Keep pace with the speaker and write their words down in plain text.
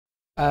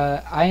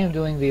I am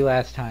doing the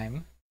last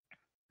time.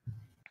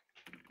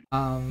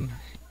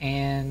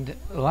 And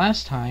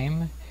last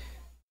time,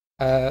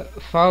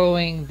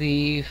 following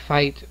the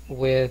fight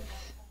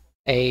with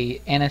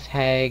a Annis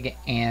hag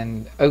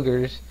and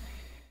ogres,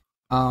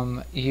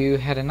 you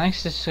had a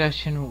nice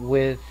discussion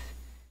with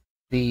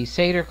the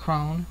satyr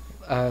crone,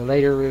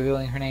 later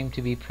revealing her name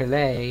to be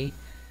Prele,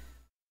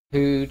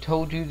 who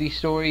told you the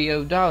story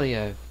of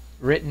Dallia,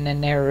 written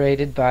and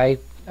narrated by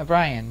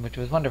Brian, which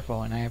was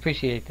wonderful, and I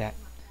appreciate that.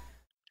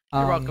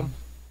 You're welcome.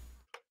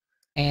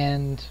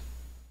 And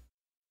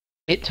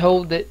it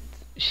told that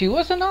she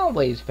wasn't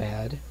always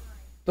bad,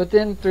 but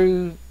then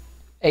through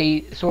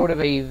a sort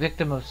of a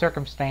victim of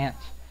circumstance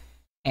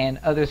and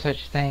other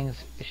such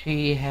things,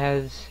 she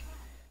has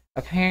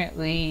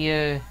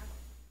apparently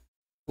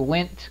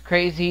went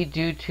crazy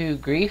due to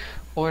grief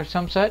or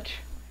some such.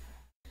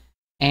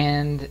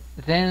 And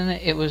then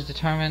it was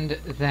determined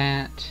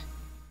that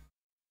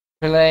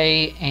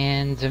Prele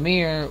and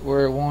Zamir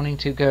were wanting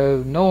to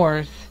go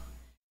north,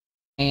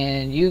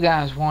 and you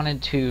guys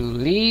wanted to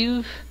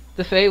leave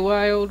the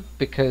faewyld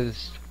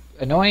because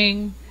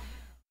annoying,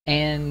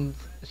 and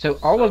so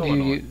all of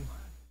you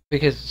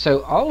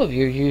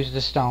used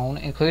the stone,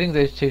 including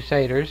those two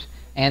satyrs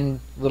and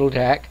Little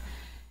Jack,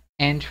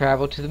 and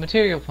traveled to the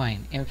material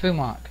plane in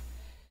Fumak,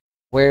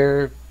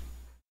 where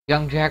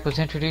young Jack was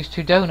introduced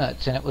to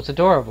donuts, and it was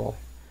adorable.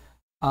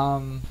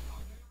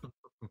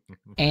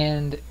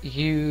 And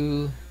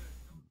you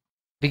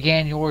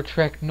began your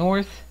trek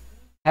north,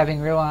 having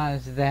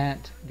realized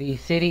that the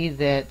city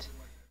that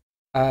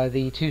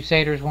the two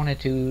satyrs wanted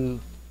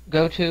to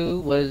go to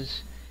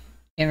was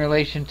in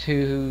relation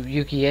to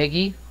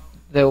Yukiege,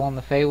 though on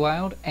the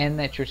Feywild, and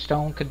that your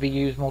stone could be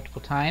used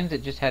multiple times,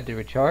 it just had to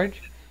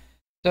recharge.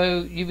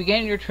 So you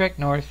began your trek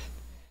north,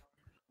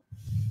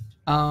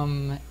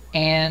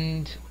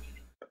 and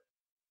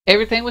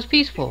everything was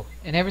peaceful,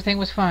 and everything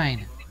was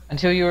fine,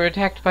 until you were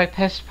attacked by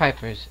pest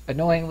pipers,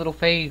 annoying little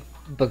fey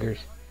boogers.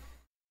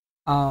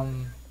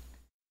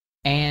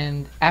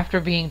 And after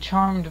being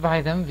charmed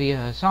by them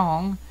via a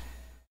song,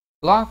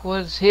 Locke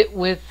was hit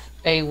with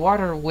a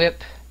water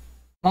whip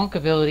monk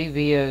ability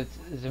via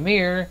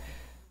Zamir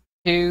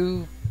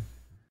to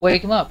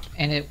wake him up,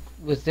 and it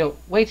was dealt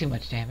way too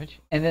much damage.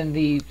 And then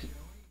the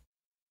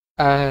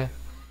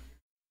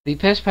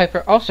pest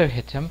piper also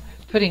hit him,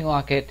 putting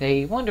Locke at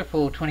a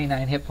wonderful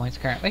 29 hit points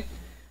currently.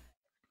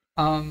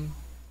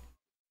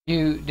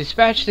 You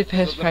dispatched the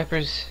pest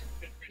pipers.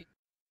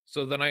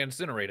 So then I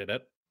incinerated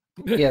it.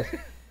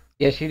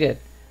 Yes, you did.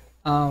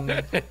 You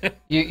I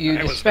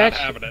dispatched. Was not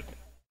having it.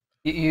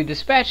 You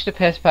dispatched the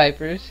pest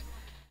pipers,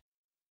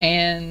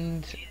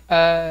 and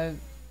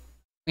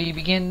we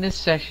begin this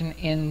session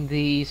in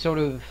the sort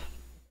of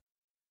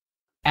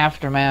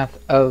aftermath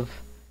of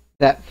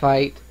that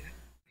fight.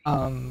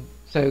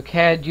 So,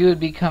 Cad, you would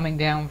be coming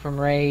down from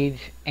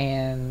Rage,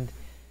 and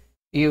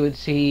you would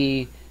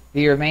see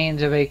the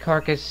remains of a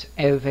carcass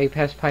of a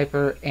pest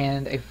piper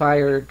and a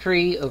fire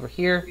tree over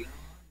here.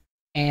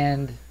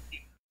 And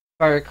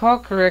if I recall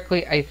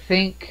correctly, I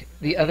think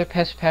the other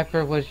pest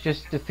piper was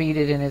just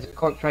defeated and is a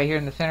corpse right here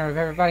in the center of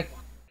everybody.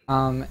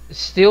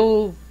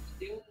 Still,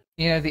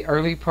 the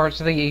early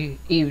parts of the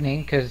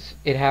evening, because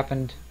it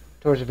happened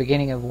towards the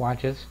beginning of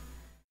watches.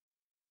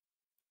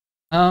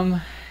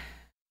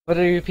 What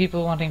are you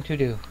people wanting to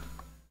do?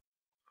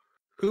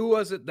 Who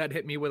was it that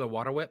hit me with a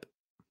water whip?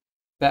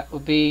 That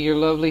would be your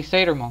lovely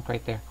satyr monk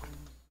right there.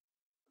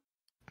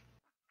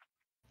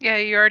 Yeah,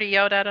 you already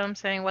yelled at him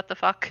saying, "What the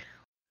fuck?"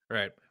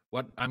 Right.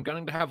 What I'm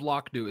going to have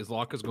Locke do is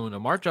Locke is going to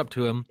march up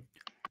to him,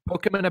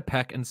 poke him in a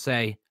peck, and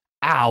say,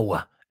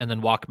 "Ow!" and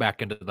then walk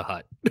back into the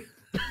hut.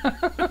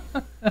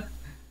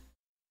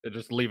 And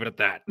just leave it at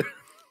that.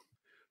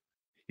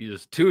 He's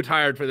just too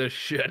tired for this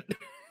shit.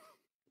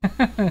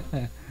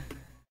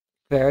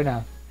 Fair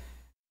enough.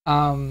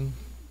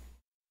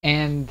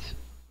 And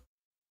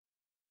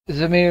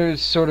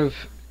Zamir's sort of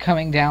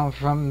coming down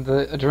from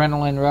the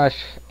adrenaline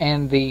rush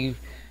and the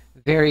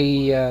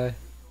very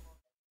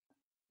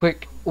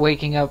quick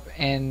waking up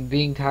and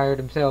being tired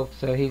himself,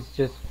 so he's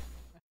just,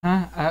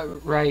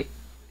 right.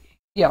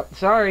 Yeah,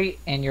 sorry,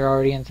 and you're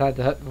already inside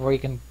the hut before you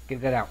can get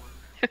that out.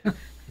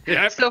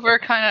 Yeah. Silver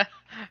kind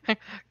of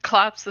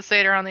claps the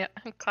satyr on the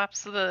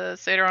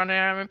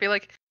arm and be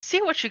like,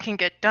 "See what you can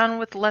get done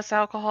with less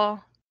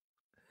alcohol."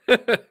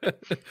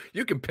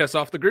 You can piss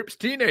off the group's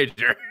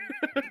teenager.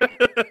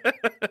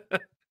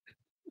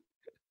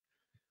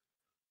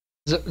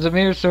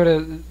 Zamir sort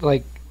of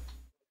like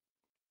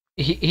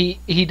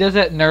he does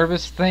that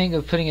nervous thing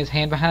of putting his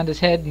hand behind his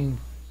head, and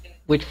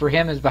which for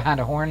him is behind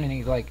a horn, and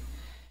he's like,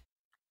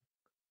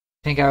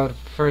 "I think I would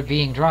prefer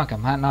being drunk. I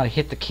might not have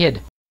hit the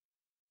kid."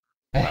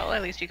 Well,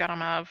 at least you got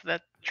him out of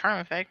that charm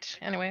effect.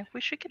 Anyway, we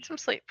should get some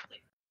sleep.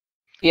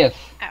 Yes.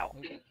 Ow.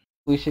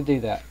 We should do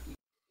that.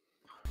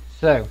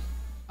 So,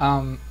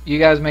 you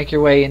guys make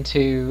your way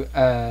into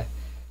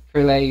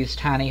Frele's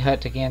tiny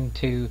hut again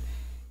to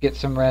get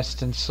some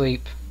rest and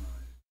sleep.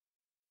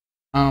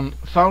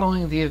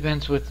 Following the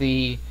events with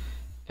the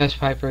pest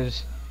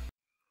pipers,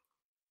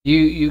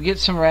 you get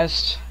some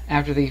rest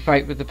after the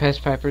fight with the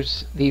pest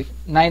pipers. The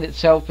night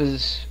itself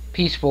is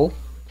peaceful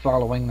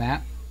following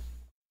that.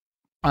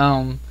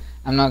 I'm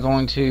not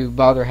going to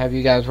bother have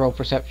you guys roll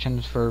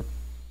perceptions for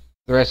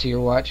the rest of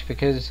your watch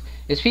because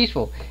it's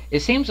peaceful.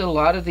 It seems a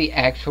lot of the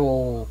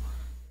actual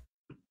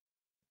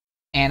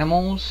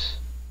animals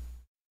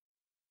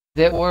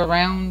that were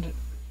around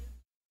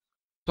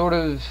sort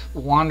of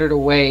wandered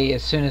away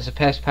as soon as the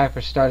pest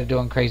pipers started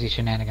doing crazy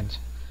shenanigans.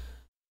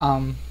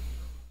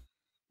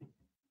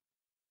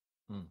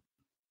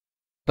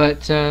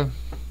 But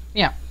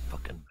yeah.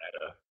 Fucking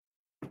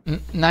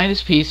meta. Night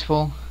is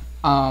peaceful.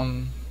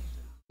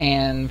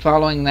 And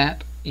following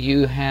that,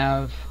 you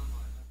have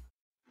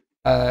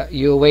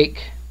you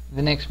awake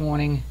the next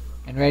morning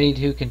and ready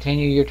to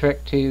continue your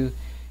trek to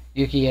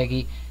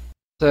Yukiege.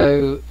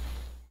 So,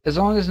 as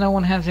long as no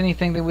one has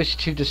anything they wish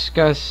to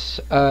discuss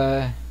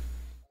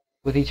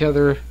with each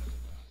other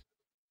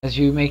as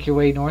you make your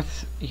way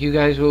north, you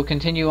guys will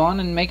continue on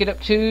and make it up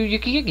to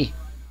Yukiege.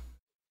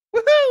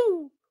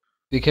 Woohoo!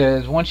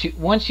 Because once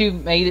you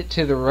made it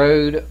to the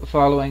road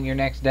following your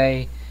next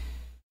day,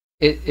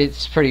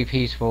 it's pretty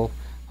peaceful.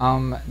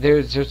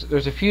 There's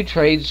a few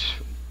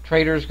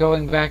traders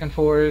going back and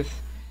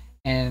forth,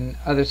 and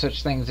other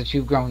such things that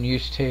you've grown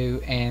used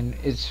to, and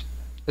it's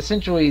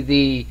essentially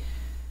the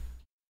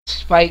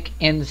spike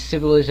in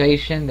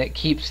civilization that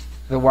keeps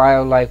the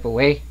wildlife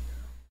away.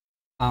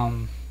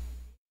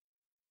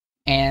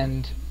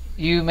 And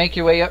you make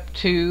your way up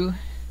to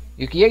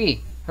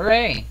Yukiege.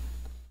 Hooray!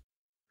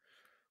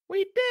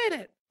 We did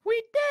it!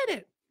 We did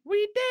it!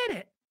 We did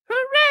it!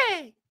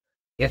 Hooray!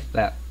 Yes,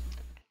 that.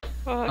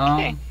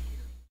 Okay.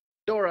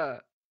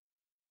 Dora.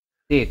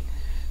 Indeed.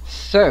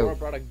 So. Dora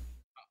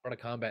brought a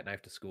combat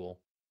knife to school.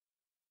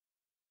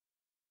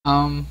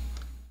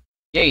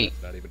 Yay.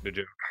 That's not even a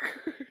joke.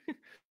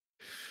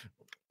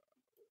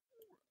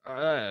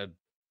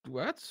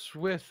 What's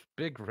with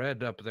Big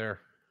Red up there?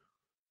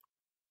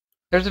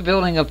 There's a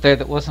building up there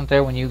that wasn't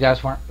there when you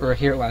guys were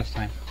here last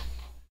time.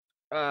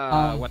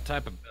 What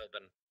type of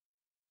building?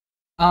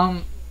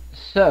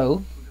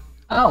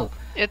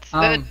 It's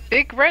the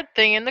big red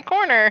thing in the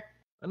corner.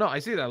 No, I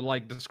see that.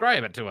 Like,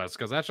 describe it to us,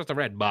 because that's just a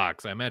red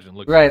box. I imagine.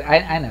 Looks right.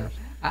 I know.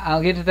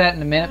 I'll get to that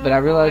in a minute, but I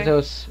realized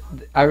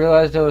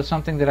there was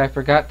something that I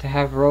forgot to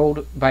have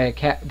rolled by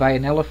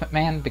an elephant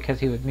man because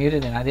he was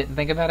muted and I didn't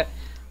think about it.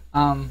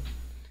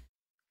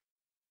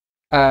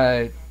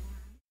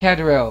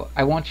 Kaduril,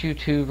 I want you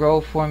to roll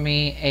for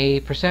me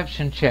a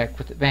perception check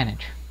with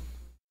advantage.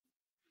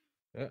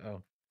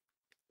 Uh-oh.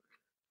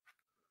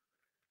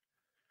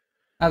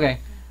 Okay.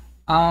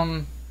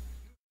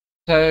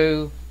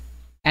 So,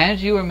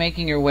 as you were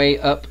making your way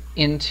up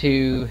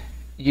into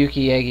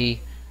Yukiege,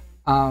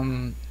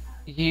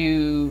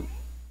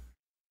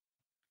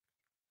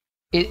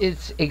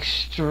 it's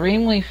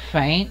extremely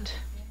faint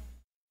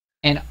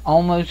and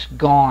almost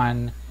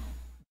gone,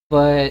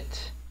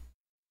 but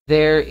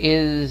there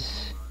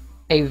is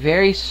a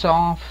very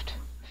soft,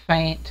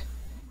 faint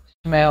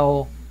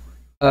smell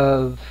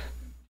of,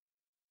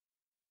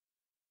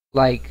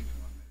 like,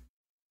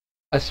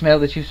 a smell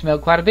that you've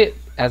smelled quite a bit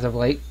as of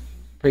late,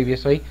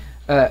 previously,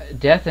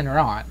 death and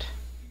rot.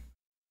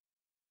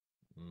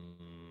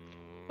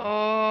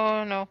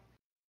 Oh no.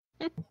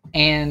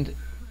 And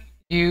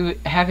you,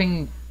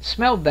 having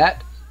smelled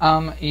that,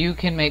 you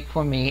can make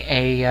for me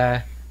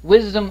a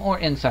wisdom or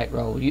insight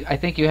roll. I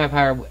think you have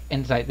higher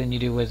insight than you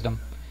do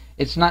wisdom.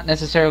 It's not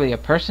necessarily a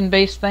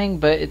person-based thing,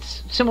 but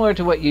it's similar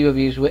to what you have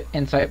used with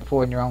insight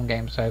before in your own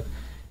game, so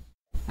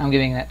I'm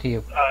giving that to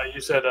you.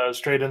 You said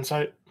straight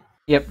insight?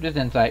 Yep, just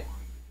insight.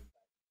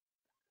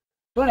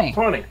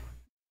 20.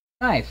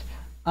 Nice.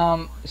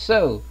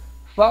 So,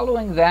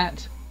 following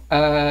that,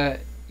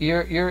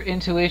 your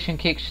intuition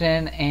kicks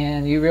in,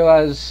 and you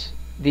realize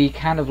the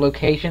kind of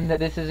location that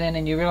this is in,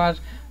 and you realize,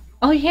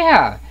 oh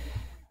yeah,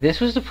 this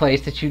was the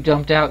place that you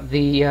dumped out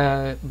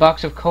the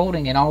box of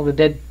colding and all the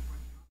dead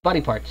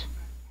body parts.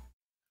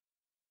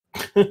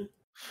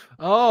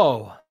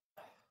 Oh.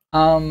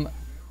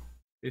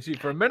 You see,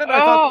 for a minute I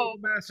thought it was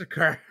a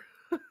massacre.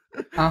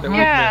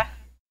 Yeah.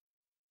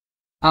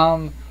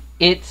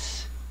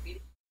 It's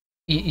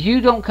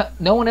you don't.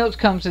 No one else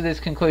comes to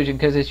this conclusion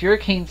because it's your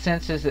keen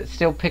senses that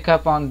still pick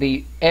up on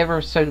the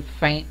ever so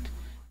faint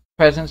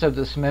presence of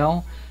the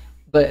smell.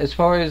 But as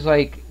far as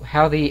like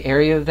how the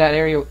area of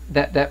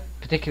that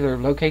particular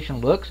location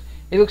looks,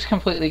 it looks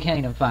completely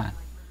clean and fine.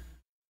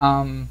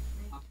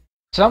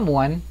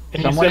 Someone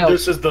And someone you said else.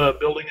 this is the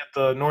building at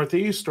the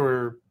northeast,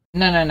 or?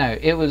 No.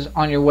 It was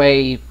on your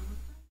way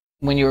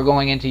when you were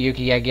going into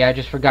Yukiege. I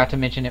just forgot to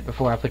mention it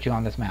before I put you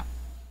on this map.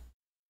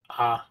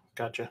 Ah,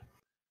 gotcha.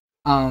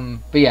 But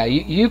yeah,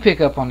 you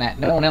pick up on that.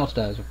 No one else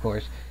does, of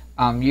course.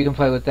 You can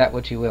play with that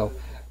what you will.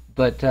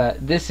 But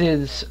this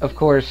is, of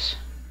course,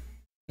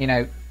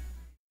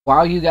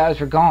 while you guys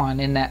were gone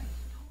in that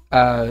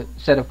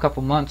set of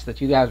couple months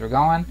that you guys were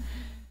gone,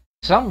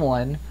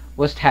 someone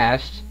was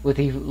tasked with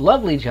the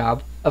lovely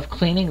job of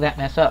cleaning that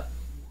mess up.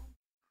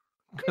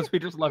 Because we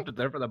just left it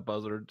there for the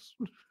buzzards.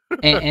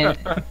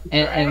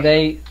 And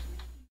they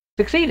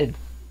succeeded,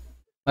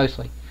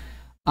 mostly.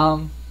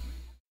 Um.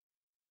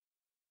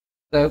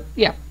 So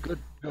yeah.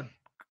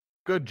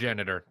 Good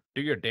janitor.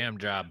 Do your damn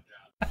job.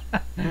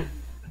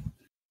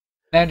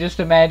 Now just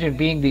imagine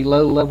being the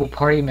low-level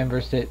party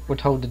members that were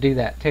told to do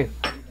that too.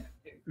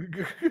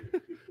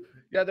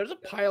 Yeah, there's a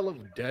pile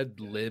of dead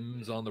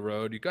limbs on the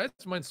road. You guys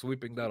mind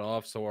sweeping that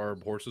off so our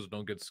horses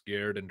don't get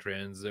scared in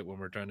transit when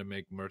we're trying to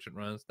make merchant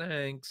runs?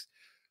 Thanks.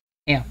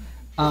 Yeah.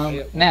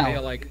 We'll pay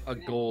Now, like a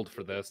gold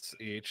for this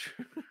each.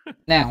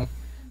 now,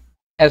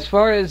 as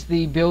far as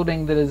the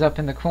building that is up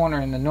in the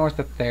corner in the north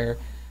up there,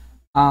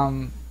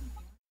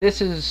 this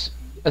is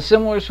a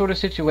similar sort of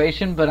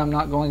situation, but I'm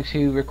not going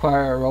to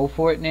require a roll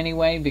for it in any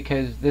way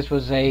because this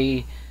was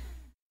a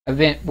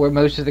event where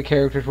most of the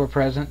characters were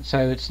present,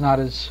 so it's not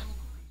as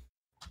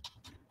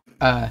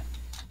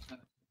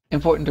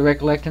important to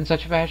recollect in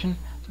such a fashion.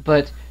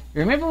 But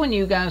remember when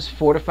you guys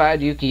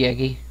fortified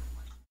Yukiege?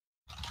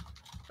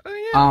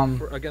 Oh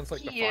yeah, against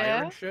like the fire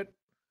Yeah. and shit.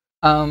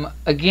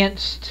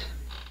 Against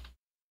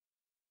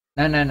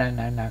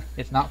no,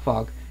 it's not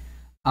fog.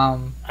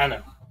 I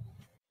know.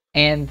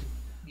 And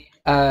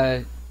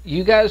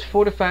you guys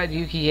fortified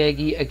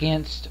Yukiege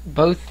against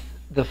both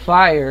the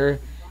fire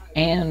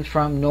and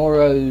from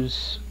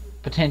Noro's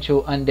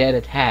potential undead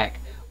attack,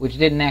 which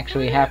didn't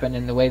actually happen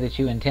in the way that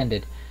you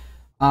intended.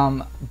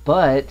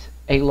 But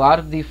a lot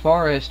of the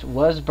forest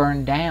was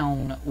burned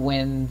down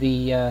when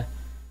the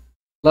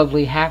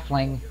lovely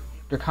halfling,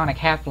 draconic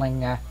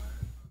halfling,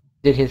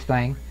 did his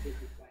thing.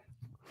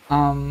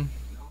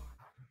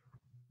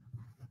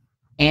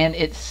 And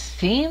it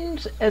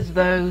seems as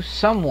though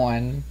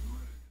someone,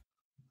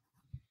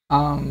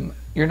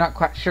 you're not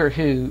quite sure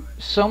who,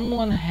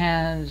 someone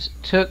has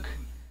took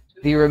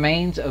the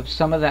remains of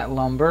some of that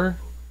lumber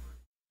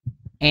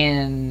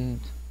and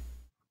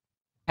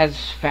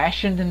has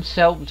fashioned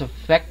themselves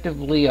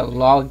effectively a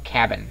log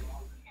cabin.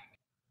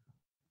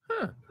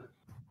 Huh.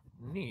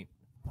 Neat.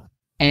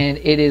 And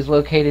it is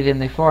located in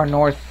the far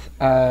north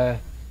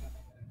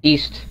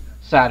east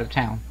side of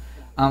town.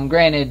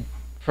 Granted,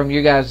 from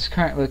your guys'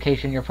 current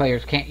location, your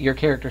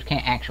characters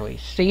can't actually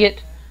see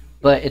it,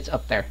 but it's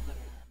up there.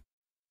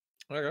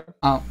 Okay.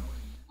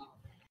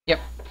 Yep.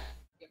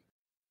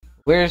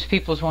 Where's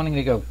people's wanting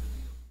to go?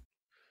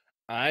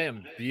 I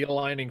am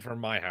beelining for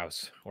my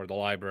house or the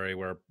library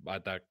where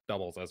that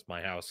doubles as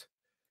my house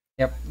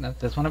Yep,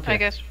 this one up here. I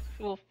guess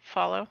we'll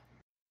follow.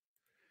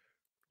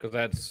 because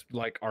that's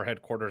like our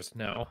headquarters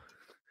now.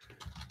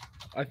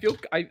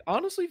 I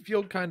honestly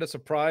feel kind of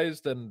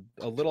surprised and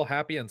a little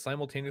happy and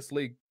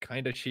simultaneously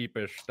kind of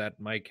sheepish that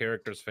my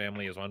character's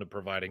family is one of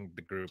providing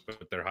the group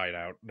with their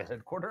hideout, their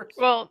headquarters.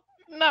 Well,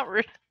 not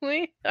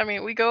really. I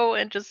mean, we go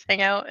and just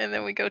hang out, and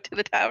then we go to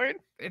the tavern.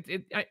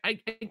 I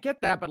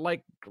get that, but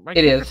like my It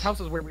character's is. house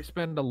is where we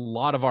spend a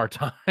lot of our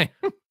time.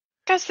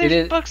 Guys, It there's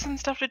is- books and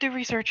stuff to do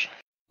research.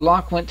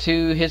 Locke went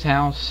to his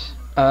house.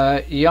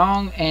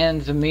 Yang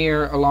and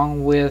Zamir,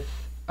 along with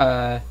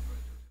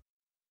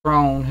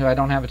Crone, who I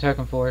don't have a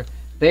token for,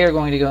 they are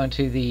going to go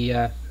into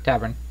the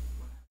tavern.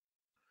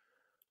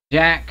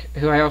 Jack,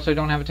 who I also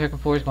don't have a token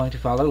for, is going to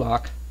follow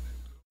Locke.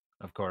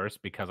 Of course,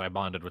 because I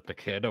bonded with the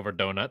kid over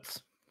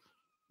donuts.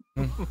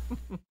 And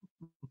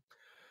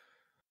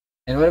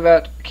what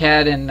about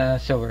Cad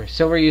and Silver?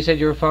 Silver, you said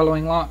you were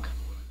following Locke?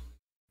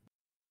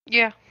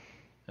 Yeah.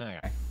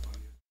 Okay.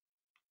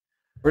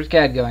 Where's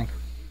Cad going?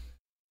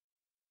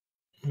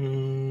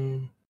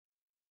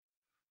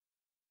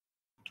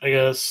 I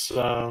guess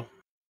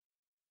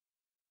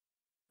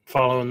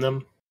following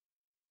them.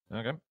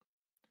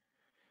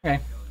 Okay.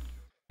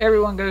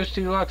 Everyone goes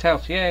to Locke's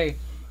house. Yay!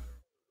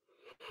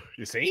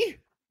 You see?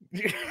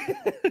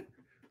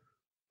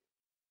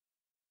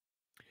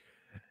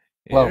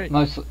 Well, Alright.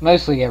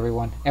 mostly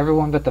everyone.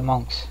 Everyone but the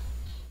monks.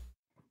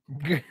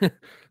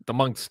 The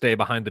monks stay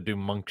behind to do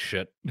monk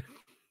shit.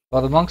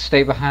 Well, the monks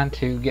stay behind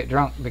to get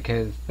drunk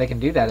because they can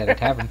do that at a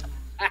tavern.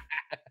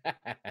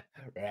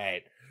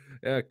 Right.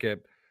 Okay.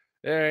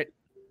 All right.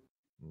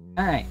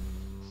 Alright.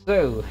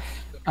 So,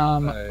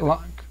 Right.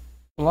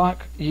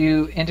 Locke,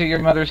 you enter your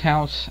mother's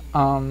house,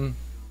 or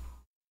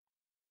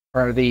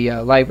the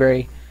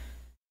library,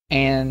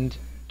 and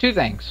two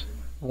things.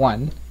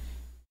 One,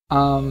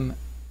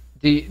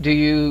 do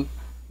you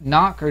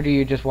knock or do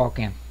you just walk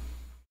in?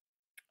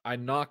 I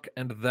knock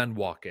and then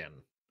walk in,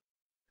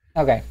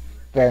 Okay,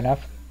 fair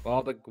enough.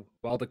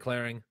 while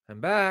declaring, "I'm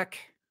back."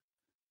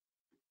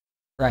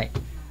 Right.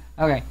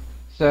 Okay,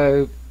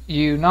 so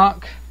you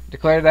knock,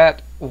 declare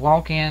that,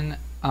 walk in,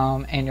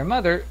 and your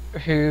mother,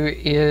 who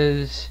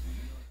is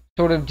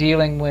sort of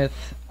dealing with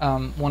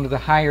one of the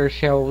higher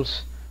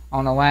shelves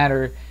on a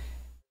ladder,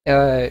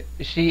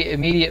 she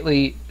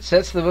immediately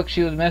sets the book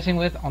she was messing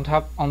with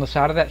on the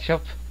side of that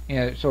shelf,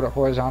 sort of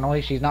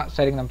horizontally. She's not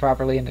setting them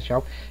properly in the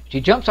shelf. She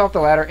jumps off the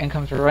ladder and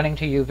comes running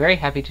to you, very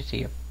happy to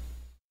see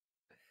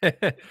you.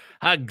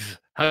 Hugs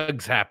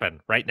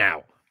happen right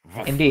now.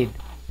 Indeed.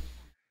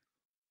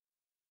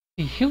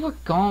 You were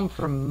gone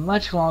for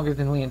much longer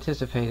than we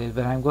anticipated,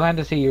 but I'm glad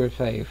to see you're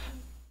safe.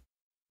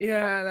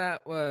 Yeah,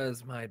 that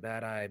was my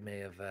bad. I may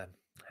have had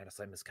a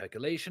slight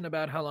miscalculation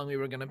about how long we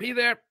were going to be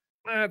there.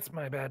 That's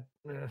my bad.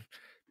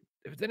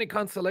 If it's any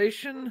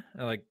consolation,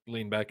 I like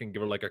lean back and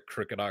give her like a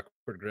crooked,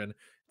 awkward grin.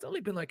 It's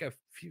only been like a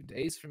few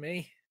days for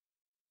me.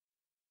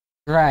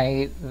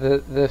 Right.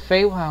 The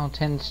faewyld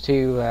tends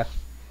to.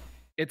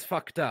 It's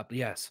fucked up,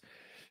 yes.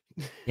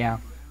 Yeah.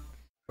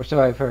 Or so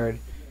I've heard.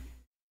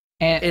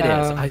 And, It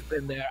is. I've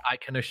been there. I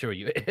can assure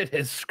you, it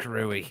is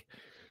screwy.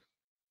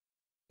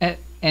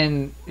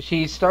 And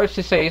she starts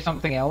to say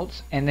something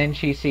else, and then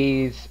she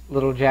sees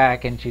little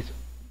Jack, and she's,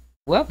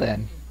 well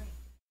then,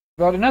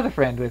 brought another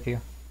friend with you.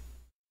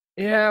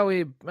 Yeah,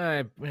 we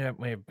have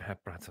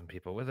brought some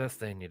people with us.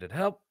 They needed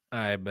help.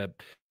 Do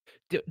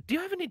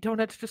you have any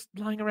donuts just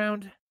lying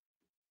around?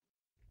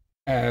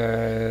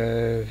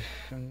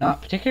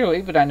 Not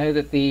particularly, but I know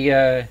that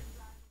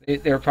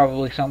there are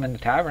probably some in the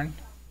tavern.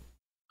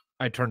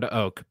 I turn to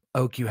Oak.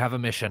 Oak, you have a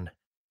mission.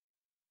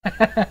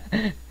 That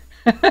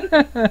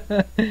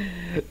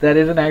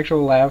is an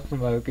actual laugh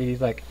from Oak.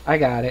 He's like, I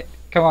got it.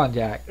 Come on,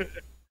 Jack.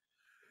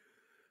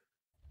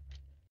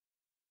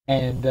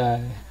 And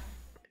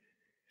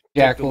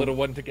Jack, the little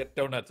one to get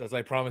donuts, as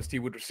I promised he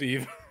would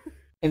receive.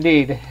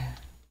 Indeed.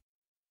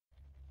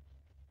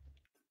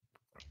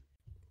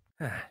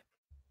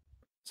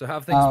 So how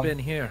have things been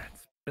here?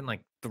 It's been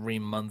like 3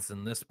 months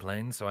in this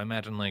plane, so I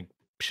imagine like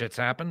shit's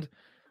happened.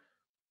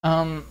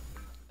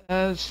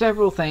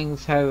 Several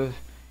things have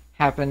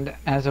happened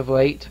as of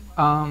late.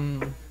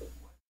 But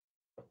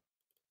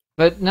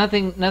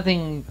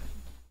nothing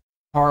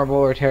horrible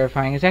or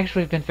terrifying. It's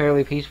actually been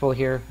fairly peaceful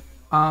here.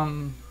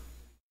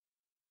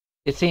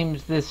 It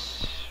seems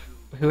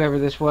whoever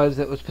this was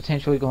that was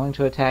potentially going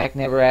to attack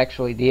never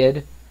actually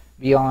did,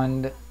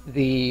 beyond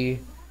the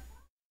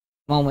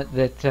moment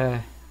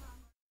that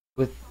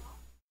with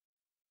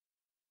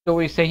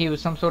stories say he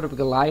was some sort of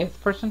Goliath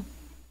person.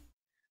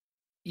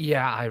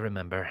 Yeah, I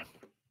remember.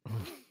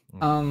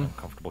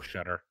 Uncomfortable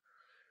shudder.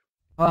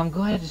 Well, I'm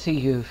glad to see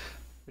you've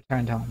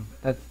returned home.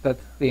 That's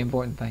the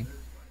important thing.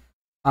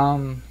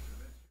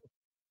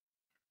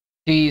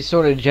 She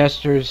sort of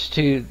gestures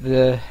to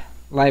the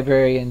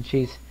library, and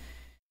she's,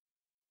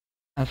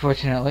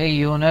 unfortunately,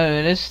 you will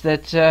notice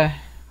that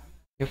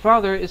your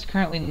father is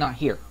currently not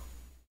here.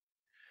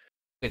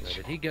 Where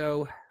did he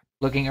go?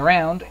 Looking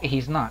around,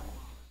 he's not.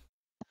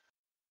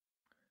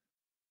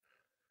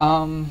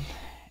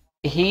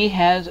 He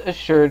has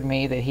assured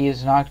me that he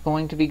is not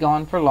going to be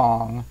gone for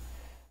long,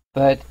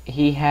 but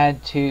he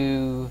had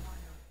to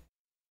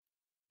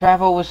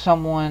travel with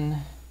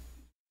someone,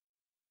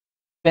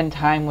 spend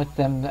time with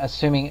them,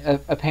 assuming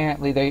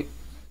apparently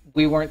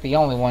we weren't the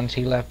only ones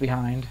he left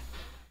behind.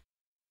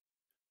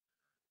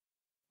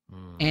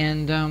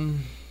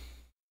 And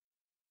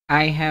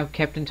I have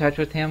kept in touch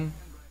with him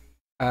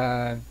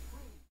via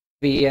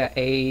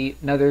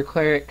another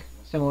cleric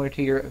similar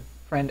to your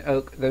friend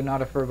Oak, though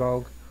not a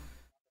Furbolg.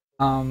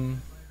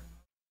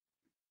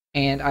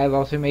 And I've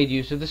also made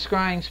use of the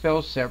scrying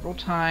spell several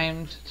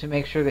times to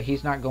make sure that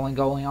he's not going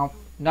off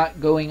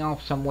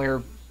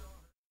somewhere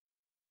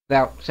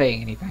without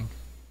saying anything.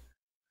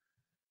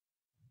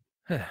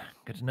 Good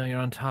to know you're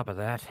on top of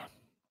that.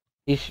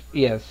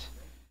 Yes.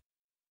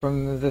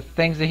 From the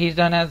things that he's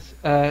done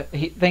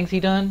things he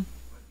done,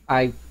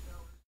 I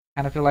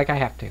kind of feel like I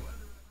have to.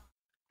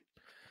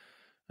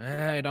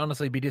 I'd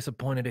honestly be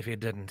disappointed if you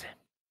didn't.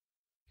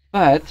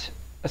 But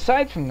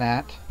aside from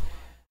that,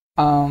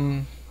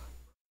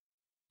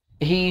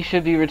 he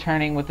should be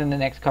returning within the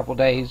next couple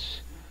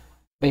days,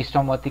 based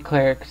on what the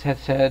clerics have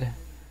said.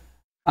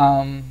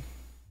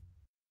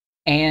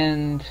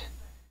 And,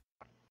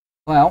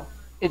 well,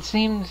 it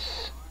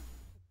seems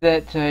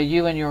that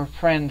you and your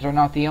friends are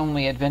not the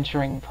only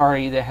adventuring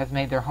party that has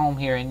made their home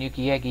here in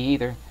Yukiege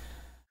either.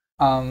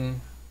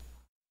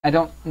 I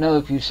don't know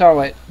if you saw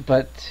it,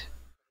 but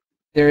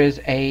there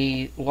is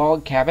a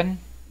log cabin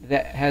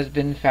that has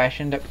been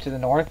fashioned up to the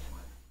north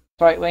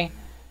slightly,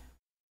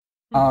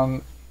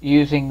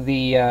 using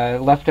the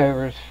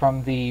leftovers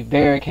from the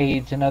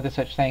barricades and other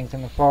such things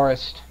in the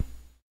forest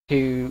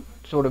to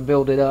sort of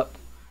build it up.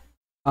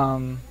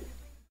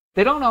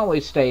 They don't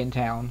always stay in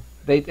town.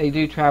 They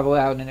do travel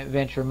out and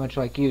adventure much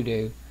like you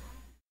do.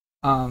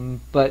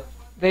 But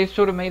they've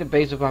sort of made a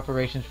base of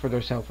operations for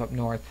themselves up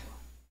north.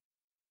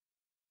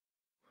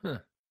 Huh.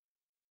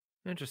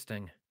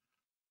 Interesting.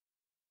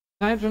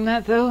 Aside from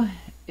that, though,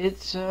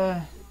 it's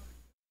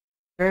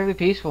fairly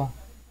peaceful.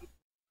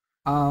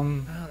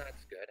 Oh,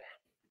 that's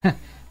good.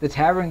 The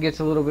tavern gets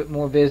a little bit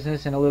more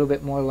business and a little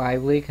bit more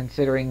lively,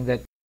 considering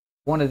that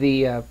one of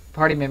the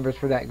party members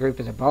for that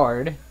group is a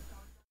bard.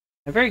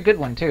 A very good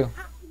one, too.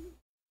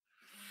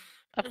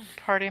 A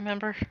party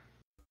member?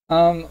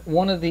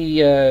 One of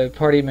the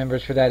party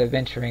members for that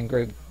adventuring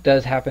group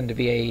does happen to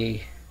be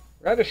a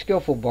rather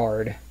skillful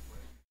bard.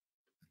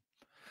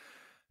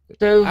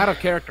 So, out of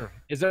character.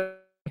 Is it?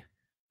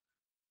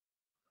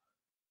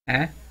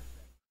 Huh?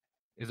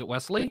 Is it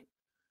Wesley?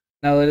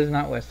 No, it is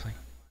not Wesley.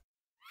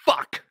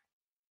 Fuck.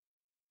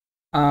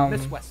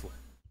 Miss Wesley.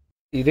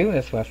 You do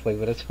miss Wesley,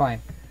 but it's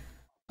fine.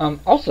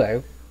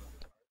 Also,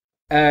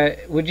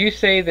 would you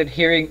say that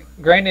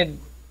granted,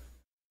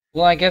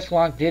 well, I guess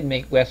Locke did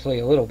meet Wesley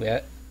a little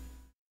bit,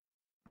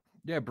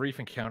 Yeah, brief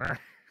encounter.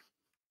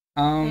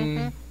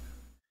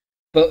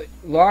 But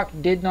Locke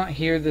did not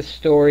hear the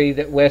story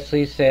that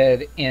Wesley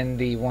said in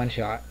the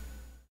one-shot.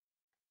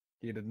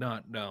 He did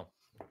not know.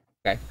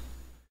 Okay.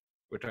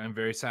 Which I am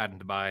very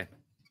saddened by.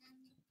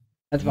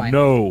 That's fine.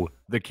 No,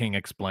 the king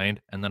explained,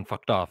 and then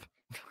fucked off.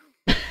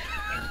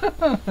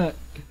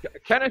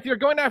 Kenneth, you're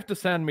going to have to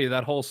send me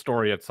that whole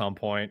story at some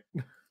point.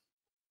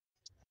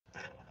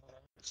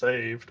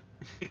 Saved.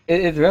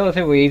 It's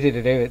relatively easy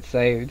to do. It's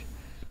saved.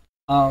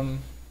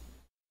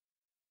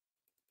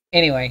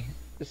 Anyway,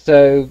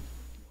 so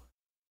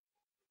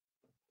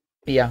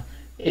yeah,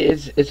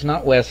 it's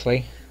not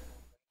Wesley.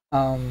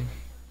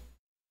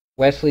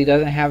 Wesley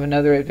doesn't have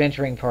another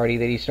adventuring party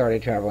that he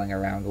started traveling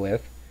around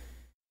with.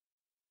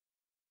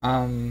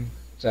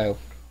 So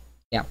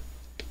yeah.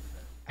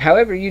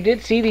 However, you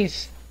did see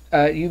these.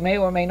 You may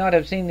or may not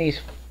have seen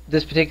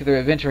this particular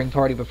adventuring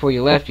party before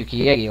you left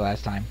Yukiege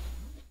last time.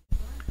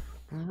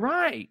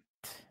 Right.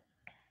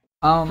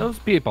 Those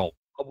people.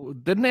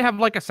 Didn't they have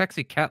like a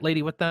sexy cat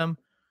lady with them?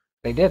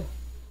 They did.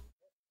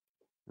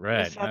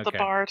 Right. Is that Okay. the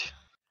bard?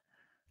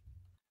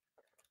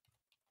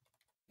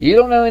 You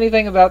don't know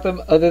anything about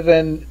them other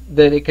than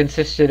that it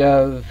consisted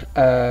of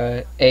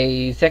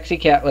a sexy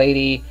cat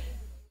lady,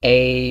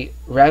 a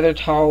rather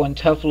tall and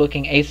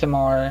tough-looking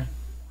ASMR,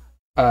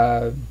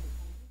 or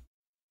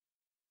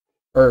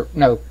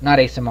no, not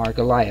ASMR,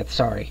 Goliath.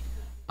 Sorry.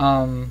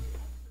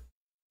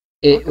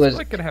 It was.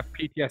 I'm gonna have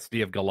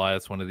PTSD of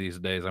Goliath one of these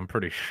days. I'm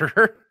pretty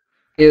sure.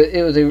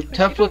 It was a You don't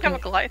tough-looking. have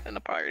a Goliath in the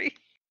party.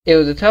 It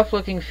was a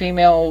tough-looking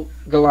female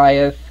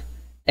Goliath,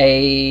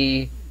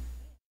 a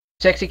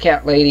sexy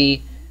cat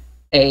lady,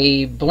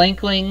 a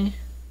blinkling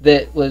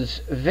that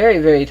was very,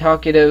 very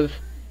talkative,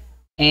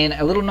 and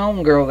a little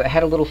gnome girl that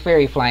had a little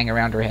fairy flying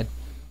around her head.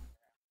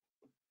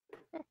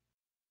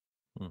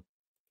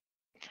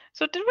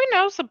 So did we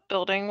notice a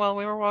building while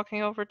we were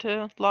walking over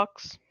to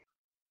Locke's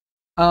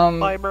Um,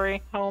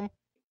 library home?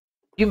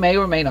 you may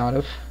or may not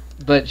have,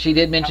 but she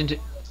did mention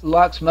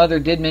Locke's mother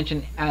did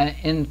mention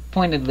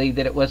pointedly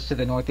that it was to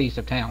the northeast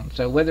of town.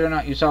 So whether or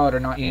not you saw it or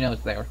not, you know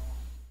it's there.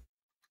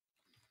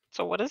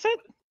 So what is it?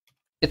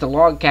 It's a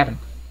log cabin,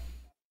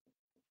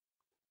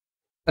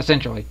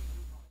 essentially.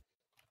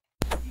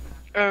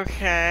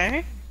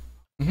 Okay.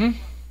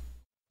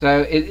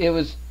 So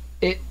it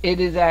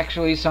is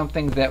actually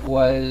something that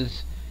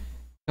was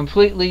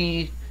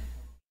completely,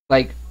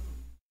 like,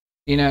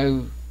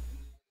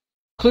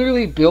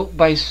 clearly built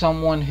by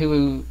someone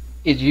who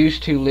is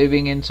used to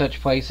living in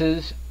such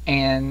places,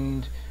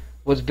 and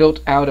was built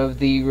out of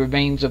the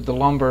remains of the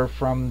lumber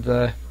from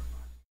the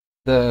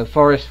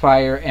forest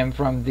fire and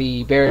from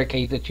the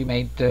barricade that you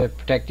made to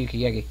protect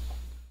Yukiege.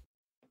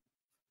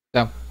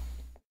 So,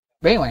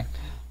 but anyway,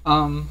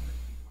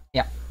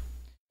 yeah.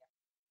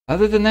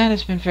 Other than that,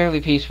 it's been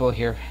fairly peaceful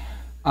here.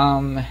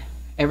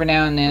 Every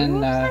now and then, Who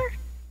lives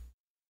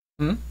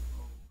there?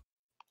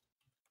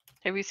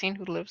 Have you seen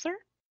who lives there?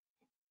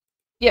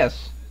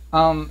 Yes.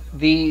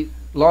 The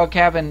log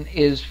cabin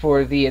is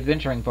for the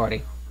adventuring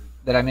party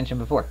that I mentioned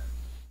before.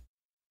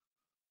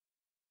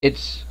 It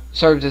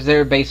serves as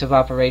their base of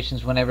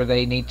operations whenever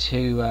they need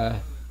to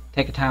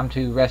take a time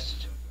to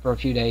rest for a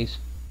few days.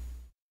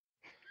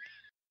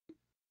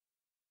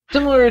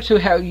 Similar to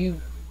how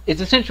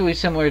it's essentially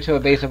similar to a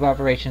base of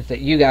operations that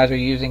you guys are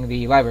using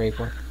the library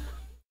for.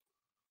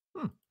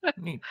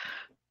 Neat.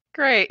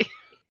 Great.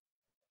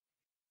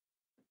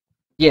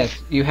 Yes,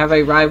 you have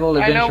a rival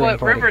I adventuring know what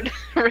party.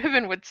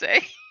 Riven would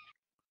say.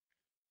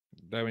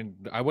 I mean,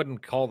 I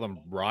wouldn't call them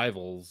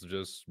rivals,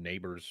 just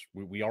neighbors.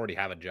 We already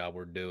have a job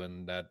we're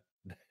doing that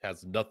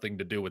has nothing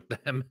to do with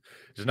them.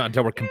 It's not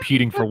until we're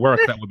competing for work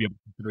that we'll be able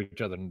to consider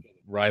each other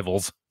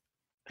rivals.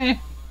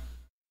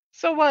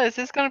 So what, is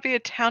this going to be a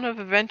town of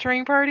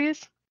adventuring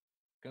parties?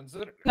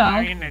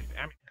 No.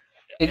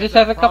 It just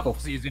has a couple.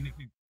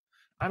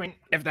 I mean,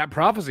 if that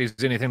prophecy is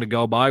anything to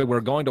go by,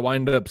 we're going to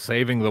wind up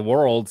saving the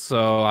world.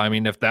 So, I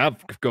mean, if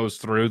that goes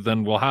through,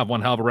 then we'll have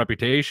one hell of a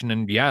reputation.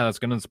 And yeah, that's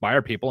going to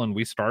inspire people. And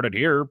we started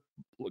here,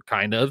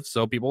 kind of,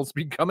 so people will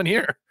be coming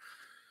here.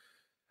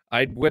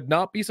 I would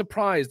not be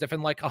surprised if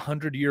in like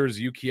 100 years,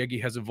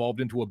 Yukiege has evolved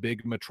into a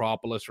big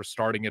metropolis for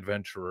starting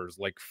adventurers,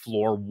 like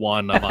floor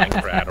 1 of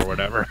Minecraft or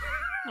whatever.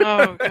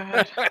 Oh,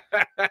 God.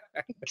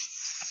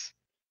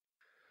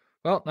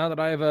 Well, now that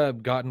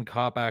I've gotten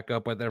caught back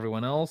up with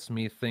everyone else,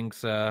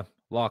 methinks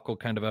Locke will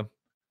kind of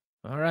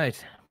all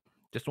right,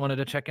 just wanted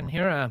to check in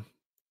here. If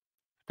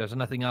there's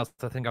nothing else,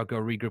 I think I'll go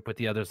regroup with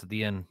the others at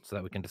the inn so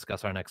that we can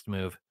discuss our next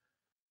move.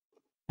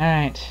 All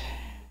right,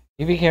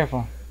 you be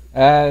careful.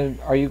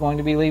 Are you going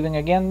to be leaving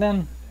again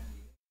then?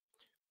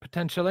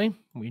 Potentially.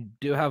 We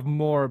do have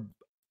more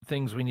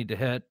things we need to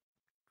hit.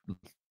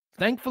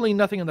 Thankfully,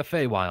 nothing in the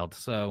faewyld,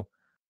 so...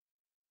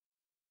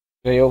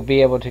 So you'll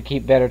be able to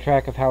keep better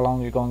track of how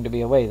long you're going to be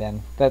away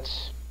then.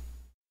 That's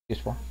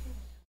useful.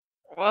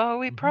 Well,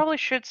 we probably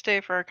should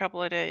stay for a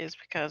couple of days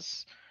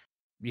because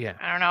yeah,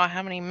 I don't know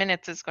how many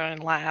minutes it's going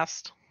to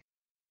last.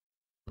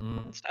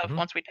 And stuff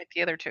once we take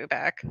the other two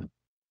back.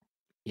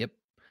 Yep.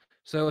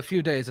 So a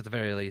few days at the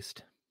very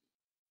least.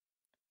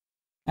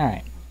 All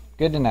right.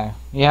 Good to know.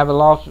 You have a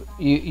loft.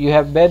 You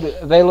have bed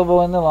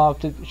available in the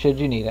loft should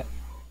you need it.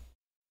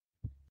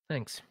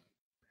 Thanks.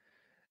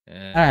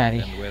 And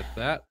Alrighty. then with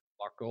that,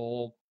 Locke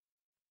will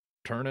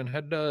turn and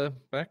head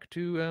back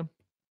to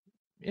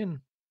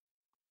inn.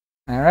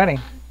 Alrighty.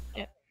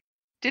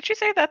 Did you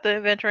say that the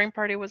adventuring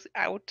party was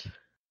out?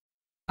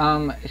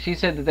 She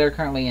said that they're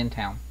currently in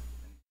town.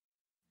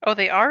 Oh,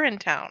 they are in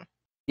town.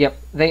 Yep.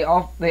 They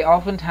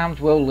oftentimes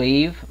will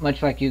leave,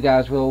 much like you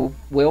guys will.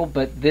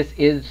 But this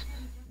is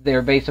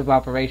their base of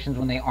operations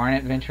when they aren't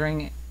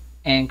adventuring,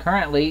 and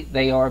currently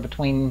they are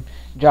between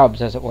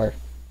jobs, as it were.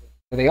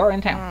 So they are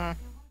in town.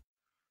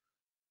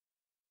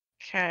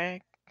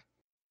 Okay.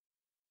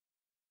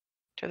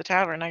 To the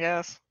tavern, I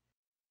guess.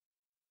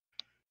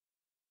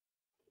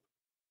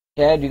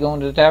 Chad, you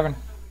going to the tavern?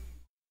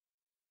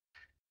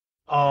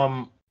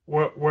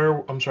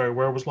 Where? I'm sorry.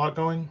 Where was Locke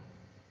going?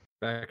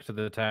 Back to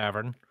the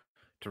tavern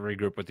to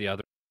regroup with the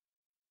other.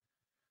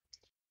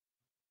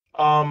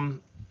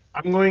 I'm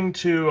going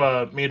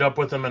to meet up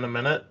with him in a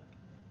minute.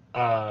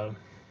 I'm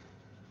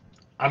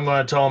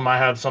going to tell him I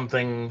have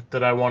something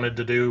that I wanted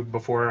to do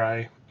before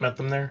I met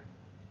them there.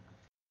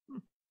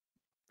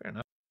 Fair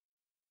enough.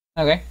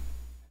 Okay.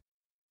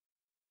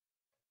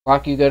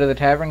 Locke, you go to the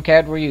tavern.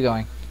 Cad, where are you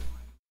going?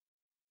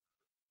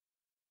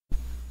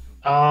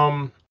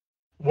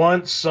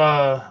 Once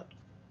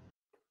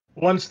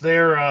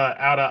they're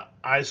out of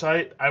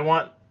eyesight, I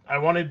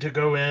wanted to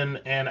go in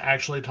and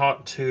actually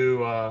talk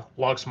to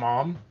Locke's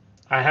mom.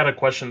 I had a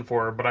question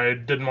for her, but I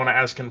didn't want to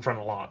ask in front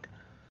of Locke.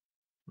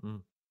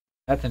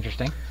 That's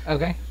interesting.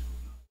 Okay.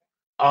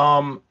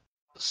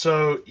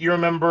 So you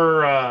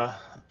remember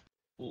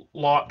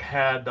Locke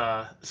had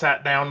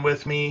sat down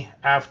with me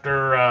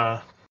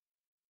after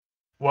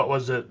what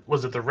was it?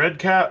 Was it the Red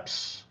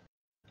Caps?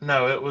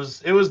 No, it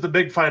was the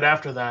big fight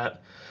after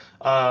that,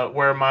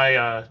 where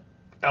my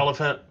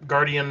elephant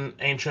guardian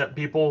ancient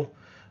people,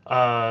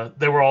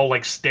 they were all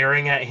like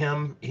staring at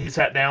him. He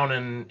sat down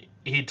and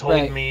he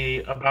told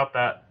me about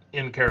that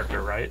in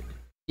character, right?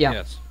 Yeah.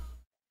 Yes.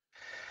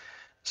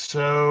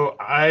 So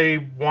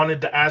I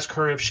wanted to ask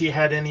her if she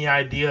had any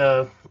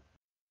idea.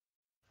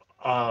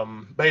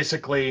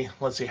 Basically,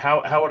 let's see,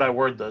 how would I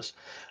word this?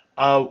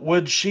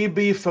 Would she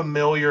be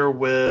familiar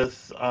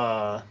with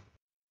the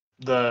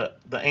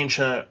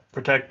ancient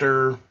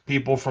protector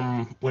people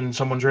from when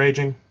someone's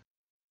raging?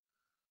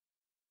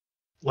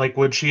 Like,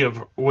 would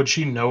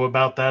she know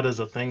about that as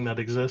a thing that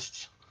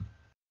exists?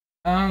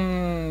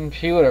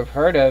 She would have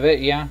heard of it,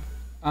 yeah.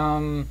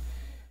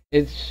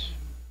 It's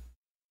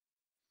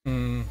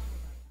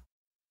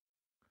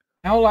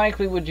how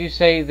likely would you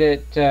say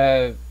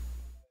that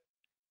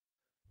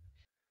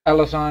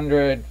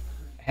Alessandra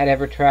had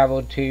ever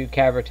traveled to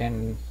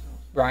Caverton,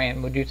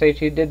 Brian? Would you say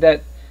she did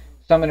that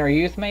some in her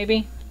youth,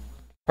 maybe?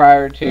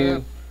 Prior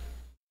to...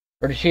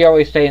 Or did she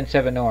always stay in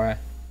Sevenora?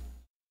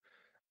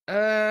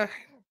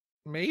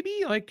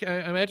 Maybe. Like,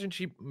 I imagine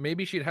she'd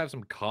have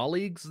some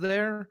colleagues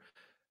there.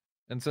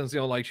 And since,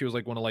 like, she was,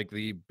 like, one of, like,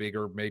 the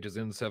bigger mages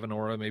in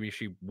Sevenora, maybe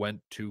she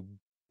went to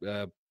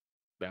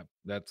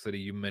that city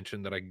you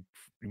mentioned that I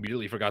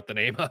immediately forgot the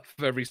name of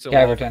every so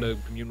often to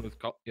commune with,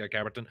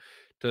 Caverton,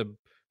 to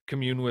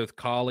commune with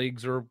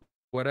colleagues or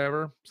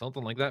whatever.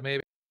 Something like that,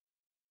 maybe.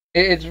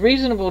 It's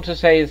reasonable to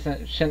say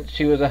that since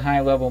she was a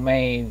high-level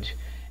mage,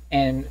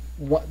 and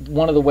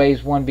one of the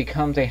ways one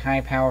becomes a high,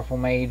 powerful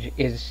mage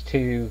is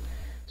to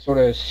sort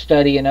of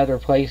study in other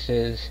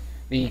places,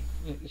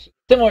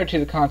 similar to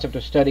the concept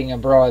of studying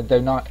abroad,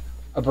 though not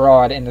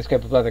abroad in the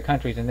scope of other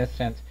countries in this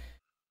sense.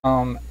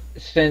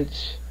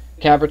 Since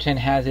Caverton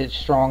has its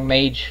strong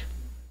mage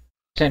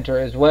center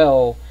as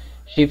well,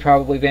 she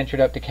probably ventured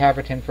up to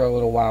Caverton for a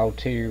little while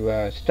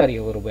to study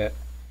a little bit.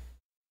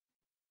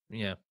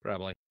 Yeah,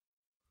 probably.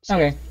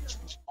 Okay.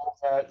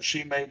 That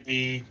she may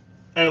be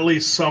at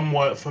least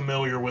somewhat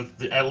familiar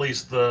with at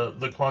least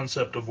the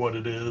concept of what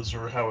it is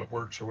or how it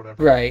works or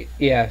whatever. Right,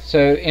 yeah.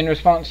 So in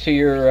response to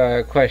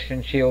your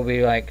question, she'll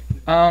be like,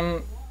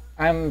 I'm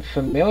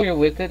familiar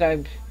with it.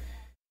 I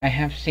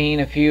have seen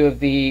a few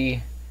of the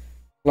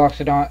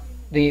Loxodon,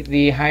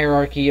 the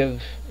hierarchy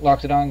of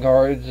Loxodon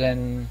guards,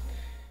 and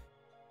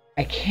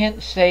I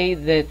can't say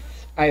that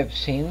I have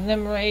seen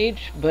them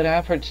rage, but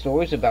I've heard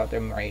stories about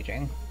them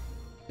raging.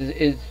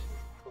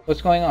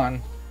 What's going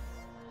on?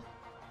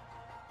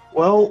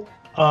 Well,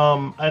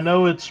 I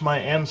know it's my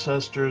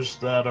ancestors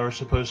that are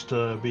supposed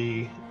to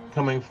be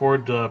coming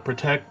forward to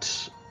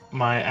protect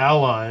my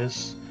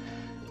allies,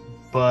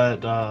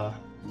 but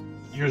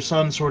your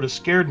son sort of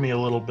scared me a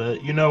little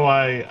bit. You know,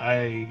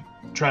 I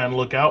try and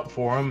look out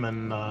for him,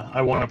 and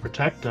I want to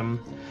protect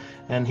him.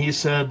 And he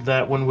said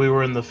that when we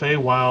were in the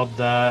Faewyld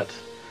that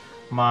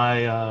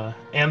my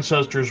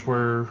ancestors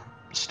were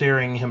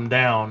staring him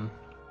down,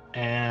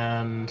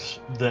 and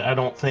that I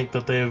don't think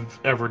that they've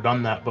ever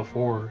done that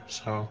before.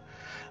 So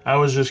I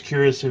was just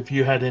curious if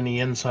you had any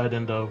insight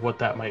into what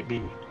that might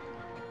be.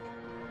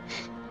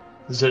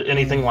 Is it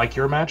anything like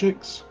your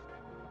magics?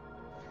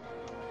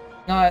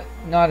 Not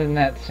in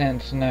that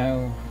sense,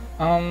 no.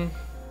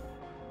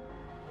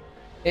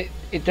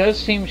 It does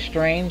seem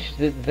strange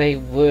that they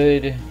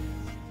would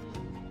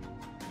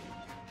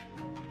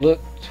look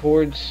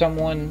towards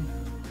someone,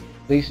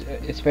 at least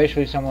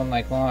especially someone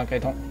like Locke. I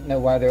don't know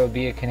why there would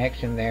be a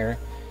connection there.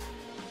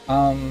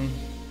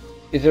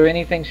 Is there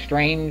anything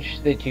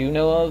strange that you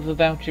know of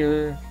about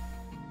your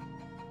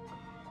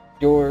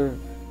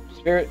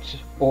spirits,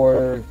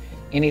 or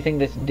anything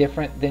that's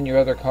different than your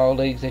other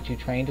colleagues that you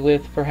trained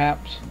with,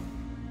 perhaps?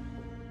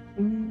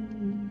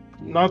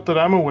 Not that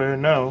I'm aware,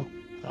 no.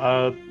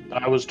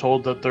 I was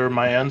told that they're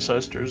my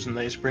ancestors and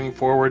they spring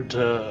forward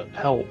to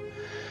help.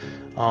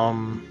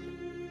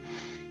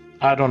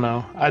 I don't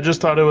know. I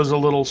just thought it was a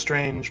little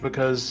strange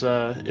because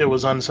it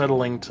was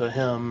unsettling to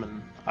him,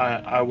 and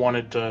I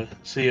wanted to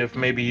see if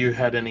maybe you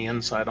had any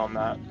insight on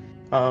that.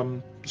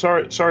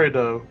 Sorry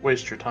to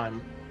waste your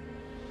time.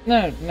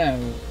 No,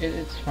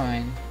 it's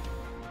fine.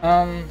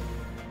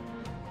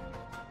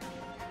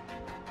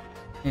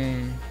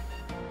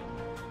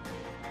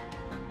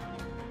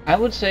 I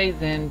would say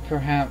then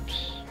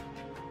perhaps,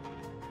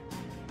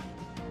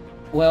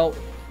 well,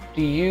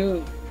 do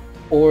you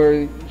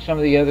or some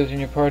of the others in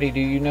your party, do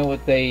you know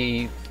what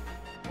they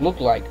look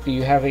like? Do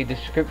you have a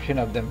description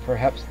of them?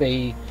 Perhaps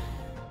they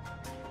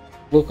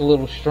look a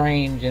little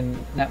strange, and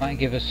that might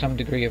give us some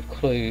degree of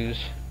clues.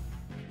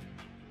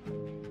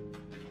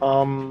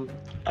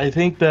 I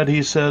think that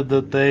he said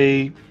that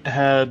they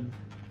had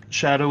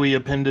shadowy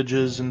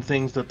appendages and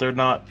things that they're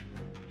not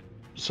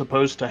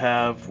supposed to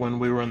have when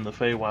we were in the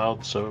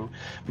Faewyld, so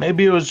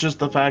maybe it was just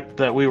the fact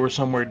that we were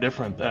somewhere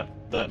different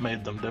that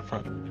made them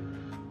different.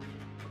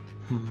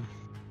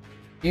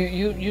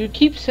 You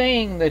keep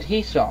saying that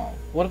he saw.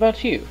 What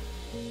about you?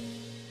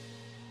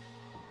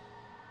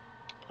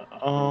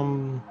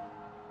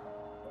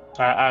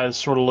 I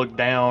sort of look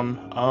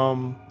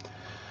down.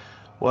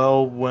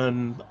 Well,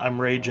 when I'm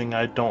raging,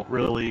 I don't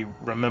really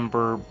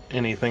remember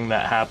anything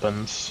that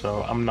happens,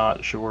 so I'm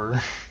not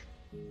sure.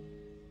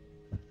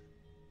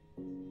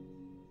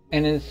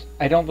 And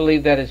I don't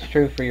believe that is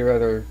true for your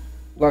other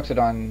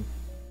Loxodon,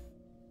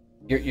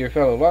 your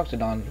fellow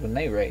Loxodons when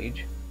they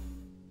rage.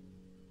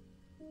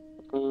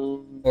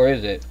 Or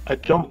is it? I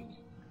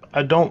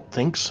don't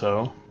think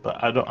so, but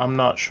I'm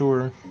not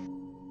sure.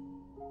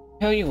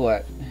 Tell you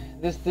what,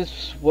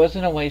 this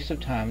wasn't a waste of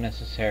time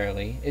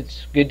necessarily.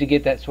 It's good to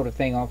get that sort of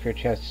thing off your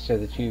chest so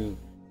that you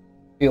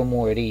feel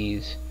more at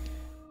ease.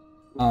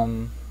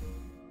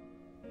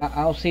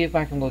 I'll see if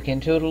I can look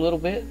into it a little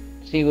bit,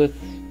 see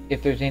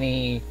if there's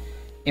any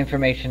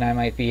information I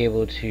might be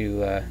able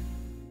to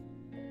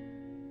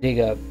dig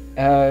up.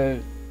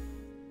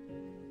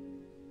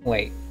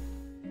 Wait.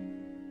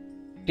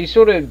 She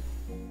sort of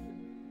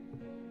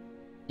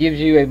gives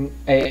you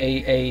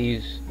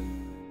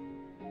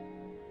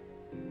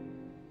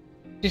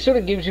she sort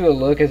of gives you a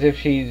look as if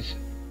she's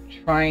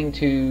trying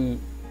to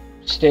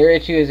stare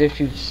at you as if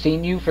she's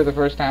seen you for the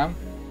first time.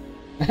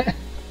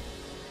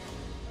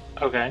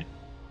 Okay.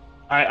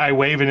 I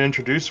wave and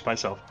introduce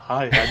myself.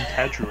 Hi,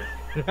 I'm Kaduril.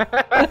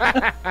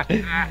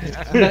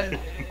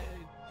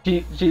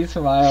 She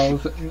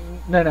smiles.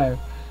 No.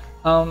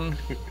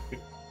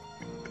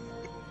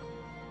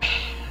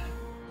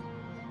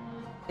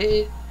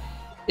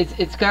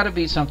 It's got to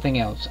be something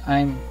else.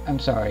 I'm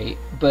sorry,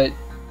 but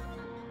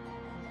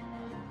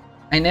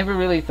I never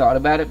really thought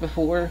about it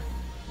before.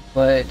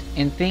 But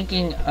in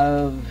thinking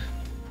of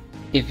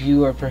if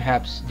you are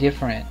perhaps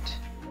different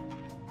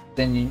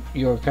than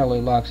your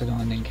fellow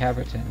Loxodon in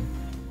Caverton,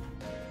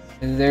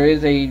 there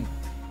is a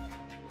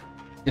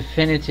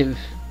definitive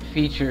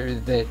feature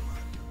that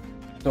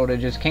sort of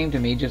just came to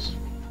me just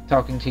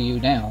talking to you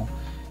now.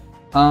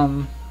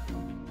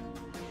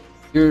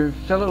 Your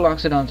fellow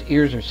Loxodon's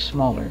ears are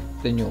smaller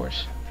than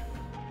yours.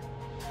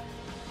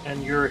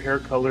 And your hair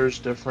color is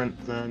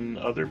different than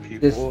other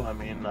people. I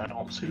mean, I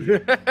don't see.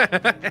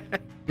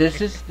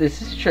 This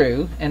is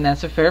true, and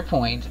that's a fair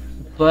point.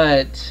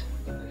 But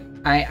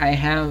I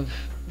have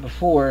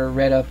before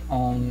read up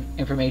on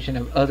information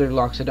of other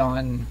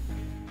Loxodon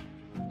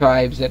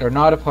tribes that are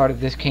not a part of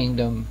this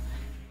kingdom,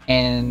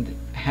 and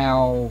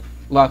how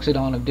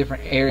Loxodon of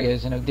different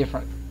areas and of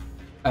different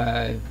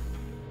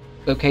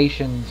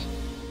locations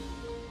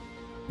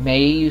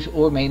may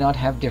or may not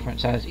have different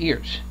sized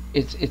ears.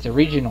 It's a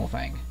regional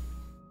thing.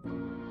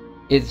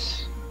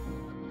 It's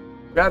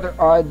rather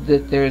odd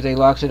that there's a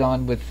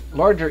Loxodon with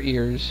larger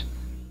ears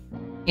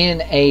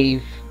in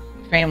a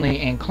family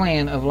and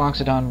clan of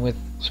Loxodon with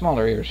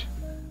smaller ears.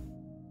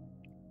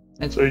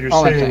 That's So you're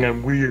all saying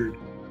I'm weird.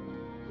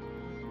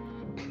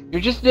 You're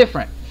just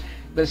different.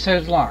 But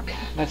so's Locke.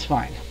 That's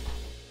fine.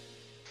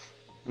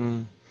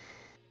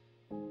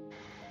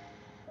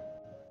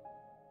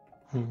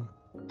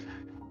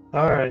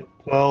 Alright.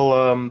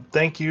 Well,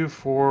 thank you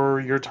for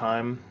your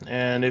time.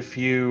 And if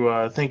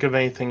you think of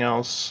anything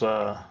else,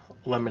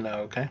 let me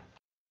know, okay?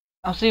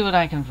 I'll see what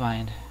I can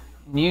find.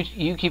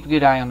 You keep a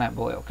good eye on that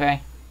boy,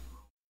 okay?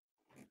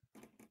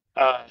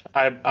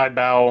 I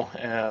bow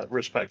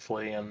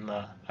respectfully and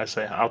I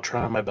say, I'll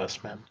try my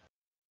best, man.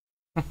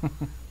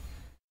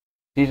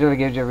 He sort of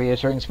gives you a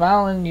reassuring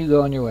smile and you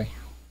go on your way.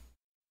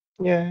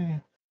 Yeah.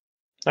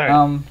 All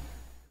right.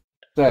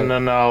 So And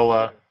then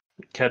I'll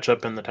catch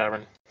up in the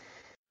tavern.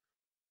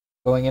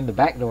 going in the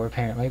back door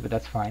apparently, but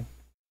that's fine.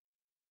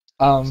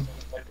 I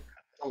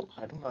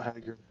don't know how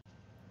you're.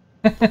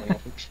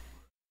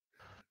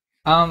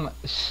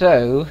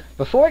 So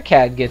before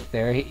Cad gets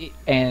there,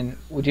 and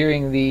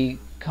during the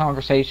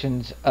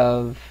conversations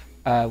of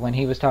when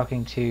he was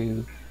talking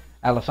to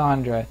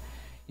Alessandra,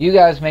 you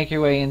guys make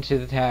your way into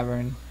the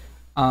tavern,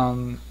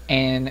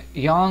 and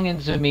Yang and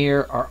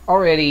Zamir are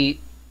already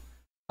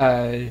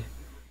sort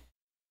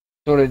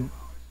of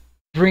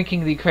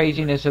drinking the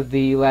craziness of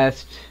the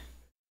last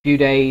few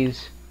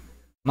days,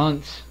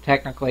 months,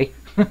 technically.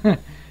 They're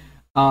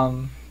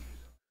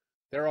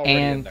already in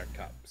and their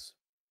cups.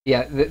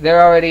 yeah,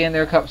 they're already in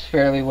their cups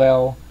fairly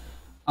well.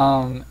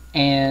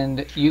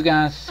 And you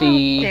guys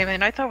see. Oh, damn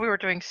it! I thought we were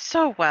doing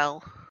so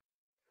well.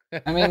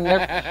 I mean,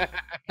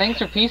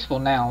 things are peaceful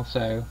now,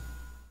 so.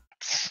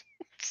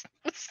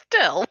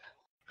 Still.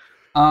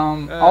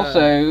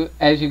 Also,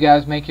 as you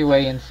guys make your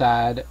way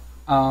inside,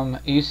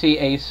 you see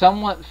a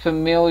somewhat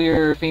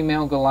familiar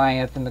female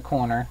Goliath in the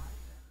corner.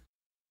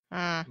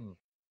 Mm.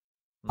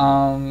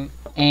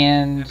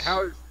 And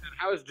how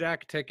is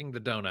Jack taking the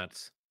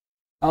donuts?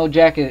 oh,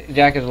 Jack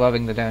is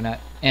loving the donut,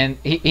 and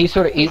he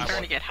sort of He's eats.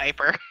 starting to get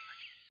hyper.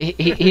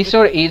 He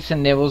sort of eats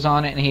and nibbles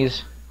on it, and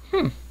he's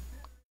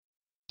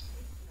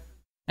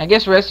I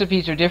guess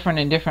recipes are different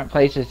in different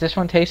places. This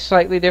one tastes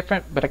slightly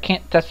different, but I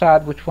can't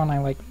decide which one I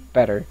like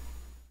better.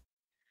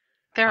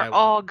 They're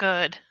all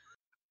good.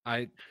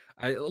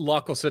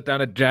 Locke will sit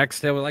down at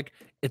Jack's table like,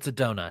 it's a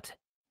donut.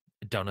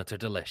 Donuts are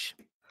delish.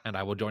 And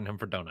I will join him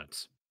for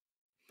donuts.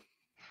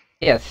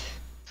 Yes,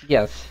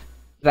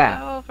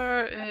 that.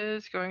 Silver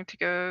is going to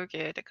go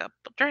get a couple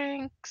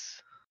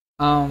drinks.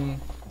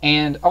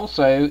 And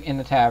also in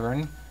the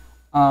tavern,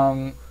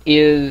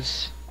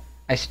 is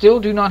I still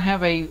do not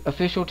have a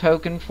official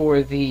token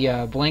for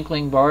the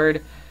Blinkling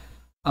Bard.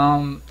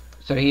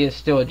 So he is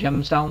still a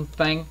gemstone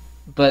thing.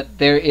 But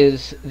there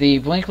is the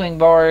Blinkling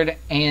Bard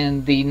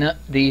and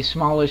the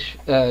smallish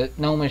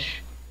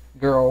gnomish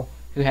girl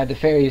who had the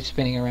fairies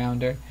spinning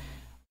around her,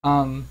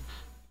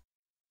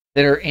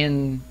 that are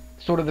in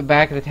sort of the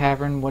back of the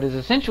tavern, what is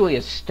essentially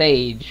a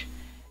stage,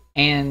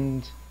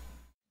 and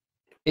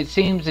it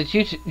seems that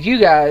you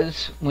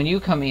guys, when you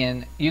come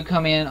in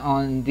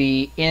on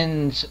the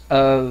ends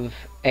of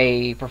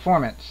a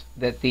performance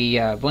that the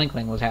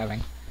Blinkling was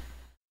having,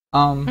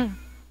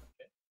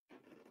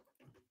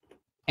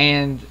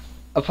 and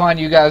upon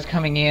you guys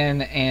coming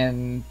in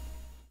and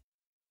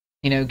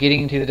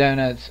getting into the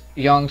donuts,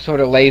 Young sort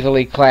of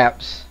lazily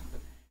claps.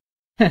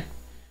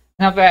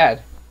 Not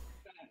bad.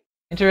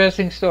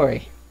 Interesting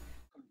story.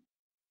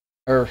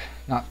 Or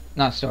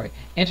not story.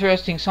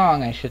 Interesting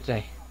song, I should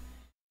say.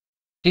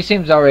 She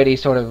seems already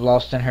sort of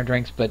lost in her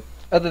drinks, but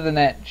other than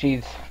that,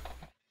 she's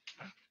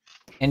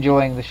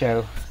enjoying the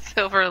show.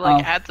 Silver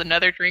adds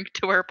another drink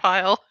to her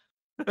pile.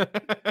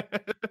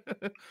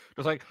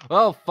 It's like,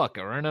 oh fuck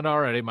it, we're in it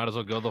already. Might as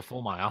well go the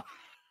full mile.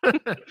 All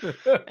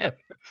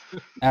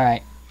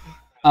right.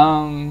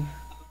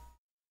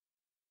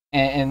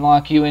 And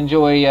Locke, you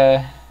enjoy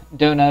a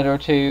donut or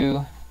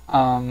two.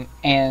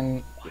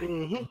 And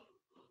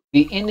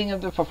the ending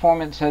of the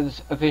performance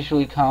has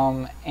officially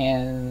come,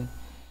 and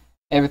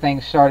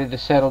everything started to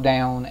settle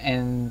down,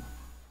 and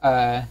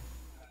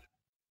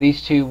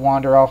these two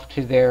wander off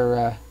to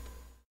their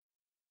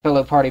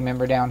fellow party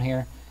member down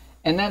here,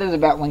 and that is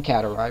about when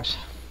Cat arrives.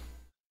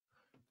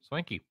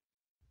 Swanky.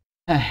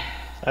 I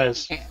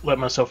just let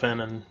myself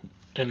in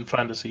and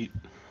find a seat.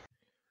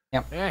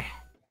 Yep. Eh.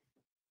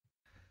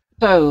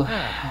 So,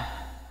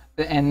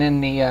 and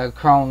then the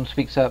crone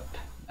speaks up,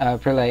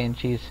 Prele, and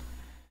she's,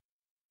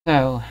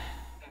 so,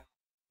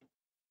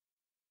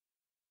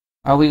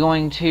 are we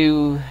going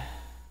to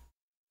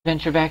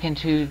venture back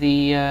into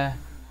the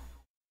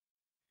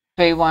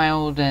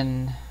faewyld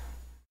and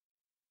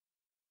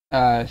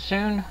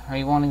soon? Are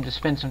you wanting to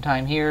spend some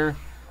time here?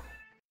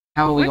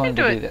 How are we going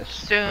to do this?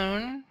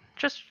 Soon.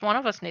 Just one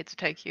of us needs to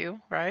take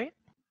you, right?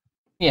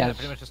 Yes.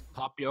 Pretty much just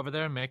pop you over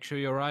there, make sure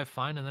you arrive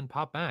fine, and then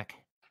pop back.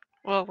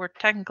 Well, we're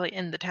technically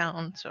in the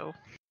town, so.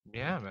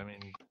 Yeah,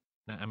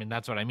 I mean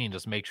that's what I mean.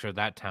 Just make sure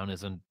that town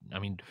isn't. I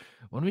mean,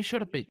 when we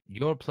showed up at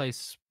your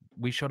place,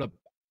 we showed up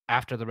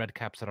after the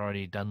Redcaps had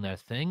already done their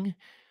thing,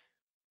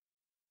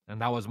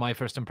 and that was my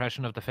first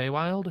impression of the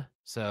Faewyld.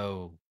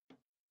 So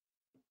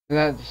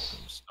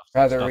that's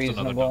rather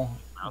reasonable.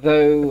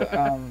 Though,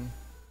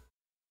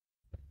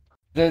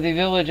 though the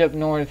village up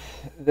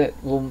north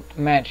that will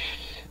match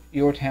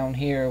your town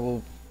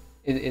here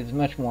is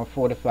much more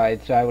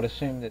fortified, so I would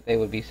assume that they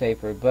would be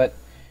safer. But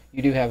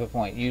you do have a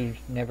point. You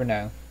never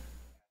know.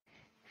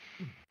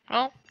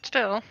 Well,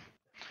 still,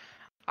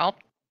 I'll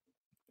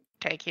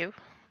take you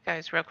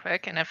guys real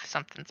quick, and if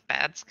something's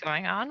bad's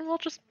going on, we'll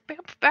just be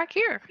back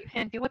here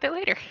and deal with it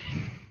later.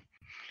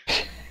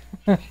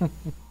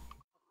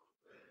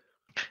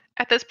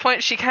 At this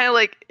point, she kind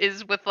of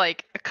is with a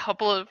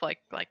couple of like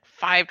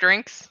 5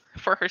 drinks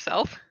for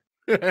herself,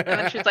 and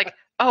then she's like,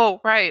 "Oh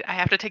right, I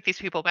have to take these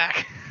people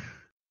back."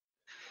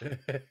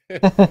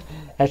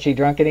 Has she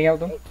drunk any of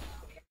them?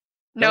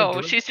 No,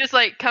 drink. she's just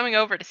like coming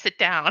over to sit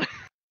down.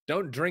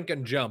 Don't drink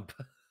and jump.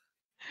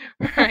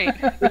 Right.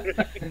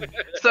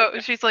 So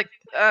she's like,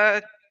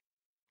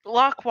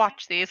 Locke,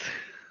 watch these.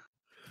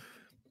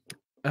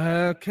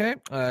 Okay,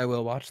 I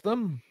will watch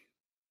them.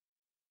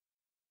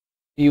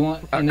 Do you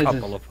want A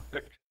couple of.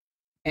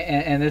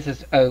 and this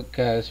is Oak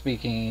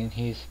speaking.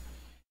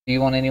 Do you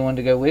want anyone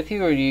to go with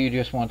you, or do you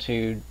just want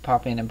to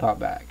pop in and pop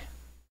back?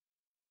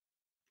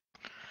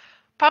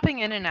 Popping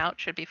in and out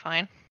should be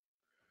fine.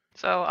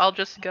 So I'll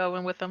just go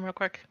in with them real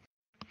quick.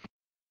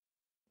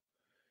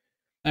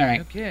 All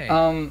right. Okay.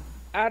 So-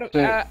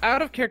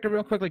 Out of character,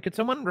 real quickly, could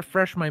someone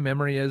refresh my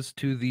memory as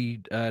to the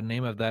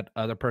name of that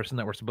other person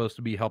that we're supposed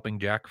to be helping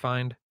Jack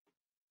find?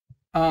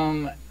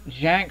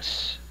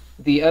 Jack's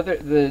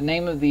the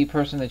name of the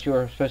person that you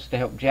are supposed to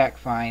help Jack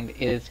find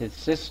is his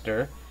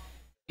sister,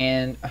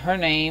 and her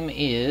name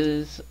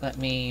is, let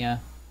me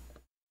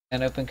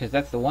and open, because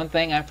that's the one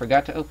thing I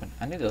forgot to open.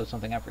 I knew there was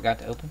something I forgot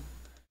to open.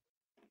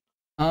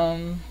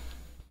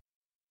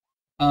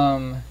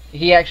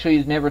 He actually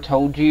has never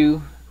told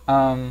you.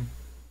 I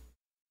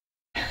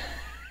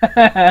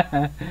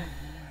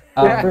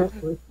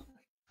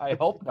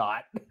hope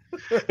not.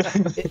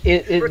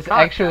 It's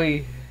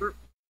actually,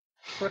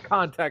 for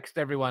context,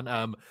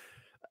 everyone.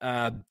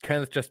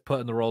 Kenneth just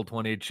put in the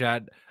Roll20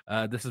 chat.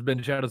 This has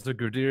been Shadows of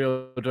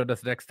Gradiriel. Join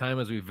us next time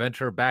as we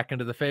venture back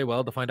into the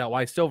Faewyld to find out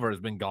why Silver has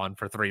been gone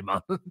for 3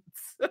 months.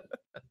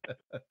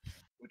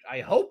 Which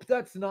I hope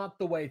that's not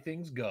the way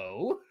things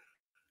go.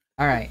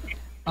 all right.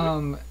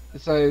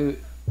 So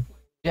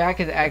Jack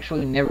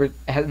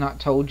has not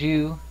told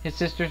you his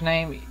sister's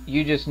name.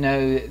 You just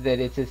know that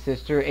it's his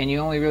sister, and you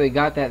only really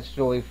got that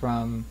story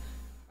from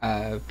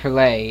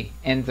Perlay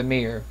and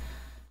Zamir.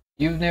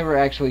 You've never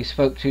actually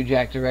spoke to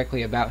Jack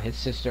directly about his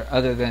sister,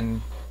 other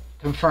than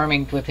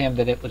confirming with him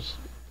that it was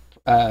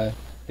the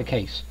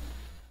case.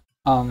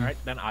 All right,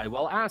 then I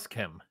will ask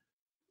him.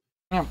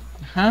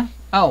 Huh?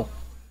 Oh,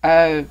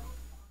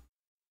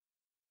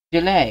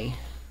 Julie,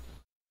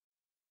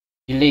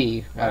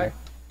 rather.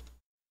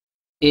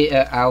 It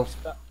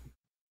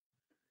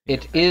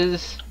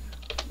is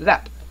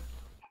that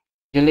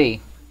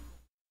Julie.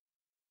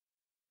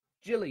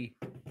 Jilly.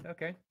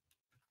 Okay.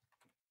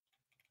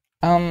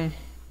 I'm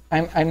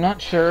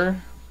not sure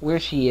where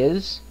she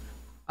is,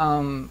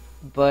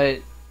 but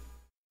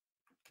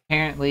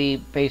apparently,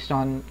 based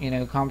on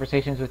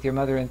conversations with your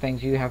mother and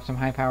things, you have some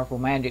high powerful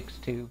magics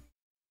to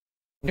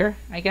find her,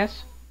 I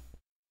guess.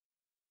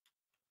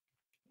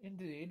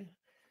 Indeed.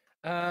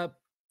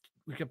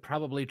 We could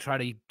probably try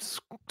to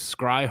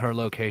scry her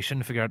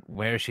location, figure out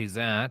where she's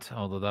at,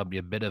 although that'd be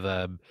a bit of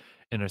a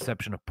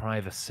interception of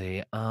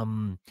privacy.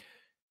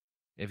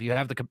 If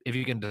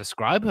you can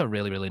describe her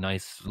really, really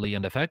nicely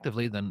and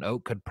effectively, then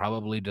Oak could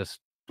probably just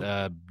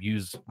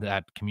use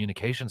that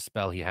communication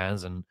spell he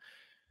has and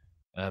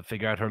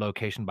figure out her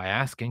location by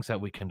asking, so that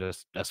we can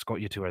just escort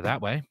you to her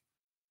that way.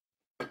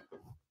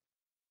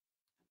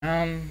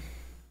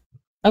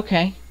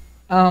 Okay.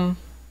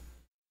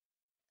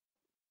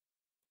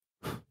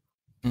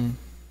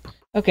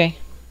 Okay.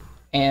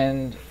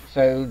 And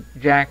so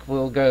Jack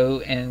will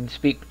go and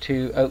speak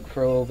to Oak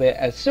for a little bit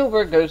as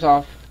Silver goes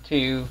off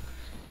to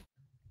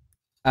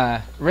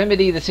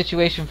remedy the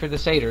situation for the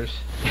satyrs.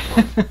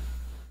 It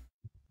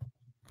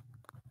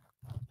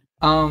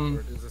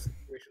is a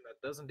situation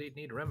that does indeed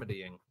need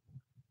remedying.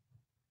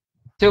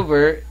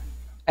 Silver,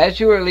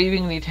 as you are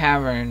leaving the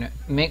tavern,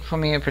 make for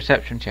me a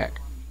perception check.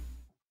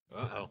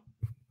 Uh-oh.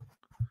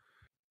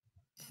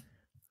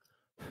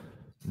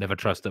 Never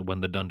trust it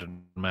when the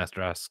dungeon master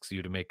asks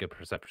you to make a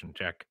perception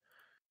check.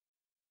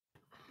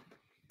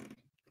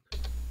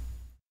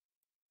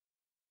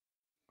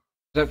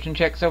 Perception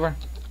check, Silver?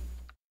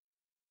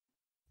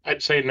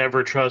 I'd say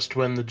never trust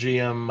when the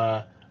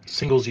GM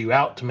singles you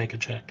out to make a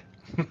check.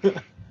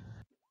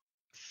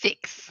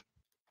 6.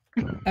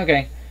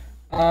 Okay.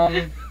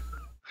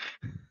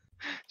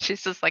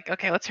 She's just like,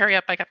 okay, let's hurry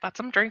up. I got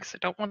some drinks. I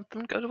don't want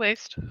them to go to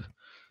waste.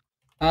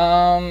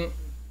 Yeah,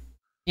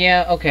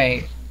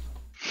 okay.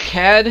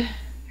 Cad,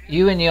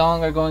 you and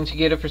Young are going to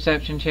get a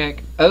perception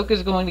check. Oak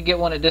is going to get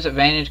one at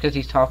disadvantage because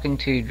he's talking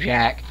to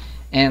Jack.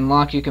 And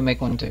Locke, you can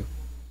make one too.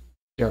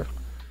 Sure.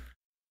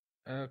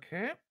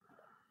 Okay.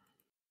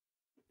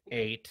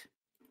 8.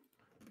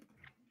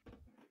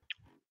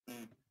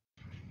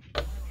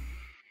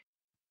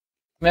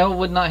 Smell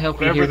would not help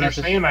you Whatever here they're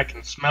necessarily. saying, I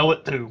can smell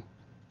it too.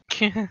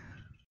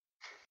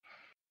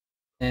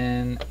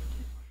 And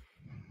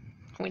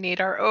We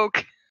need our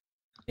oak.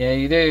 yeah,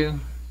 you do.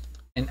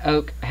 And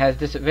Oak has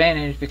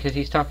disadvantage because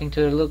he's talking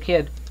to a little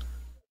kid.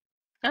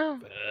 Oh.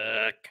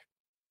 Fuck.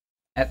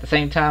 At the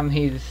same time,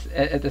 this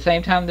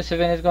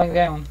event is going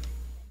down.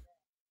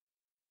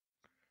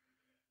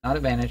 Not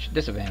advantage,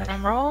 disadvantage.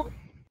 Drum roll. Isn't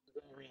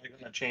really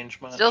going to change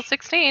much. Still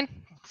 16.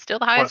 Still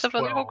the highest Plus of the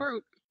whole 12.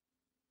 group.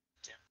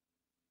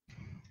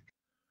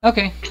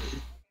 Okay.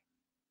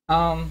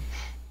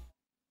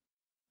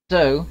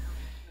 So,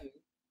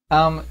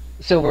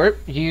 Silver,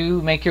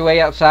 you make your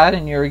way outside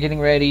and you're getting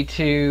ready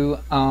to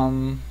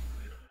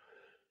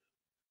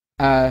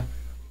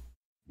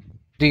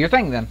Do your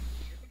thing then.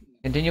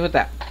 Continue with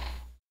that.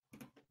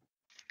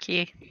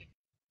 Key.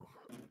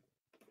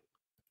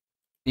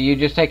 Do you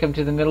just take them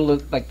to the middle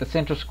of, like, the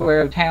central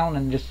square of town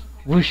and just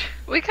whoosh?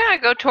 We kind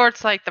of go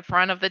towards like the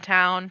front of the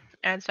town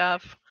and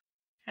stuff,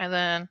 and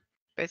then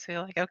basically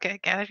like, okay,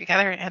 gather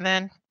together, and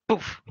then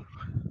poof.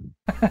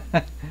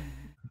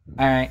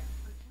 Alright.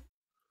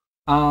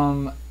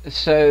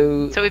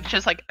 So we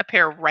just like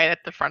appear right at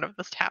the front of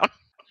this town.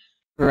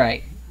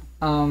 Right.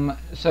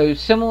 So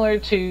similar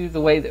to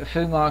the way that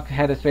Funlock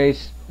had a very,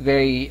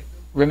 very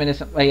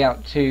reminiscent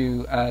layout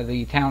to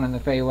the town in the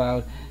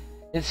Faewyld,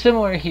 it's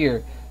similar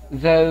here.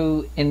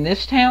 Though in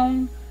this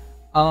town,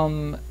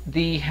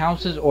 the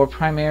houses are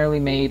primarily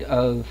made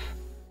of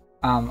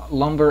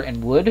lumber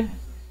and wood,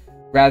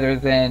 rather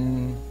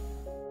than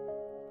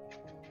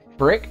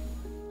brick.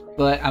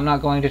 But I'm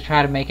not going to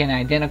try to make an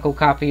identical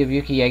copy of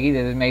Yukiege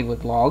that is made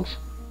with logs.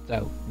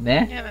 So,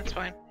 meh. Yeah, that's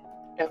fine.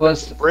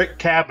 Plus, There's a brick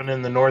cabin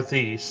in the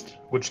northeast,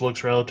 which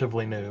looks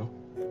relatively new.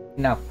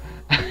 no.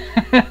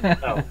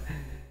 No.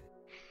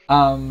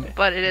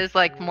 But it is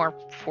like more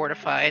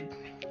fortified.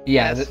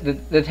 Yeah, Yes.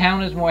 the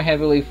town is more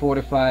heavily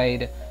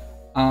fortified,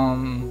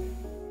 and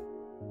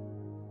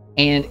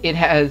it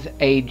has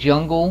a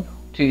jungle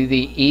to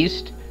the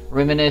east,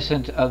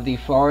 reminiscent of the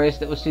forest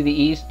that was to the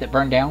east that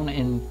burned down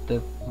in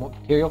the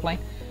material plane.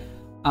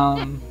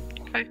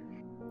 Okay.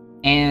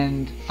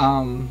 And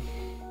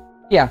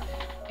yeah,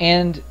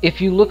 and if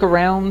you look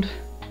around,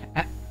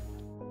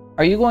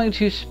 are you going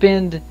to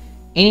spend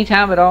any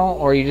time at all,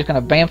 or are you just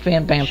gonna bamf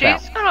in, bamf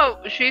out?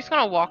 She's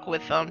gonna walk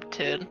with them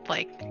to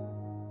like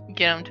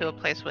get them to a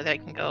place where they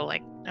can go,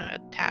 like a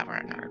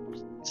tavern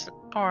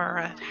or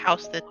a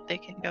house that they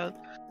can go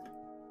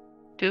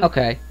to.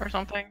 Okay. Or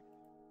something.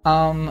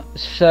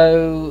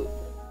 So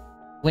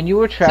when you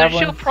were traveling, So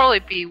she'll probably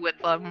be with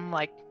them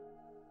like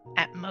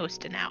at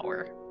most an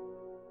hour.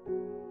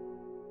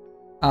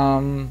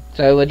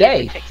 so a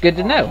day. takes Good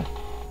to a know.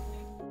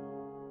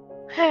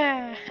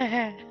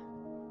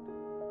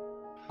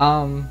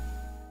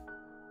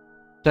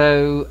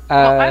 So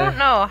Well, I don't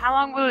know. How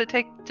long will it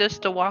take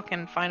just to walk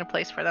and find a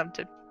place for them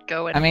to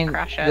go and I mean,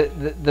 crash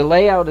at? the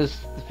layout is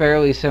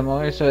fairly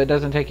similar, so it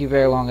doesn't take you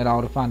very long at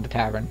all to find the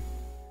tavern.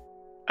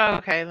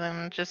 Okay,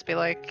 then just be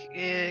like,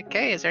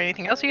 okay, is there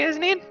anything else you guys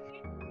need?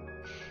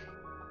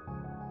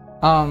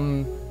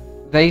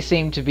 They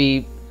seem to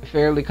be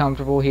fairly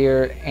comfortable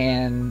here,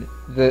 and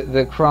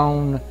the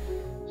crone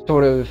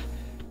sort of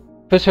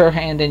puts her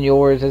hand in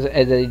yours as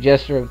a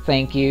gesture of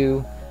thank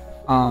you.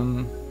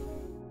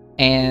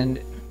 And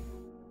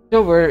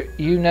Silver,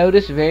 you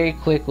notice very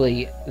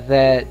quickly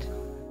that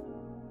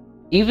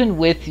even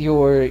with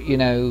your,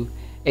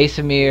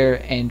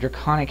 Asimir and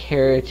Draconic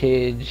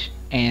heritage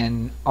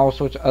and all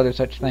sorts of other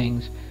such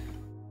things,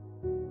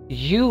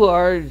 you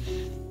are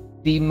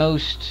the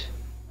most,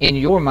 in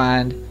your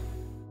mind,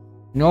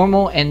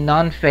 normal and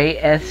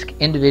non-Fae-esque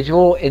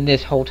individual in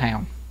this whole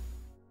town.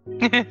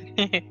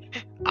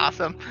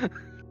 Awesome.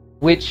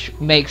 Which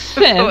makes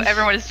sense. So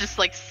everyone is just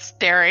like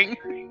staring.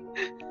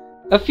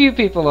 A few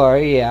people are,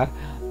 yeah.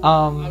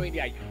 I mean,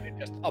 yeah, you can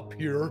just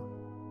appear.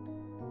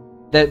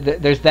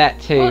 There's that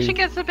too. Well, she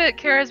gets a bit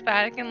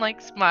charismatic and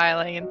like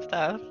smiling and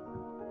stuff.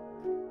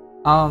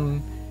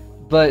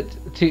 But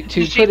to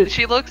put it,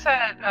 She looks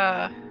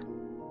at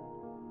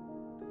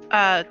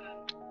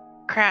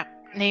crap,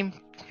 name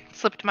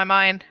slipped my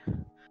mind.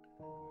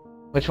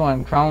 which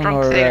one, Crone Drunk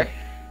or satyr.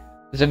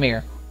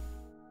 Zamir?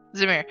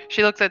 Zamir.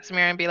 She looks at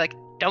Zamir and be like,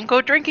 "Don't go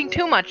drinking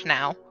too much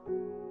now.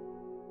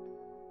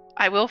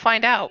 I will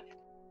find out."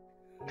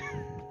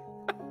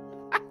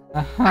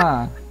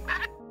 Uh-huh.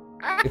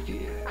 If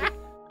you,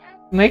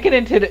 make an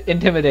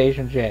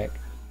intimidation check.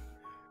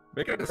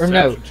 Make a Or deception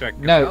no, check.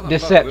 'cause no, how the fuck will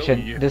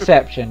deception. you?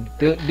 Deception.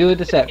 Do a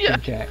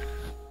deception Yeah. check.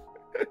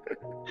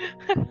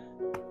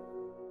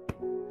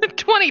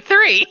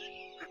 23.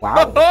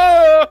 Wow.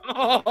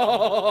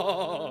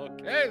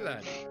 Okay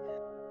then.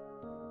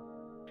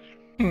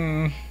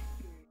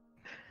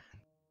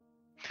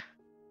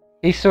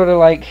 He's sort of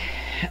like,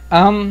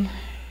 All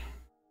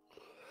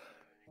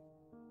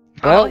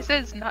Well- he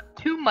says is not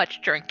too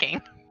much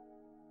drinking.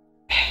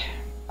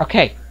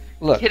 okay,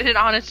 look. Get an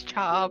honest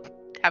job.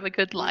 Have a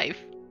good life.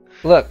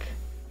 Look,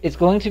 it's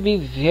going to be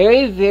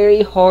very,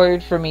 very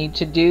hard for me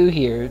to do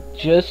here,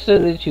 just so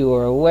that you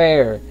are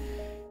aware.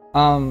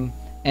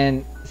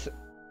 And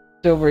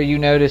Silver, you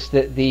notice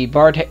that the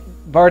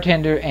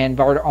bartender and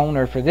bar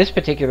owner for this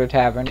particular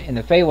tavern in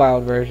the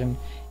Faewyld version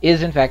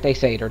is in fact a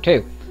satyr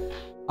too.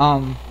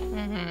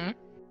 Mm-hmm.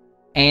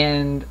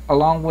 And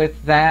along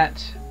with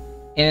that,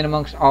 in and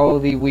amongst all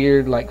of the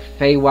weird like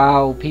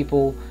Faewyld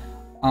people,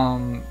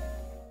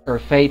 or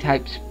Fae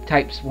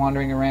types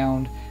wandering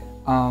around,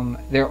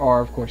 there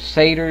are of course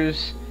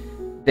satyrs.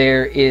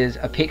 There is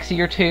a pixie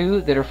or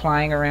two that are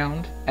flying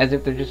around as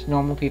if they're just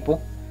normal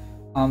people.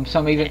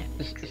 Some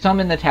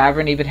in the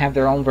tavern even have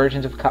their own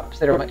versions of cups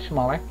that are much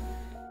smaller.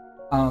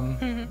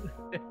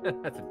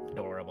 That's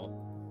adorable.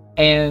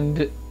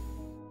 And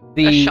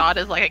A shot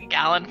is like a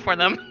gallon for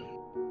them.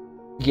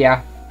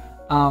 yeah.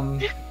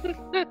 And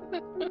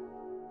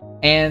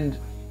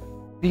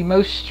the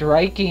most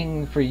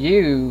striking for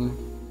you,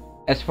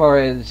 as far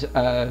as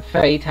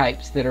Fae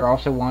types that are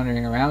also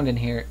wandering around in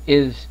here,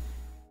 is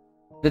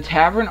the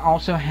tavern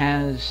also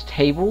has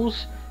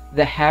tables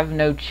that have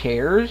no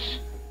chairs,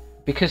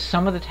 because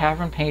some of the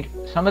tavern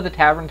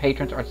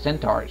patrons are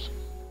centaurs.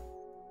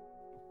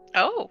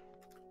 Oh.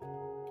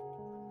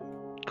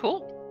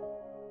 Cool.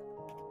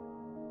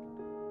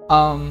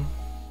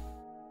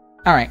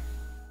 Alright.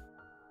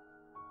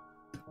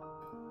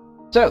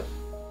 So,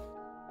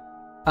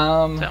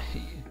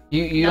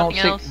 you don't Nothing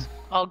think else?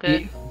 All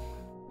good.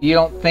 you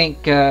don't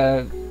think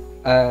of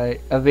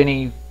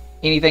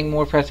anything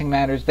more pressing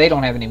matters? They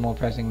don't have any more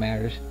pressing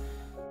matters.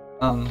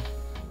 And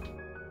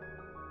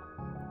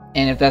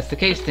if that's the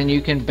case, then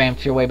you can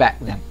bamf your way back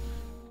then.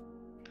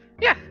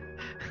 Yeah.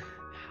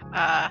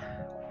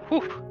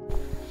 Whew.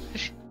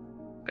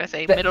 Gonna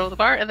say middle of the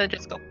bar and then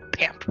just go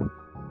bamf.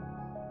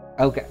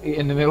 Okay,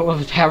 in the middle of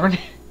the tavern?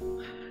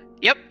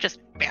 Yep, just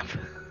bamf.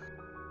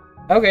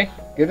 Okay,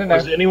 good to know.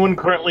 Is anyone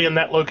currently in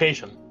that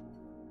location?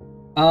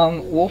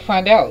 We'll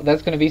find out.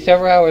 That's going to be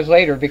several hours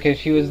later because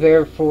she was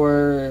there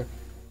for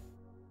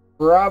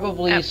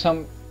probably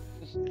 30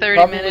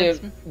 probably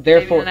minutes, there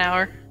maybe for an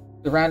hour.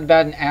 around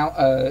about an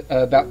hour,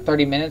 about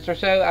 30 minutes or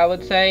so, I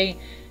would say.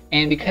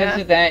 And because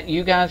of that,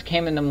 you guys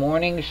came in the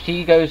morning.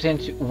 She goes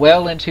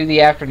well into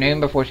the afternoon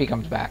before she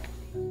comes back.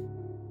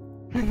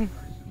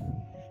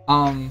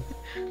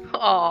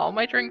 Oh,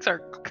 my drinks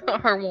are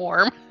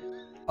warm.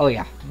 Oh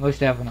yeah, most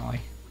definitely.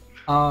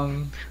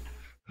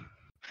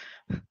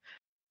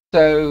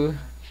 So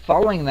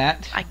following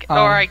that,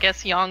 I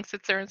guess Yang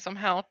sits there and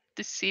somehow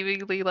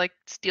deceivingly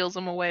steals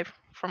them away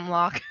from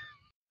Locke.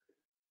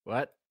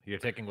 What? You're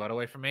taking what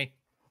away from me?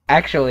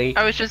 actually,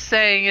 I was just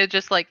saying it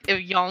just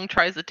if Yang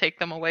tries to take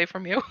them away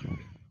from you.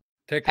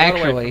 Take what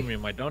away Actually- from me?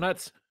 My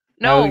donuts?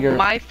 No, you're-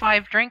 my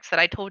 5 drinks that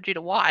I told you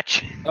to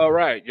watch. Oh,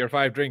 right. Your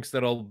 5 drinks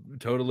that'll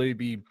totally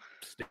be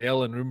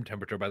stale and room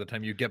temperature by the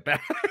time you get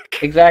back.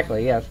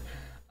 exactly, yes.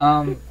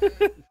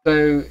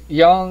 So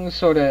Young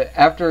sort of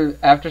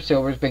after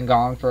Silver's been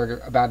gone for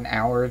about an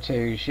hour or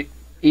two,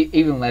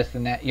 even less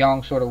than that,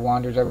 Young sort of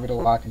wanders over to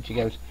Locke and she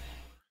goes,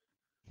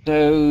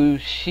 so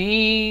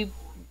she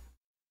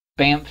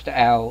bamfed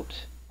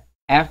out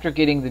after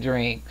getting the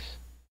drinks,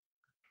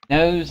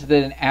 knows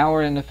that an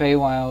hour in the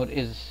Faewyld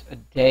is a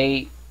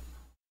day.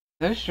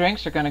 Those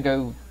drinks are gonna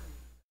go.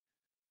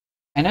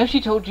 I know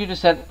she told you to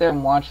sit there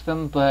and watch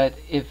them, but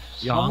if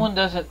someone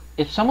doesn't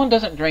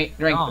drink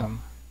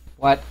them,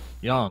 what?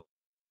 Young.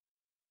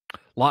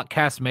 Locke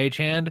casts Mage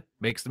Hand,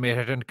 makes the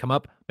Mage Hand come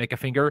up, make a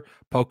finger,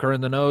 poke her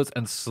in the nose,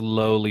 and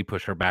slowly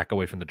push her back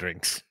away from the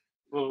drinks.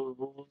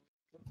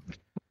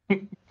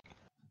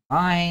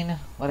 Fine,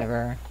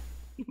 whatever.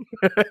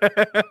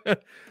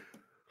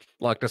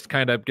 Locke just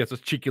kind of gets a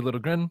cheeky little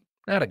grin,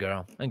 atta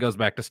girl, and goes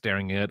back to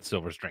staring at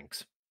Silver's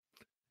drinks.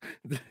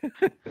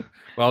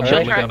 Well,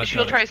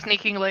 She'll try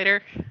sneaking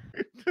later.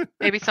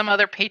 Maybe some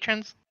other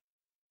patrons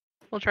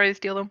will try to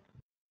steal them.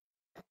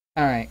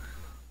 Alright.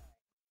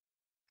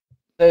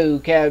 So,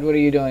 Cad, what are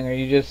you doing? Are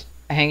you just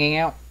hanging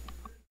out?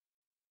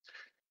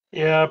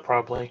 Yeah,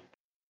 probably.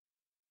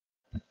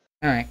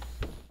 Alright.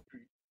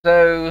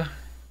 So,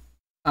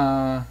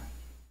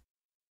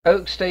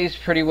 Oak stays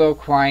pretty well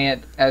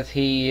quiet as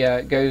he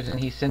goes and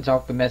he sends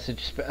off the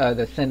message,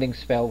 the sending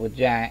spell with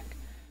Jack.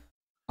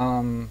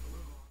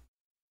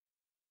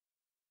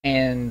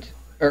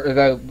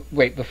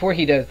 Wait, before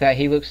he does that,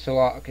 he looks to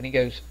Locke and he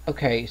goes,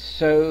 okay,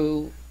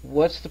 so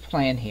what's the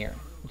plan here?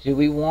 Do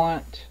we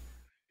want...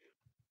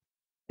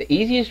 The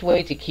easiest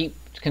way to keep,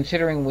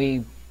 considering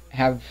we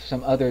have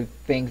some other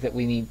things that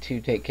we need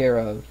to take care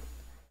of,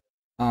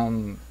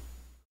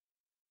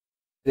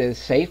 the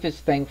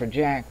safest thing for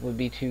Jack would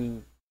be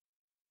to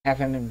have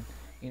him,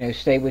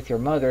 stay with your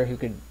mother who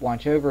could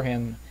watch over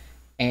him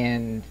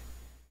and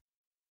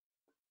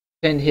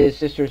send his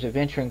sister's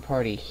adventuring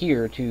party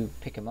here to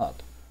pick him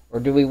up. Or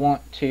do we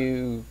want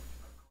to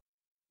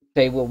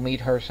say we'll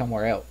meet her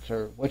somewhere else?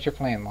 Or what's your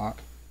plan,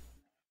 Locke?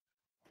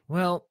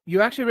 Well,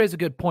 you actually raise a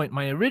good point.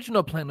 My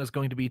original plan was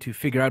going to be to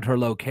figure out her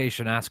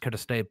location, ask her to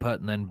stay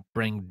put, and then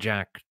bring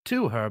Jack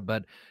to her,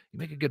 but you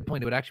make a good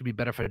point. It would actually be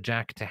better for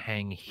Jack to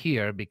hang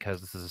here because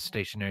this is a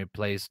stationary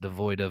place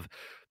devoid of,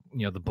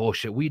 the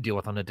bullshit we deal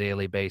with on a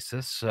daily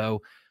basis.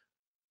 So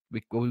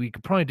we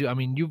could probably do, I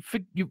mean, you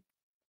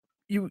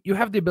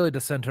have the ability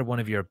to send her one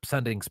of your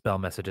sending spell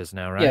messages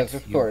now, right? Yes,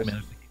 of course.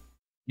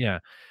 Yeah.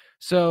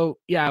 So,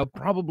 yeah, it would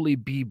probably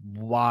be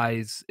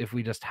wise if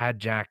we just had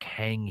Jack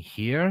hang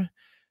here,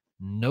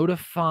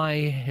 notify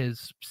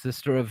his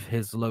sister of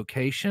his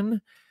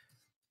location,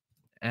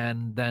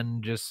 and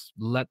then just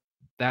let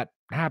that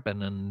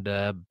happen. And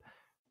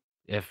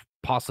if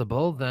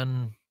possible,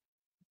 then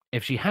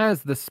if she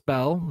has the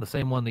spell, the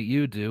same one that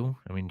you do,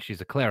 I mean,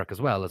 she's a cleric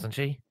as well, isn't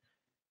she?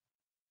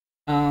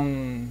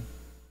 You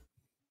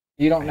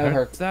don't know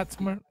her. That's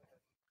smart.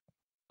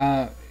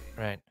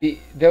 Right.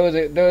 There was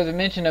a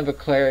mention of a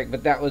cleric,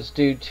 but that was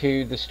due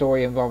to the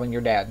story involving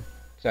your dad.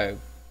 So.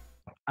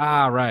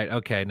 Ah, right.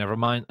 Okay, never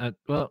mind.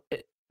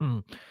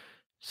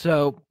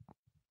 So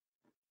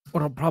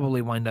what'll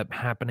probably wind up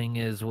happening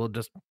is we'll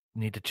just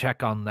need to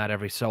check on that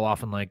every so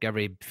often, like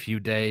every few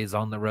days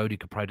on the road. You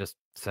could probably just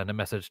send a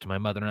message to my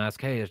mother and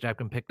ask, "Hey, has Jack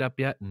been picked up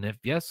yet?" And if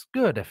yes,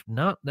 good. If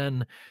not,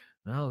 then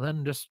well,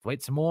 then just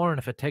wait some more. And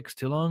if it takes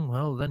too long,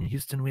 well, then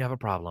Houston, we have a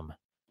problem.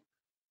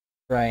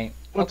 Right.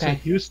 What's Okay. in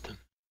Houston?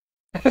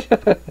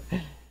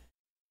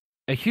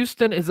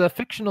 Houston is a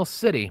fictional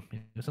city.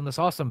 It's in this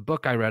awesome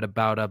book I read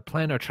about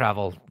planar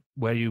travel,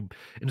 where you,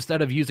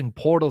 instead of using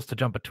portals to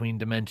jump between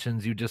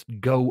dimensions, you just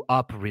go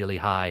up really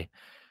high.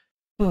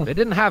 Hmm. They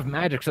didn't have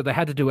magic, so they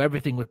had to do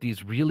everything with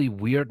these really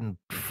weird and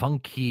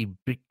funky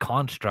big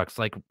constructs.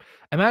 Like,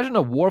 imagine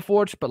a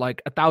Warforged, but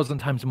like 1,000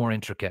 times more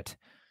intricate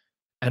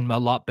and a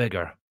lot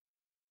bigger.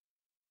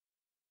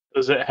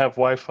 Does it have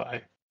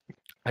Wi-Fi?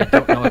 I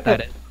don't know what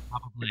that is.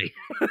 Probably.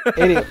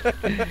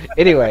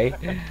 Anyway,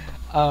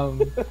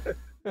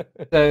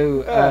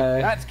 so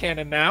that's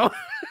canon now.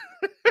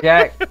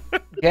 Jack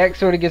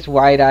sort of gets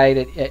wide-eyed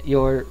at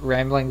your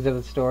ramblings of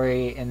the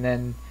story, and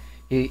then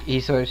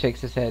he sort of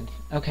shakes his head.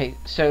 Okay,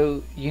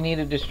 so you need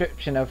a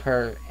description of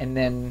her, and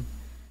then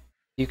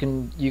you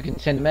can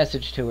send a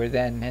message to her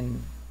then,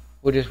 and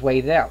we'll just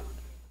wait it out.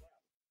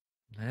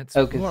 That's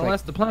Okay, more or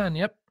less the plan.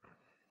 Yep.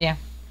 Yeah.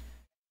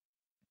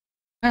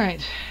 All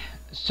right.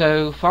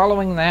 So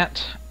following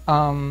that,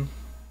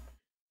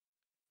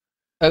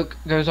 Oak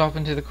goes off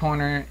into the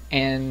corner,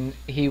 and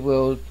he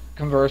will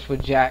converse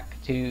with Jack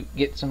to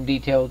get some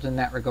details in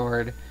that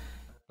regard.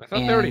 I thought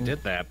they already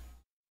did that.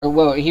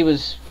 Well, he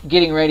was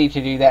getting ready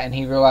to do that, and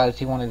he realized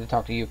he wanted to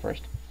talk to you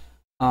first.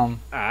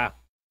 Right.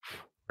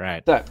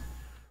 So,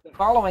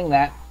 following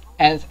that,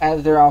 as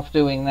they're off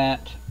doing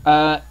that,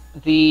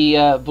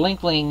 the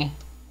Blinkling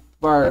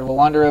bird will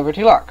wander over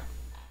to Locke.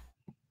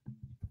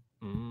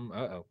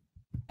 Uh-oh.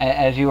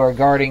 As you are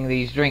guarding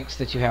these drinks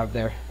that you have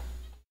there.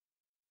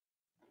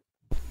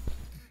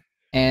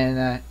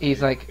 And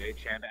he's like... They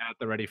chant at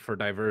the ready for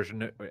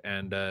diversion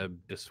and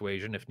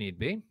dissuasion if need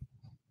be.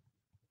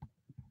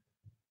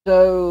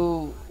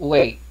 So,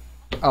 wait.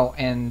 Oh,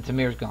 and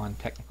Tamir's gone,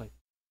 technically.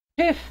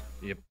 Piff!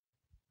 Yep.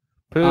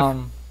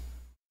 Poof.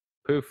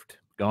 Poofed.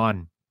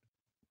 Gone.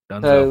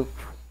 Done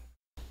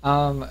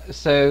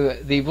so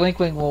the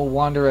Blinkling will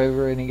wander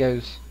over and he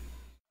goes,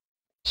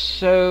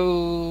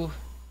 so,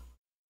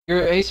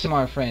 your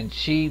ASMR friend,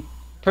 she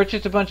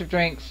purchased a bunch of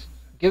drinks,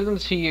 give them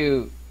to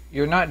you,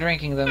 you're not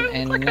drinking them,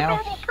 and like now... a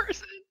normal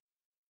person.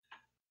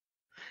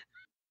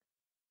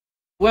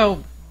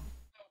 Well,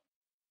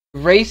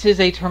 race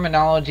is a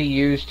terminology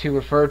used to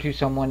refer to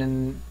someone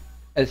in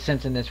a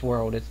sense in this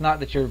world. It's not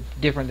that you're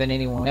different than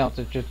anyone else.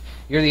 It's just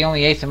you're the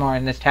only ASMR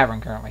in this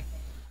tavern currently.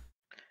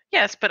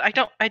 Yes, but I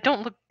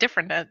don't look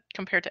different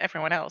compared to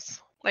everyone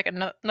else. Like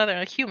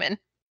another human.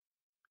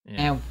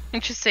 Yeah.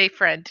 And just say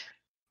friend.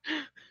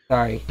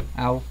 Sorry,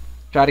 I'll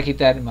try to keep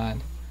that in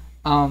mind.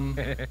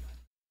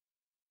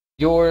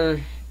 Your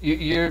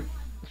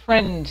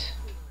friend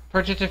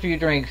purchased a few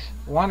drinks,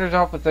 wanders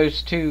off with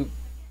those two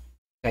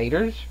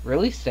satyrs?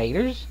 Really?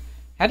 Satyrs?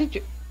 How did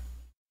you...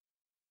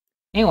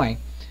 Anyway,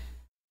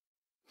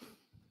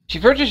 she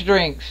purchased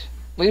drinks,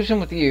 leaves them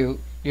with you,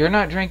 you're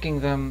not drinking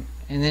them,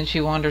 and then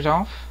she wanders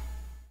off?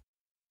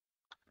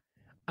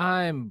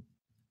 I'm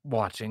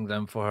watching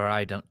them for her.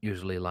 I don't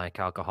usually like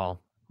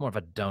alcohol. More of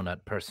a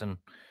donut person.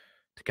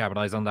 To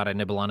capitalize on that, I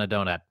nibble on a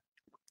donut.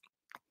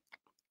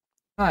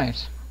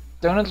 Nice.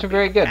 Donuts are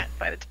very good.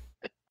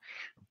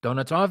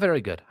 Donuts are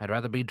very good. I'd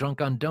rather be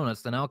drunk on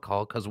donuts than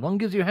alcohol, because one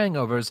gives you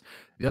hangovers,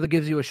 the other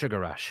gives you a sugar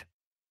rush.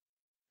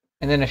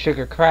 And then a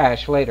sugar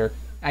crash later.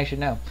 I should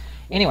know.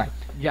 Anyway.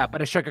 Yeah,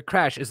 but a sugar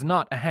crash is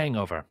not a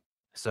hangover.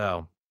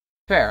 So.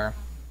 Fair.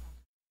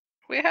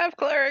 We have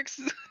clerics.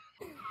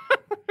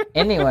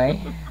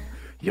 Anyway.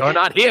 You're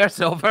not here,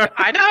 Silver.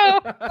 I know.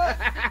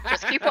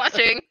 Just keep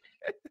watching.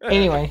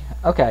 Anyway,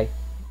 okay.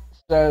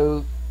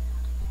 So,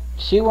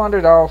 she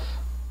wandered off.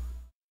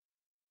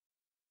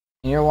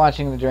 And you're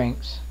watching the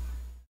drinks.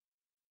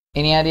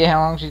 Any idea how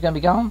long she's going to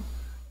be gone?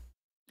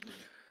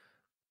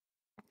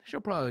 She'll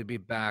probably be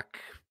back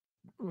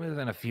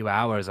within a few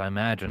hours, I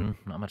imagine.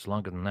 Not much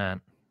longer than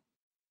that.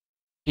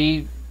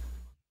 She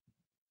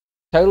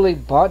totally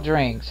bought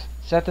drinks,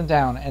 set them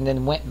down, and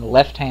then went and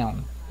left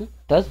town. Who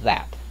does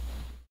that?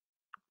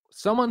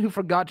 Someone who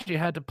forgot she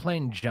had to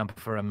plane jump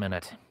for a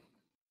minute.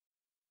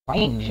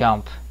 Plane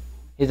jump?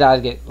 His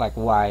eyes get, like,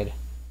 wide.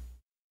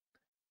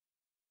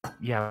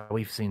 Yeah,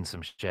 we've seen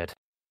some shit.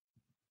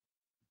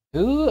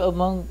 Who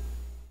among...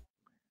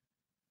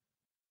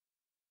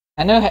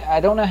 I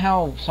don't know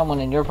how someone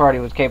in your party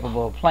was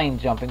capable of plane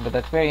jumping, but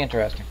that's very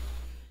interesting.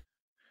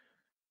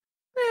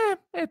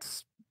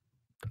 It's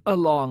a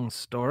long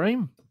story.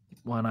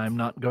 One I'm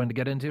not going to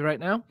get into right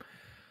now.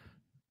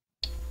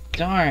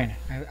 Darn,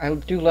 I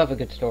do love a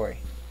good story.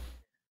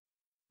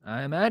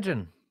 I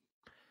imagine.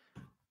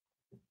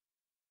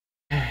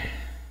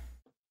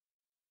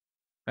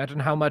 Imagine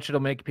how much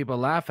it'll make people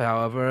laugh,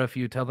 however, if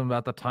you tell them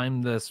about the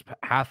time this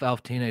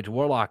half-elf teenage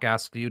warlock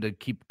asked you to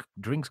keep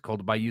drinks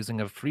cold by using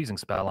a freezing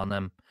spell on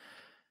them.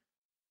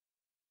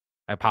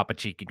 I pop a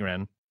cheeky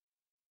grin.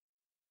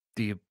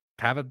 Do you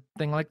have a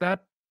thing like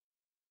that?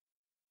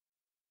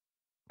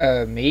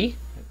 Me?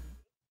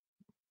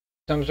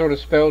 Some sort of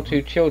spell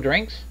to chill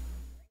drinks?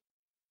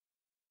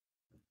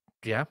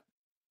 Yeah.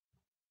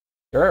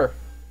 Sure.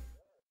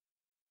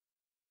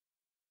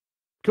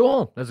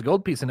 Cool. There's a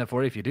gold piece in it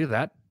for you if you do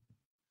that.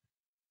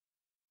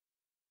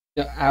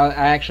 I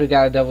actually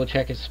gotta double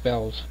check his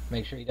spells.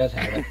 Make sure he does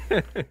have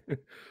it.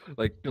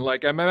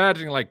 like I'm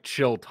imagining like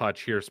chill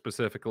touch here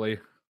specifically,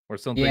 or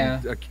something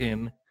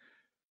akin.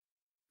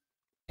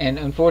 And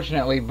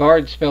unfortunately,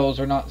 bard spells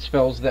are not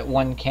spells that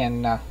one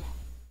can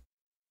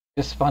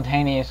just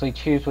spontaneously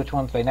choose which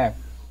ones they know.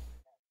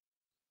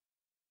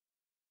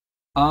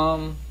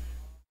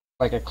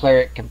 Like a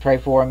cleric can pray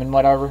for him and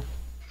whatever.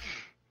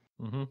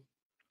 Mm-hmm.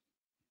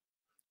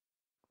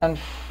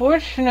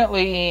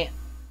 Unfortunately,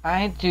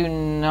 I do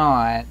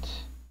not.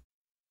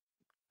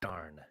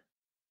 Darn.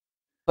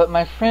 But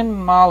my friend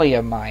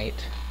Malia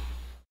might.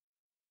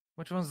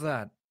 Which one's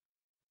that?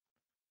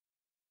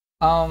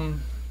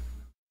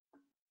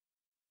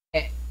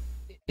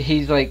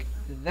 He's like,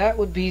 that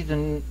would be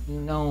the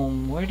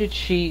gnome. Where did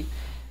she...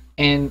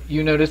 And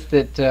you notice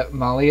that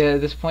Malia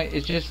at this point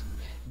is just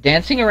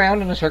dancing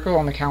around in a circle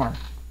on the counter.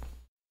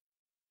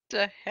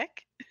 The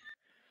heck?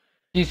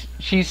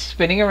 She's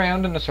spinning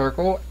around in a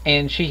circle,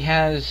 and she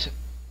has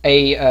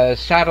a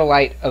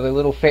satellite of a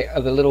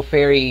little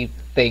fairy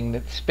thing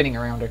that's spinning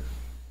around her.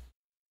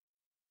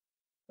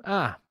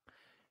 Ah,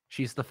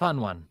 she's the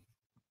fun one.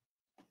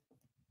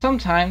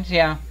 Sometimes,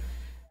 yeah.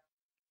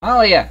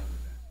 Malia,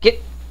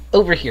 get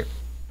over here.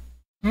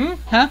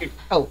 Huh?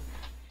 Oh.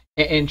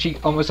 And she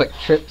almost like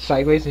trips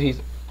sideways, and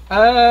he's,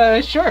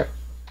 sure.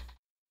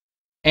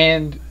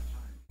 And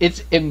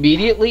it's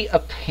immediately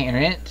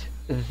apparent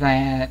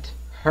that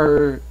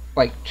her,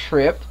 like,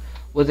 trip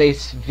was a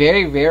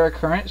very rare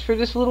occurrence for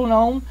this little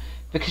gnome,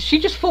 because she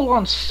just full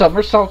on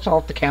somersaults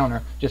off the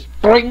counter. Just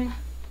bring.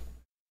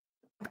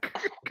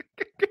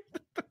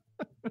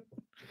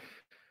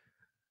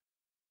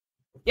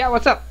 Yeah,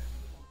 what's up?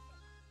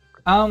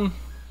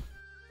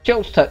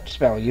 Chill's touch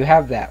spell, you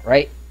have that,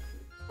 right?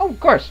 Oh, of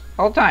course,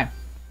 all the time.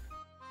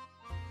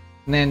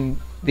 And then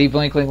the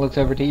Blinkling looks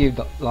over to you,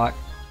 Locke.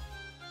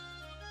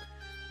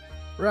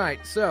 Right,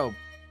 so,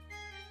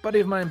 buddy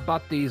of mine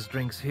bought these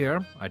drinks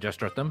here. I just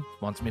drank them,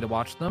 wants me to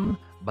watch them,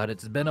 but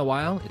it's been a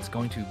while. It's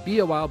going to be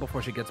a while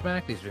before she gets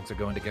back. These drinks are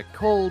going to get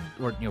cold,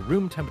 or,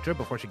 room temperature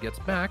before she gets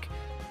back.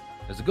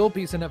 There's a gold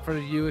piece in it for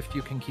you if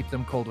you can keep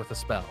them cold with a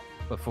spell,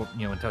 before,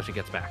 until she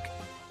gets back.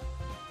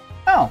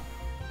 Oh,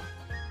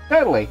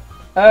 totally.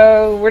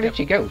 Where did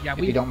she go, Yeah,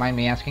 if you don't mind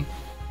me asking?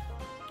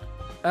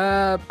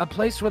 A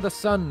place where the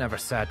sun never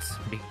sets,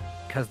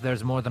 because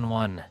there's more than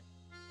one.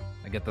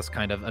 I get this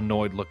kind of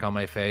annoyed look on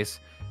my face.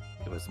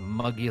 It was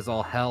muggy as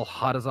all hell,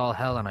 hot as all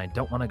hell, and I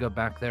don't want to go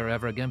back there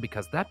ever again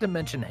because that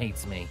dimension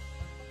hates me.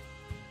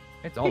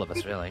 It's all of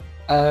us, really.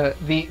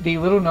 The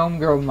little gnome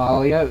girl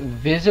Malia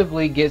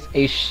visibly gets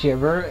a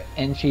shiver,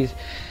 and she's...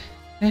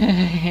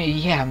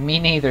 yeah, me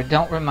neither.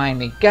 Don't remind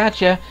me.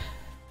 Gotcha.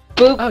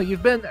 Boop. Oh,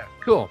 you've been there.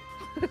 Cool.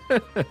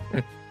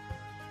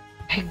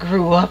 I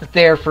grew up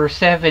there for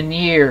 7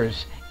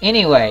 years.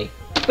 Anyway,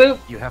 boop.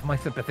 You have my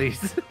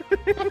sympathies.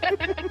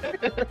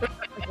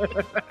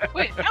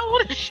 Wait, how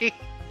old is she?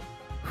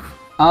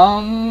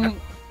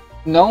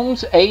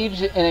 Gnomes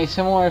age in a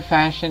similar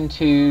fashion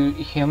to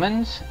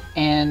humans,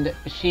 and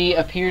she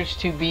appears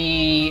to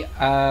be,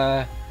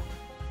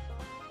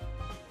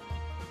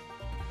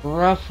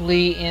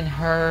 roughly in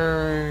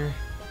her...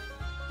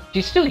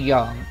 She's still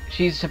young.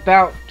 She's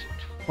about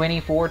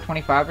 24,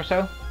 25 or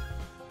so.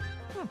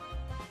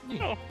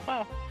 Oh,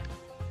 wow.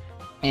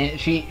 And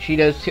she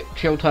does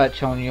chill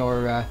touch on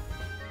your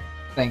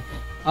thing.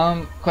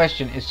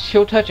 Question: is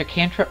chill touch a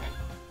cantrip?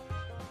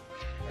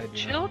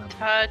 Chill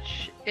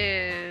touch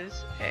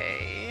is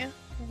a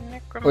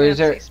Or is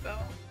there- necromancy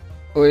spell.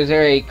 Or is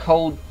there a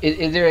cold?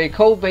 Is there a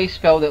cold based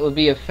spell that would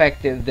be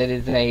effective? That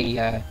is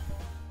a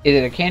is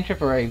it a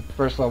cantrip or a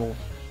first level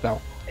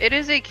spell? It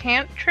is a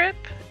cantrip.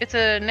 It's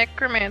a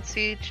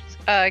necromancy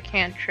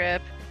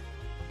cantrip.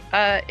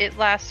 It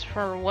lasts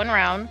for 1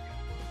 round.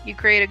 You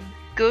create a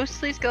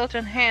ghostly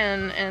skeleton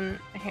hand and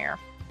hair.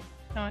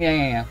 No,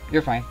 Yeah.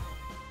 You're fine.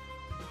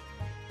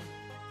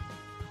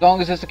 As long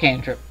as it's a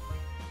cantrip.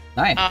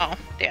 Nice. Oh,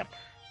 damn.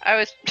 I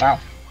was... Wow.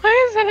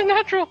 Why is that a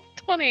natural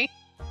 20?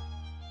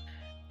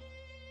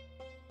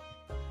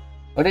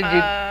 What did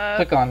you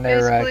click on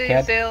there, Basically,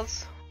 Kat?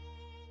 sales...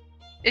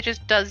 It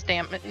just does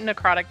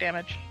necrotic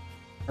damage.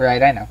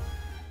 Right, I know.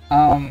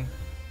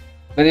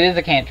 But it is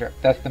a cantrip.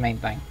 That's the main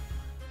thing.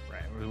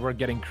 Right, we're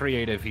getting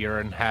creative here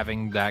and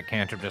having that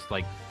cantrip just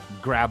like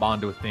grab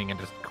onto a thing and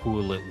just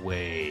cool it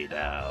way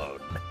down.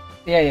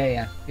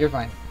 Yeah. You're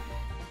fine.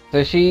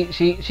 So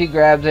she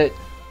grabs it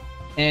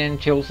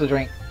and chills the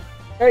drink.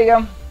 There you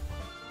go.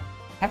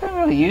 Haven't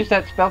really used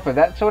that spell for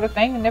that sort of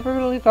thing. Never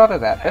really thought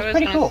of that. That's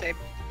pretty cool. I was gonna say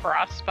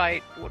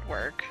frostbite would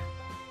work.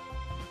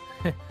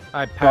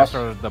 I pass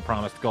her the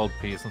promised gold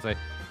piece and say,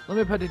 let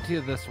me put it to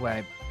you this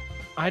way.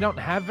 I don't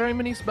have very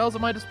many spells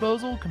at my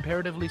disposal,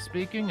 comparatively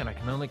speaking, and I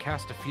can only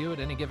cast a few at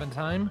any given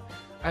time.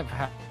 I've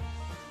had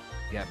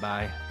to get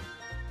by.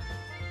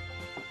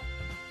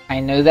 I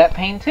know that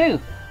pain too.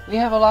 We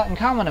have a lot in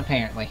common,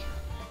 apparently.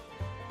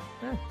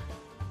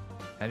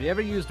 Have you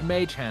ever used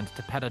Mage Hand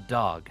to pet a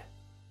dog?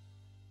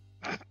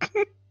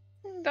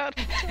 Not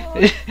at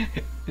all.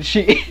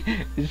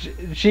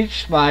 she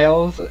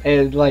smiles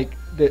and like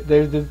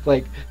there's this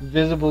like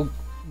visible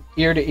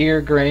ear to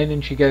ear grin,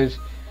 and she goes,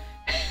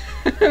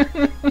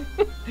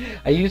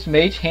 "I used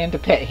Mage Hand to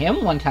pet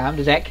him one time.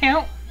 Does that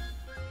count?"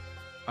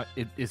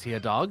 Is he a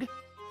dog?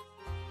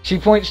 She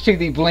points to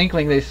the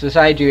blinkling that's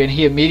beside you, and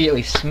he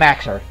immediately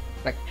smacks her.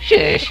 Like,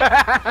 shush!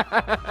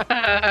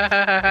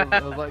 I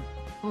was like,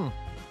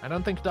 I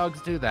don't think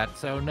dogs do that,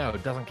 so no,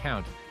 it doesn't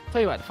count.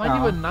 Tell you what,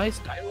 find you a nice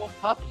direwolf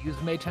pup, use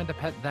Mage Hand to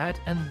pet that,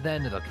 and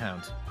then it'll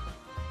count.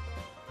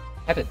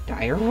 At a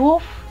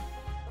direwolf?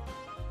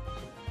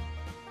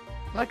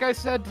 Like I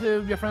said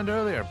to your friend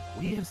earlier,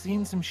 we have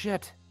seen some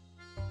shit.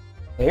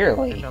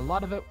 Barely. And a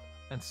lot of it,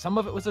 and some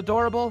of it was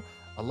adorable,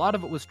 a lot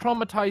of it was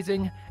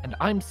traumatizing, and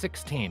I'm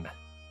 16.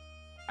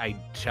 I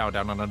chow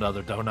down on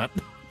another donut.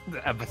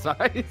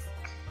 Emphasize.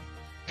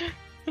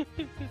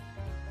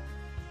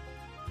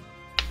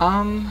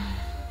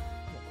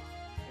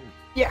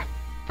 Yeah.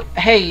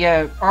 Hey,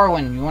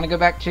 Arwen, you want to go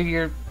back to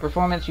your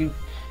performance? You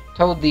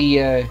told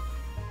the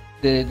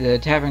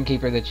tavern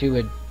keeper that you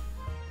would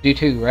do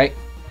too, right?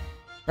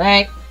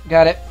 Right,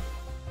 got it.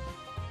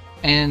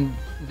 And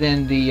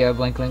then the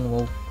Blinkling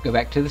will go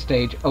back to the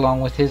stage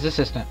along with his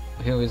assistant,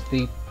 who is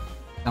the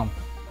gnome.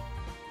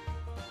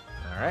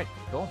 Alright,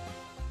 cool.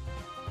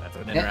 That's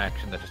an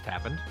interaction that just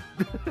happened.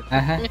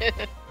 Uh-huh.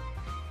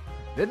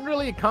 Didn't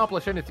really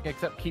accomplish anything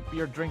except keep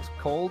your drinks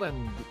cold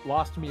and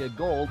lost me a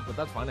gold, but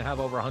that's fine. I have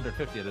over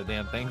 150 of the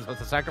damn thing, so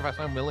it's a sacrifice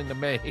I'm willing to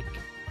make.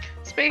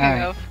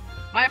 Speaking of,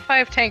 my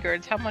 5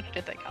 tankards, how much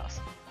did they cost?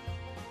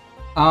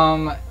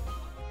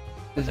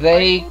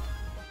 They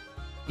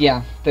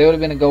would have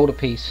been a gold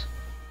apiece.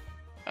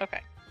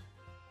 Okay.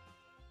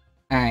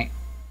 Alright.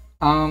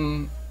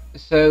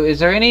 So is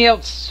there any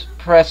else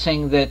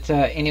pressing that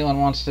anyone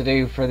wants to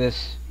do for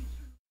this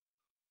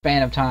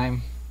span of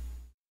time?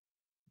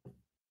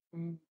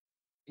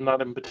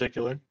 Not in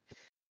particular.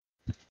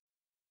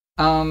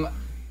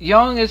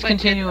 Young is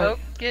continuing. Did Oak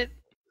get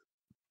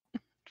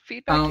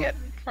feedback yet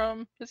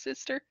from his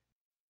sister?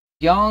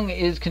 Young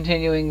is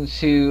continuing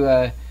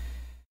to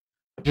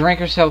drink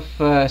herself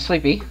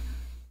sleepy.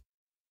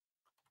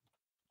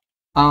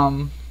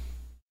 Because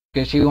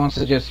she wants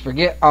to just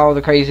forget all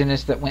the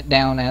craziness that went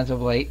down as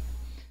of late.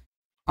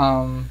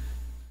 And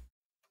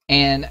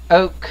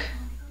Oak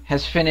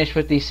has finished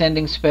with the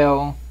sending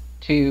spell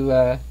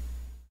to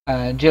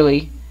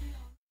Jilly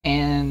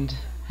and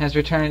has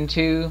returned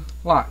to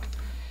Locke.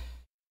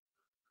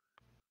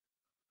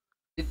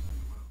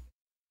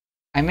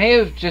 I may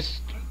have just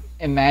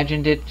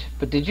imagined it,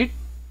 but did you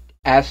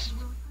ask?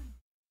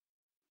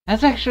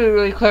 That's actually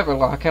really clever,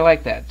 Locke. I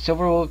like that.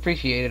 Silver will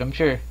appreciate it, I'm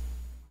sure.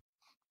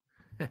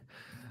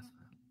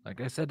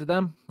 Like I said to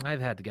them,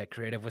 I've had to get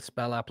creative with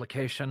spell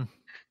application.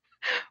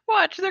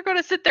 Watch, they're going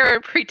to sit there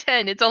and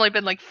pretend it's only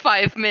been like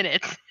 5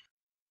 minutes.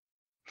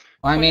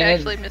 Well, I mean, we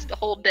actually missed a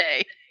whole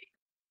day.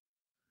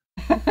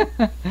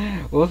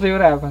 We'll see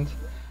what happens.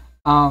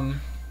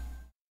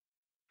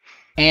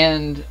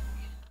 And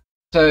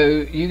so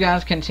you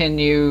guys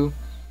continue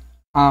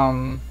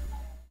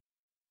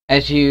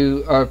as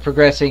you are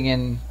progressing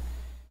and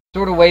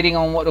sort of waiting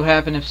on what will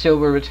happen if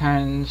Silver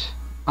returns.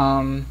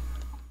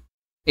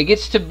 It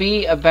gets to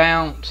be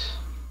about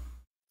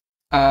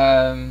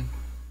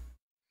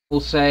we'll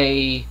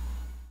say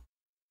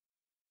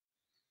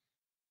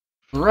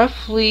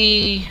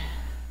roughly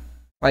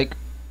like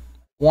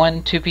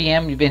 1-2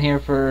 p.m. You've been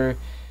here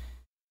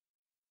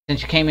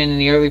since you came in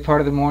the early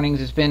part of the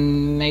mornings. It's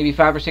been maybe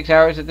 5 or 6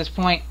 hours at this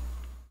point,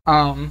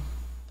 a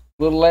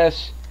little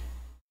less.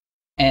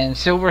 And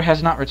Silver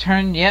has not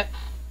returned yet.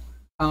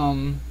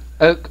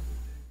 Oak,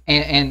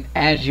 and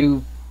as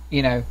you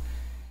know,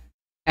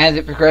 as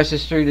it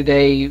progresses through the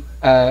day,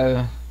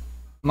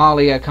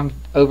 Malia comes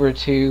over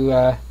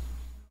to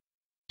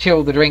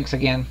chill the drinks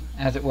again,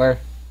 as it were.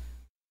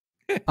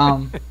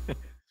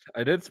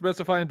 I did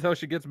specify until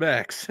she gets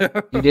back. So.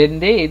 You did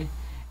indeed.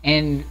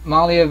 And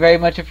Malia very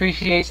much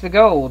appreciates the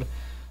gold.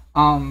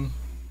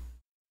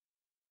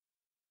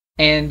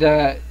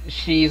 And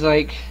she's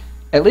like,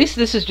 at least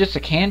this is just a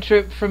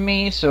cantrip from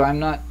me, so I'm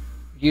not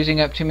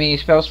using up too many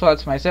spell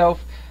slots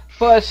myself.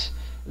 Plus,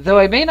 though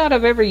I may not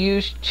have ever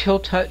used Chill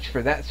Touch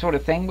for that sort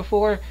of thing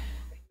before,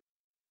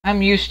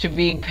 I'm used to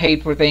being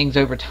paid for things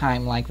over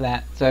time like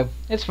that, so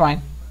it's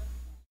fine.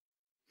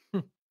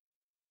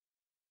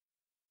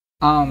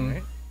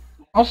 Right.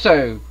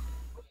 Also,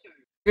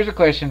 here's a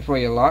question for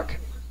you, Locke.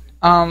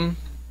 In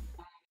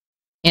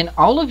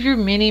all of your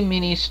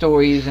many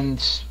stories and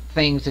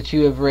things that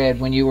you have read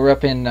when you were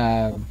up in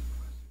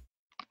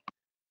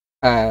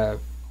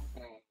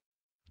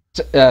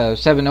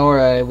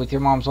Sevenora with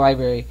your mom's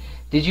library,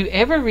 did you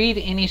ever read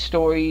any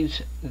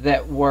stories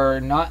that were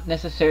not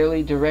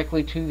necessarily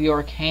directly to the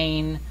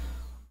arcane,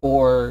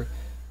 or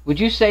would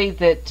you say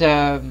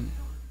that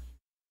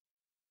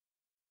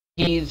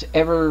he's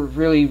ever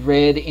really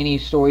read any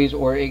stories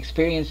or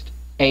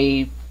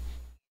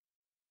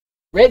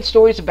read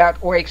stories about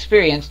or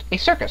experienced a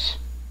circus?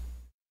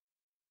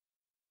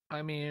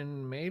 I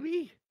mean,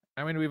 maybe.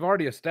 I mean, we've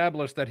already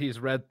established that he's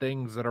read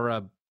things that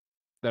are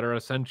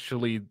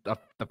essentially the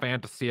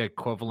fantasy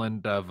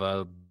equivalent of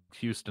a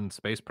Houston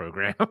space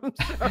program.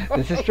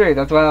 This is true.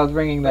 That's why I was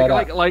bringing that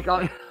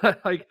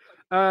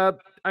up.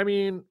 I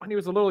mean, when he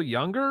was a little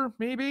younger,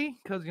 maybe,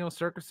 because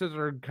circuses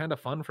are kind of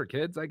fun for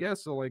kids, I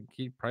guess. So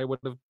he probably would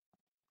have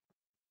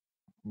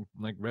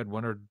read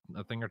one or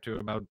a thing or two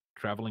about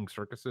traveling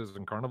circuses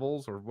and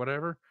carnivals or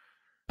whatever.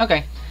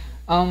 Okay.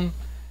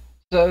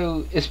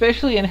 So,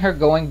 especially in her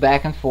going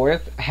back and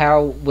forth,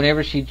 how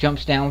whenever she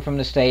jumps down from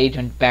the stage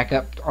and back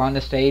up on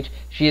the stage,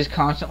 she is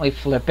constantly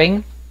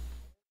flipping.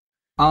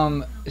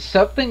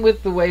 Something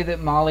with the way that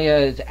Malia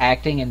is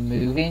acting and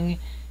moving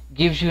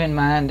gives you in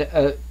mind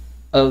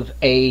of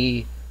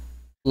a,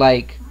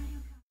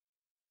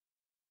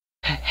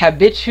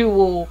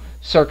 habitual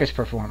circus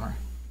performer.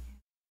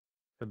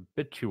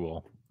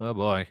 Habitual? Oh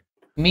boy.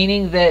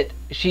 Meaning that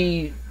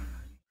she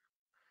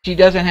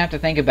doesn't have to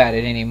think about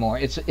it anymore.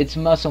 It's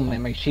muscle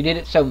memory. She did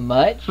it so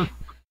much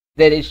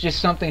that it's just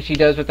something she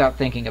does without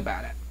thinking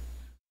about it.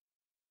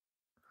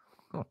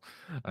 Oh,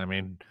 I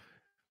mean,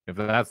 if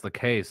that's the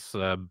case,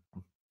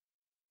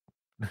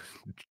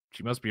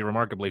 she must be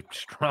remarkably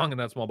strong in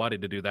that small body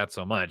to do that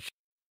so much.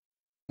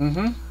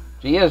 Mm-hmm.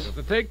 She is.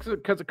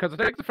 Because it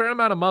takes a fair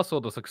amount of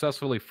muscle to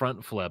successfully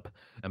front flip,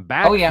 and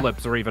back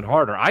flips are even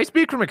harder. I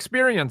speak from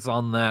experience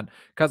on that,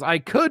 because I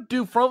could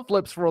do front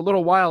flips for a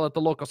little while at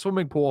the local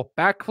swimming pool.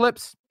 Back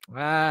flips,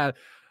 I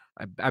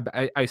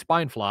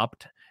spine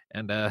flopped,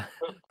 and the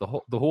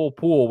whole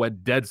pool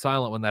went dead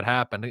silent when that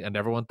happened, and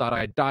everyone thought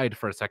I died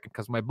for a second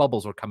because my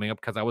bubbles were coming up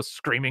because I was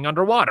screaming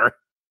underwater.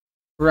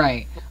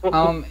 Right.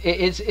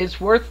 It's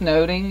worth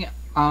noting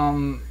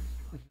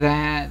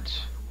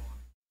that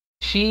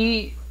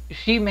she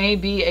may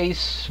be a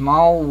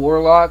small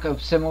warlock of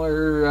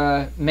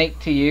similar make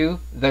to you,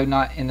 though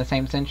not in the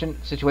same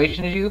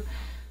situation as you.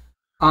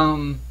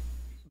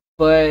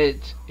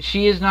 But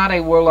she is not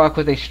a warlock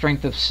with a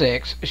strength of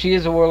 6. She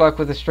is a warlock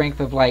with a strength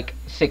of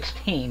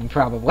 16,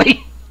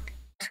 probably.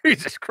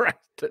 Jesus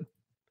Christ.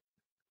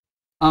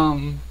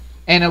 And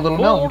a little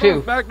gnome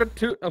too.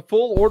 A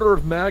full order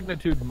of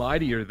magnitude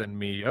mightier than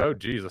me. Oh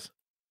Jesus.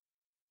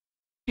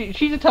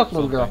 She's a tough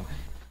little girl.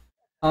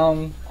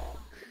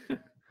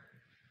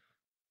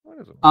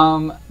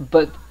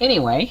 But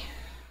anyway,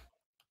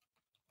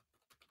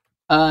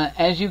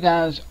 as you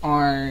guys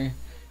are,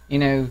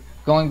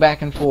 going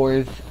back and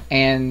forth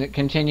and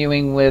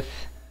continuing with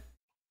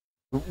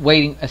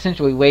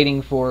essentially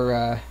waiting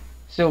for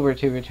Silver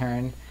to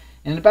return,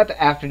 and about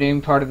the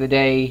afternoon part of the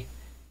day,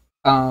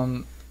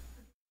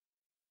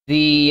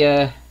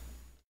 the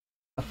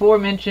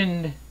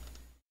aforementioned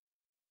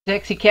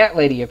sexy cat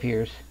lady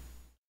appears.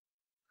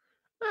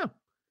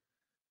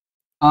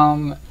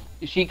 Oh.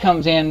 She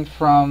comes in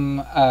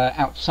from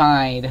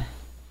outside.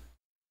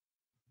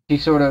 She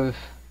sort of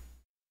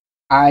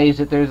eyes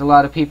that there's a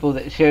lot of people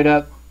that showed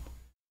up.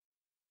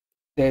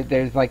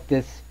 There's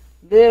this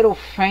little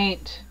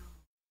faint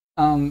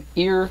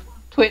ear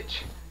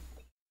twitch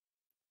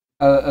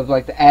of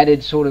the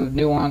added sort of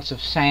nuance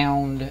of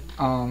sound,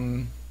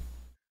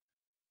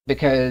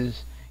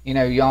 because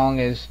Yang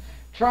is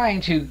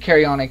trying to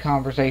carry on a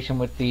conversation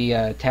with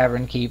the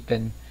tavern keep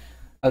and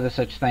other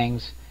such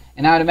things.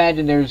 And I'd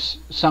imagine there's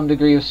some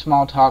degree of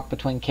small talk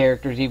between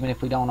characters, even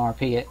if we don't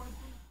RP it.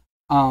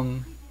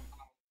 And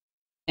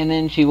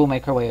then she will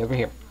make her way over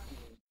here.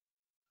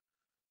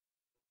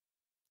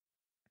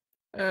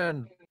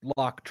 And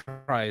Locke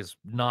tries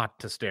not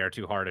to stare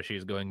too hard as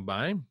she's going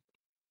by.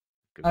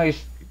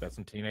 That's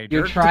some teenager.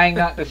 You're trying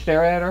not to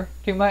stare at her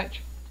too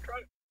much?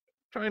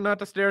 Trying not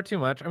to stare too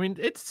much. I mean,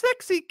 it's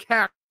sexy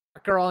cat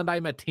girl and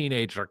I'm a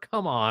teenager.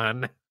 Come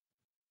on. I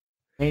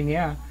mean,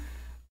 yeah.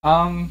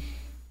 And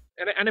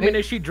I mean,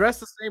 is she dressed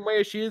the same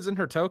way as she is in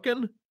her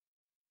token?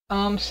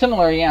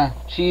 Similar, yeah.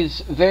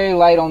 She's very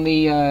light on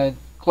the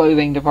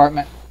clothing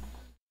department.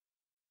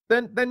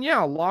 Then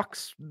yeah,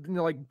 Locke's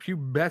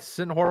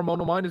pubescent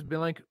hormonal mind has been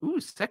like, ooh,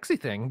 sexy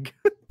thing.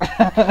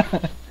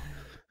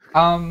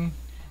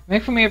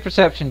 Make for me a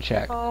perception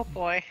check. Oh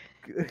boy.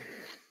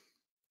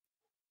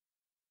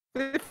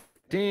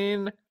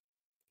 15.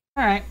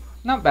 All right,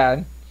 not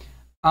bad.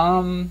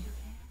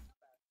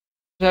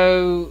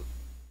 So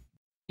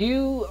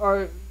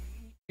you're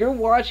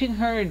watching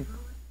her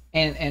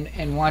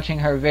and watching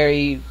her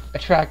very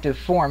attractive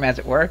form, as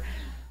it were.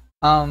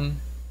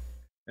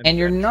 And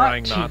you're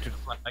not too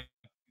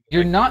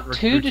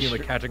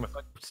distracted.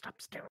 Stop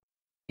staring.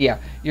 Yeah,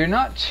 you're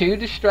not too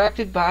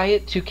distracted by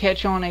it to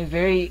catch on a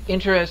very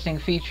interesting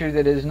feature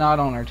that is not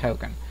on her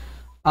token.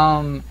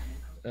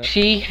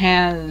 She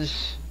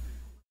has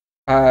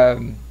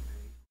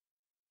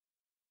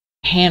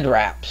hand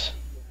wraps.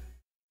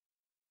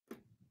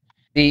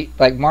 the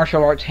like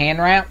martial arts hand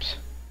wraps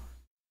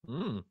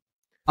Mm.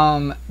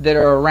 that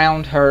are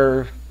around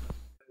her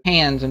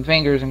hands and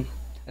fingers and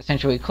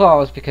essentially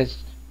claws because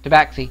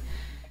tabaxi.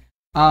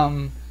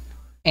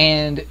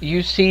 And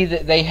you see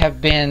that they have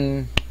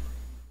been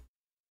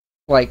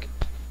like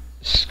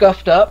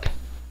scuffed up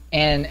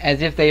and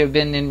as if they have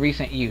been in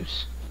recent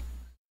use.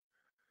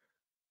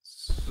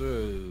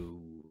 So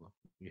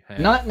you have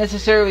Not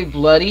necessarily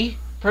bloody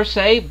per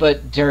se,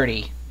 but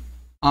dirty.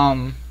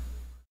 So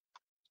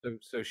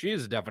she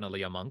is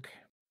definitely a monk.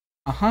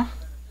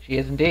 She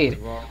is indeed.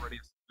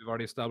 We've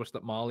already established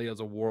that Molly is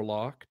a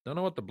warlock. Don't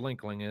know what the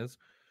Blinkling is.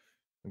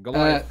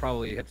 Goliath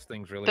probably hits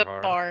things really The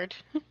hard. bard.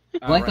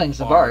 Blinkling's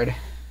the bard.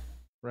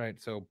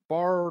 Right. So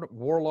bard,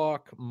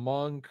 warlock,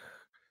 monk.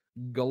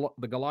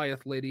 The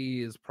Goliath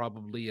lady is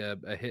probably a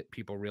hit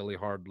people really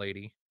hard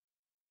lady.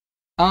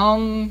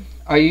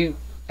 Are you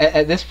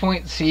at this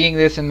point seeing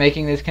this and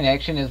making this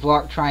connection? Is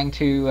Locke trying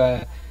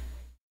to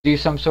do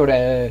some sort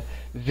of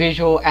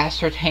visual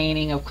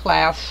ascertaining of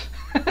class?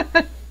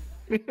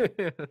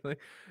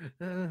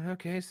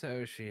 Okay,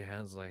 so she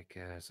has like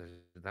so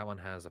that one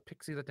has a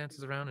pixie that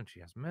dances around and she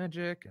has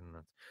magic,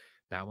 and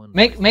that one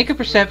Make a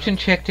perception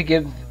check to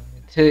give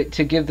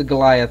the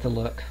Goliath a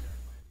look.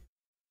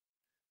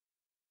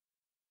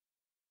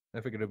 I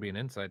figured it'd be an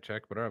insight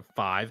check, but I have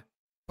 5.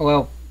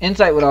 Well,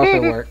 insight would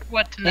also work.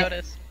 What to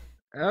notice?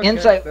 Okay,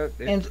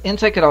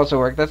 Insight could also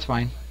work. That's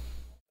fine.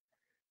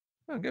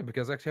 Oh, good,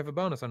 because I actually have a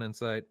bonus on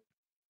insight.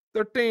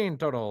 13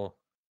 total.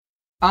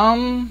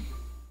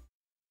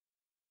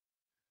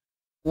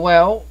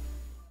 Well,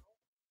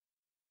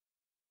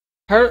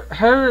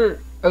 her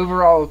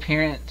overall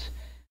appearance,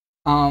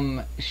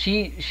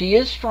 she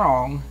is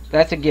strong.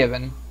 That's a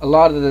given. A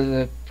lot of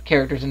the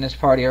characters in this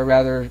party are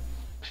rather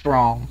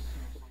strong.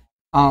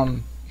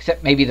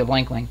 Except maybe the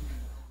Blankling.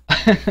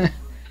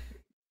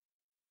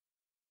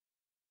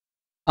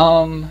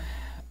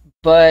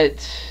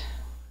 But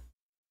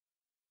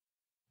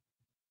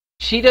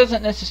she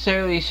doesn't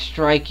necessarily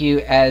strike you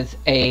as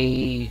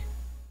a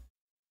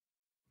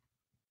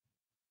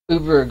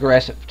uber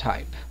aggressive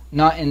type.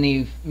 Not in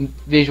the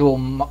visual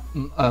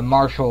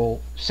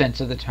martial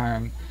sense of the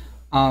term.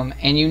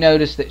 And you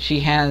notice that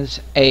she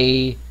has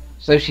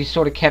so she's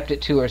sort of kept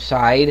it to her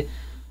side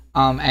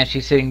as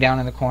she's sitting down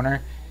in the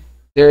corner.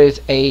 There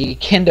is a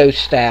kendo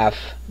staff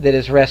that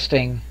is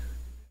resting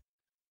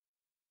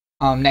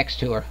next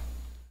to her.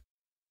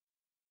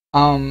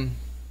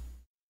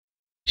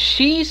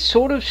 She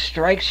sort of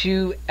strikes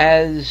you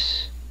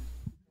as,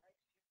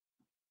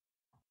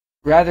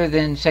 rather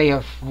than say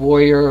a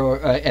warrior or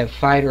a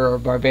fighter or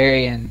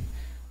barbarian,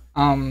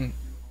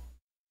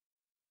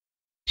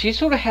 she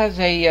sort of has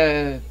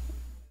a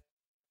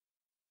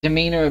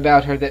demeanor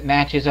about her that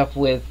matches up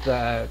with,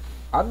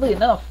 oddly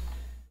enough,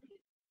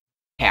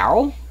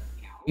 Cal.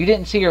 You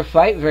didn't see her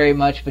fight very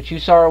much, but you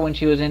saw her when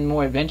she was in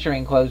more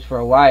adventuring clothes for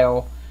a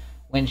while,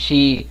 when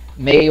she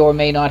may or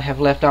may not have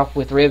left off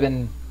with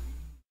Ribbon,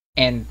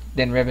 and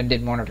then Ribbon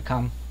didn't want her to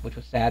come, which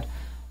was sad.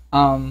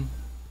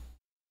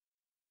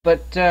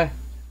 But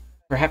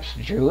perhaps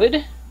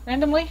Druid,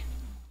 randomly?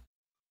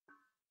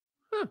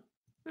 Huh.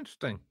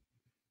 Interesting.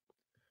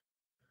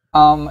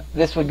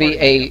 This would be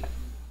a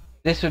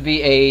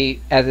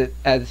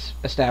as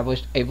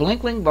established, a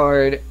Blinkling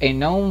Bard, a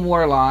Gnome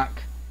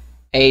Warlock,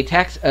 a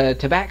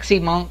Tabaxi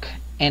Monk,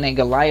 and a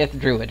Goliath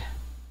Druid.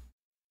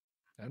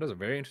 That is a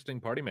very interesting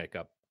party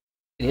makeup.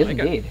 It is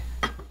indeed.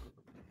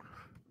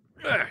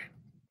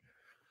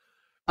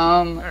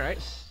 All right.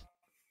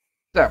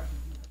 So,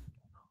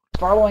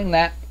 following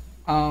that,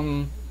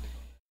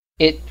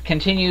 it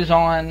continues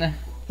on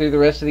through the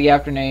rest of the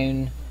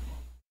afternoon.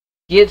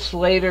 Gets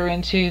later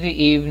into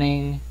the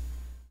evening.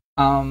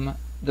 The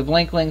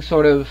Blinkling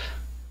sort of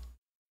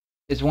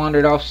is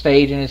wandered off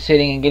stage and is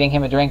sitting and getting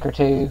him a drink or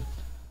two.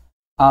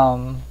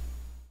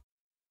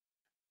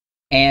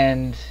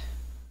 And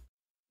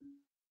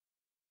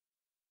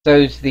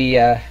so's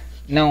the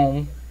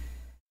gnome.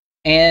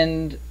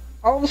 And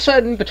all of a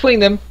sudden,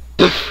 between them,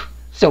 poof,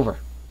 Silver.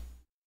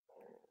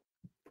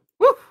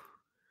 Woo!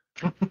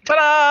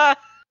 Ta-da!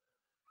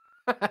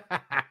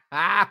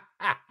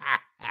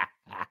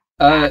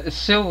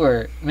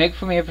 Silver, make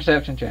for me a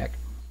perception check.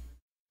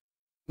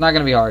 Not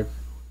gonna be hard.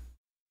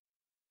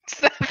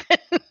 7.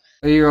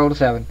 You rolled a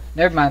 7.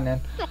 Never mind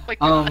then. Oh my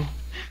god.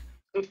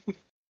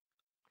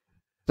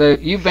 So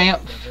you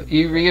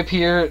you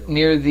reappear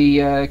near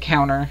the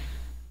counter,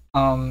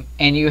 and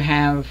you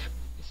have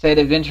said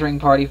adventuring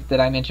party that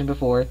I mentioned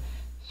before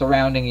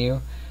surrounding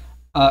you,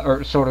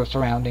 or sort of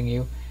surrounding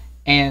you,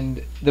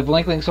 and the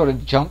Blinkling sort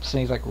of jumps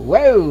and he's like,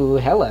 "Whoa,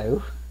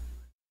 hello."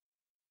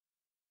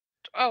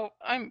 Oh,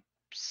 I'm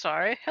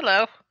sorry.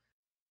 Hello.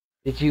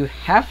 Did you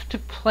have to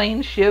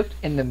plane shift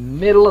in the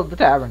middle of the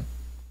tavern?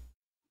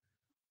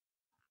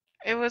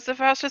 It was the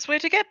fastest way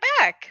to get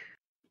back.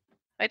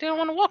 I didn't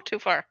want to walk too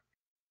far.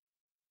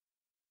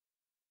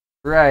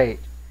 Right.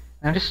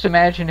 Now just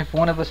imagine if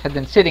one of us had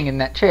been sitting in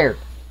that chair.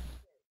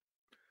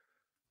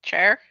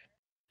 Chair?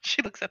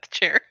 She looks at the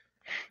chair.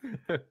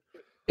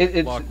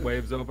 It's Locke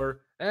waves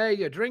over. Hey,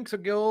 your drinks are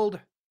gold.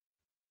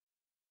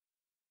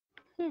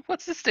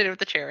 What's the state of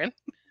the chair in?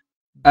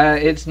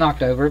 it's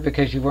knocked over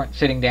because you weren't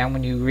sitting down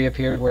when you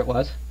reappeared where it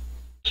was.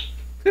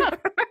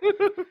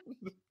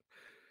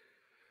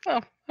 Oh,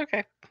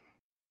 okay.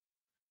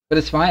 But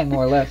it's fine,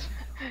 more or less.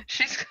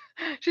 She's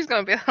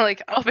gonna be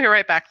like, I'll be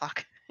right back,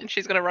 Locke. And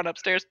she's gonna run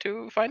upstairs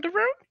to find a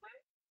room.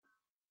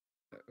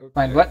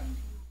 Find what?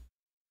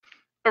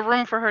 A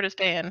room for her to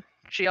stay in.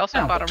 She also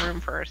Oh. bought a room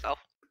for herself.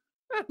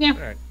 Yeah,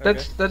 Alright,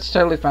 that's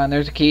totally fine.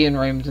 There's a key in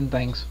rooms and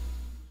things.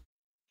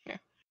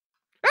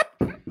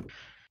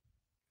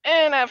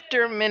 And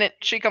after a minute,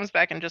 she comes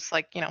back and just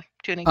like,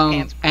 tuning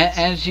pants.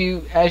 As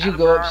you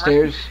go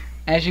upstairs,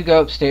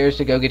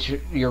 to go get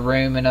your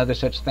room and other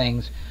such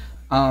things,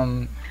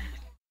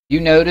 you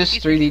notice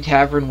through the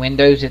tavern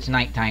windows it's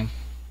nighttime.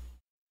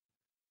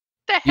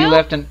 The hell?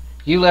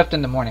 You left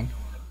in the morning.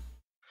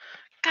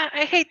 God,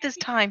 I hate this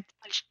time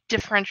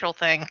differential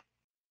thing.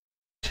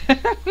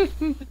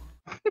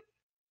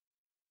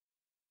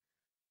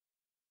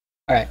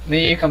 Alright,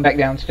 then you come back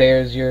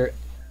downstairs, you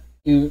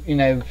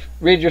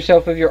rid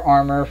yourself of your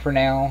armor for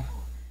now,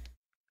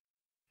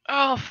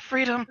 Oh,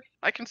 freedom!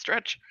 I can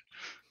stretch.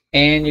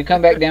 and you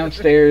come back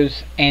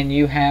downstairs and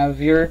you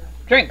have your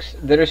drinks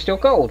that are still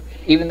cold,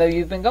 even though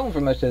you've been gone for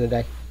most of the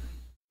day.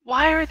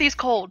 Why are these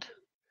cold?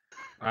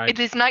 It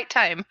is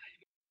nighttime.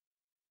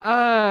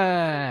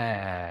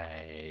 I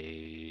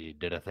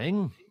did a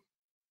thing.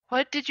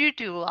 What did you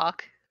do,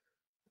 Locke?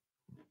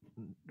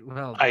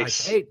 Well,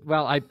 Ice.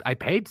 I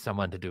paid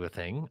someone to do a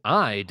thing.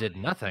 I did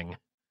nothing.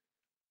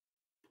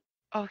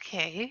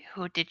 Okay,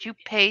 who did you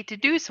pay to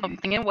do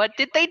something, and what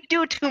did they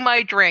do to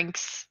my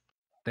drinks?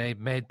 They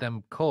made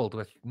them cold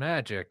with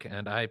magic,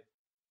 and I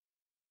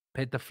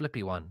paid the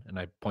flippy one. And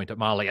I point at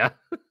Malia.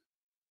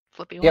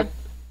 Flippy Yep. one?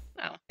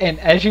 Oh. And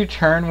as you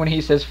turn when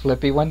he says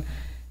flippy one,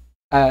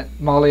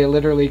 Malia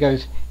literally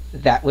goes,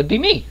 "That would be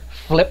me.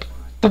 Flip.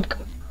 Thump.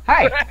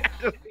 Hi."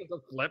 Just a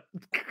flip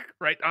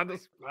right on the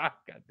spot.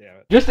 God damn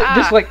it!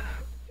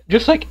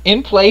 Just like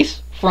in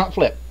place, front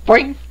flip.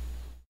 Boing.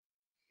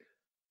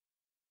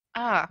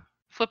 Ah,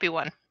 flippy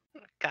one.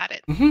 Got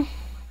it. Mm-hmm.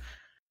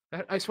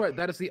 I swear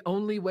that is the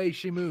only way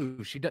she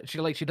moves. She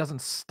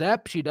doesn't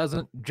step. She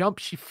doesn't jump.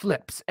 She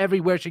flips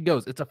everywhere she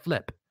goes. It's a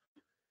flip.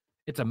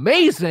 It's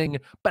amazing.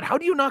 But how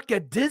do you not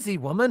get dizzy,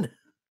 woman?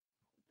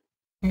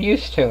 I'm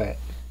used to it.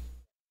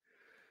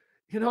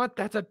 You know what?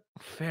 That's a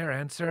fair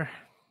answer.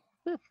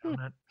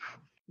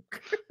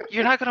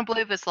 You're not gonna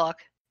believe this,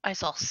 Locke. I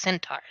saw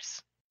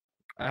centaurs.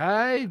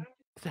 I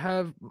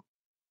have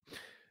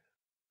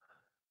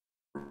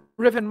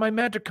Riven, my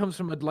magic comes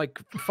from a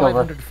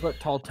 500-foot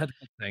tall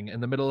tentacle thing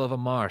in the middle of a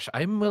marsh.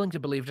 I'm willing to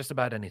believe just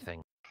about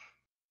anything.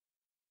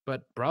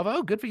 But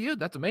bravo, good for you.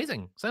 That's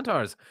amazing.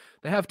 Centaurs.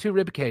 They have 2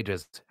 rib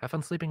cages. Have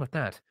fun sleeping with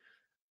that.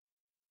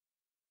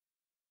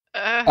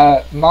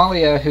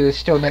 Malia, who is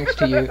still next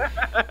to you.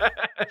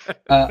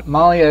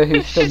 Malia,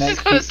 who's still She's next just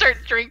to gonna you. start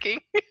drinking.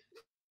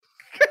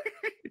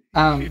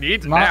 She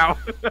needs it now.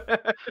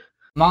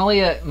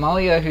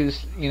 Malia,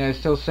 who's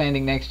still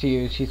standing next to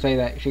you. She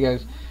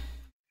goes.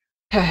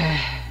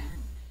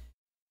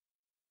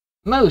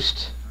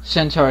 Most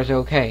centaurs are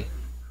okay.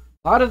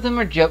 A lot of them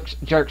are jerks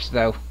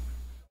though.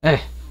 And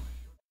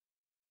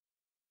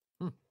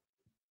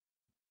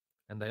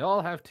they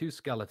all have 2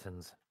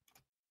 skeletons.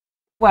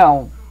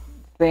 Well,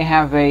 they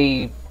have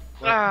a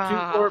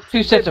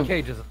two sets of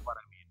cages is what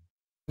I mean.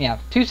 yeah,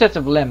 2 sets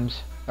of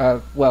limbs.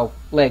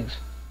 Legs.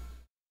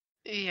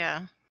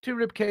 Yeah. 2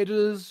 rib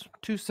cages,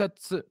 2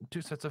 sets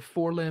of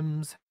 4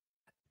 limbs,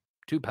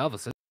 2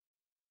 pelvises.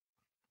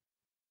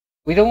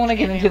 We don't want to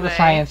get into the Anyway.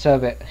 science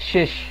of it.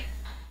 Shush.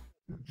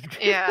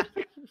 Yeah.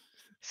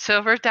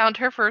 Silver's down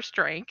to her first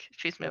drink.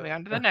 She's moving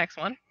on to the next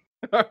one.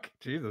 Okay,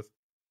 Jesus.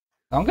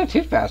 Don't go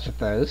too fast with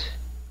those.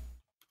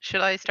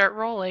 Should I start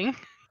rolling?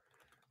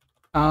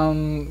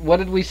 What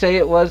did we say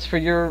it was for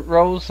your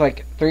rolls?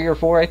 Like 3 or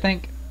 4, I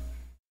think.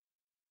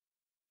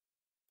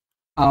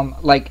 Well,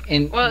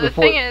 before... the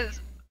thing is,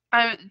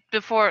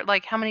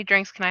 how many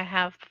drinks can I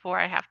have before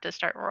I have to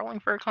start rolling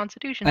for a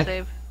Constitution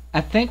save? I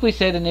think we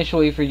said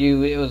initially for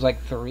you it was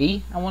like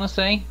 3, I want to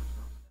say.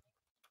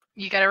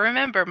 You gotta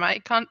remember,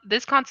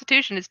 this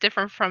Constitution is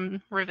different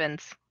from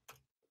Riven's.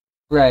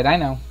 Right, I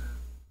know.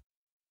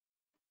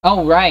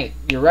 Oh, right,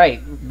 you're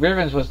right.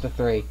 Riven's was the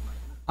 3.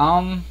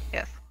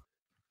 Yes.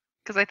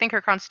 Because I think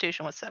her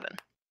Constitution was 7.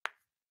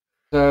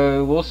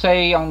 So we'll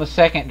say on the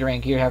second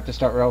drink you have to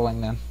start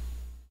rolling then.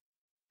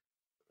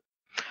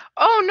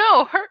 Oh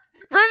no,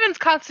 Riven's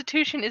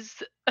Constitution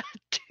is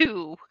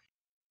 2.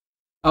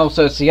 Oh,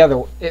 so it's the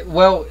other.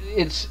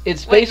 It's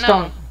Wait, based no.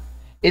 on.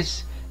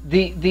 It's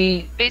the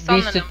Based on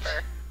the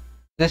number.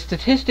 The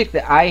statistic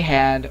that I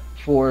had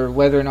for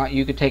whether or not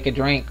you could take a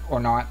drink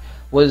or not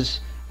was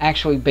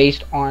actually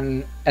based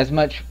on as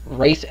much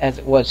race as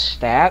it was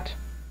stat.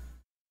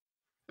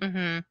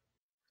 Mm-hmm.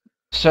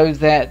 So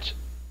that,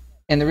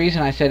 and the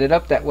reason I set it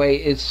up that way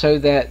is so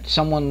that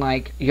someone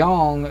like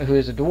Yong, who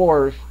is a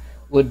dwarf,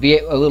 would be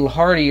a little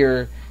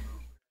hardier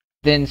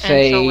than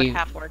say. And so would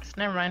half-orcs.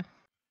 Never mind.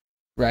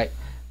 Right.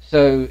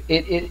 So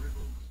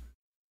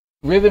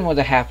Riven was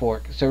a half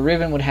orc, so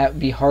Riven would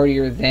be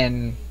hardier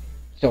than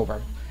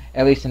Silver,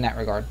 at least in that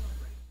regard.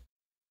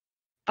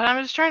 But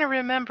I'm just trying to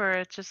remember.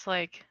 It's just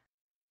like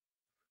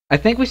I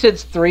think we said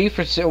 3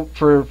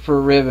 for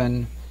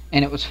Riven,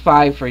 and it was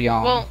 5 for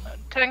Yang. well,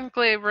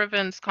 technically,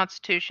 Riven's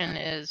constitution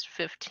is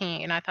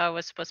 15. I thought it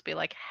was supposed to be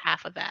like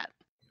half of that.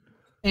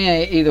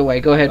 Yeah, either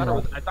way, go ahead and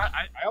roll.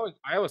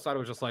 I always thought it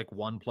was just like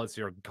 1 plus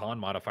your con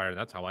modifier.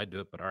 That's how I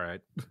do it, but all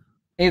right.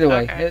 Either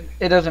way, Okay.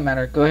 it doesn't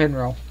matter. Go ahead and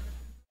roll.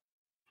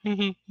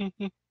 21.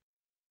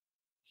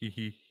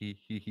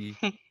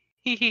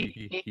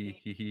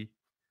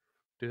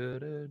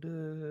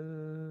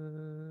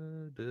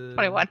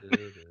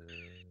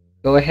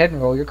 Go ahead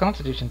and roll your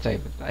Constitution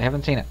save. I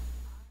haven't seen it.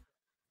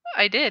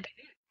 I did.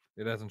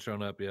 It hasn't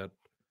shown up yet.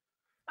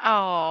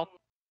 Oh,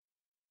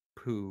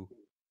 Poo.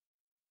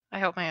 I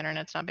hope my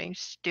internet's not being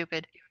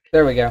stupid.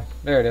 There we go.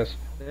 There it is.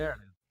 There.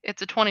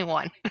 It's a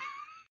 21.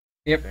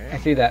 Yep, I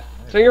see that.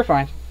 So you're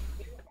fine.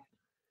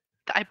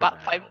 I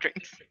bought 5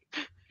 drinks.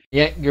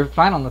 Yeah, you're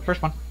fine on the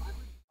first one.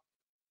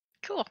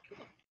 Cool.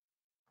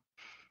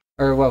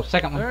 Or, well,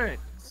 second one, All right.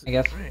 I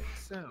guess. Right,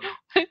 so,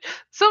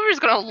 Silver's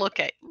gonna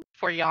look at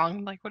for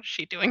Yang, like, what is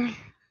she doing?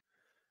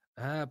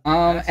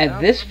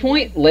 At this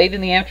point, late in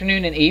the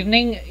afternoon and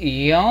evening,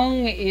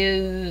 Young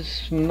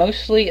is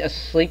mostly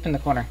asleep in the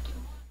corner.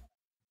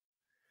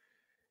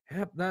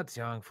 Yep, that's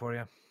young for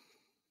you.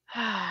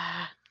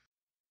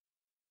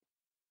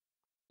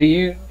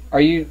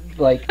 Are you,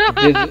 like,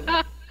 busy?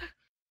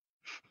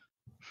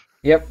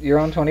 Yep, you're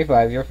on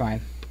 25, you're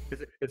fine.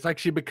 It's like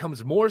she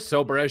becomes more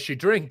sober as she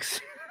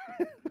drinks.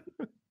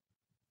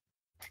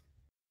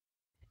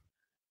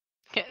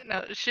 Yeah,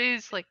 no,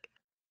 she's like,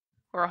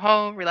 we're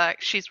home,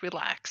 relaxed. She's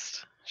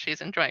relaxed.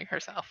 She's enjoying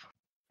herself.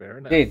 Fair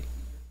enough. Indeed.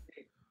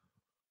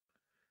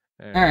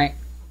 Alright.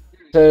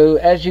 So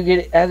as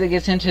it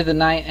gets into the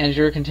night, as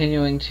you're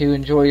continuing to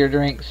enjoy your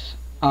drinks,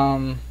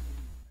 19.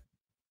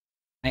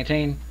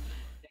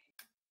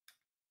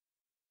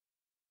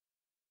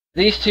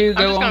 These two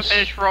go I'm on. just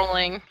gonna finish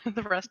rolling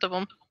the rest of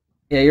them.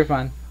 Yeah, you're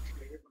fine.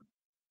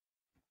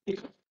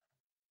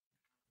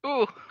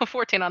 Ooh, a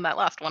 14 on that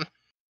last one.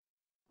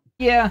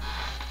 Yeah.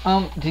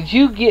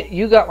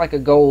 You got like a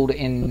gold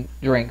in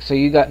drink, so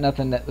you got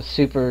nothing that was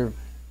super.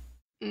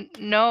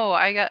 No,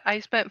 I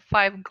spent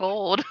 5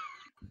 gold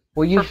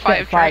Well, you for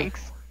 5 spent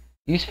drinks.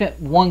 You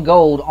spent 1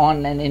 gold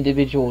on an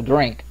individual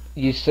drink.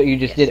 You just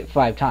Yes. did it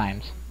 5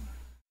 times.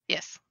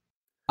 Yes.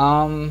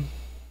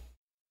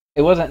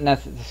 It wasn't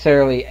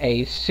necessarily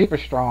a super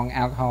strong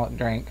alcoholic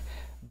drink,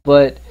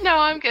 but No,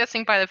 I'm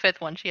guessing by the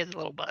 5th one she has a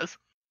little buzz.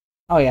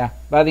 oh yeah,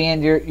 by the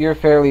end you're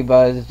fairly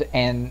buzzed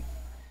and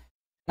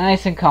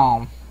nice and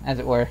calm, as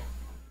it were.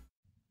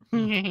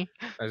 I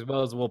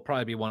suppose we'll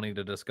probably be wanting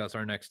to discuss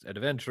our next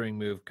adventuring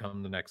move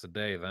come the next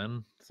day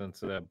then,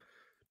 since not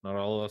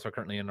all of us are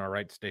currently in our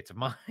right states of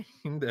mind.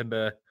 And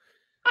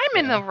I'm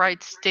in the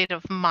right state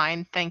of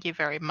mind, thank you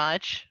very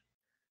much.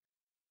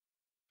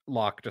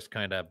 Locke just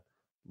kind of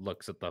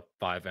looks at the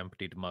 5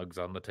 emptied mugs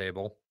on the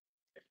table.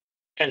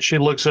 And she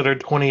looks at her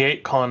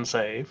 28 con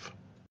save.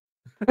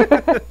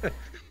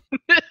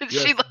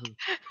 She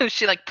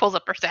like pulls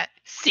up her set.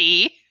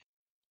 See?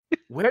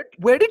 Where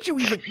did you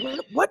even?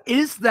 What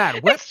is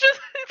that? What? It's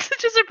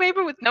just a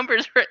paper with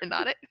numbers written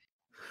on it.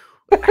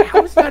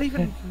 How is that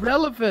even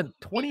relevant?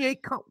 28.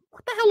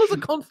 What the hell is a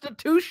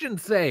Constitution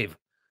save?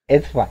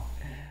 It's fine.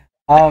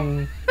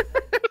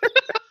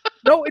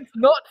 No, it's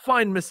not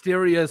fine,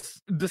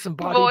 mysterious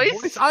disembodied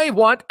voice. I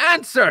want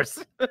answers.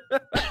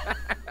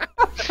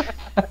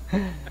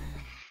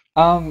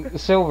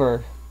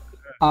 Silver.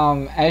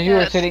 As you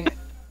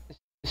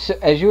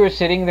were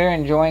sitting there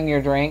enjoying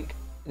your drink,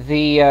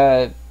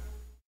 the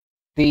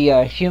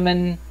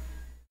human,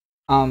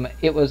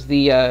 it was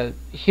the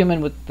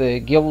human with the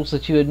gills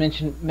that you had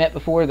met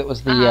before. That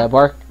was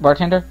the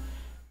bartender.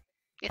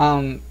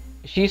 Yes.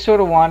 She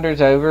sort of wanders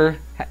over,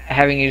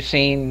 having you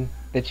seen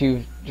that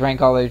you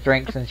drank all those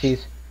drinks, and you're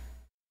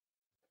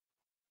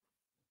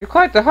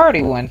quite the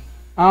hearty one.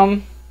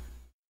 I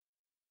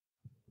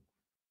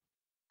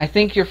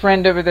think your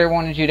friend over there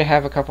wanted you to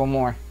have a couple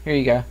more. Here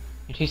you go.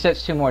 And she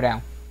sets 2 more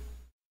down.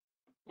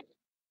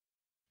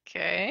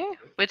 Okay.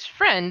 Which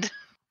friend?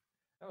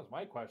 That was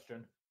my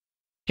question.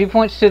 She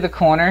points to the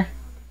corner,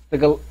 the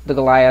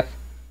Goliath.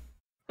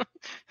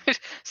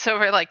 So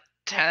we're like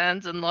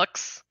turns and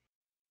looks.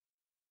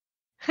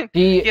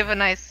 She Give a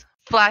nice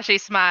flashy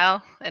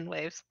smile and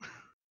waves.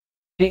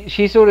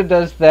 she sort of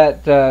does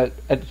that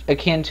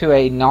akin to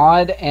a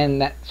nod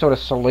and that sort of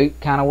salute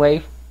kind of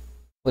wave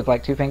with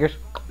like 2 fingers.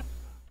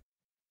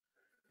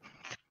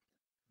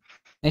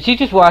 And she's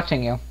just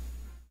watching you.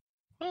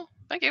 Well,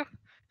 thank you.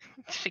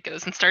 She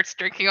goes and starts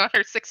drinking on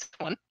her 6th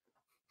one.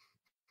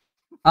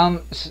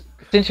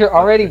 Since you're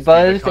already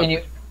buzzed and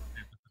you...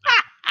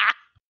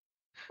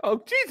 Oh,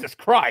 Jesus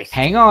Christ!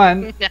 Hang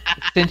on.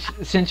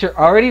 Since you're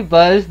already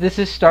buzzed, this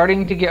is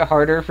starting to get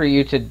harder for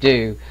you to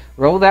do.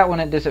 Roll that one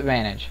at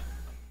disadvantage.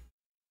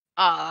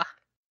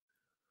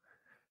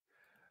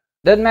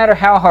 Doesn't matter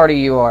how hardy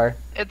you are.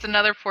 It's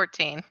another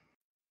 14.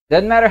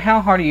 Doesn't matter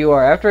how hardy you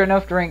are. After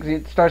enough drinks,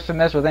 it starts to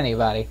mess with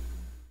anybody.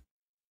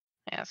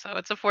 Yeah, so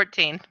it's a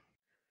 14.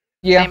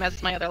 Yeah. Same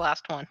as my other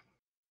last one.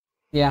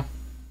 Yeah.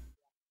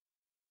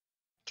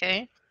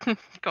 Okay.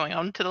 Going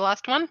on to the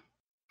last one.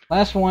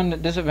 Last one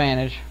at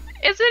disadvantage.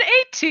 Is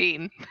it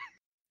 18?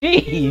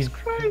 Jeez.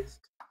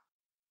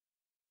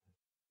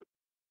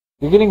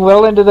 You're getting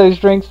well into those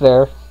drinks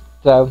there.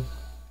 So,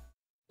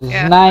 this is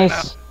Yeah,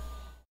 nice.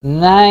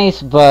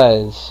 Nice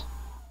buzz.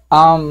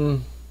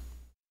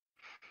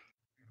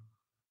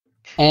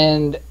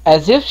 And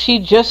as if she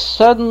just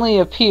suddenly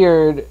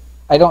appeared,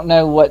 I don't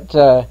know what,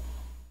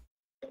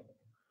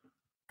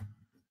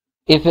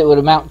 if it would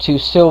amount to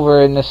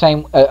silver in the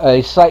same,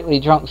 a slightly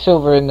drunk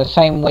silver in the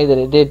same way that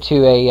it did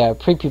to a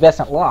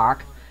prepubescent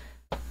Locke.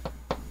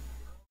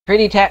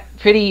 Pretty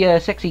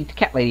sexy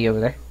cat lady over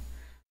there.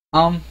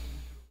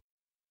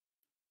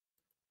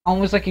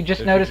 Almost like you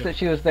just noticed that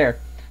she was there.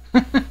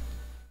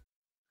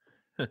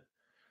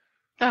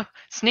 Oh,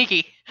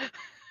 sneaky.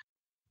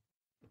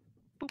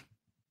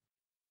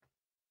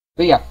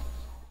 But yeah,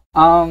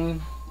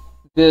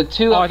 the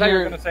two I up thought you were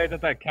here. gonna say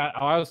that cat.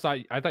 I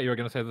thought you were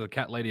gonna say that the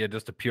cat lady had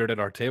just appeared at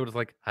our table. It's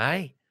like,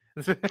 hi.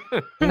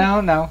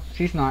 No,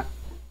 she's not.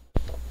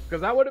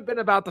 Because that would have been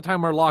about the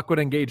time where Locke would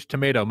engage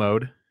tomato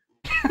mode.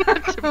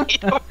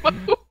 Tomato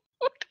mode.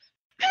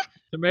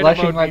 Tomato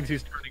Blushing mode like-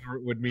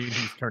 would mean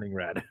he's turning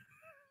red.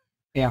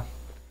 Yeah.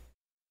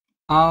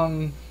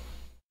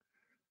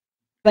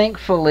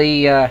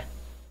 Thankfully,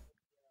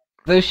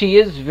 though she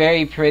is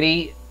very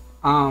pretty,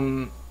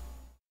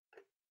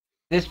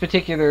 this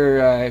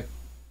particular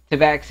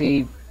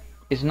tabaxi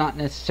is not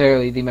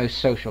necessarily the most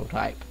social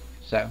type.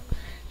 So,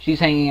 she's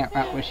hanging out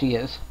right where she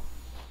is.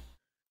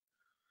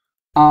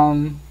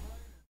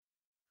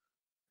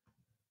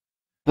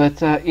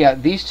 But yeah,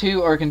 these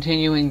two are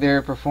continuing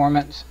their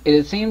performance.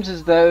 It seems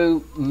as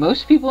though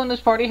most people in this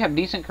party have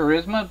decent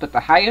charisma, but the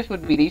highest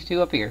would be these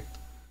two up here.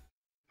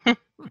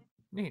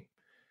 Neat.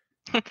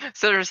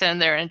 So they're sitting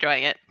there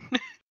enjoying it.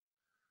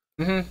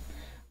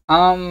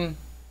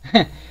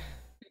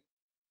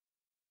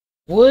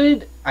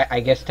 Would I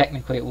guess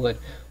technically it would.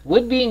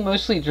 Would being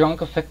mostly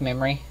drunk affect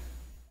memory?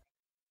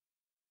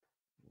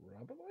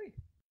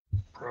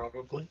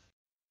 Probably.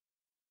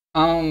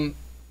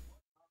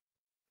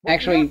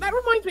 Actually, that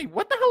reminds me.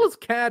 What the hell has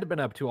Cad been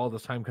up to all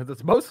this time? Because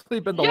it's mostly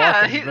been the Yeah,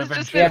 Locke and he's Revenge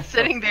just show. been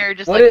sitting there,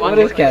 just what like is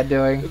wondering. Cat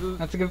doing?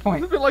 That's a good point.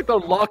 This has been like the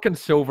Locke and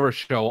Silver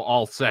show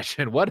all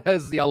session. What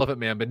has the Elephant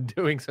Man been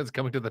doing since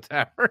coming to the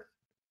tavern?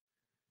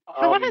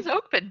 What has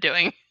Oak been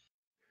doing?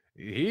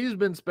 He's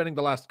been spending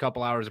the last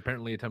couple hours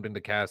apparently attempting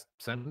to cast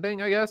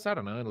sending, I guess. I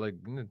don't know. Like,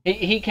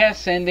 He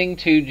cast sending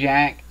to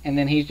Jack, and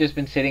then he's just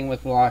been sitting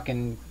with Locke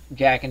and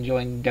Jack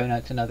enjoying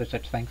donuts and other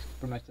such things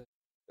for most of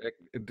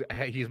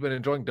he's been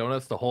enjoying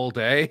donuts the whole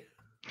day.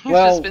 He's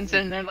Well, just been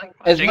sitting there like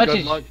as watching. much Good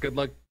as- luck. Good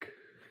luck.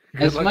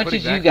 As luck much putting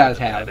as you that guys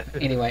in have.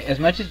 bed. Anyway, as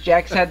much as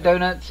Jack's had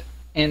donuts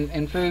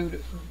and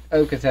food,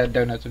 Oak has had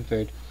donuts and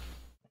food.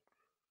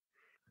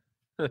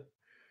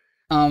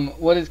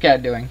 What is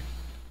Cat doing?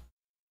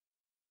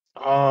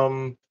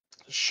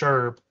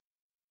 Sure.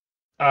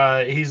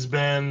 He's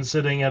been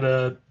sitting at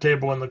a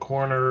table in the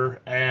corner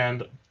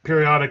and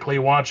periodically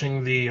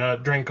watching the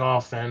drink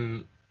off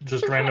and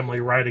just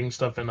randomly writing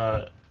stuff in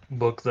a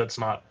book that's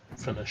not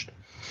finished.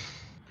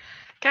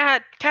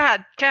 Cat.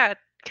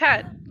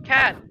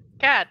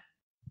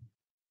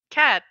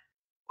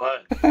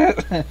 What?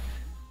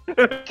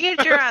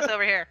 Get your ass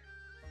over here.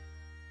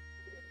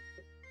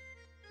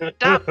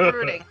 Stop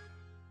brooding.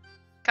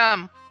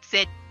 Come,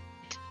 sit.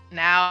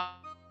 Now.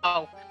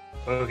 Oh.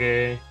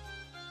 Okay.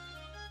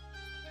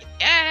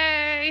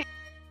 Yay!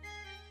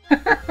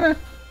 Locke's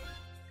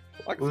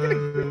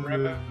getting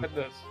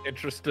this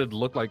interested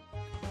look like.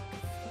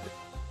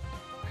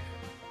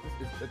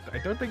 I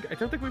don't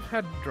think we've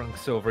had drunk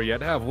Silver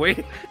yet, have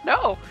we?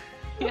 No,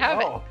 you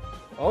haven't. Oh,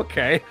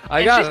 okay.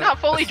 And she's not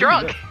fully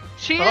drunk.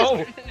 She is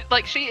Oh.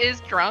 she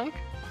is drunk,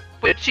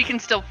 but she can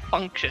still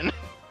function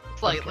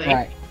slightly.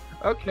 Right.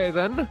 Okay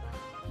then.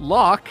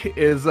 Locke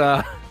is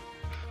the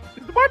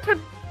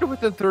bartender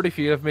within 30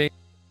 feet of me.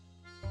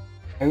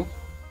 Who?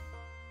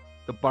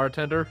 The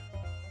bartender.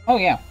 Oh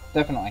yeah,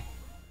 definitely.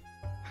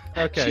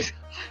 Okay.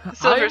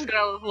 Silver's I'm-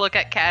 gonna look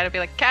at Cat and be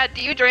like, "Cat,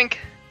 do you drink?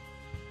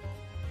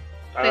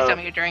 Please tell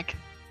me you drink."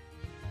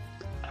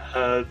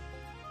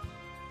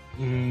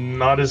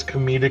 Not as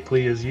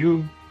comedically as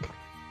you.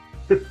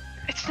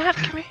 It's not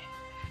coming.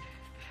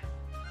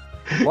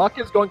 Locke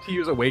is going to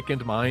use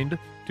Awakened Mind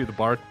to the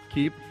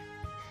barkeep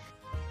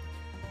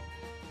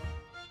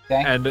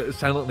Okay. and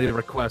silently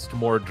request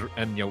more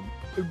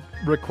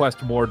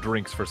request more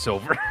drinks for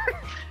Silver.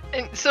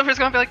 And Silver's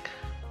gonna be like,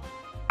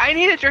 "I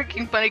need a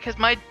drinking buddy because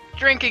my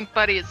drinking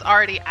buddy is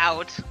already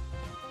out."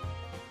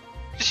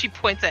 She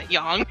points at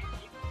Yang.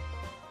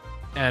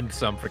 And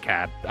some for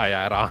Cat. I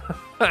add on.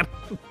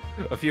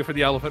 A few for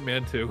the Elephant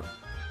Man too.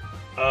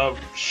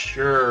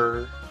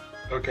 Sure.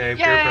 Okay,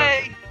 peer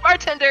Yay!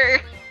 pressure.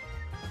 Bartender!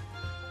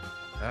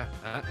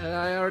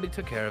 I already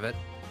took care of it.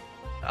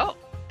 Oh,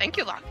 thank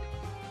you, Locke.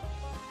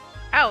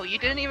 Ow, you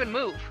didn't even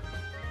move.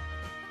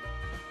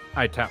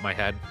 I tap my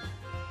head.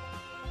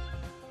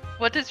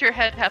 What does your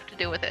head have to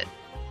do with it?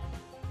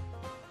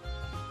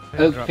 I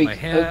Oak drop speaks- my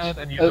hand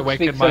and use Oak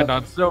awakened speaks mind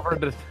up. on silver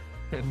to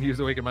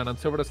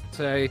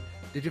say,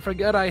 "Did you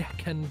forget I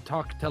can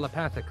talk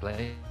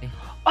telepathically?"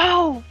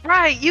 Oh,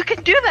 right, you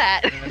can do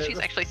that! That She's is-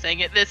 actually saying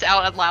it this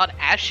out loud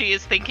as she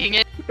is thinking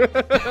it.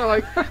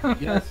 Like,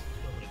 yes,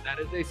 that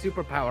is a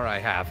superpower I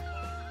have.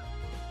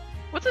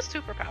 What's a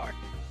superpower?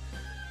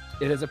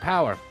 It is a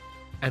power,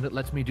 and it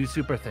lets me do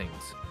super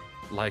things,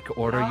 like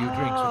order you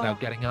drinks Oh. without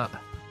getting up.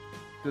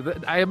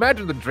 I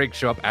imagine the drinks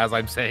show up as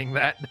I'm saying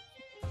that.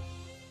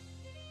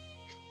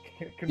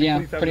 Can you Yeah,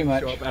 please have pretty them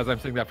much. Show up as I'm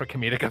saying that for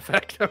comedic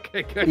effect.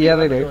 Okay, good. Yeah,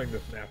 they I'm do. doing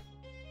this now.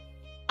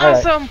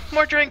 Alright. Awesome!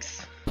 More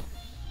drinks!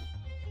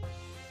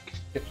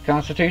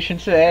 Constitution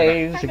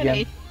saves How again.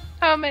 many?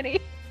 How many?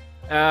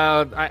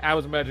 I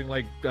was imagining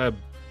like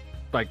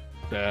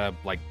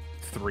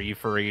 3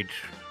 for each.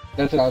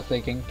 That's what I was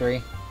thinking.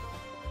 3.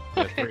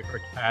 Yeah, 3 for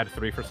CAD,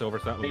 3 for silver,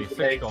 so that would be Need to 6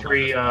 make gold.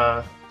 3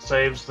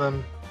 saves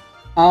then.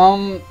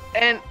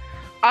 And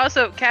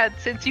also, Cad,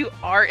 since you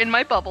are in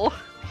my bubble,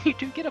 you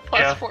do get a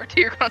Yeah. +4 to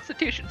your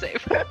Constitution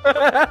save.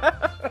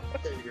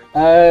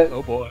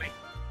 Oh boy.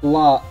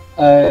 Law.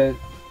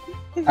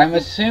 I'm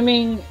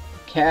assuming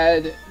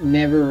Cad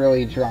never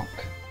really drunk.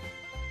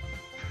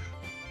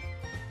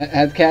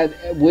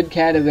 Would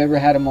Cad have ever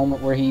had a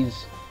moment where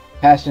he's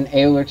passed an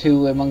ale or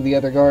two among the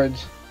other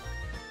guards?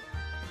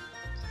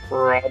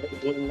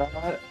 Probably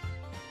not.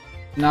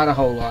 Not a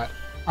whole lot.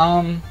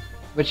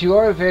 But you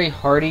are a very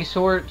hardy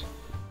sort.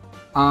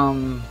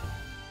 So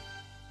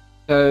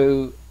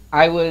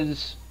I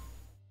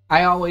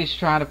always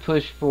try to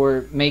push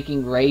for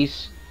making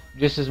race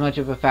just as much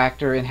of a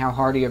factor in how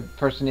hardy a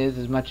person is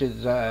as much as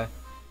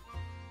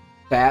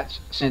stats,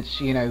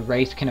 since, you know,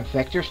 race can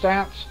affect your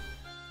stats.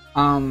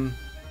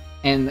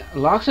 And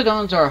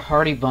Loxodons are a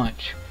hardy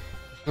bunch.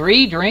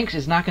 3 drinks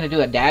is not going to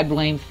do a dad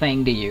blame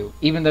thing to you,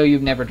 even though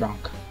you've never drunk.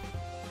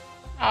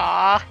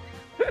 Aww.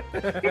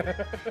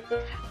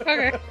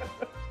 Okay.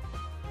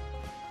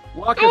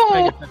 Locke is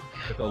paying attention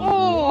to the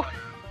Oh!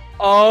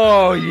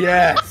 Oh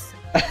yes.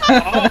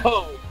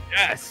 Oh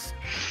yes.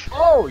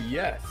 Oh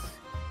yes.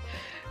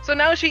 So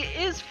now she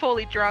is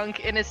fully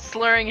drunk and is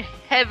slurring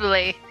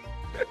heavily.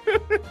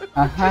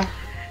 Uh-huh.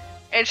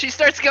 And she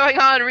starts going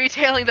on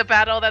retailing the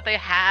battle that they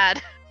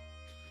had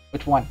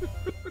Which one?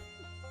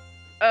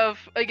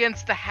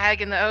 against the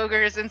hag and the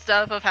ogres and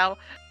stuff, of how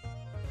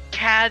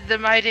Cad, the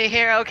mighty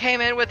hero, came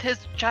in with his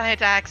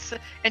giant axe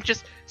and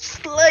just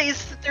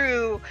sliced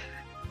through,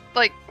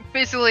 like,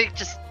 basically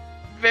just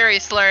very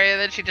slurry,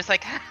 and then she just,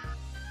 like,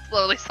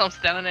 slowly slumps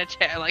down in a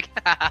chair, like,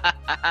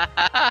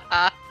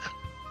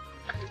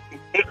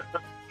 You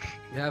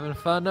having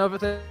fun over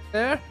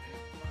there?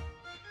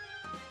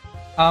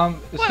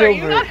 What, are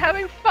you not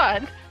having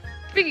fun?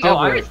 Speaking of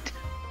Silver. which,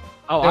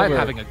 Oh, I'm Silver.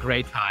 having a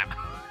great time.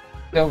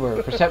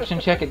 Silver, perception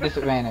check at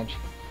disadvantage.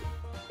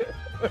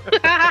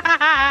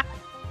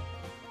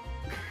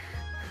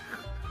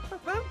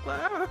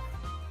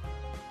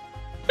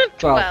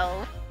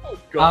 12. Oh,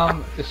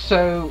 God.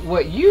 So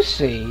what you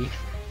see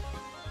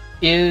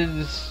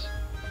is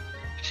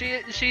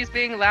She's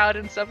being loud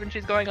and stuff, and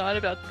she's going on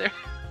about their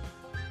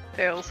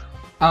tales.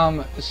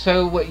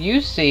 so what you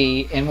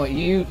see and what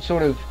you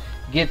sort of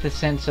get the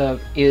sense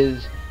of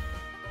is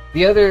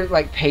the other,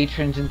 like,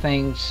 patrons and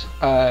things,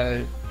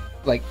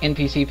 like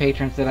NPC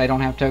patrons that I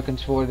don't have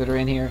tokens for that are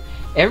in here.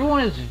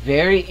 Everyone is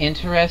very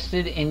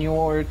interested in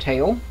your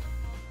tale.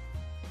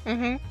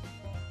 Mm-hmm.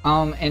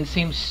 And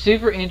seems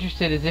super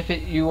interested as if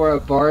you were a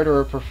bard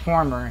or a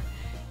performer.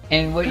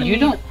 And what you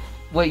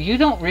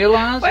don't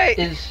realize Wait.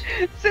 is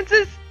Since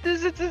this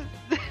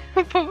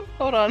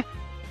hold on.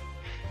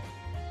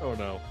 Oh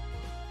no.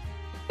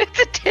 It's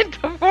a 10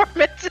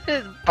 performance. It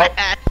is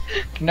bad.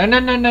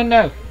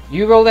 no.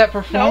 You roll that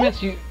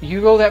performance.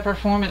 You roll that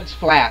performance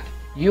flat.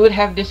 You would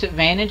have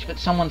disadvantage, but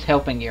someone's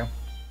helping you.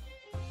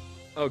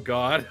 Oh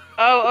God.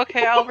 Oh,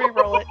 okay, I'll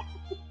re-roll it.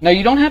 No,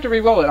 you don't have to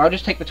re-roll it. I'll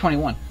just take the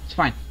 21. It's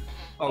fine.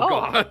 Oh,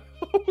 Oh.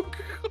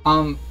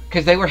 God.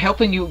 Because they were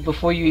helping you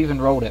before you even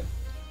rolled it.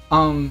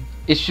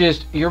 It's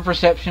just your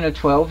perception of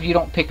 12. You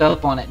don't pick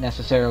up on it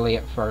necessarily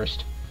at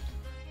first.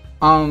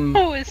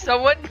 Oh, is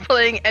someone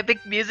playing epic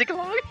music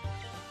along?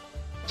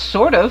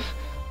 Sort of.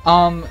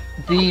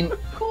 The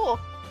Cool.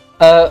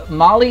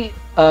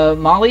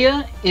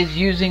 Malia is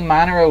using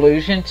minor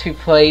illusion to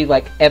play,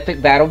 like,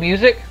 epic battle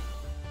music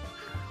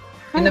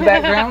in the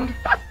background,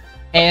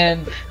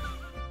 and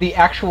the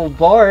actual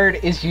bard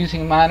is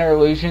using minor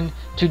illusion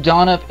to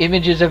dawn up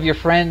images of your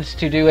friends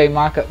to do a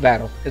mock-up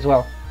battle as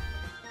well.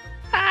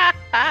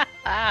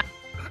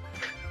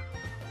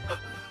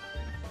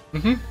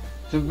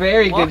 It's a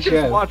very good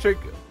show.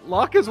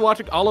 Locke is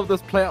watching all of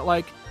this play out,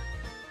 like,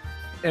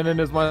 and in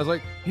his mind is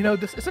like, you know,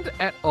 this isn't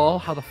at all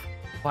how the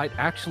fight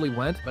actually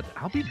went, but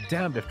I'll be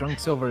damned if Drunk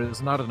Silver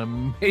is not an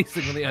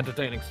amazingly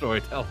entertaining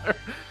storyteller.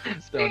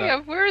 Speaking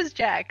of, where's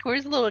Jack?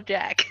 Where's little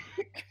Jack?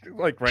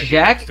 Like right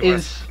Jack next to us.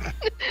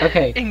 is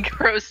okay.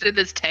 Engrossed in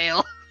this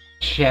tale.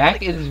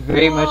 Jack is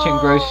very much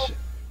engrossed.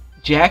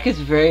 Jack is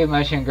very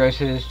much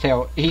engrossed in his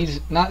tail. He's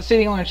not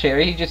sitting on a chair.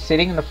 He's just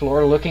sitting on the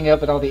floor, looking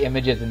up at all the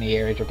images in the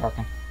air as you're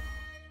talking.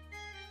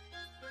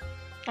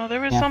 Oh, there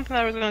was something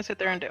I was going to sit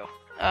there and do.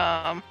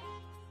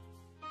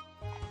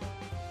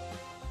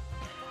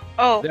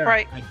 Oh, There,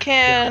 right. I-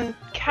 Can yeah.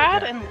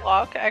 Cat and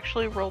Locke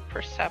actually roll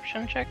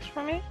perception checks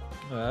for me?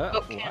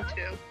 Oh, can what?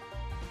 too.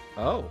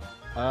 Oh.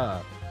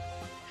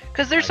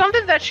 Because there's I-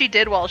 something that she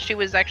did while she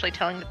was actually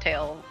telling the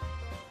tale.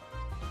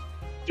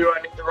 Do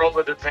I need to roll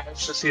with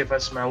advantage to see if I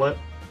smell it?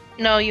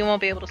 No, you won't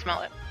be able to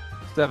smell it.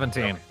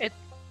 17.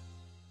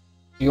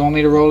 You want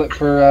me to roll it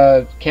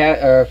for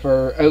Cat or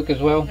for Oak as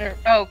well?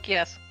 Oh,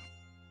 yes.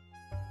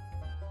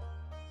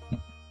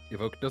 If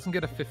Oak doesn't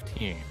get a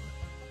 15.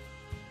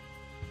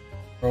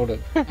 Rolled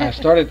it. I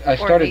started to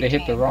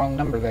hit the 18. wrong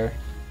number there.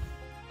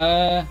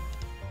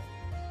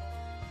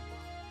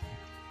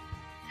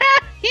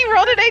 He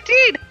rolled an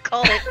 18!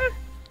 Called it.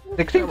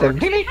 16, She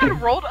 17, had 18.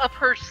 rolled up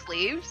her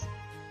sleeves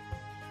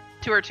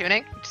to her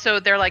tunic, so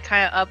they're like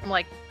kind of up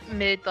like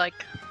mid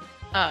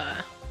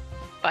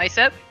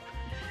bicep,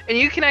 and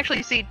you can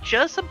actually see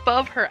just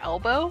above her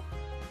elbow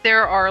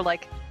there are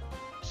like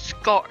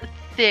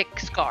thick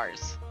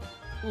scars.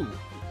 Ooh.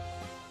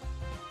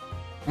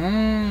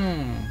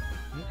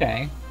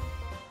 Okay.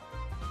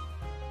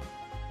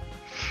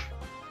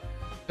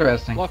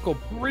 Interesting. Locke will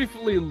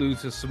briefly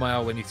lose his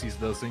smile when he sees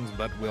those things,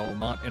 but will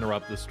not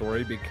interrupt the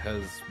story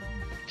because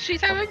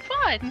She's having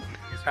fun.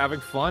 he's having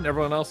fun.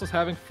 Everyone else is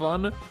having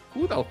fun.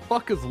 Who the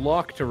fuck is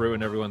Locke to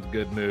ruin everyone's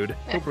good mood?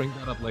 We'll bring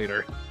that up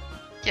later.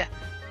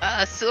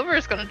 Silver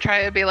is gonna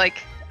try to be like,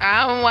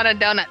 I want a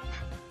donut.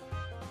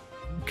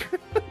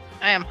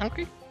 I am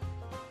hungry.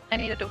 I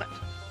need a donut.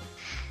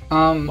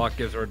 Locke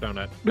gives her a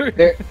donut.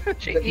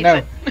 She eats No,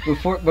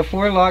 it.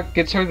 before Locke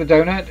gets her the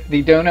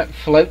donut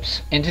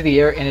floats into the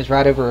air and is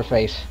right over her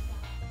face.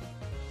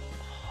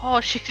 Oh,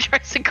 she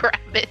tries to grab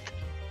it.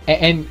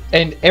 And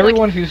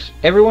everyone who's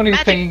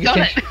Magic paying donut.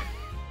 attention,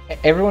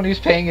 everyone who's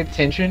paying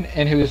attention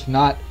and who is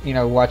not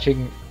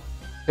watching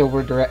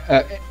Silver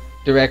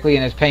directly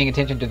and is paying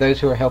attention to those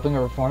who are helping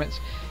her performance,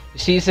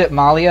 sees that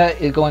Malia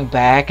is going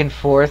back and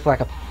forth like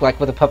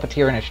with a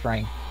puppeteer in a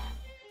string.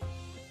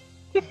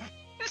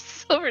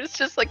 Silver's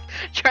just like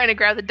trying to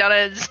grab the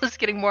donut and just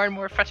getting more and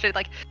more frustrated.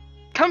 Like,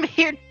 come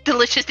here,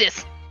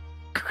 deliciousness.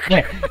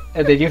 Yeah,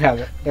 and then you have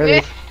it. There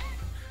it is.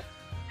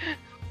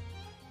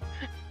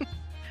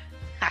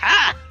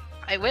 Ha!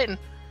 I win.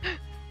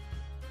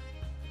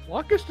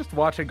 Locke is just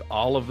watching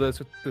all of this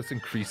with this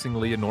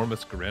increasingly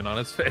enormous grin on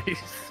his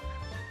face.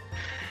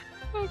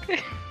 Okay.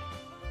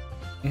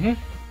 Mhm.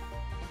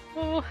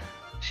 Oh,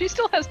 she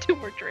still has 2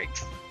 more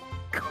drinks.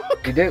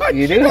 You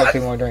do have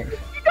 2 more drinks.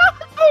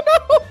 Oh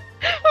no!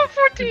 I'm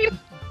 14.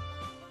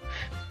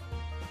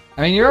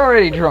 I mean, you're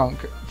already drunk,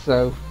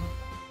 so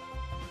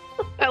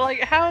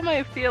How am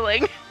I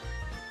feeling?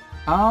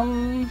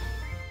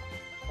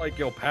 Like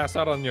you'll pass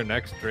out on your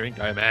next drink,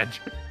 I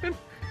imagine.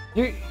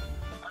 you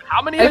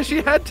How many has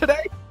she had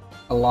today?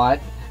 a lot.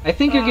 I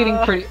think you're getting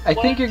pretty. I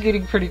think 1, you're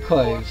getting pretty 4,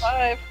 close.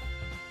 5,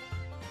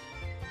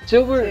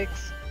 Silver.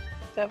 6,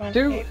 7,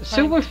 Silver, 8, 9,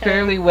 Silver 10.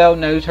 fairly well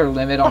knows her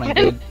limit on a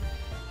good.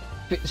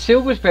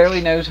 Silver fairly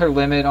knows her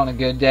limit on a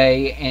good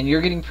day, and you're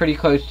getting pretty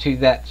close to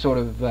that sort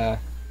of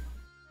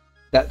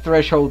that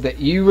threshold that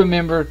you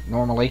remember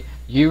normally.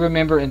 You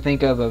remember and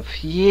think of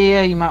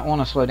yeah, you might want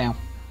to slow down,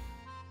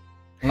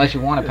 unless you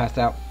want to pass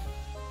out.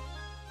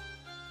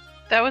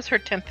 That was her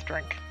 10th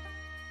drink.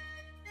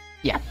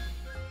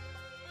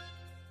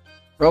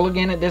 Roll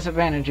again at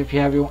disadvantage if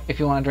you want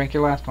to drink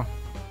your last one.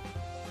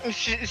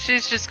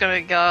 She's just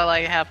gonna go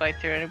like halfway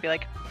through and be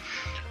like,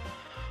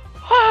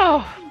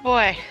 "Oh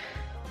boy,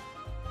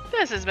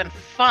 this has been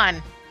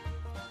fun.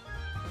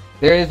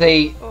 There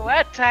is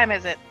What time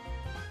is it?"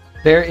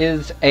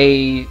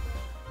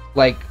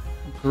 like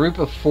group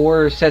of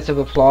 4 sets of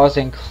applause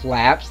and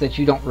claps that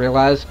you don't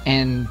realize,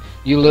 and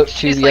you look to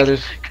She's the like,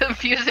 others.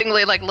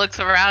 confusingly like looks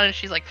around and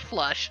she's like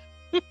flush.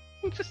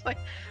 Just like,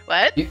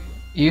 what?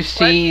 You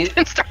see. What?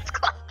 And starts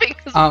clapping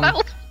as Um,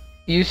 well.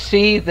 You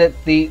see that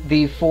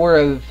the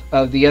 4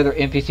 of the other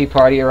NPC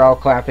party are all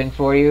clapping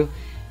for you,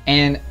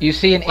 and you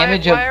see an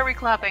image Why of are we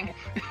clapping?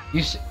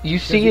 you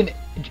see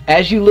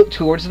as you look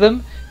towards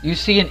them, you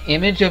see an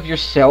image of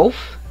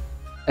yourself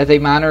as a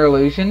minor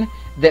illusion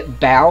that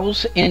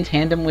bows in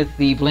tandem with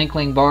the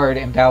Blinkling Bard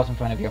and bows in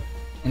front of you,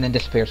 and then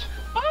disappears.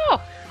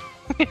 Oh,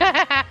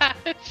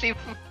 she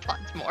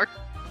plots more.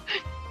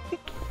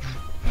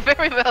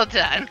 Very well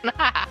done.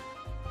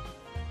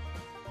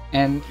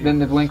 And then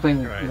the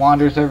Blinkling Christ.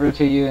 wanders over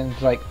to you and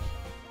is like,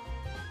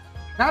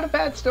 "Not a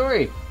bad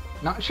story.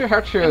 Not sure how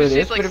true it She's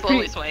is, like but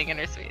slowly swaying in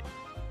her seat.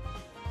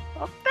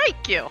 Well,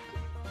 thank you.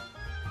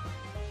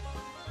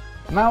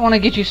 I might want to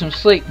get you some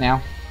sleep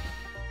now."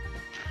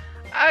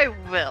 I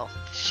will.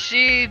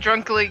 She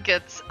drunkenly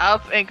gets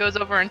up and goes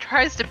over and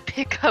tries to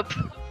pick up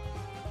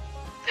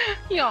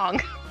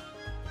Yong.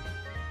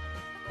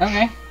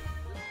 Okay.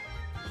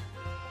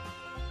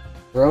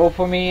 Roll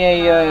for me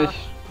a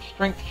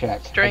strength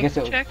check. I Strength guess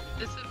it, check,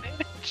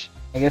 disadvantage.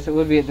 I guess it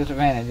would be at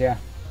disadvantage, yeah.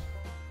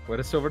 What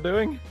is Silver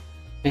doing?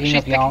 She's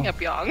up Yang. picking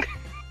up Yang.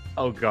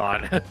 Oh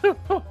god.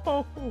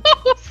 Oh,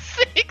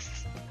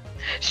 6!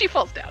 She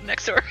falls down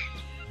next to her.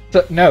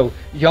 So, no,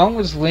 Young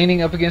was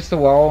leaning up against the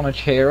wall on a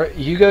chair.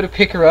 You go to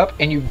pick her up,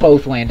 and you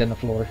both land on the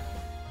floor.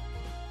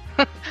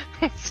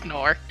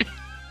 Snore.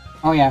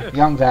 Oh yeah,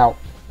 Young's out.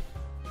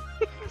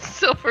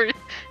 Silver.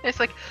 It's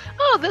like,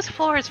 oh, this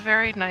floor is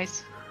very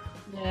nice.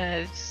 Yeah,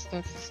 it's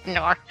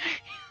snore.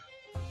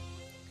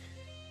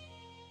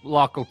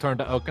 Locke will turn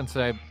to Oak and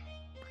say,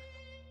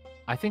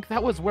 I think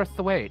that was worth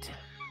the wait.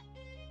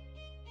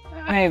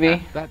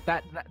 Maybe.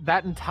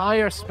 That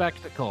entire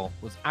spectacle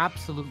was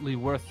absolutely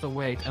worth the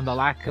wait and the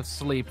lack of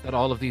sleep that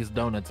all of these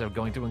donuts are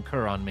going to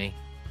incur on me.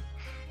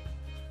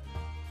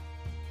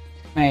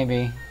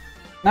 Maybe.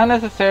 Not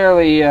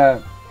necessarily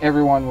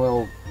everyone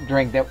will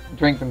drink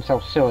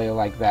themselves silly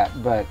like that,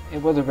 but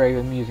it was a very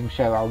amusing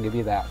show, I'll give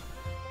you that.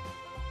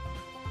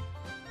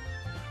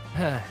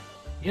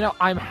 You know,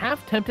 I'm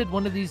half tempted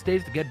one of these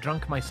days to get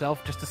drunk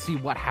myself just to see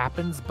what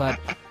happens, but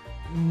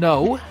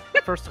no,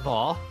 first of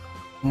all.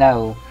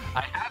 No.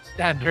 I have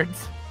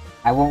standards.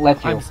 I won't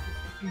let you.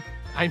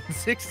 I'm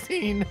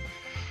 16,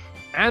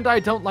 and I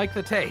don't like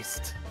the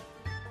taste.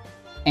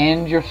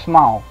 And you're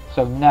small,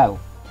 so no.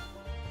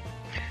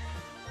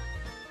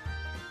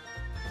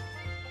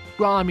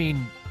 Well, I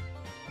mean,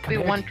 Be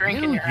one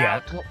drink and you're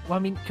out. Well, I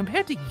mean,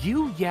 compared to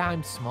you, yeah,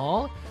 I'm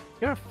small.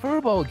 You're a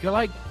furball. You're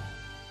like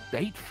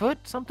 8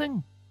 foot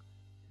something.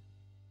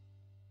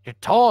 You're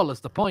tall is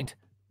the point.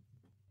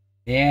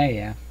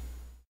 Yeah.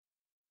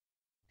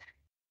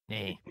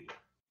 Hey.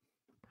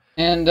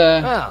 And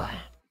Well,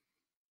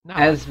 no.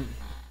 as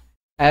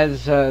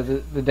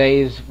the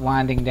day is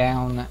winding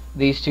down,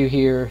 these two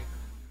here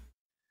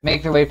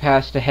make their way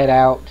past to head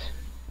out,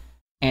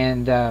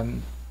 and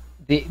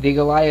the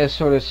Goliath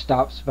sort of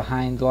stops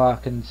behind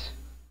Locke and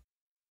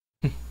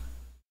not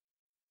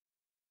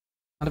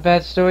a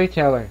bad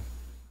storyteller.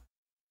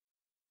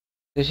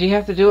 Does she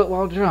have to do it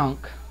while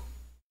drunk?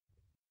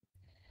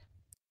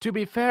 To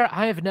be fair,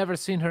 I have never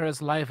seen her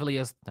as lively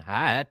as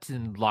that.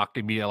 And Locke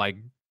immediately like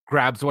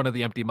grabs one of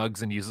the empty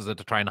mugs and uses it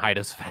to try and hide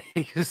his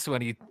face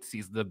when he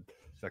sees the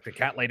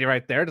cat lady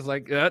right there. Just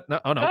like, no,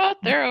 oh no. Oh,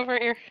 they're over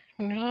here.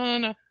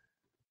 No.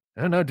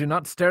 Oh no, do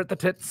not stare at the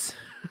tits.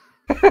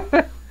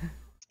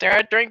 Stare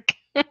at drink.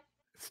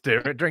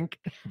 Stare at drink.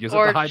 Use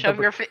Or it to hide shove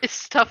the... your face,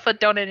 stuff a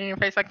donut in your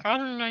face like, oh,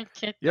 I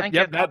can't.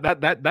 Yep,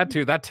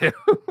 that too.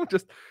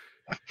 Just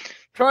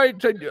try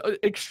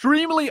to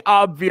extremely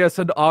obvious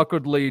and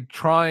awkwardly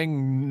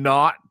trying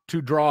not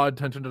to draw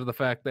attention to the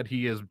fact that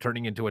he is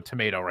turning into a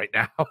tomato right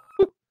now.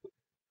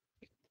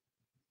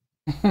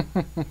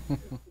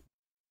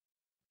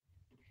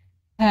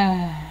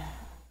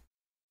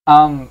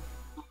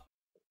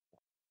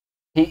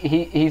 The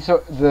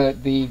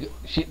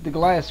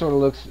Goliath sort of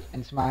looks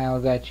and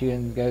smiles at you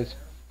and goes,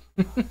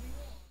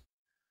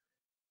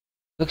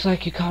 "Looks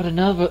like you caught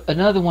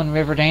another one,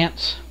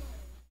 Riverdance."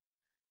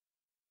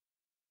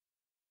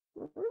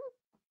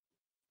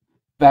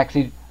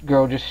 Backseat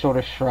girl just sort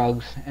of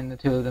shrugs, and the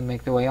two of them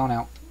make their way on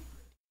out.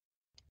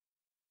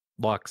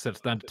 Locke sits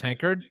down to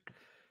tankard,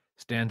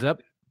 stands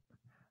up.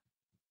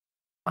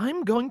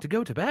 I'm going to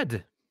go to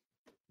bed.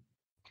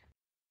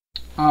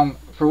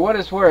 For what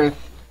it's worth,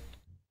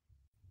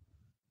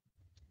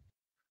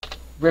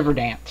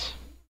 Riverdance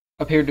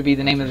appeared to be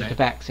the name of the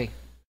tabaxi.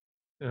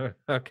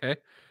 Okay.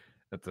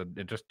 That's an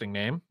interesting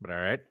name, but all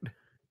right.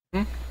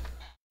 Hmm?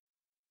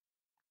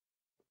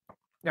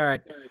 All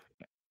right.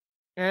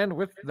 And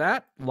with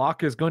that,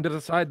 Locke is going to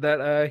decide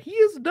that he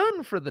is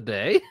done for the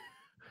day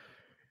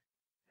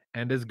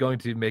and is going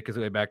to make his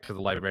way back to the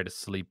library to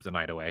sleep the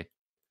night away.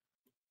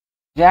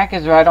 Jack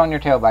is right on your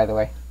tail, by the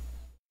way.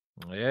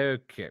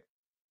 Okay.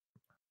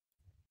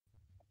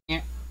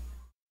 Yeah.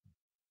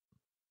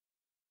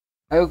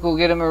 Oak will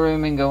get him a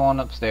room and go on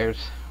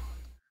upstairs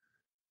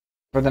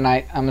for the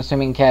night. I'm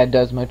assuming Cad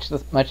does much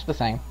the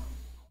same.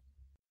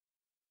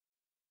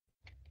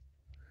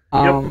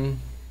 Yep.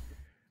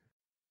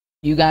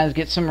 You guys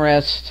get some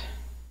rest.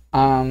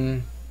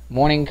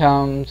 Morning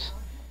comes.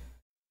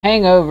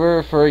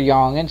 Hangover for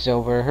Yang and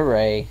Silver.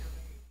 Hooray.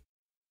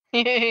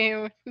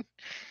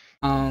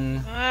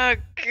 Oh,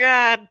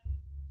 God.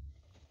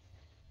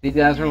 These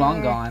guys are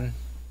long gone.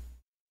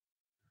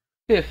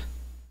 Piff.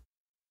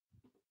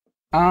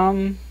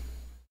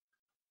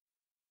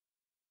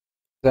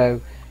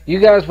 So, you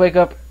guys wake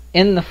up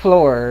in the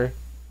floor,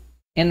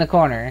 in the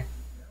corner,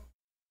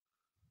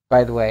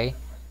 by the way,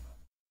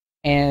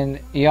 and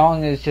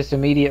Yang is just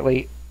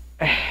immediately...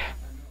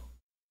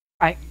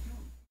 I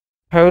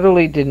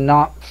totally did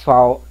not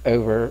fall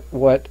over.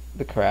 What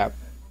the crap?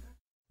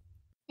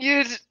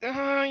 You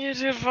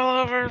did fall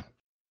over.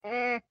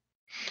 You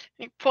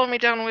pulled me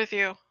down with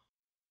you.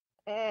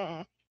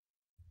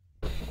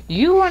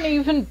 You weren't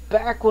even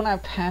back when I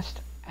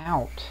passed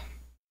out.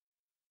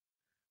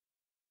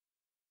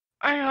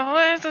 I know,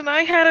 and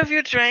I had a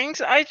few drinks.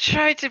 I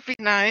tried to be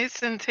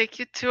nice and take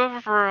you to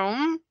a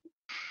room.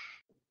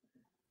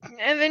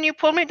 And then you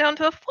pulled me down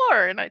to the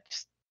floor, and I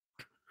just...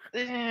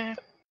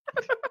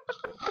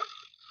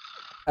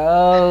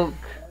 Oak.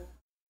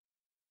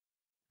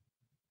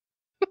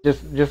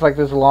 Just like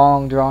this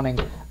long droning.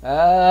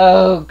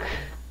 Oak.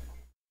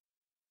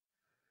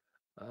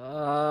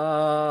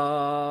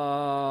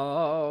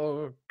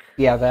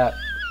 Yeah, that.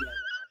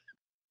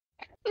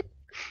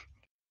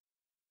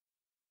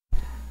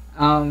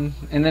 And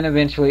then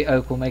eventually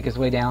Oak will make his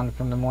way down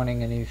from the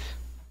morning, and he's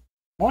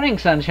morning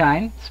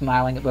sunshine,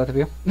 smiling at both of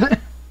you.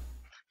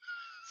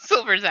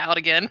 Silver's out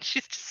again.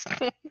 She's just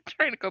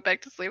trying to go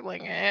back to sleep.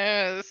 Like,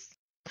 yes.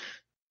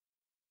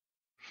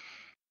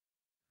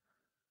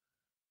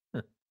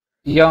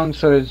 Young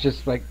sort of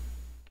just like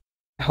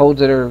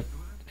holds at her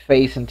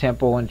face and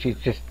temple, and she's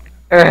just,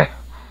 Ugh.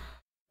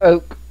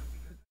 Oak,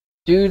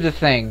 do the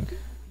thing,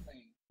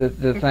 the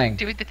thing.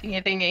 Do the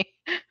thingy.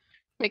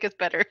 Make us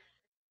better.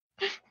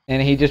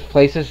 And he just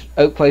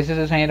Oak places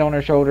his hand on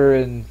her shoulder,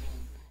 and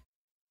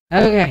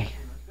okay,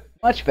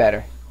 much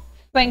better.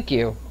 Thank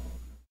you.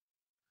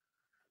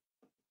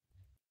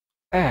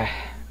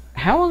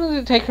 How long does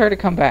it take her to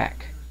come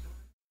back?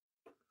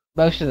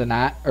 Most of the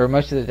night, or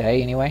most of the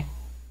day, anyway.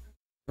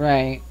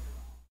 Right.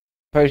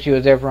 Suppose she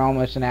was there for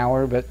almost an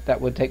hour, but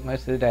that would take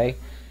most of the day.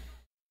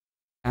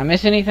 I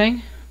miss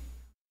anything?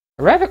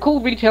 A rather cool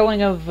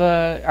retelling of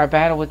our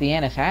battle with the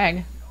Annis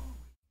Hag.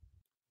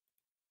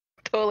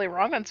 Totally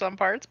wrong on some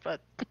parts, but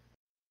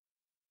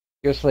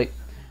You're asleep.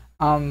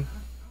 no,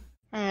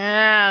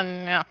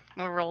 it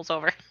rolls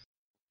over.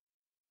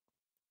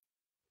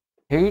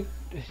 Who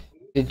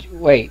did you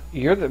wait?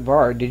 You're the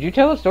bard. Did you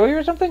tell a story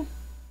or something,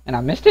 and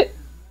I missed it?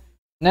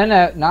 No,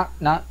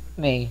 not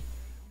me.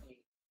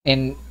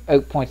 And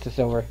Oak points to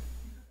Silver.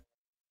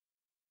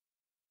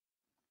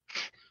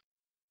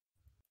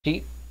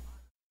 She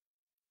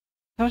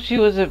thought she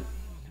was a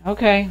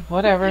okay,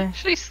 whatever.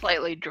 She's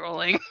slightly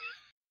drooling.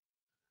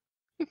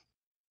 Do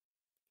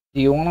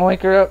you want to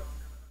wake her up?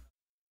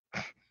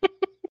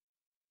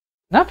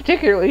 Not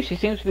particularly. She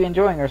seems to be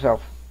enjoying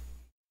herself.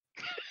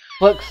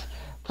 Plus,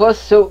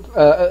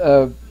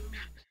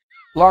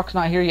 Locke's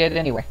not here yet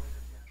anyway.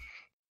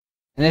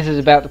 And this is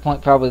about the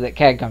point probably that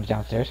Cag comes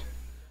downstairs.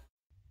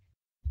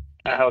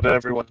 How did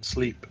everyone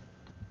sleep?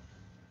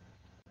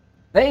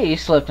 They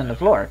slept on the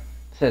floor,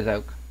 says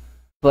Oak.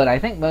 But I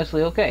think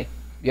mostly okay.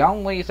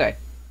 Young, what do you say?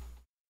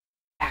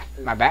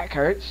 My back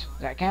hurts.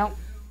 Does that count?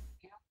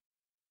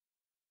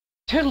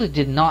 Totally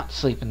did not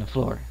sleep on the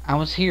floor. I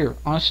was here,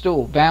 on a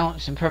stool,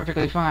 balanced and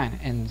perfectly fine,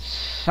 and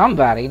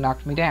somebody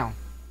knocked me down.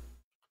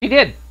 She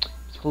did.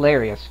 It's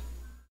hilarious.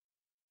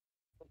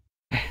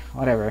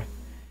 Whatever.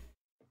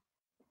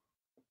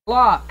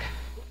 Locke,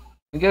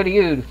 we go to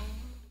you.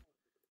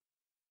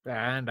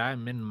 And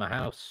I'm in my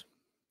house.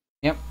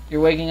 Yep,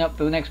 you're waking up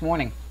the next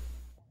morning.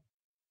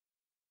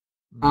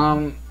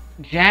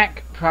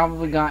 Jack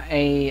probably got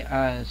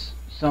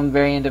some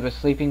variant of a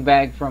sleeping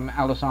bag from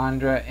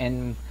Alessandra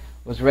and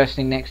was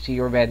resting next to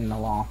your bed in the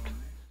loft.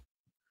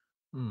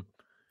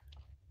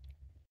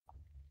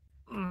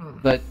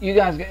 But you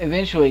guys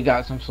eventually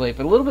got some sleep,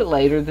 a little bit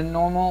later than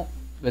normal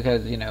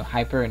because,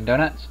 hyper and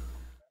donuts.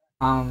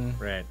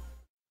 Right.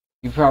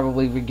 You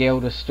probably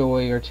regaled a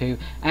story or two.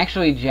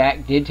 Actually,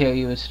 Jack did tell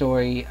you a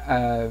story.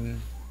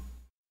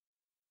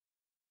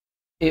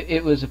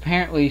 It was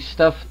apparently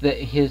stuff that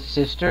his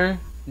sister,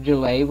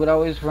 Julie, would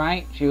always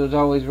write. She was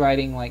always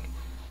writing, like,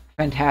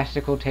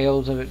 fantastical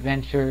tales of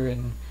adventure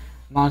and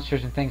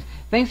monsters and things.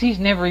 Things he's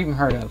never even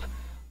heard of.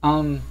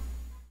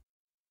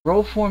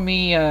 Roll for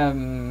me,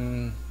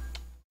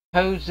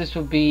 suppose this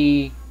would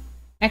be...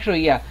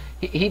 Actually, yeah.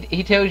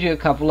 He tells you a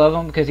couple of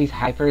them because he's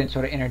hyper and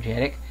sort of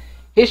energetic.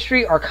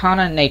 History,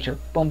 Arcana, and Nature.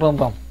 Boom, boom,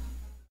 boom.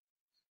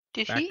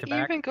 Did Back he to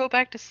back? even go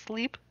back to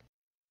sleep?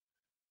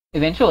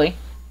 Eventually.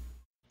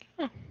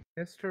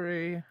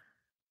 History,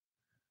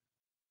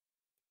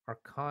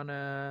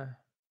 Arcana,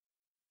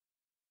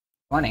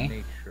 20.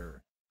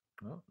 Nature.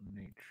 Oh,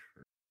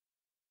 Nature.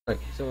 Wait.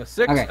 So a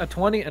 6, Okay. a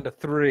 20, and a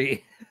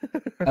 3.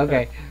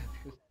 Okay.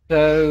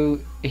 So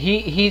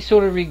he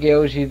sort of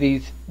regales you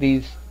these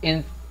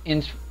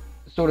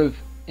sort of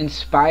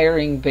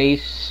inspiring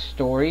base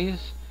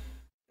stories.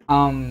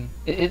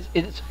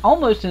 It's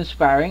almost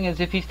inspiring as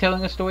if he's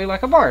telling a story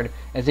like a bard,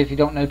 as if you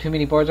don't know too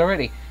many bards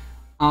already.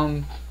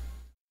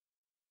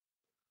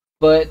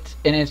 But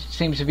it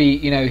seems to be,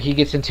 he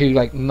gets into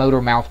like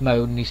motor mouth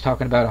mode and he's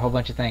talking about a whole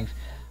bunch of things.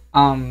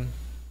 The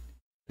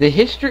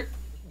history,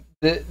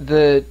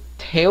 the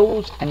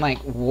tales and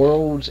like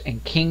worlds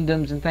and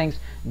kingdoms and things,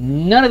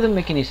 none of them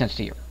make any sense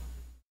to you.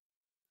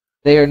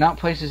 They are not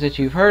places that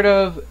you've heard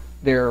of.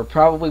 There are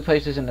probably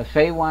places in the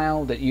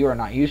faewyld that you are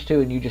not used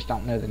to and you just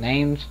don't know the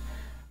names.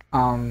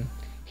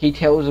 He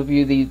tells of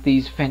you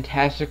these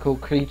fantastical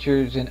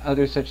creatures and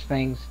other such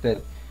things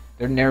that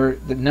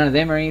none of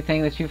them are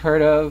anything that you've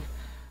heard of.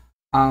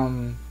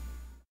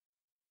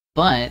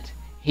 But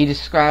he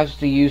describes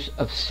the use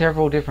of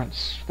several different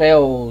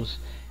spells,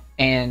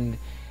 and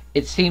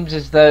it seems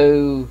as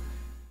though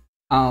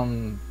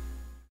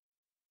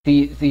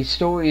the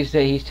stories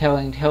that he's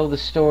telling tell the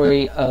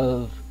story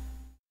of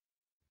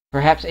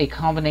perhaps a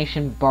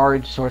combination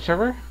bard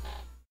sorcerer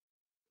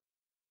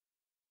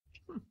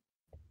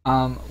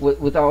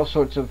with all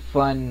sorts of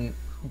fun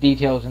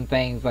details and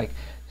things, like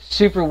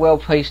super well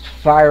placed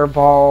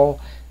fireball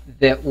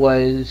that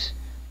was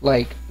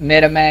like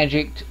meta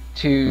magicked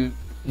to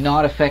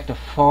not affect a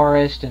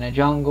forest and a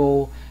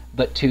jungle,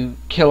 but to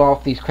kill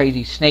off these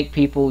crazy snake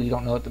people. You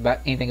don't know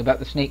anything about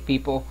the snake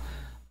people.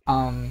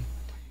 Um,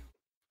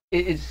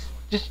 it's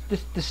just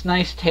this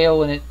nice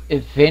tale, and it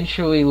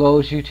eventually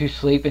lulls you to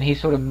sleep, and he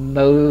sort of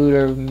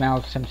motor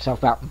mouths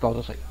himself out and falls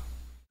asleep.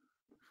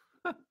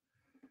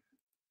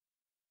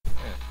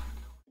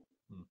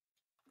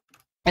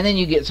 And then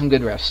you get some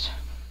good rest.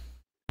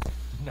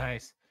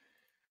 Nice.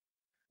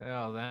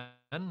 Well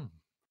then,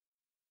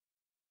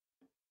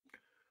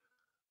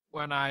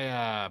 when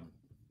I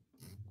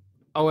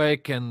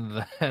awake,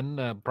 and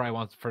then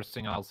probably first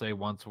thing I'll say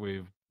once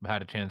we've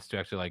had a chance to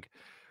actually like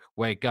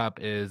wake up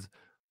is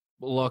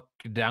look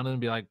down and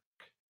be like,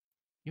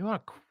 "You are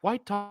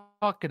quite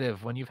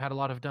talkative when you've had a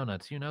lot of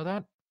donuts. You know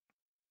that?"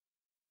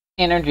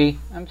 Energy.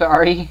 I'm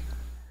sorry.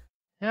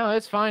 No,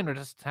 it's fine. We'll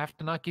just have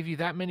to not give you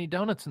that many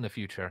donuts in the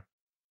future.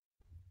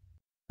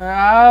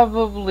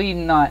 Probably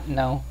not.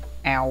 No.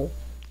 Ow.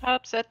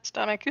 Upset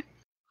stomach.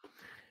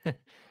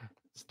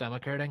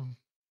 Stomach hurting?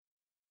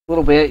 A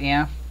little bit,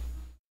 yeah.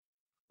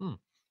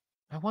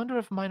 I wonder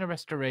if minor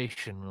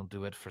restoration will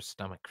do it for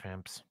stomach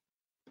cramps.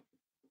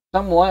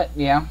 Somewhat,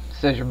 yeah,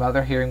 says your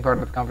mother, hearing part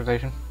of the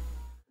conversation.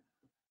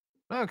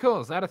 Oh, cool.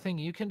 Is that a thing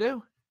you can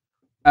do?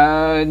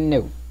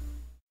 No.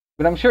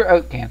 But I'm sure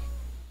Oak can.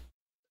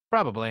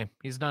 Probably.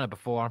 He's done it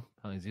before.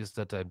 He's used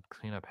it to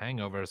clean up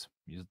hangovers.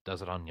 He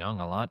does it on Young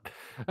a lot.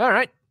 All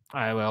right.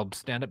 I will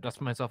stand up,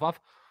 dust myself off.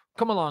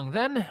 Come along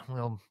then.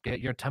 We'll get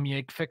your tummy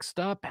ache fixed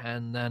up,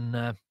 and then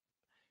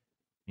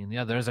me and the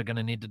others are going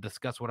to need to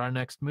discuss what our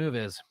next move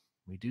is.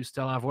 We do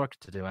still have work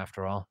to do,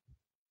 after all.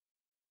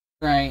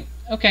 Right.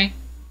 Okay.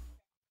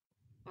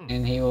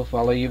 And he will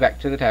follow you back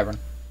to the tavern.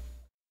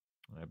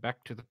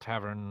 Back to the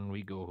tavern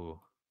we go.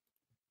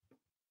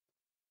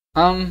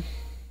 So,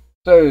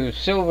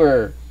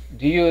 Silver,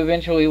 do you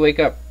eventually wake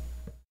up?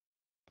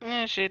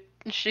 Yeah,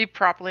 she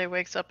probably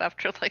wakes up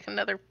after like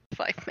another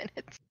 5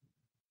 minutes.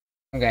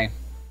 Okay.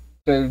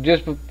 So,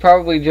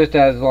 probably just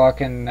as Locke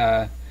and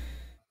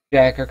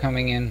Jack are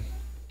coming in.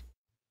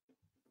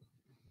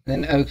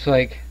 Then Oak's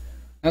like,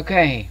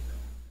 okay.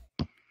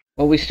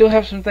 Well, we still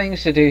have some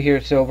things to do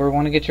here, Silver.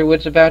 Want to get your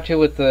wits about you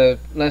with the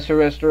lesser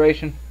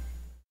restoration?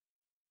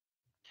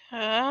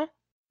 Huh?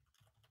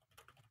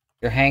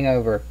 Your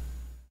hangover.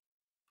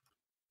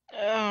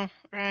 Oh,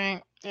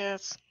 right.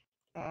 Yes.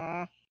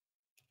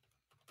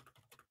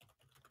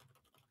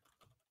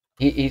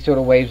 He sort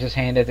of waves his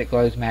hand as it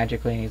glows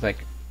magically, and he's like,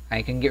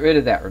 I can get rid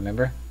of that,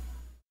 remember?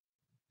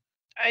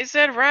 I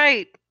said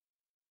right.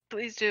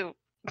 Please do.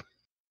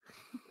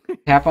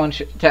 Tap on,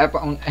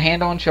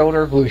 hand on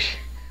shoulder, whoosh.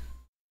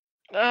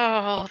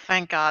 Oh,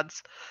 thank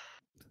gods.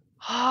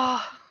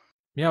 Oh.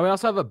 Yeah, we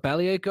also have a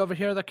bellyache over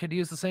here that could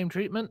use the same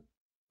treatment.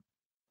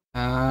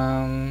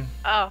 Oh.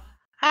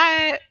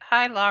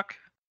 Hi, Locke.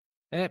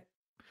 Hey.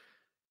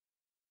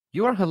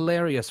 You are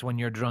hilarious when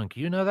you're drunk.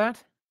 You know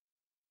that?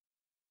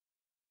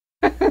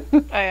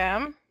 I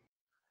am.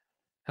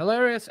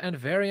 Hilarious and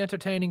very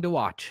entertaining to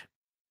watch.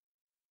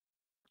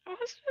 I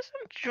was just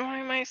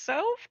enjoying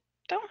myself.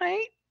 Don't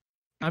hate.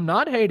 I'm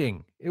not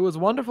hating. It was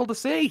wonderful to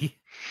see.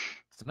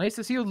 It's nice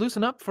to see you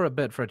loosen up for a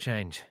bit for a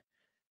change.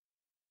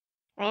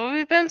 Well,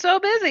 we've been so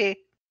busy.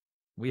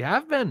 We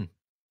have been.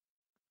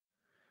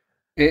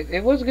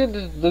 It was good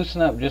to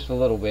loosen up just a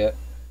little bit.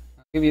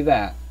 I'll give you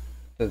that,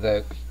 says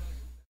Oak.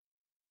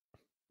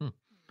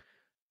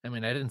 I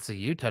mean, I didn't see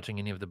you touching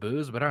any of the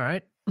booze, but all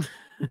right.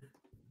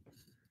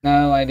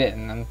 No, I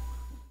didn't.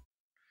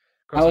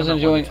 I was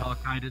enjoying. Talk.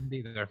 I didn't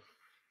either.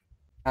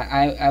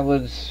 I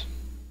was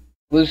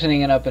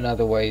loosening it up in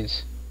other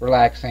ways,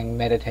 relaxing,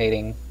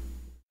 meditating,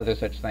 other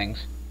such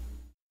things.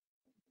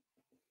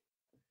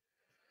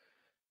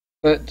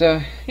 But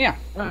yeah.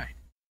 All right.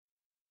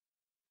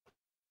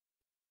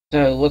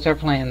 So what's our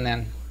plan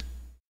then?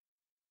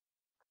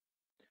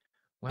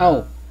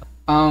 Well,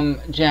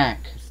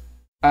 Jack.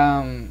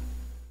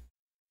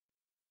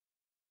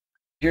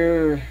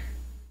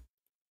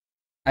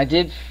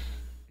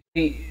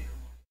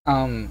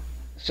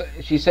 So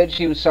she said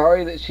she was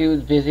sorry that she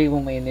was busy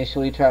when we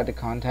initially tried to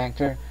contact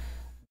her,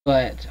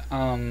 but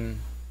I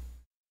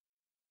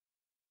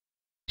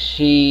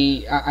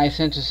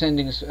sent a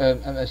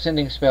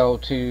sending spell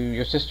to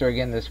your sister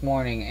again this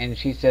morning, and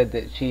she said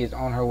that she is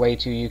on her way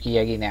to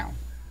Yukiege now.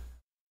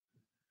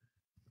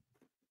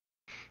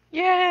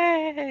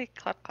 Yay!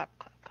 Clap, clap,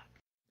 clap, clap.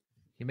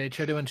 you made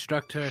sure to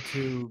instruct her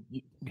to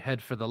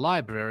head for the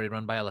library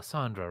run by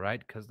Alessandra,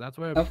 right? Because that's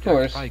where Of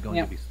course, probably going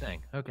yep. to be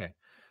staying. Okay.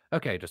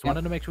 Okay, just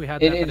wanted to make sure we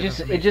had It that bit of just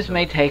information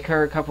may so- take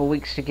her a couple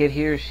weeks to get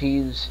here.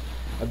 She's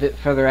a bit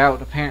further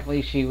out.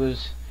 Apparently, she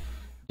was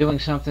doing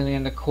something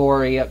in the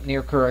quarry up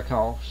near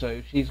Curacao,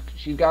 so she's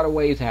got a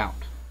ways out.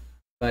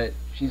 But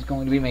she's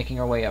going to be making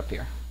her way up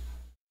here.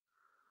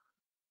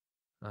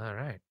 All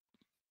right.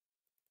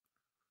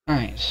 All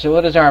right. So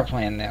what is our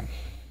plan then?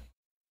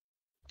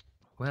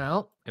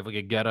 Well, If we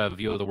could get a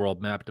view of the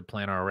world map to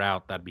plan our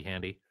route, that'd be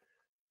handy.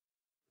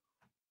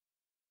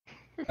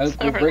 Oak will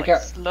Silver, break like,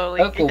 out.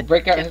 slowly Oak will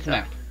break out gets his up.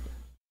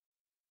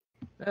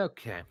 map.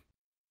 Okay.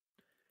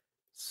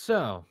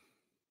 So,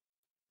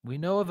 we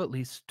know of at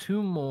least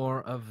 2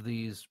 more of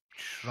these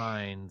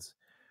shrines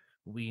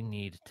we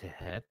need to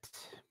hit.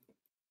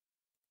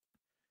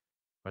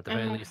 Or at the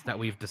very least that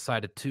we've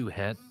decided to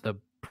hit. The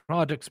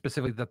project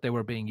specifically that they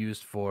were being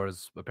used for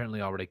is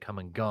apparently already come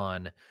and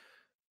gone.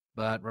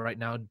 But right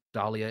now,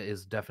 Dallia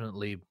is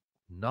definitely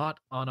not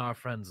on our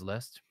friends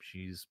list.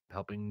 She's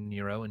helping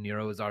Nero, and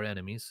Nero is our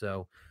enemy,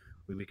 so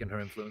we weaken her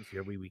influence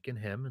here, we weaken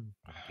him, and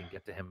we can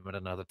get to him at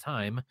another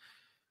time.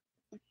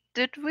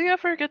 Did we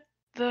ever get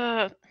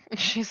the?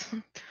 She's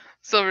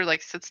Silver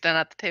like sits down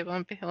at the table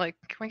and be like,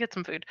 "Can we get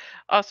some food?"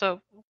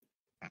 Also,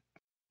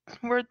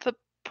 were the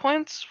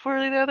points for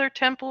the other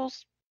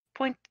temples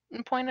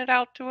pointed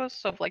out to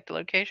us of like the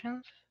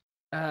locations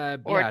or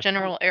Yeah,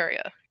 general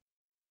area?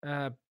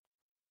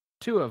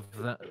 2 of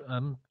the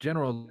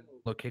general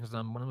locations.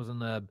 One was in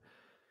the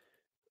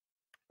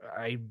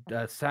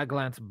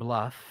Saglance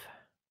Bluff,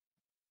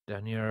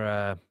 down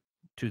near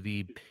to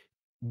the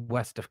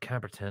west of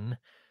Camperton.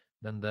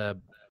 Then the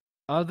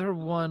other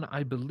one,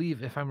 I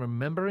believe, if I'm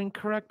remembering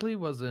correctly,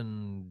 was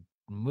in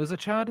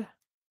Muzachad.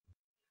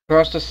 For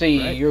us to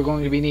see, Right. you're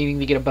going to be needing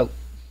to get a boat.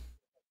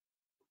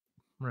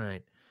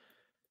 Right.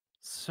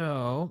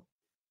 So,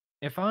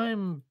 if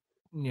I'm,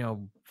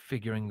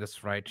 figuring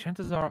this right,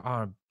 chances are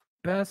our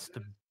best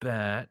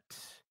bet.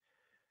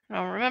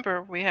 Now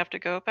remember, we have to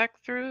go back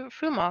through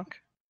Fumok.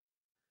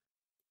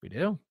 We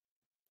do.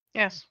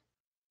 Yes.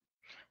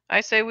 I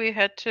say we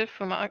head to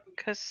Fumok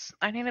because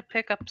I need to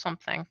pick up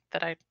something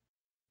that I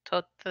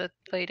told the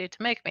lady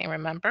to make me,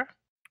 remember?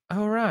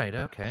 Oh, right.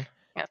 Okay.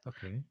 Yes.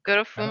 Okay. Go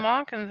to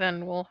Fumok and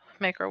then we'll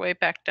make our way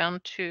back down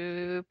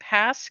to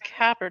past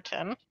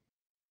Caperton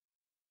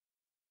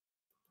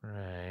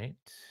Right.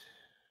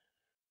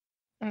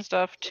 and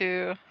stuff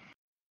to...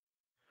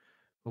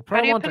 We'll How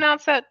probably do you want to.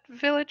 pronounce that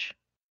village?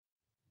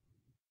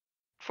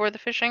 For the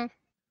fishing?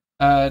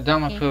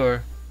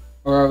 Damapur.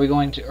 Or are we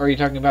going to? Are you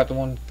talking about the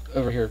one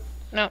over here?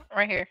 No,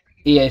 right here.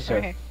 EA, sir.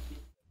 Right here.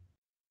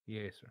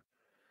 Yes, sir.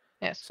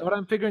 Yes. So what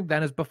I'm figuring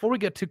then is before we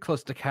get too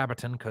close to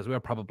Caperton, because we're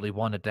probably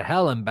wanted to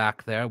hell and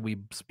back there, we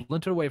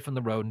splinter away from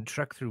the road and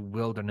trek through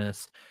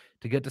wilderness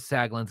to get to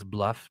Saglan's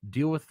Bluff,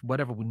 deal with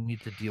whatever we need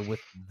to deal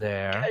with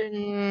there.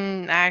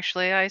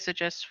 Actually, I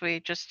suggest we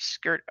just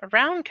skirt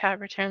around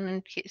Caperton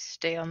and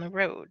stay on the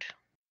road.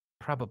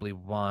 Probably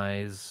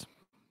wise.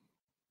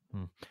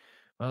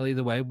 Well,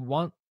 either way,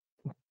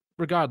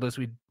 regardless,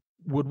 we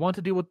would want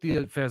to deal with the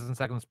affairs in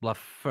Saglan's Bluff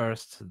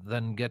first,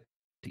 then get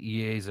to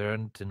Eazer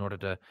in order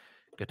to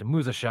get to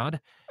Muzashad.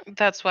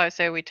 That's why I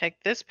say we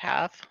take this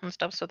path and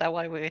stuff, so that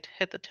way we'd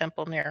hit the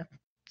temple near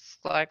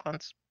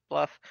Slagland's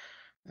Bluff.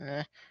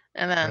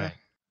 And then Right.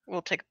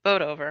 we'll take a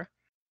boat over.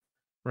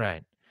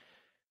 Right.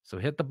 So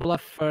hit the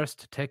bluff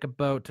first, take a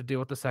boat to deal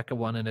with the second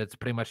one, and it's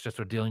pretty much just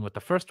we're dealing with the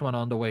first one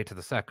on the way to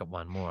the second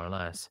one, more or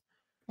less.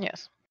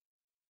 Yes.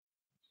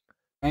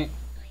 Right.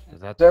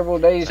 That's Several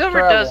days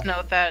Silver travel. does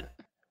know that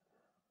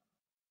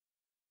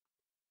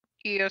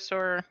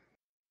Eosor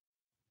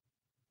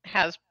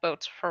has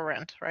boats for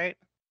rent, right?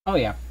 Oh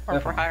yeah. Or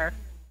for definitely. hire.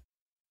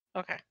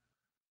 Okay.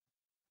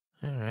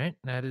 all right.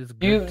 That is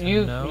good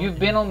to know. You've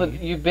been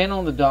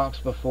on the docks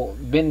before.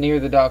 Been near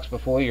the docks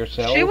before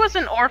yourself. She was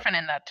an orphan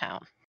in that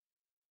town.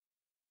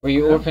 Were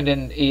you Yeah. orphaned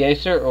in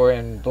Easer or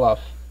in Bluff?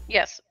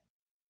 Yes.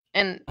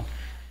 And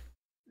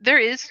there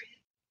is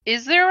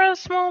there a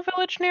small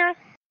village near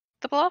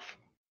the bluff?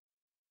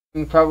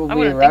 I Probably a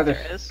wouldn't think rather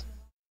there is.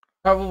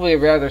 probably a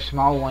rather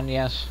small one.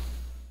 Yes.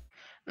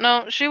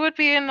 No, she would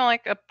be in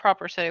like a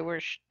proper city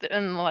where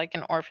in like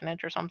an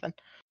orphanage or something.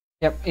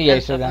 Yep. And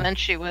Easer stuff, then. and then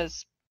she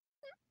was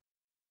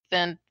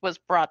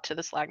brought to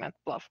the Slagnath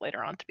Bluff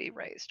later on to be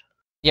raised.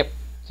 Yep.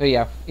 So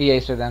yeah,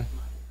 Easer then.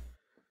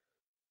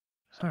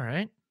 All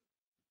right.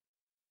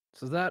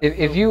 So that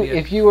If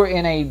you were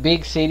in a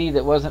big city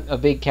that wasn't a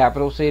big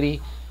capital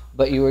city,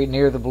 but you were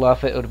near the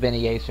bluff, it would have been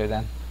Easer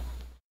then.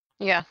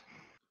 Yeah.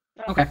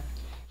 Okay.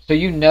 So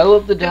you know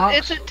of the docks?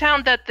 It's a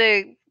town that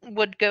they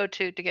would go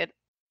to get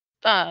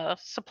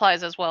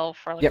supplies as well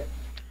for like...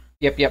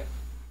 Yep.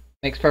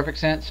 Makes perfect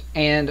sense.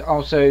 And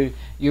also,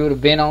 you would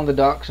have been on the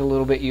docks a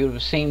little bit. You would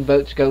have seen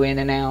boats go in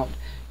and out.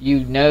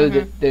 You know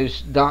that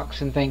there's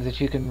docks and things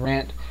that you can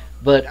rent,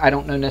 but I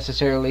don't know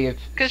necessarily if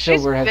Because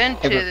she's Silver has been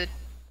ever...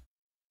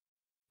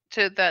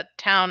 to that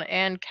town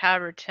and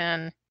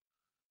Caberton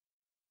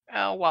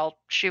while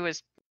she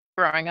was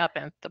growing up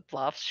in the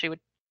Bluffs. She would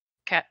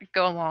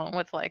go along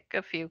with like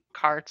a few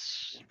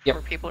carts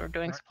for people who are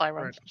doing supply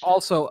runs. Right.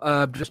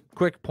 Also, just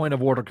quick point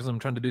of order because I'm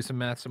trying to do some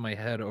maths in my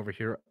head over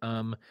here.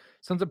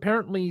 Since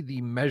apparently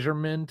the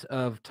measurement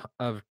of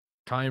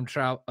time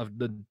travel of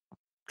the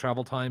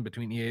travel time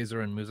between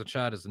Eazer and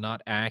Muzachad is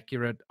not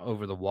accurate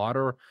over the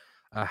water,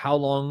 how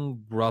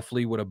long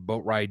roughly would a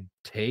boat ride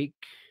take?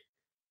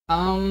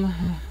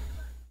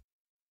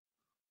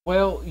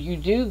 Well, you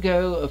do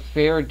go a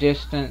fair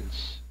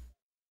distance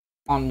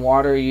on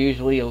water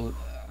usually,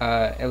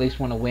 at least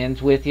when the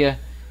wind's with you.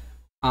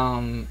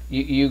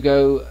 You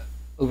go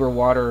over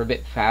water a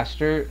bit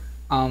faster.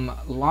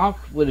 Locke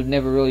would have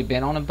never really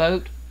been on a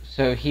boat,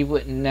 so he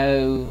wouldn't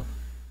know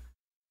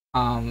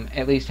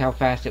at least how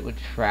fast it would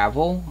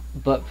travel.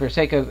 But for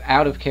sake of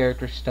out of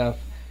character stuff,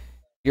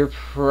 you're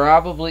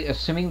probably,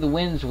 assuming the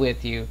wind's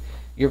with you,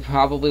 you're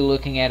probably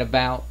looking at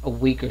about a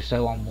week or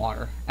so on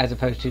water, as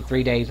opposed to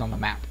 3 days on the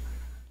map.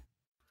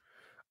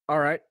 All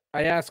right.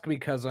 I ask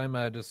because I'm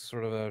just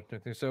sort of a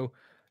so.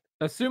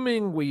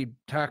 Assuming we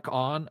tack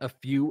on a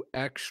few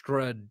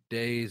extra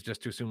days,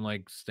 just to assume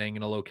like staying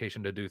in a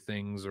location to do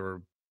things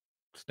or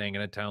staying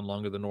in a town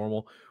longer than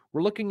normal,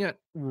 we're looking at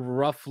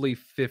roughly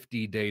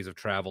 50 days of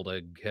travel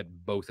to hit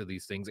both of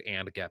these things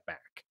and get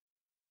back.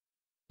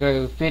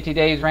 So 50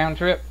 days round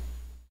trip?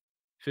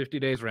 50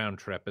 days round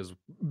trip is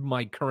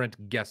my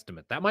current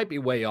guesstimate. That might be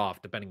way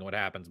off depending on what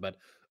happens, but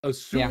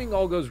assuming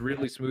all goes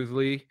really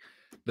smoothly,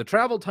 the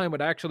travel time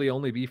would actually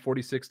only be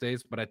 46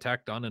 days, but I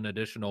tacked on an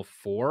additional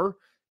 4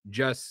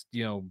 just,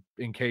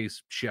 in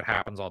case shit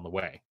happens on the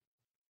way.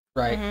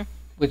 Right. Mm-hmm.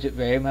 Which it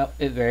very well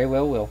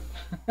will.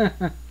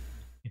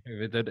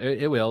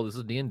 It will. This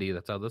is D&D.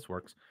 That's how this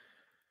works.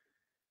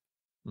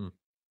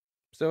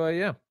 So,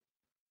 yeah.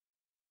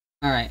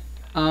 All right.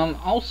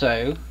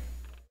 Also,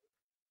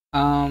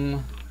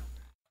 when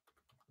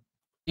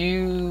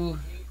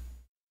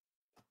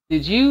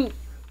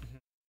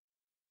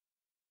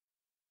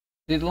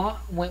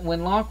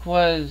Locke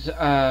was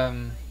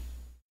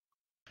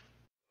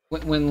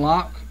when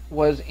Locke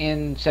was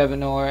in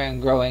Sevenor and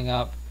growing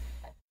up,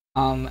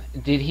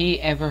 did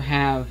he ever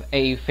have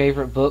a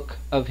favorite book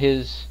of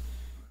his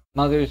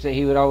mother's that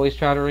he would always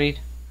try to read?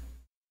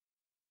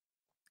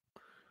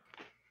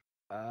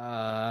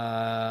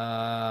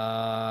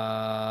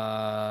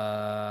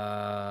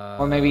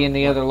 Or maybe in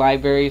the other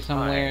library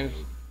somewhere?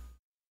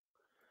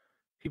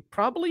 He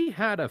probably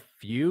had a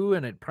few,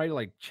 and it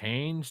probably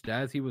changed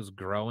as he was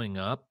growing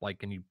up.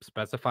 Can you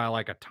specify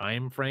a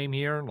time frame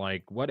here?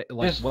 What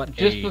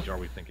age are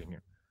we thinking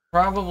here?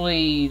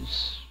 Probably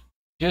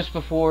just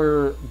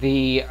before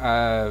the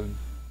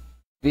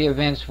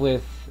events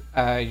with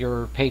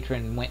your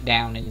patron went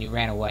down and you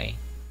ran away.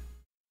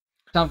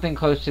 Something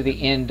close to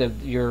the end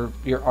of your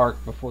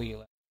arc before you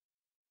left.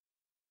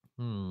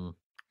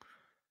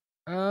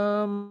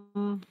 I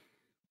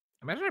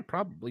imagine I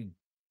probably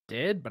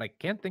did, but I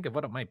can't think of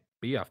what it might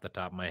be off the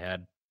top of my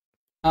head.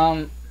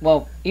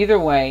 Well, either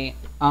way,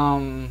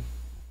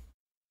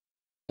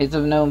 it's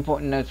of no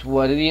important note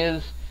what it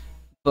is,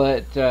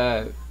 but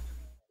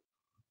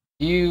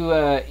you,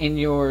 in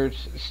your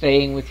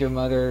staying with your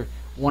mother,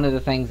 one of the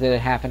things that had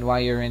happened while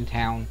you're in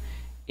town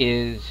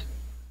is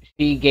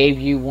she gave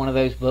you one of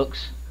those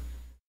books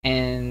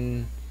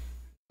and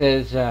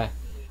says, I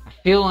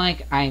feel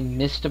like I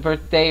missed a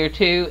birthday or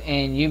two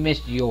and you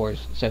missed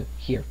yours, so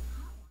here.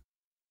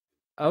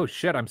 Oh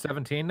shit, I'm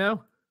 17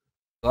 now?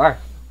 You are.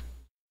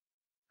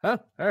 Huh,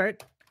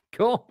 alright.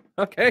 Cool.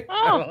 Okay.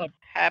 Oh,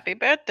 happy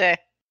birthday.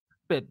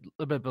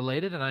 A bit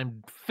belated, and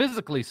I'm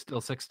physically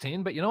still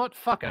 16, but you know what?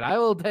 Fuck it. I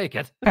will take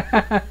it.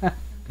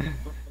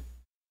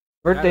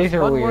 Birthdays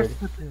are weird.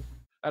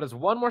 That is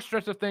one more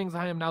stretch of things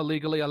I am now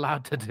legally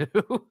allowed to do.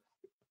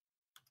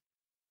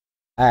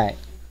 Alright.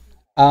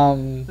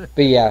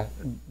 But yeah,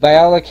 by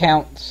all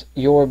accounts,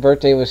 your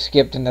birthday was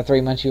skipped in the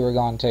 3 months you were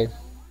gone too.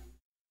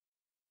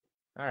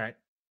 Alright.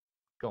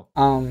 Cool.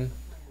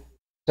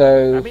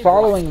 So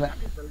following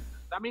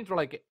that means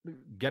we're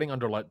getting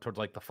under towards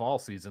the fall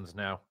seasons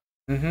now.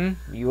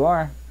 Mm-hmm. You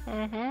are.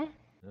 Mm-hmm.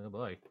 Oh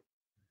boy.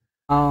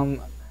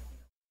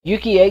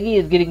 Yukiege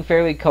is getting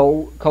fairly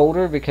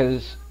colder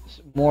because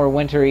more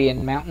wintry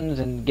in mountains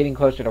and getting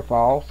closer to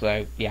fall,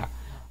 so yeah.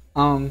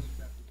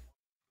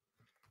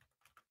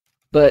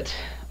 But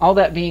all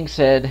that being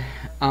said,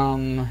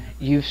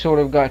 you've sort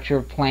of got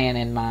your plan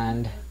in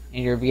mind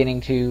and you're beginning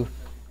to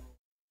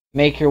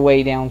make your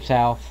way down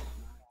south.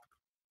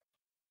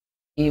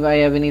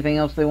 Anybody have anything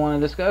else they want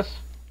to discuss?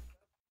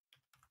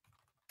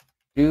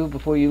 Do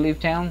before you leave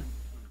town?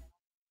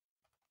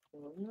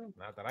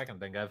 Not that I can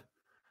think of.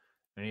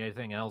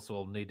 Anything else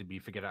will need to be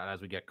figured out as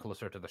we get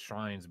closer to the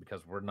shrines,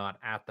 because we're not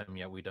at them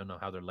yet. We don't know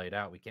how they're laid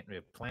out. We can't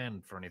really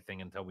plan for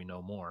anything until we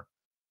know more.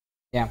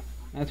 Yeah,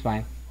 that's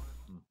fine.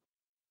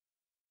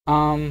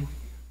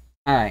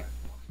 Alright.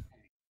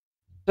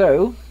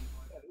 So,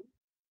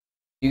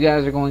 you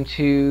guys are going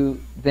to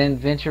then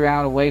venture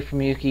out away from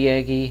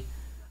Yukiege.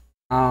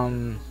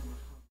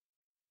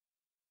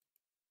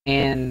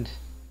 And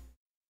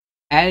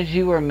as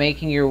you are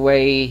making your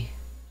way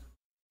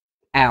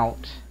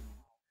out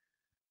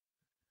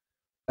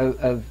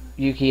of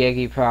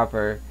Yukiege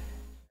proper,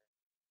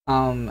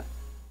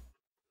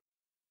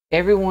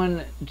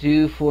 everyone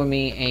do for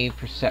me a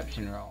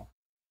perception roll.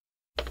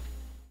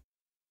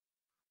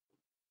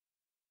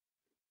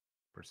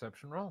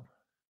 Perception roll?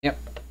 Yep,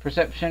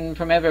 perception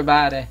from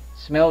everybody.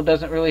 Smell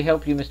doesn't really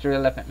help you, Mr.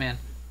 Elephant Man.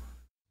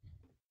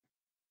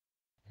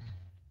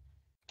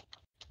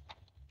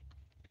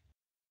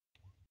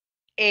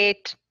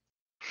 Eight.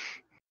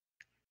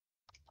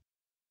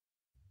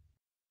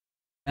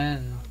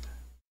 And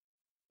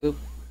oop.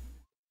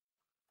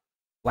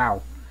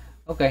 Wow.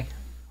 Okay.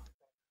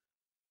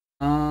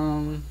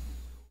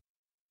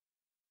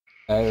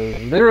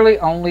 Literally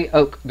only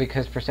Oak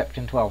because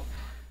perception 12.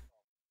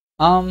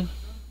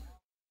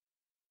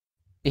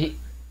 He,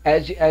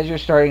 as you're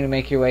starting to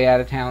make your way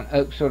out of town,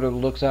 Oak sort of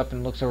looks up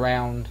and looks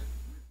around.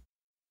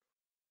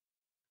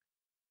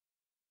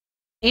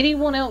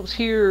 Anyone else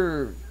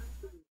here,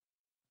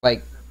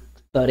 like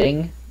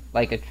thudding,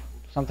 like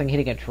something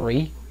hitting a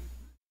tree?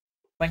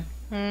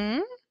 Hmm?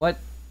 What?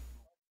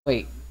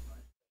 Wait.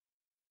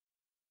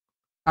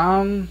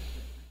 Can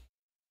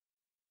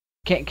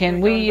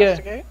we?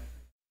 Investigate?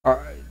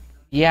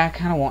 Yeah, I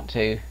kind of want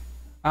to.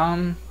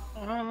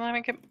 Let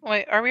me get.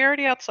 Wait, are we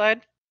already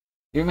outside?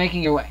 You're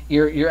making your way.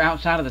 You're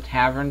outside of the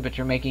tavern, but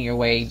you're making your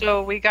way.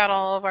 So we got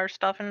all of our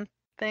stuff and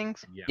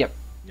things. Yeah. Yep.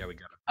 Yeah, we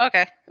got it.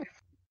 Okay.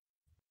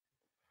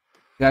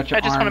 Got your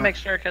I just want to armor. make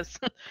sure because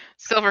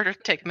Silver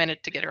take a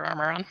minute to get her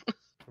armor on.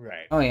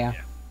 Right. Oh yeah.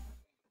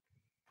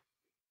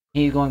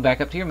 He's going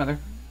back up to your mother.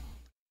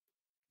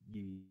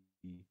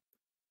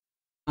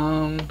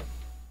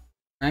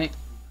 Right.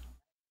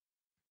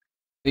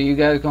 So you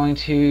guys going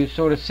to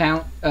sort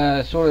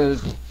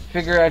of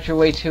figure out your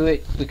way to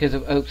it because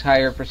of Oak's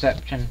higher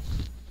perception.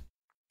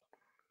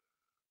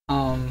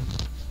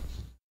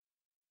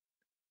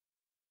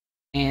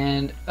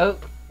 And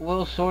Oak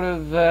will sort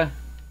of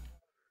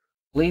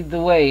lead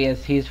the way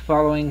as he's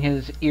following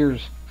his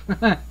ears.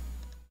 Supposed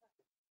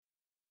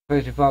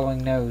to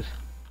following nose.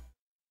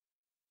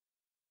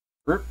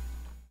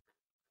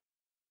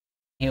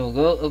 He will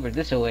go over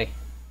this way.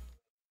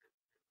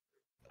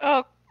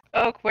 Oh,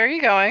 Oak, where are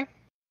you going?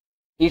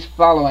 He's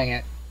following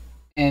it,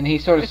 and he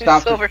sort of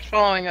stops. Silver's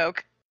following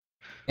Oak.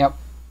 Yep.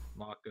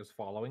 Locke is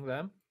following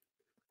them.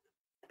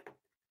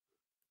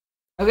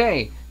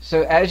 Okay,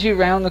 so as you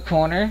round the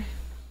corner,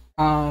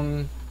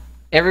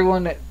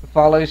 everyone that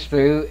follows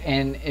through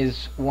and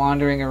is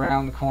wandering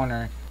around the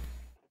corner,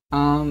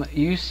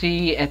 you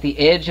see at the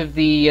edge of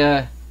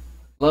the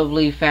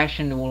lovely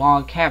fashioned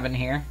log cabin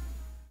here,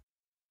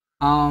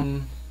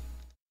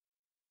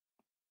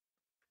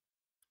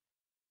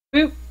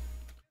 boop.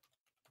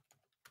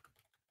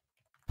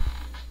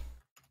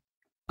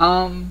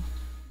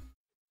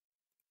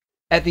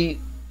 At the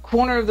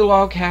corner of the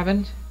log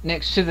cabin,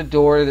 next to the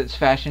door that's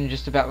fashioned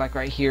just about like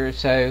right here or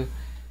so,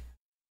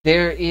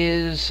 there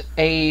is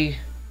a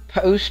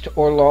post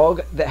or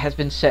log that has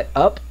been set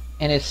up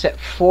and is set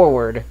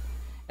forward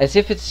as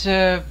if it's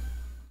a,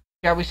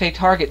 shall we say,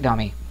 target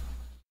dummy.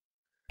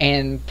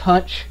 And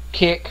punch,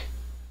 kick,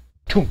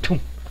 toom, toom,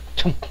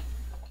 toom.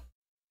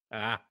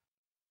 Ah.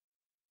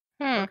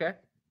 Hmm. Okay.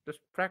 Just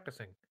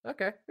practicing.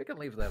 Okay, we can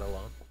leave that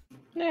alone.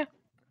 Yeah.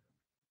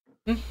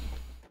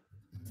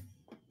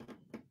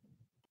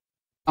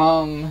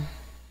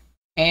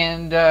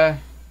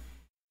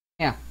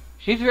 Yeah,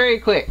 she's very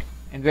quick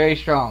and very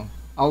strong.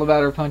 All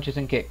about her punches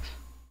and kicks.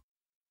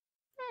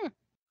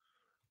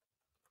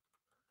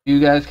 You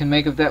guys can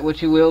make of that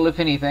what you will, if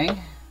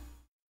anything.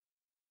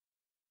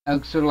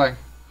 Oak's sort of like,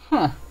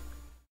 huh.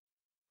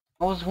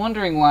 I was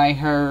wondering why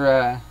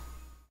her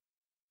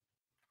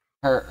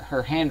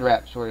hand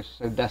wraps were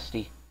so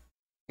dusty.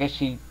 I guess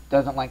she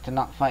doesn't like to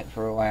not fight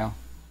for a while.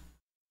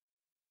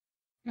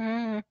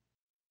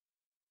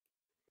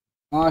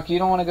 Locke, you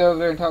don't want to go over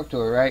there and talk to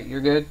her, right?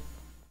 You're good?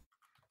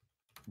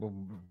 Well,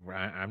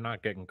 I'm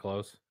not getting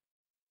close.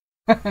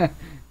 Good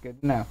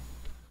to know.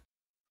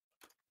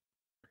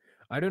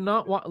 I do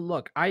not want.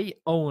 Look, I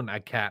own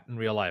a cat in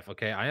real life.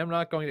 Okay, I am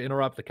not going to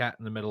interrupt the cat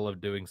in the middle of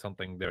doing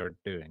something they're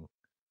doing.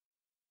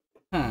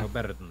 No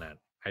better than that.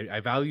 I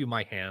value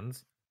my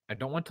hands. I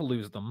don't want to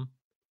lose them.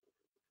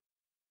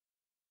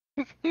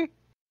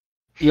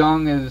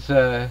 Young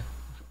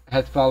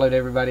has followed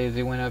everybody as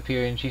he went up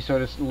here, and she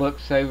sort of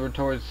looks over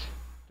towards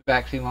the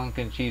backseat monk,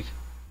 and she's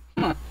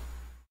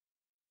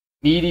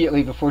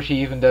immediately before she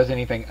even does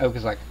anything, Oak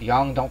is like,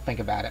 Young, don't think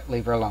about it.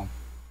 Leave her alone.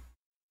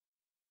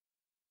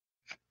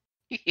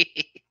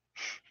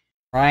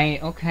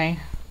 Right? Okay.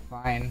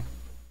 Fine.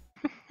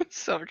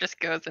 Silver just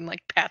goes and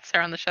like pats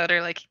her on the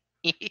shoulder, like.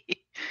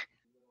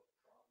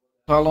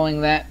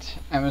 Following that,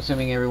 I'm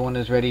assuming everyone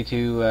is ready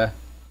to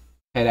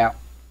head out.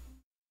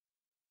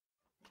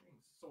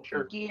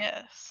 Sure.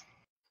 Yes.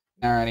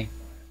 Alrighty.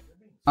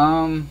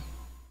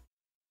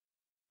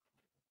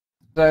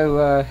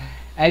 So,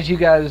 as you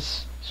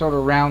guys sort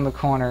of round the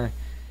corner,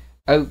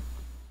 Oak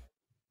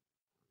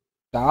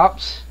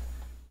stops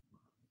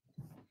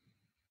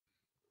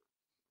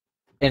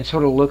and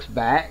sort of looks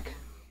back,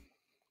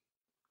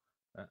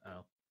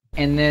 Uh-oh.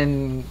 and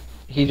then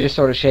he just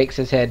sort of shakes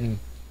his head and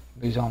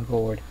moves on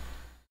forward.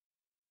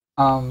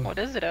 What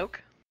is it,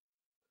 Oak?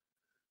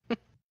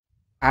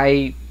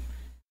 I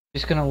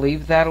just gonna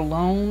leave that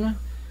alone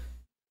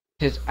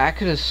because I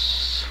could have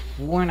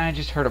sworn I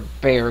just heard a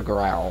bear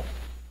growl.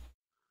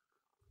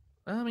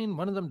 I mean,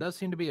 one of them does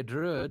seem to be a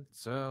druid,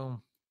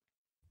 so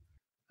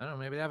I don't know.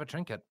 Maybe they have a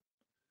trinket.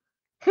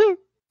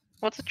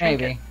 What's a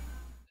trinket?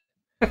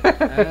 Maybe.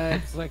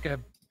 It's like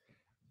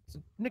it's a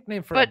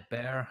nickname for a But-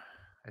 bear,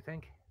 I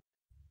think.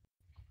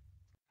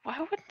 Why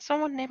wouldn't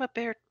someone name a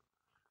bear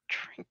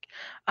Trink?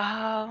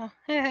 Oh,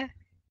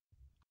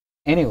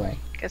 Anyway,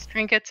 because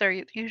trinkets are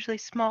usually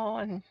small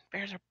and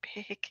bears are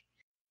big.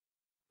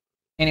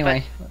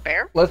 anyway, But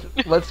bear?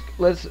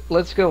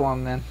 let's go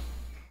on then.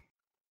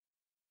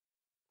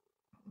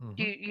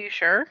 You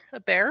sure? A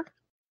bear?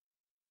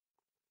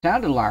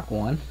 Sounded like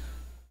one.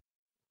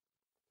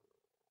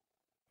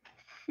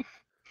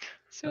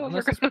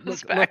 Silver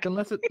goes back.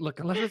 Unless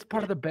it's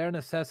part of the bare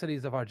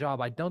necessities of our job,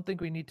 I don't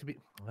think we need to be.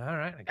 All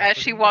right. I guess As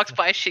we're she gonna walks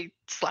listen. by, she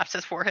slaps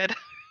his forehead.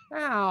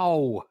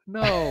 Ow!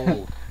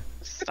 No,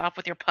 Stop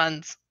with your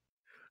puns.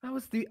 that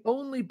was the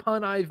only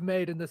pun I've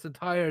made in this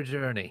entire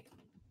journey.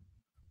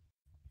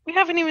 We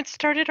haven't even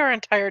started our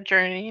entire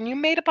journey, and you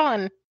made a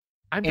pun.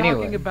 I'm Anyway.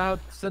 talking about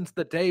since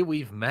the day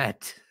we've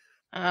met.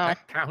 Oh.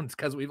 That counts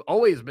because we've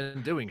always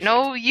been doing shit.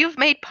 No, you've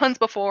made puns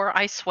before,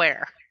 I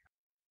swear.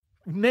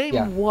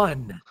 Name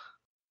one.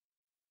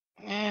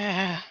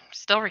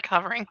 Still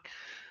recovering.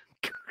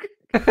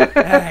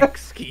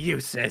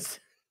 Excuses.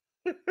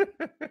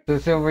 So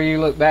Silver, you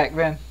look back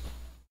then?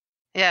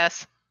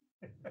 Yes.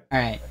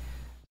 Alright.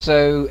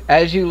 So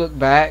as you look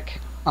back,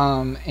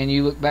 and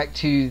you look back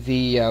to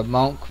the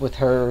monk with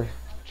her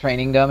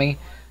training dummy,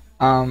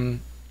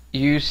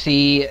 you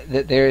see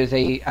that there is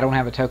I don't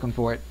have a token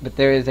for it, but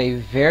there is a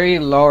very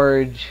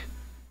large,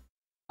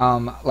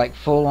 like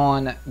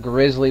full-on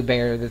grizzly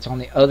bear that's on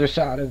the other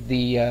side of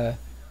the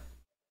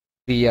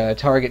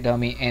target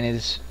dummy and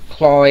is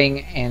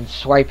clawing and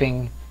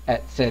swiping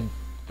at said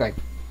thing.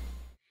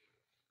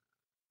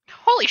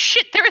 Holy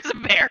shit, there is a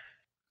bear!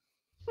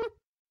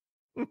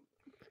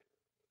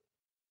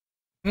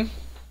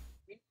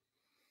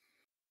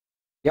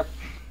 Yep.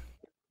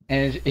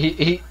 And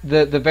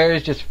the bear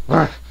is just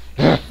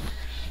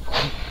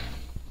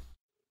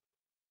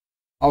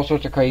all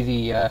sorts of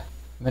crazy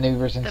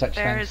maneuvers and The such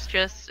bear things. is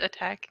just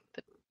attacking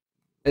the...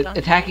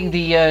 Attacking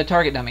the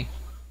target dummy.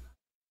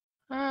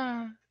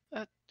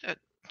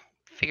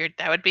 Figured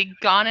that would be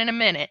gone in a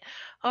minute.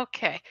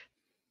 Okay.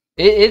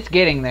 It's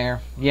getting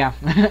there. Yeah.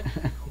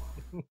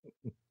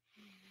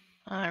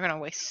 I'm gonna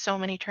waste so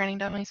many training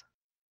dummies.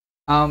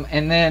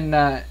 And then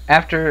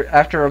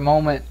after a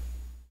moment,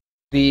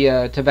 the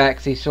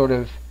tabaxi sort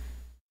of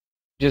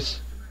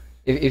just,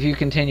 if you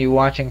continue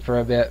watching for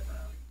a bit,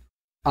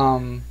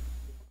 the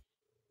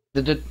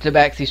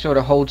tabaxi sort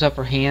of holds up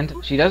her hand.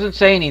 She doesn't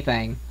say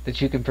anything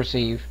that you can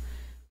perceive,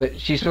 but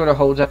she sort of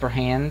holds up her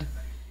hand,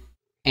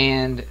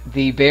 and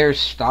the bear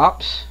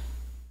stops,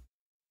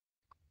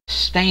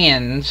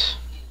 stands,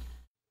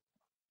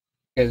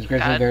 because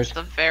grizzly bears.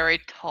 That's a very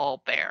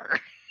tall bear.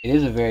 It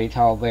is a very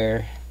tall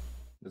bear.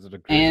 Is it a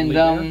grizzly And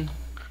bear?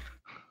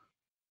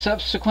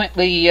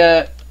 subsequently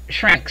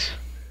shrinks.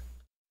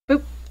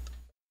 Boop.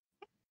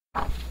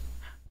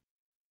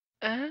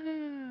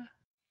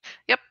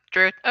 Yep,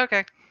 Druid.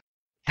 Okay.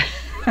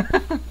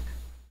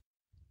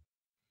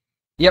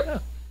 Yep.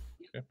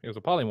 Okay. It was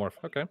a polymorph.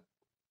 Okay.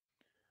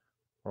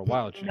 Or a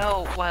wild shape.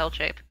 No wild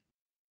shape.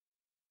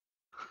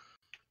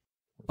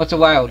 What's a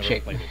wild Never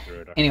shape? played a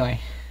druid. Anyway.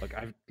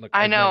 I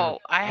I've know. never-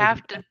 I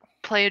have to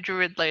play a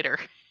druid later.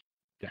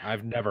 Yeah,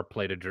 I've never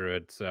played a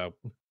druid, so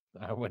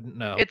I wouldn't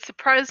know. It's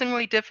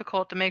surprisingly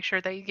difficult to make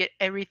sure that you get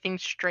everything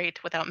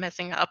straight without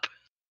messing up.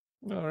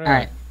 All All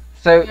right.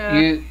 So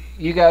Yeah.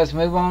 you guys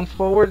move on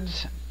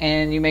forwards,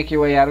 and you make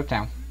your way out of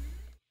town,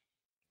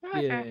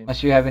 Okay.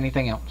 unless you have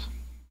anything else.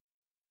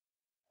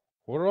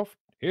 We're off.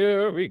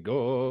 Here we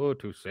go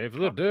to save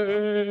the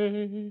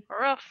day.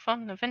 We're off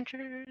on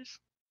adventures.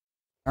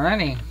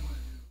 Alrighty.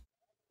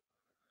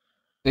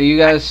 So you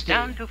guys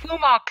Down to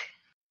Fumok.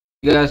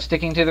 you guys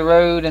sticking to the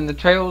road and the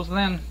trails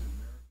then?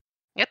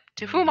 Yep,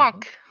 to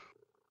Fumok.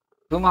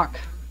 Fumak.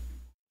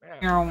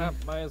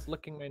 Maya's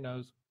licking my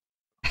nose.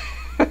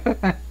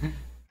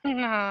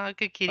 Ah,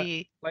 good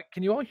kitty. Like,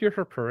 can you all hear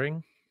her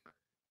purring?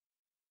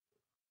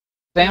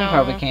 Sam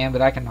probably No. can,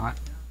 but I cannot.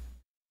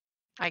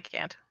 I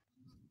can't.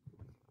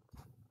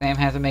 Sam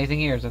has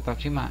amazing ears. I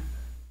thought you might.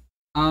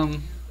 But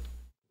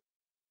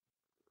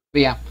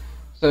yeah.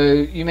 So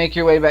you make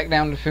your way back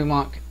down to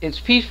Fumak. It's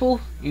peaceful.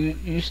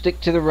 You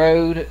stick to the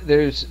road.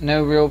 There's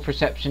no real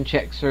perception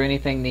checks or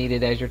anything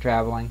needed as you're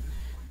traveling.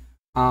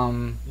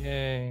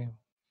 Yay.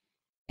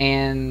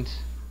 And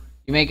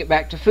you make it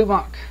back to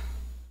Fumak.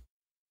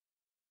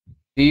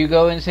 Do you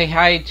go and say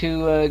hi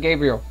to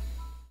Gabriel?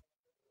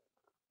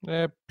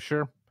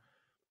 Sure.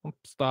 I'll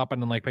stop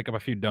and then pick up a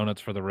few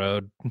donuts for the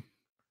road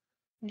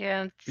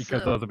Yeah, it's,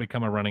 because those have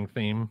become a running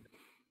theme.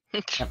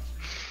 Gives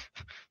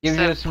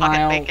instead you a of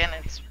smile. Pocket bacon,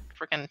 it's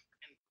freaking.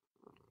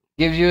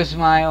 Gives you a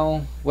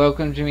smile.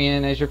 Welcomes you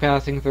in as you're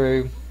passing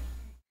through.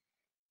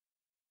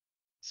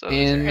 So,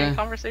 is there And, any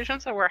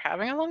conversations that we're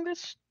having along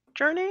this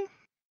journey?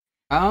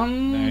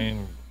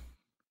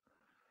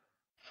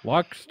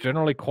 Locke's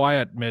generally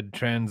quiet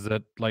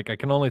mid-transit. I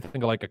can only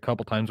think of a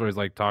couple times where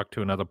he's talked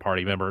to another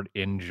party member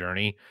in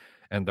Journey.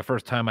 And the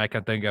first time I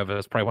can think of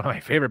is probably one of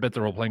my favorite bits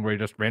of role-playing where he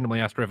just randomly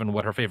asked Riven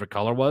what her favorite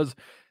color was.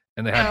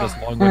 And they had this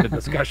long-winded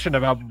discussion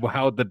about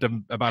how the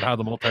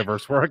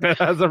multiverse worked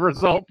as a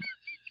result.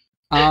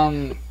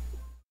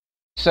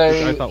 So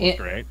Which I thought was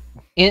great.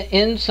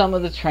 In some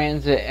of the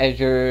transit as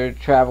you're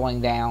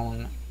traveling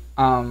down,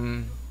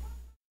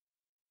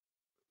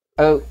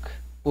 Oak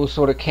will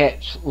sort of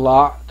catch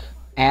Locke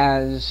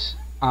as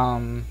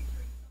Now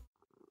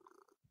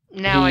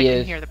He I can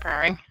is- hear the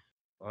purring.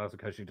 Well, that's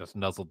because she just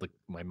nuzzled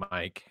my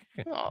mic.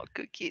 Oh,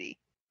 good kitty.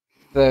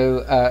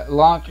 so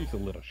Locke She's a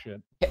little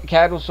shit.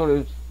 Cad will sort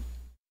of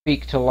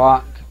speak to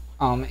Locke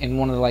in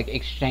one of the like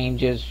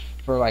exchanges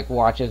for like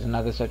watches and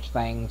other such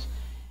things,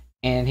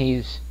 and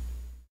he's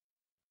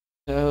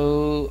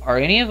so are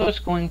any of us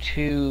going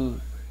to?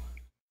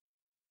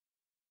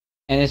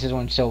 And this is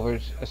when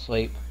Silver's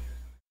asleep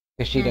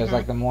because she does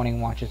like the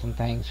morning watches and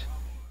things.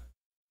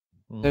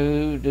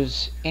 So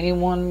does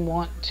anyone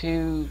want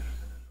to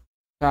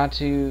try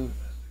to,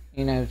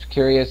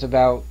 curious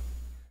about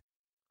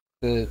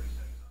the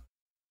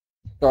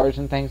scars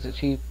and things that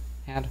she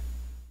had? Is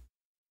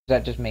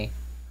that just me?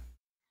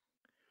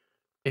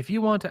 If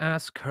you want to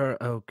ask her,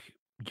 Oak,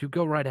 you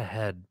go right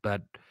ahead,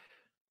 but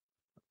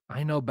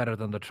I know better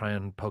than to try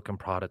and poke and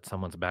prod at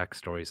someone's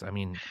backstories. I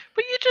mean,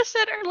 But you just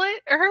said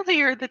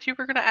earlier that you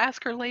were going to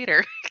ask her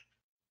later.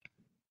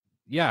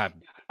 yeah,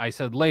 I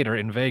said later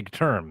in vague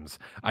terms.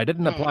 I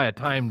didn't apply a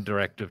time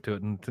directive to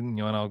it,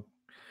 and I'll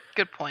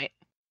Good point.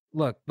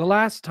 look. The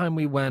last time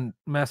we went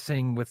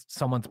messing with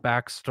someone's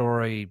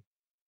backstory,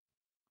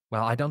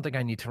 well, I don't think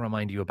I need to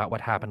remind you about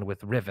what happened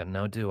with Riven,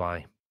 now do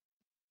I?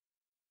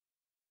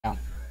 No.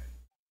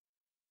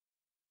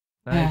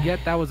 I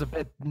get that was a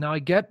bit. Now I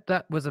get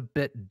that was a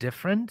bit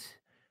different,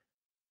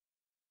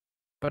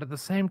 but at the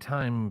same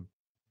time,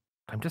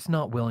 I'm just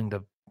not willing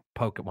to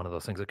poke at one of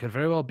those things. It could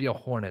very well be a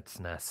hornet's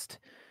nest.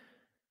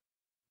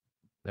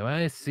 The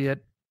way I see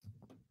it,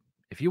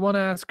 if you want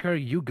to ask her,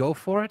 you go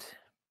for it.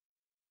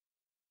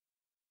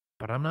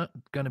 But I'm not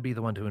going to be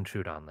the one to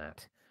intrude on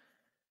that.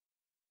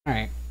 All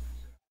right,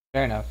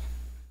 fair enough.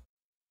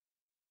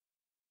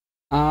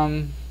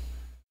 And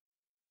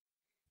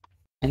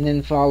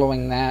then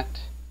following that,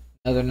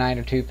 another night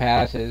or two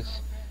passes,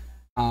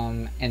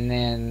 and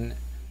then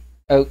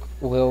Oak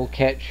will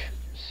catch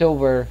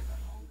Silver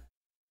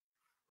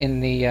in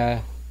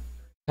the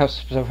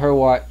cusps of her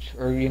watch,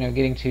 or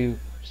getting to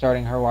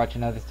starting her watch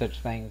and other such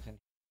things.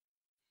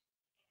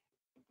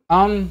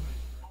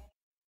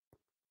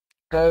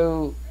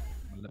 So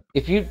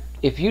if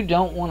you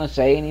don't want to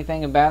say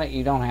anything about it,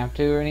 you don't have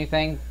to or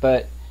anything.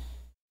 But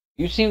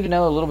you seem to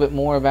know a little bit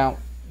more about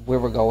where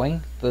we're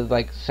going, the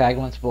like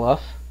Saglant's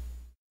Bluff.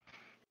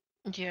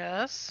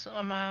 Yes,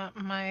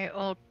 my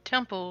old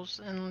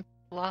temples and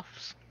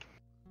bluffs.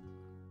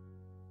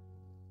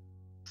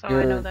 So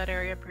I know that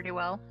area pretty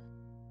well.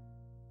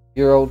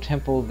 Your old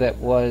temple that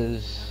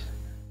was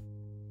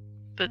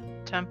The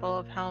Temple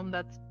of Helm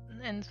that's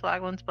in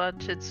Slagland's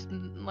Butt. It's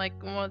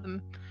like one of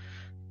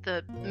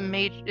the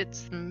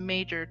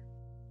major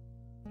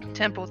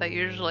temple that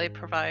usually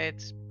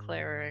provides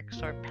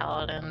clerics or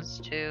paladins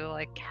to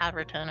like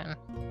Haverton and.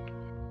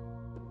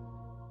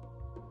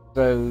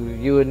 So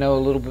you would know a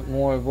little bit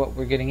more of what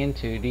we're getting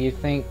into. Do you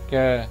think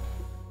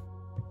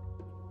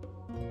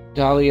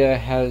Dallia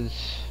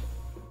has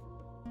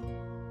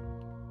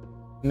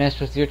messed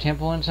with your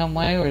temple in some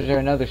way, or is there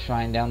another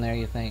shrine down there,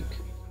 you think?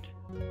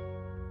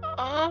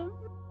 I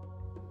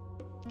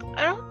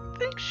don't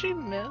think she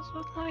messed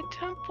with my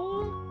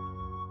temple.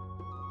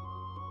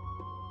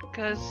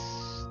 Because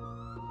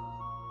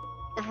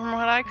from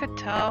what I could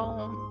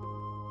tell,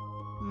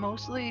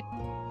 mostly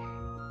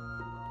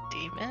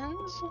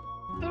demons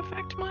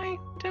affect my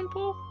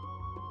temple.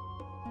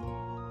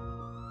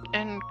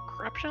 And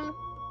corruption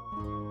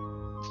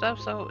stuff,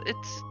 so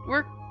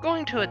we're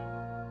going to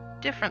a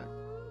different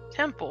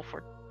temple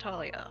for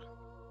Dallia.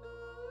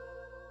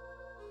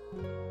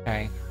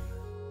 Okay.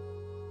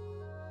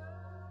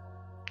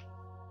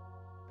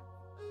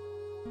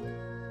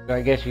 So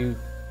I guess you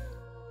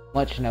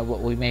much know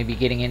what we may be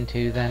getting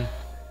into then.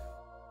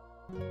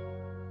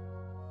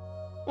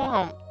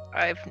 Well,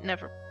 I've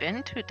never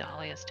been to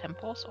Dallia's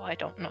temple, so I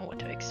don't know what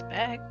to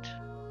expect.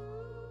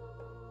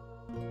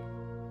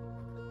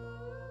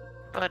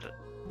 But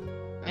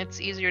it's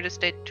easier to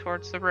stay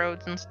towards the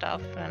roads and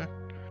stuff, and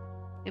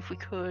if we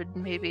could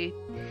maybe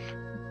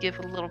give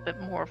a little bit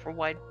more of a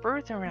wide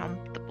berth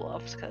around the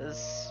bluffs,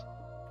 because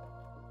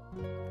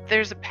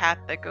there's a path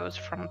that goes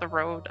from the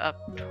road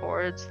up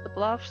towards the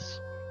bluffs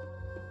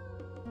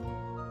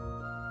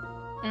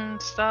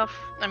and stuff.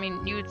 I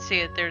mean, you would see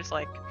it, there's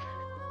like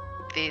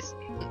this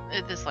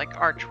like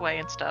archway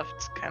and stuff.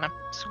 It's kind of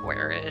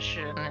squarish,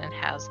 and it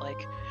has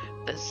like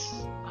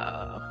this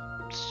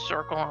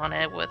circle on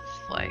it with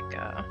like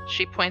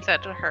she points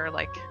out to her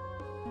like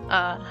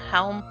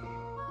helm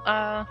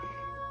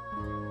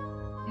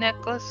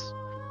necklace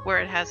where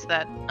it has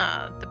that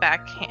the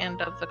back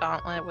hand of the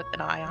gauntlet with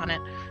an eye on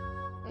it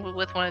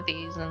with one of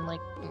these, and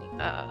like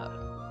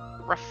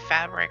rough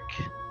fabric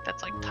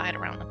that's like tied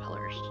around the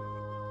pillars.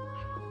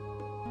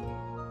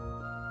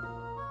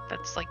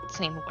 That's like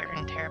seen wear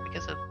and tear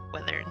because of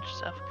weather and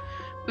stuff.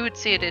 We would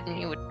see it and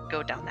you would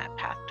go down that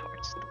path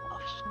towards the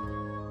bluffs.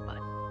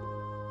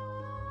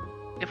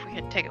 if we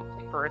could take a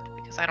breath,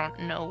 because I don't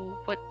know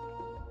what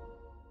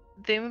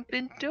they've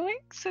been doing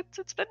since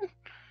it's been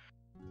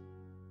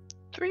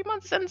 3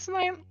 months since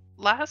my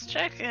last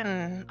check,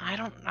 and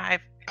I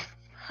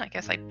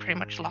guess I pretty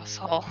much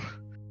lost all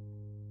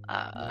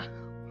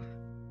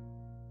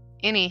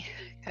any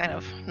kind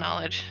of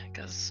knowledge,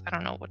 because I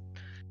don't know what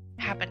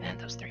happened in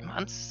those 3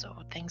 months, so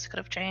things could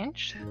have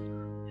changed,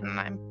 and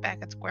I'm back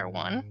at square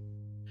one.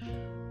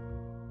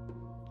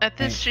 At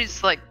this, she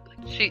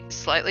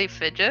slightly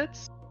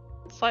fidgets,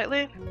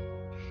 slightly.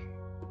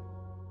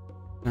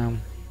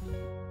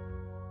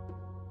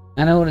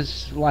 I know what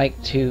it's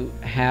like to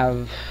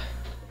have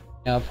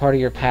a part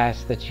of your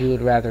past that you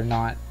would rather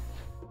not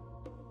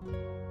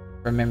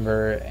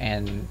remember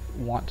and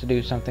want to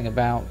do something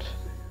about.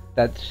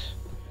 That's...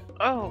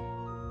 Oh.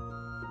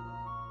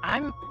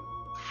 I'm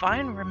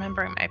fine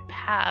remembering my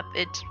path.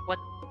 It's what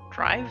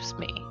drives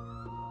me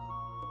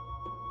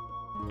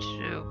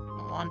to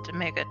want to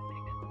make a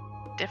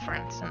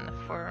difference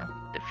for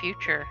the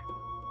future.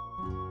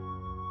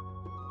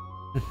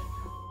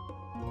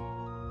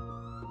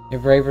 You're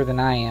braver than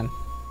I am.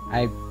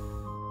 I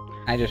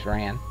just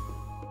ran.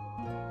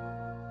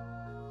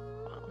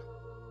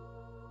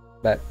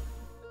 But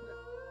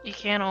you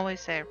can't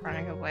always say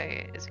running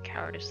away is a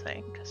cowardice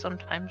thing, because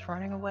sometimes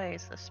running away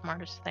is the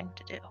smartest thing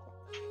to do.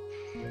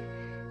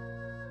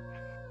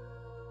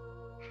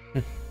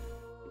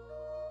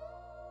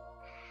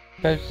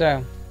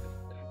 So.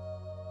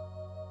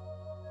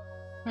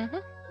 Mm-hmm.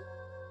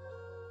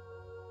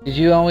 Did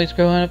you always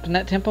grow up in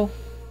that temple?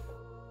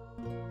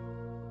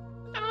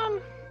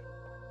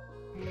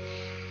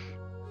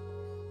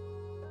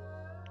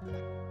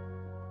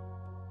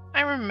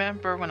 I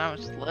remember when I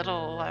was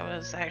little, I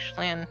was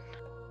actually in...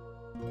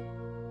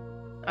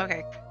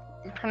 Okay,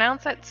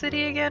 pronounce that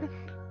city again?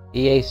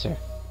 Easer.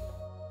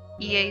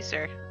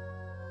 Easer.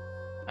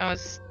 I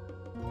was...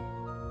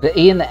 The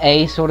E and the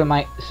A sort of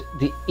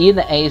the E and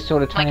the A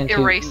sort of turn like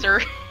into...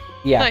 eraser.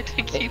 Yeah. I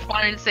keep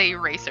wanting to say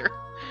eraser.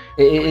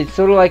 It's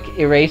sort of like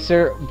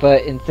eraser,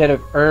 but instead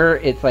of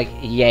it's like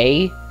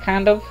yay,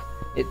 kind of.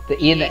 The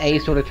E and the A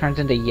sort of turns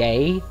into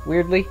yay,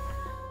 weirdly.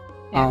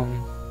 Yeah.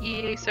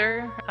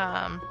 Eraser.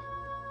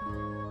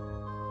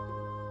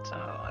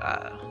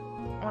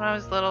 When I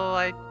was little,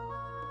 I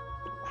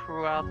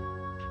grew up.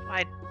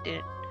 I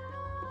did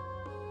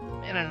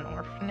in an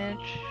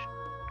orphanage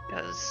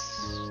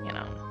because,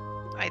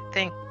 I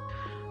think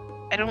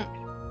I don't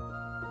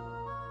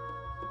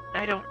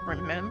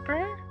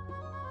remember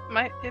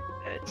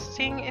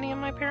seeing any of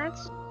my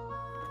parents.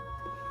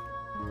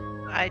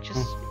 I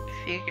just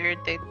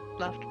figured they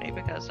left me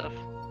because of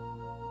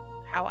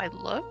how I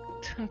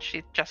looked, and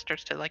she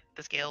gestures to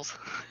the scales.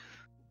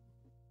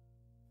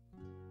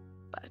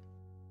 But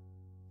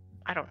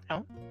I don't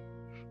know.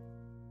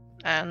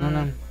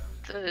 And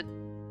the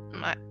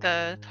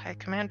High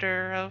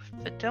Commander of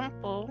the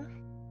temple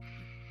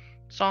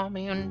saw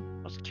me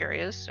and was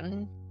curious,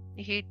 and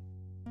he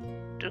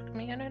took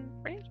me in and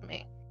raised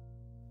me.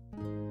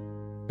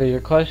 So you're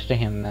close to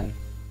him then?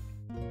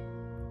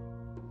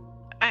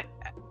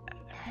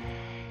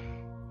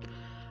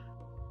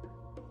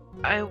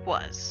 I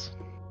was.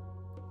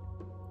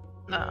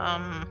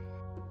 I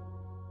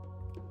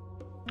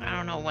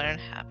don't know when it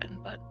happened,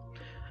 but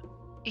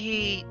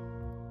he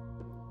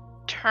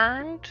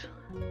turned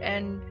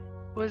and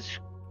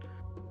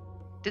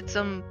did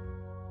some,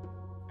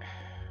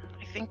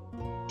 I think,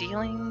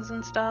 dealings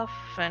and stuff,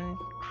 and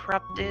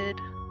corrupted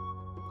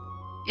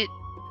it.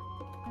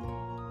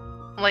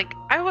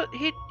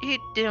 He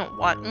didn't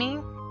want me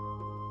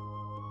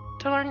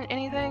to learn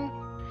anything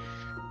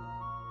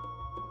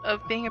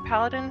of being a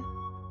paladin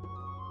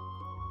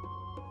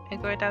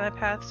and going down that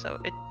path, so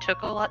it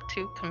took a lot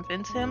to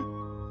convince him.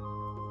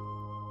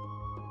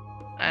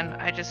 And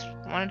I just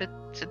wanted to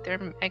sit there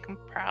and make him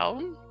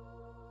proud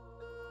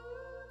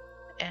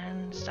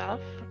and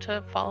stuff,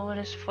 to follow in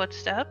his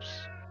footsteps.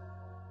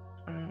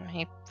 And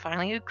he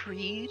finally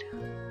agreed.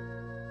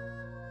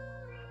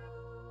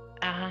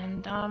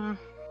 And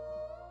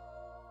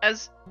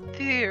as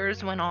the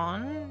years went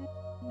on,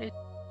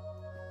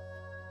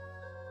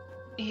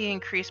 he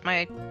increased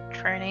my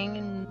training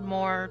and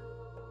more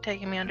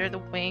taking me under the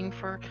wing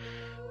for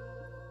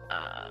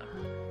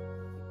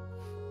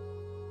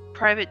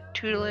private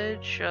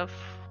tutelage of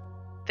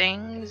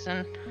things,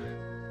 and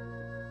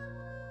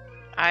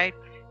I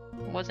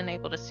wasn't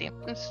able to see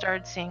him.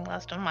 Started seeing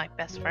less of my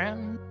best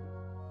friend,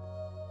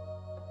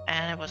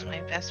 and it was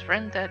my best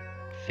friend that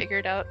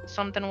figured out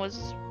something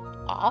was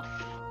off,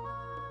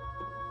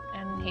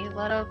 and he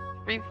led a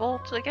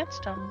revolt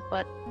against him,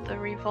 but the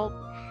revolt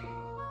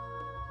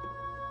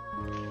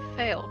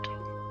failed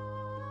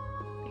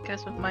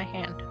because of my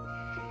hand.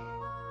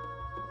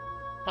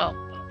 Well,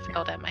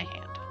 failed at my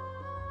hand.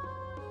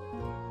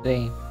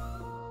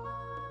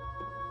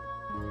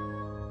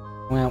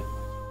 Well,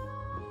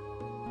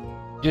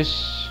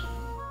 just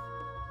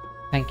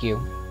thank you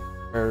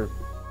for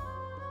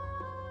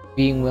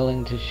being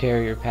willing to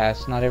share your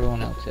past. Not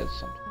everyone else has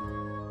something.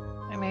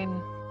 I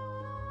mean,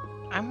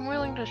 I'm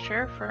willing to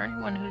share for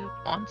anyone who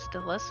wants to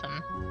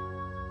listen.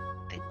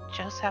 They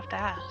just have to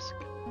ask.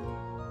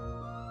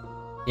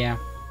 Yeah.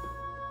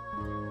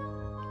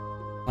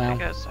 Well,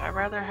 Because I'd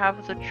rather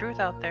have the truth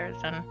out there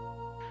than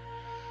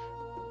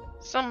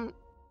some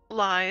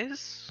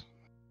lies.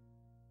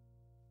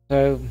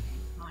 so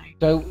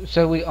Like,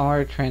 so we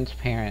are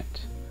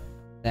transparent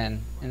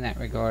then in that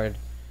regard.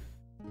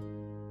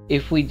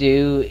 If we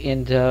do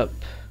end up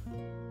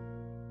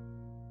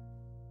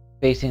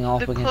facing off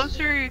the against,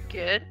 closer you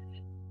get,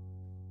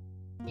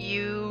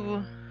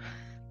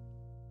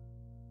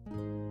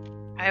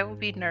 I will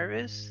be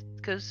nervous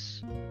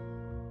because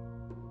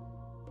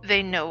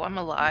they know I'm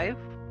alive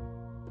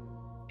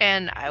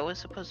and I was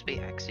supposed to be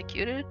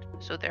executed,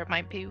 so there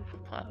might be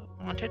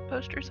wanted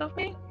posters of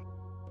me,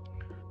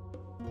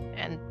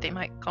 and they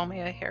might call me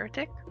a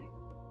heretic.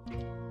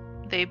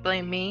 They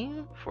blame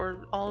me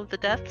for all of the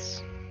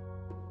deaths,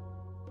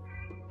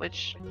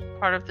 which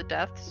part of the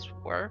deaths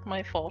were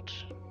my fault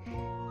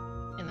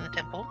in the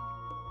temple.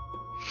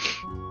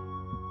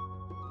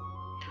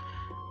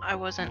 I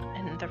wasn't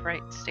in the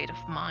right state of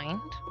mind.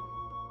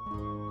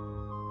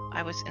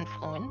 I was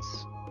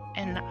influenced,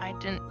 and I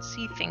didn't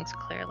see things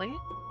clearly.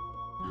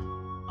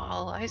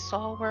 All I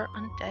saw were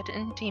undead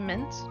and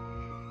demons.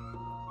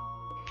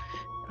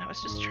 And I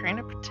was just trying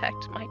to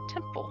protect my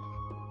temple.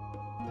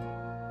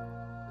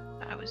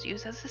 I was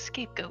used as a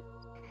scapegoat.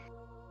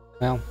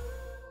 well,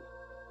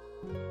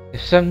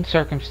 if some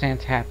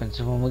circumstance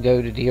happens when we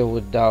go to deal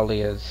with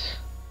Dallia's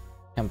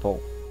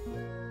temple,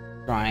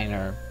 shrine,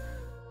 or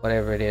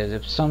whatever it is,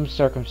 if some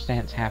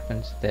circumstance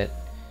happens that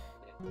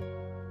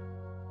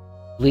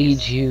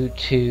leads you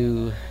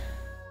to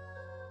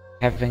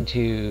having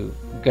to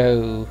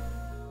go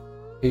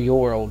to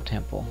your old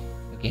temple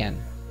again,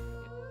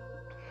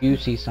 you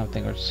see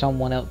something or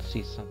someone else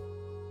sees something,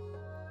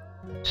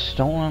 just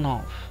don't run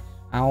off.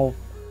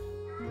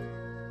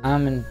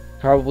 I'm and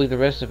probably the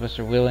rest of us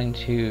are willing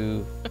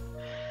to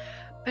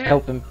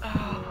help him.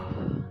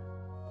 Oh,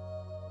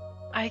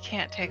 I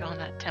can't take on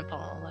that temple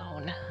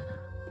alone.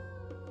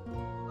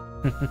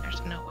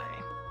 There's no way.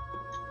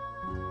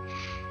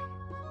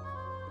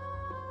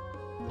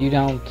 You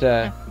don't,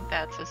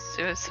 That's a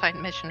suicide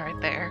mission right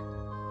there.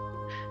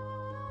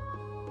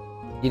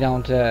 you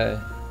don't,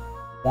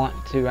 want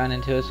to run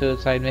into a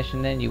suicide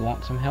mission then? You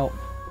want some help?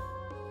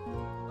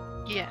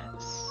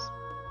 Yes.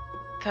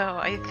 Though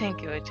I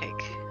think it would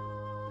take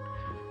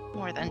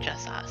more than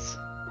just us.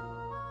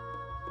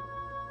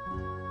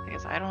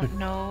 Because I don't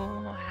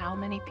know how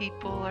many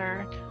people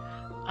are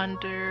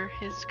under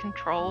his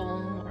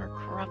control or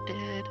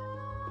corrupted.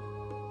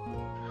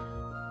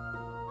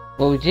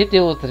 Well, we did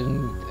deal with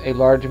a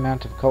large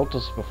amount of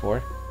cultists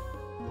before.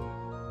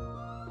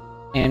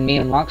 And me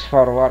and Locke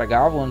fought a lot of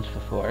goblins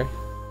before.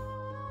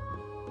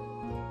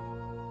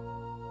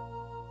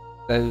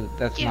 So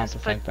that's not Yes, the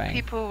same but thing.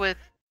 people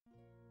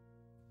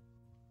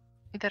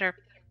that are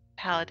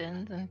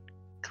paladins and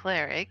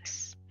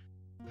clerics.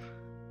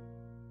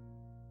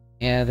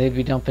 Yeah, they'd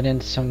be dumping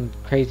in some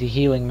crazy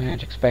healing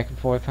magics back and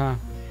forth, huh?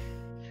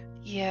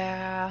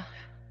 Yeah.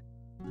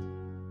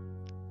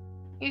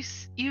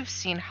 You've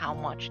seen how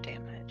much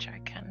damage I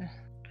can,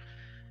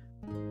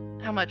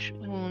 how much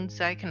wounds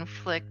I can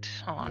inflict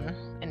on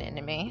an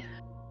enemy,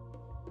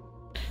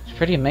 It's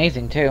pretty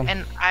amazing too.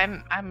 and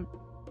I'm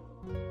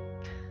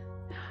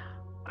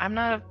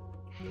not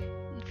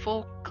a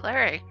full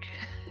cleric,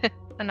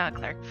 not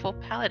cleric, full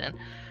paladin.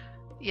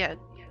 Yet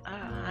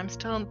I'm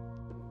still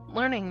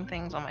learning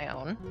things on my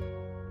own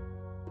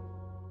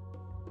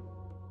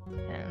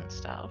and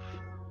stuff.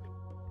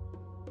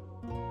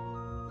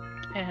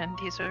 And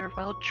these are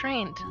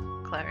well-trained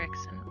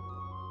clerics and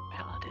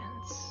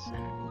paladins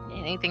and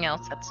anything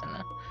else that's in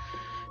the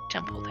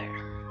temple there.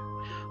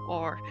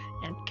 Or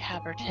in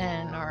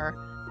Caberton or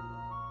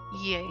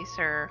Yes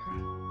or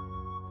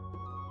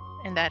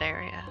in that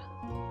area.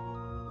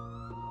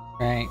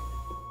 Right.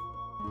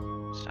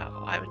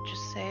 So I would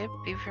just say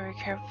be very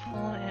careful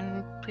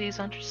and please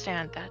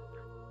understand that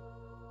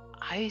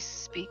I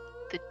speak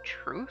the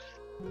truth.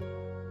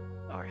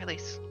 Or at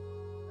least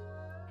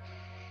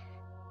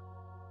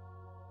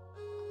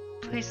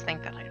please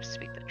think that I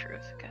speak the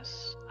truth,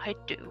 because I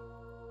do,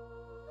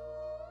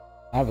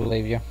 I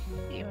believe you.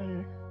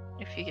 even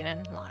if you get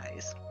in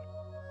lies.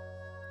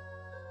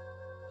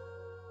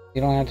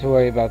 You don't have to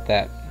worry about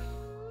that.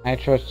 I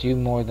trust you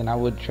more than I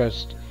would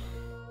trust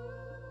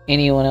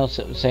anyone else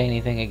that would say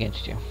anything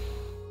against you.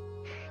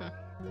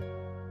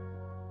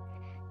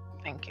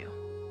 Thank you.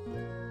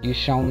 You've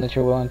shown that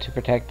you're willing to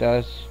protect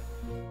us.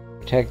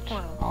 Protect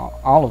Well-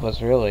 all of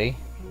us, really.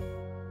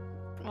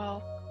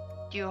 Well,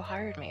 you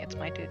hired me, it's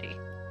my duty.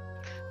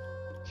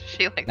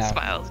 She No.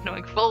 smiles,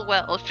 knowing full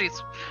well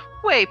she's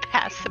way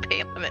past the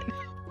pay limit.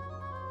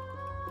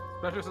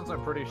 Especially since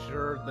I'm pretty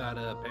sure that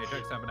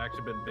paychecks haven't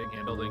actually been being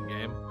handled in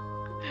game.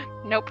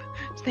 Nope.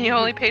 They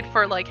only paid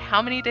for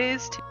how many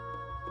days?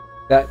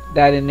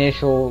 That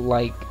initial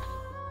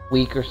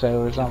week or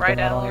so or something. Right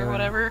I don't out or even-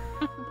 whatever.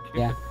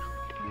 Yeah.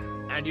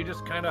 And you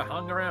just kind of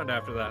hung around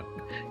after that.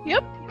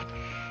 Yep.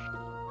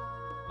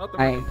 Not that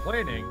we're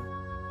complaining.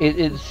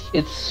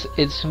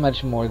 It's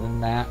much more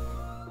than that.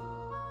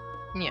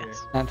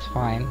 Yes. That's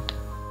fine.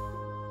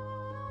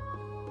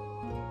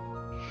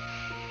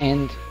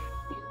 And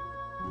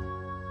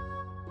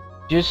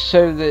just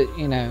so that,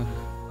 you know,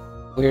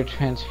 we're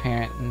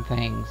transparent and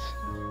things,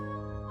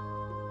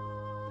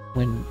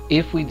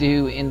 if we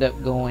do end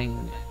up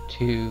going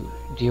to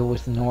deal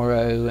with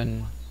Noro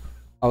and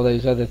all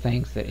those other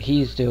things that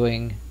he's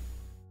doing,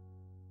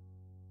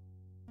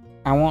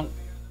 I want,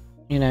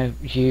 you know,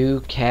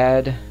 you,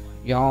 Cad,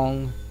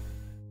 Yong,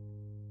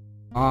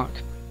 Locke,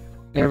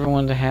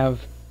 everyone to have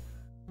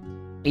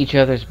each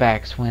other's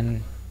backs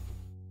when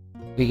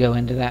we go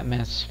into that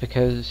mess,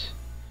 because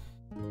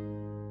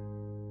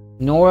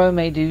Nora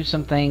may do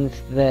some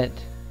things that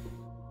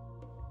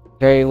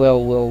very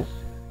well will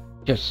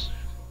just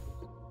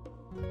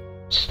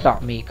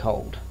stop me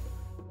cold.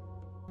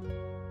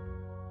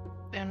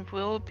 And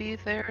we'll be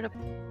there to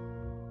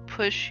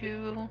push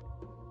you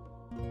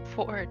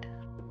forward,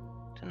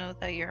 to know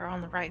that you're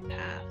on the right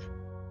path.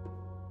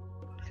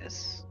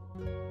 Because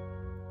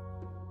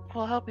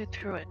we'll help you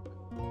through it.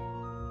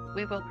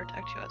 We will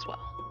protect you as well.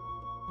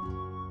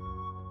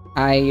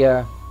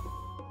 I'm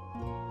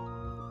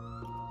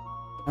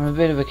a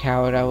bit of a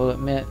coward, I will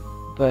admit,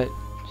 but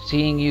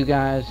seeing you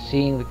guys,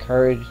 seeing the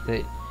courage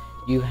that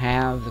you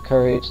have, the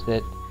courage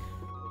that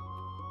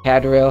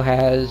Kaduril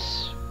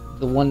has,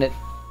 the one that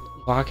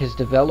Locke is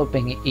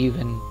developing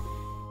even,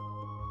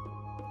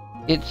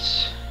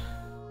 it's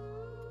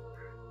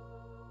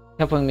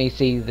helping me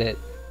see that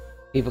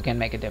people can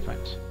make a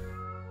difference.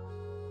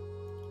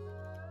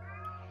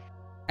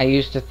 I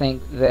used to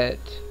think that,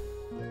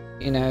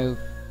 you know,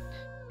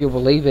 you'll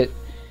believe it,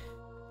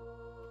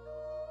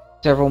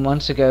 several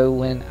months ago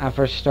when I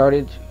first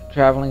started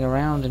traveling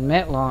around and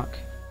met Locke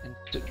and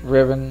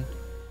Ribbon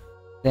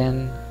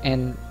then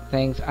and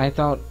things, I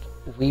thought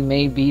we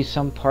may be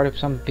some part of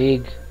some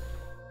big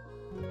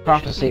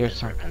prophecy or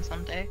something. Ribbon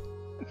someday.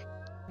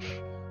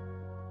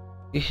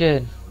 You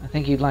should. I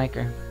think you'd like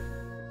her.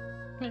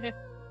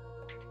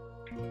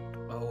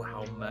 Oh,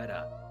 how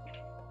meta.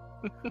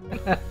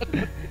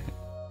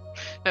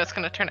 No, it's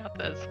gonna turn out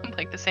this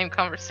like the same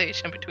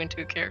conversation between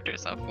two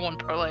characters of one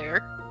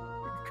player.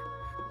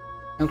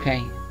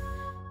 Okay.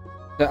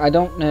 So I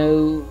don't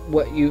know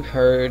what you've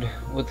heard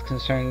with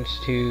concerns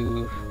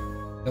to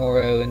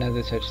Noro and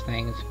other such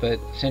things, but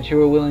since you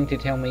were willing to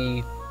tell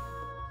me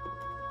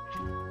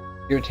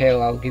your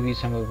tale, I'll give you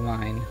some of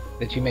mine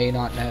that you may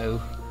not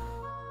know.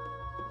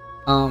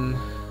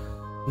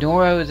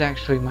 Noro is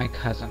actually my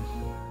cousin.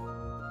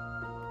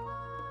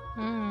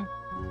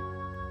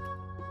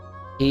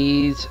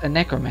 He's a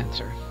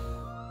necromancer.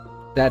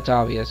 That's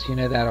obvious, you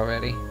know that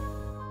already.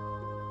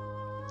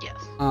 Yes.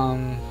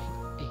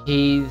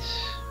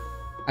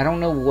 I don't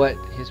know what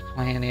his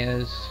plan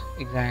is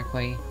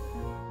exactly,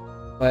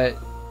 but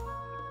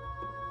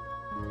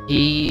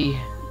he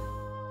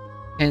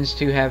tends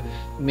to have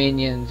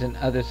minions and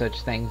other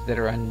such things that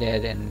are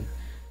undead and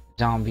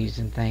zombies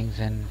and things,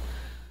 and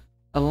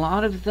a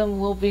lot of them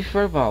will be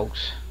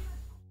furbolgs.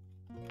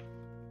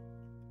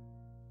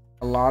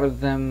 A lot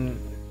of them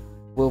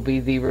will be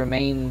the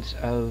remains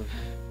of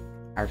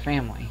our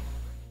family.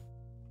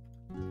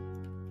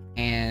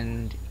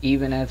 And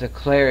even as a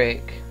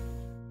cleric,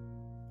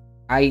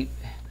 I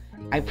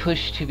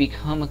pushed to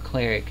become a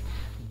cleric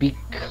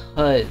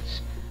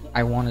because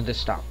I wanted to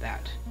stop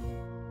that.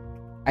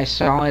 I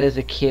saw it as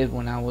a kid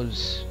when I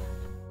was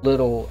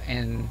little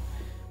and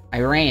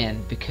I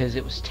ran because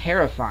it was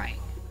terrifying.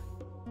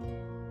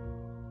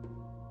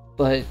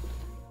 But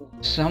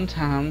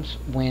sometimes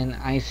when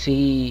I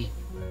see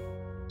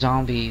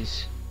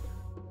zombies,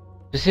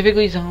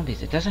 specifically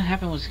zombies, it doesn't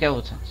happen with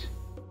skeletons,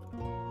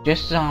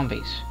 just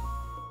zombies.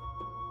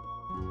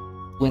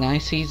 When I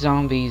see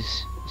zombies,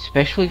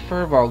 especially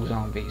furbolg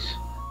zombies,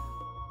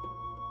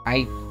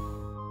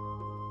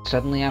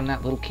 suddenly I'm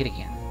that little kid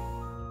again.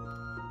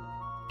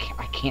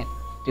 I can't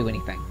do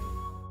anything.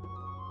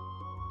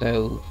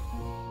 So,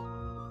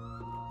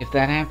 if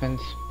that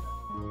happens...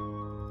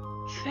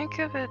 Think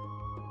of it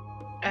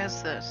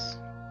as this.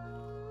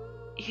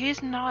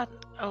 He's not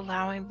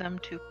allowing them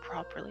to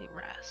properly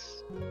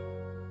rest.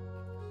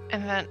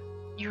 And that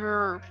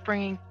you're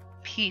bringing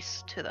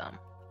peace to them.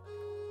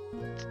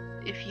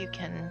 If you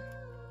can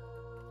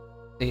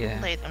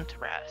lay them to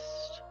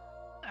rest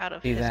out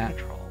of his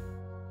control.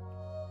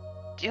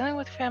 Dealing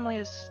with family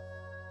is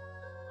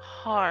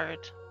hard.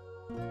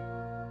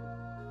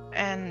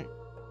 And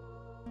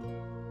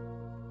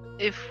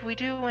if we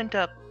do end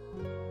up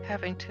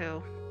having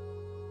to,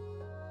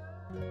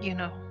 you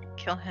know,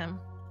 kill him,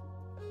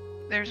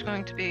 there's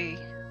going to be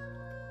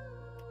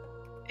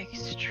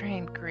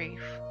extreme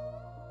grief.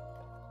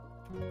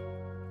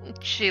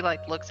 She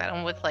like looks at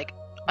him with like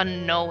a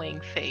knowing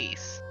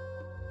face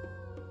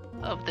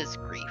of this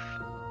grief.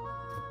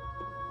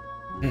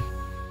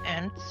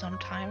 And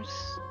sometimes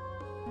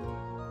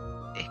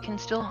it can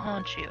still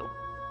haunt you.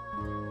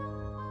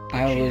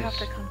 But you have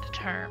to come to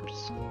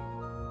terms.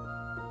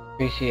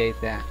 Appreciate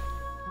that.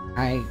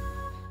 I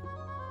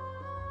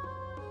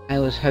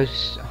was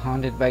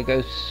haunted by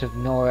ghosts of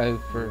Noro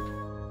for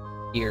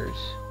years.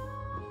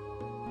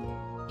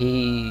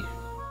 He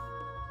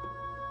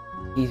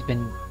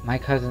My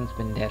cousin's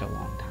been dead a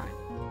long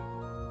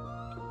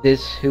time.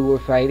 This who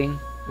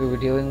we're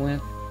dealing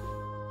with,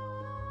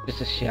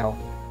 just a shell.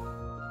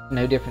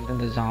 No different than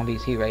the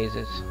zombies he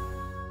raises.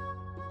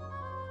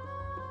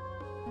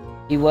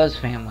 He was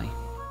family.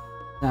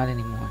 Not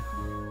anymore.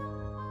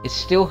 It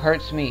still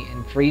hurts me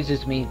and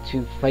freezes me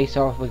to face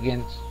off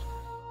against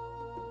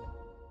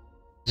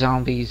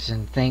zombies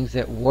and things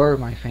that were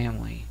my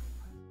family.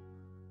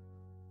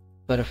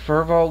 But a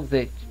faewyld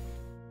that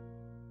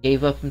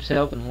gave up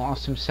himself and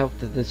lost himself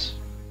to this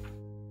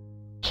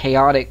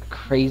chaotic,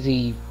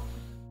 crazy,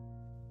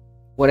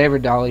 whatever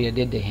Dallia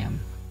did to him.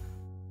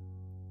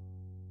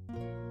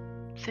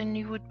 Then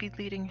you would be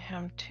leading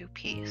him to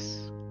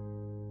peace.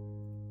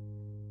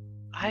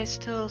 I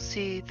still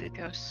see the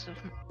ghosts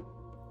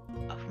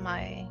of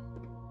my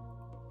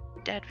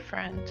dead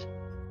friend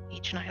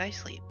each night I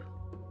sleep.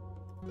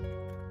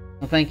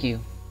 Well, thank you,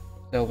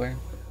 Silver.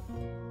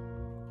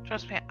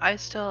 Trust me, I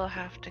still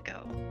have to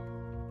go.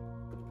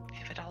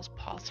 If at all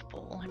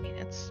possible. I mean,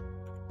 it's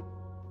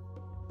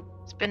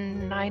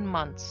been 9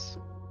 months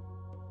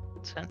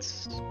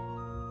since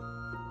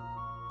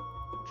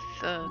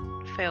the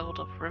failed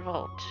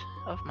revolt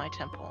of my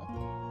temple.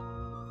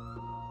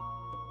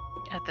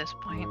 At this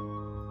point,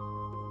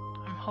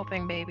 I'm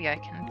hoping maybe I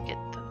can get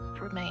the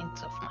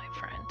remains of my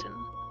friend and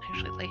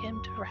actually lay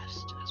him to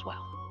rest as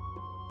well.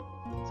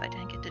 Because I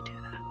didn't get to do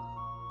that.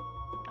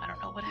 I don't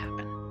know what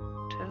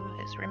happened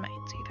to his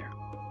remains either.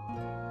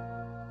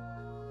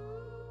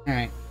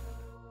 Alright.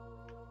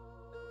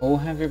 We'll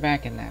have your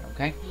back in that,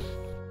 okay?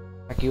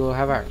 Like you will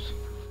have ours.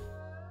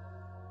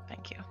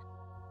 Thank you.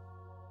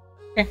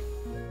 Okay.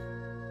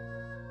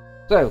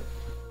 So,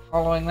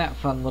 following that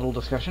fun little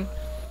discussion,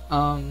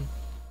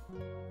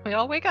 We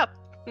all wake up.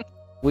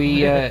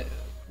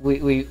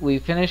 we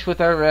finish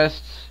with our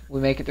rests. We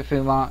make it to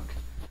Fumak.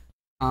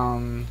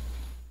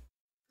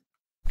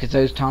 Because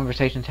those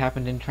conversations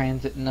happened in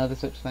transit and other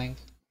such things.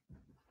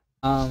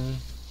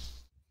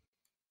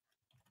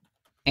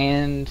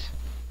 And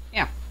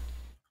yeah,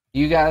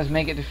 you guys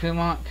make it to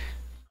Fumak.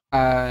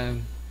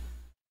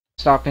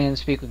 Stop in,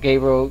 speak with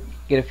Gabriel,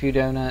 get a few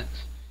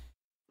donuts,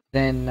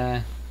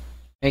 then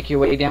make your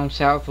way down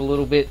south a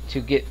little bit to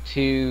get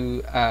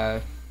to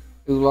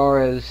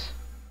Ulara's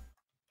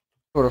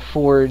sort of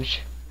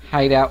forge,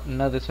 hideout,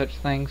 and other such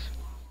things.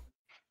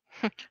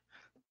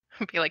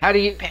 Be like, How do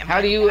you bam, how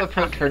do bam, you bam,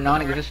 approach bam. her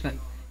non-existent?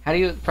 How do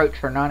you approach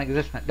her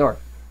non-existent door?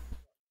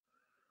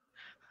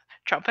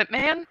 Trumpet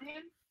man?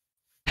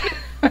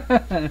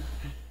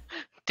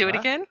 Do it What?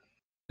 again?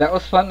 That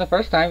was fun the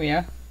first time,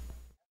 yeah.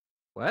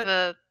 What?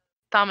 The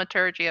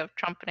thaumaturgy of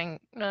trumpeting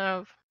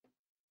of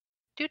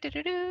do do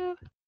do do.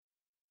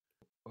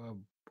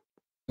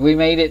 We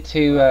made it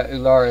to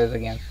Ulara's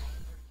again.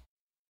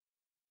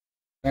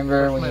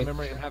 Remember Refresh when my you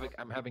memory,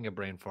 I'm having a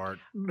brain fart.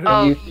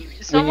 Oh, you-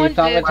 someone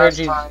thought did.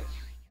 Thaumaturgy- Last time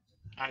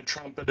I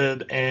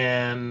trumpeted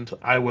and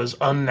I was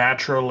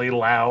unnaturally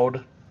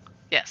loud.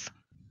 Yes.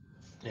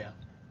 Yeah.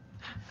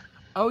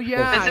 Oh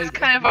yeah. This is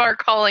kind of our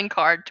calling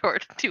card to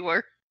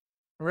her.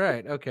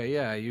 Right. Okay.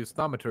 Yeah. I used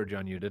thaumaturgy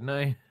on you, didn't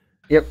I?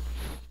 Yep.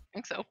 I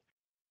think so.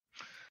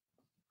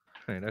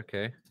 Right.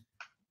 Okay.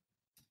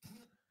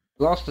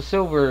 Lost the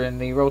silver in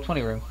the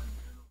Roll20 room.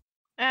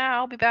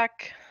 I'll be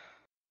back.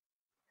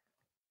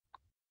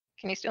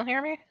 Can you still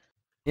hear me?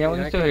 Yeah, we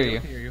I can still hear you.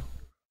 Hear you.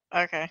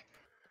 Okay.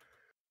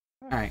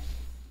 Alright.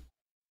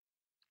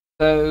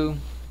 So,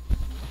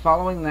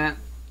 following that,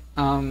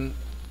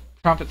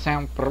 trumpet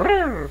sound,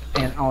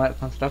 and all that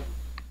fun stuff.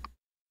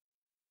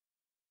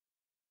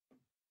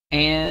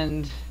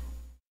 And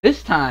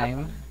this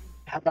time,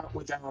 How about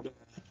without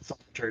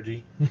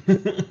thaumaturgy?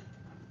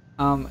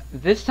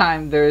 this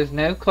time there is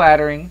no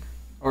clattering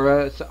or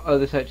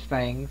other such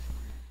things.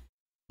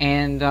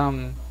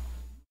 And,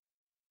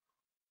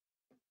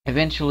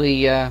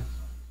 eventually,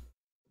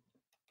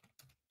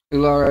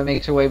 Ulara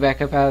makes her way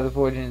back up out of the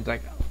forge and is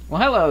like, well,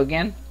 hello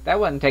again. That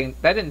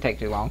didn't take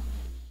too long.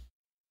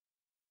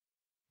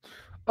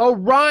 Oh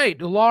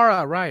right,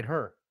 Laura. Right,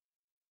 her.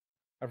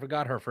 I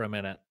forgot her for a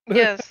minute.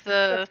 Yes,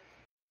 the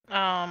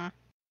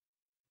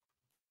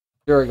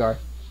Duragar.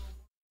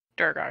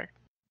 Durgar.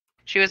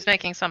 She was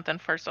making something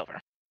for silver.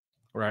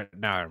 Right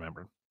now, I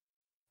remember.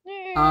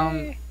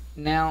 Yay.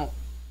 Now,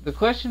 the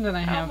question that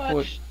I How have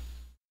much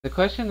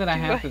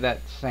for that,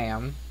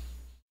 Sam,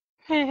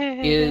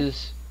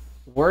 is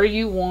were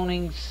you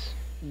wanting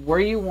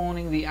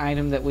the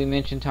item that we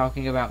mentioned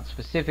talking about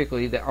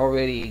specifically that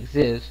already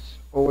exists,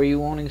 or were you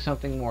wanting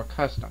something more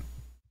custom?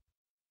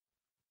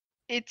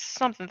 It's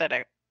something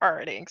that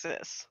already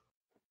exists.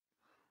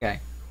 Okay.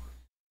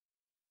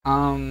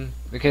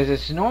 Because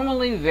it's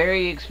normally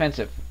very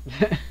expensive.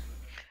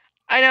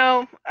 I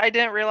know. I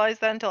didn't realize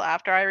that until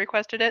after I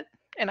requested it,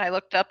 and I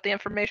looked up the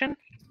information.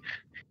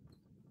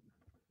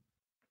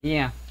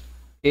 Yeah.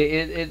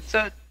 It's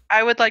So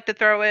I would like to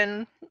throw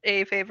in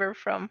a favor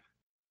from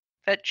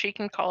that she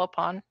can call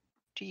upon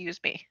to use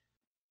me.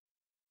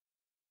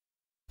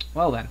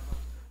 well then.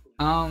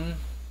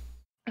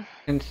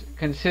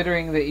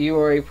 Considering that you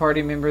are a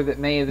party member that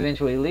may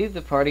eventually leave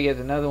the party as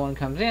another one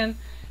comes in,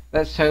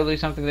 that's totally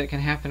something that can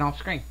happen off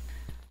screen.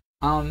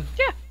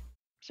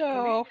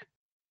 So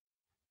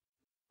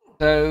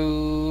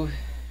So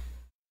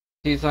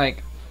she's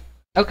like,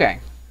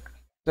 okay,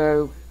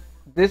 so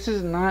this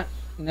is not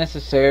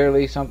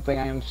necessarily something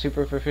I am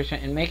super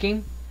proficient in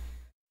making.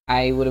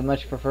 I would have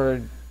much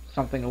preferred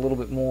something a little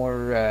bit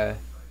more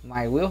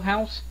my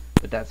wheelhouse,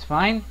 but that's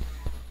fine.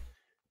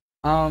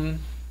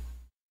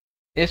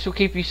 This will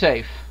keep you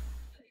safe.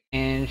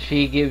 And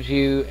she gives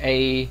you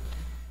a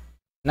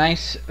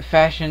nice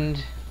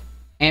fashioned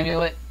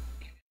amulet.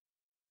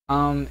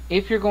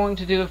 If you're going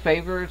to do a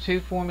favor or two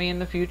for me in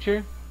the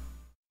future,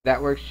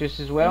 that works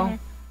just as well.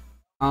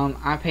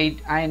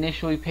 I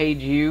initially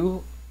paid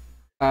you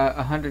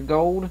 100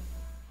 gold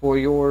for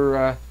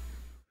your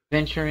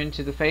venture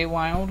into the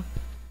faewyld.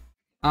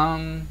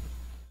 How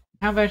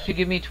about you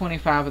give me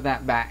 25 of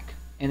that back,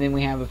 and then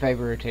we have a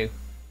favor or two.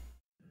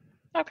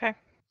 okay.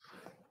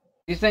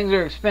 These things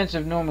are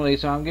expensive normally,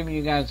 so I'm giving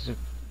you guys a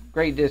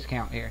great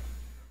discount here.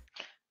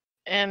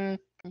 And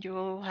you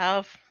will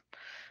have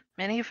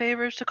many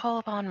favors to call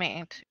upon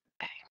me to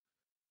pay.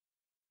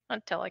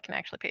 Until I can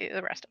actually pay you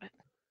the rest of it.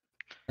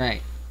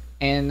 Right.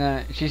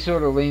 And she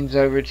sort of leans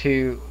over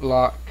to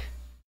Locke,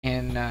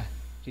 and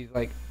she's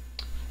like,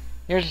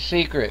 here's a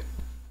secret.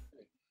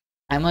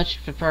 I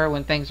much prefer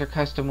when things are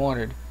custom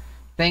ordered.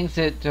 Things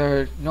that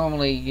are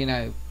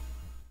normally,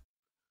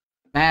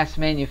 mass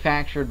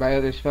manufactured by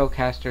other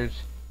spellcasters,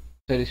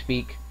 so to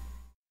speak.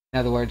 In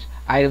other words,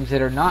 items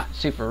that are not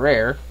super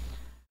rare.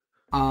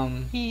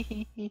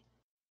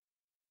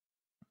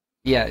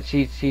 Yeah,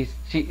 she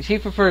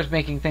prefers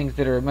making things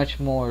that are much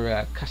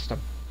more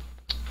custom.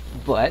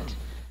 But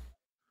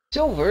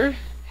Silver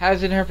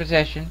has in her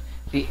possession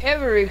the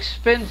ever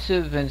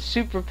expensive and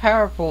super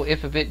powerful,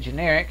 if a bit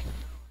generic,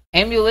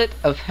 Amulet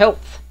of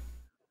Health.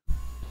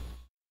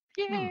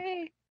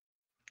 Yay!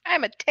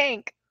 I'm a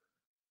tank.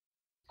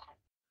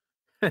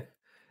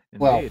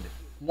 Well,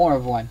 more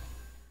of one.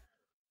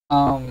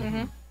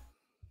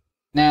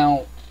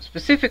 Now,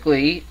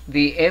 specifically,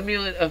 the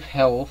Amulet of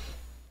Health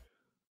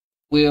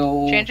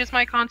will changes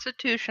my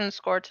Constitution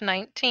score to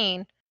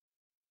 19.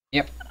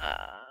 Yep.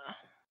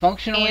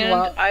 Functionally, and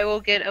I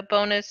will get a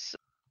bonus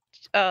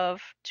to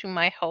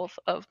my health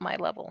of my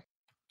level.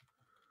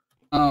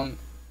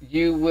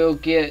 You will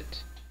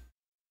get.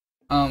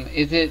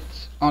 Is it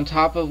on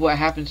top of what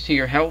happens to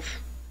your health,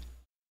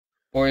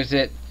 or is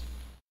it?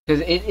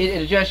 Because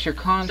it adjusts your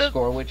con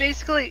score, which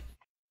basically,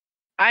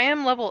 I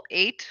am level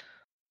 8.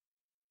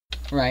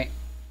 Right.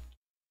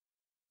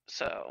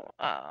 So,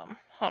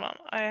 hold on.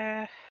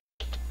 I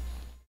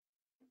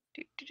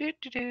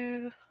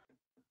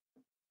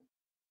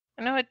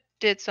know it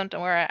did something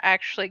where it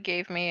actually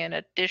gave me an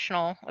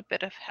additional a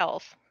bit of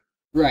health.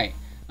 Right.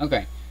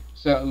 Okay.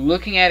 So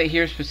looking at it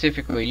here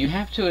specifically, you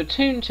have to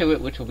attune to it,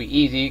 which will be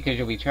easy because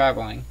you'll be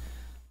traveling.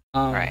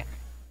 Right.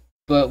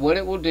 But what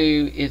it will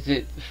do is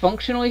it,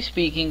 functionally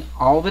speaking,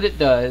 all that it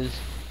does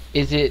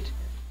is it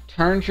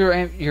turns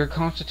your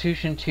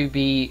Constitution to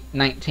be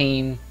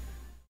 19.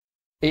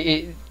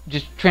 It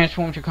just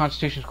transforms your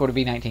Constitution score to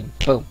be 19.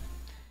 Boom.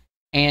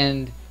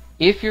 And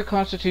if your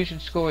Constitution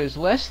score is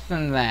less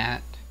than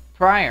that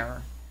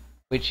prior,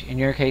 which in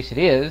your case it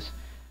is,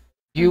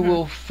 you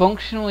will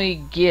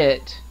functionally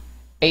get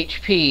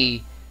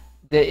HP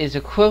that is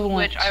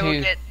equivalent to... Which I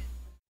will get...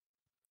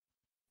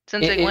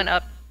 Since it went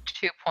up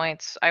 2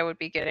 points, I would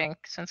be getting,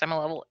 since I'm a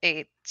level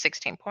 8,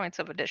 16 points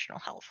of additional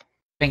health.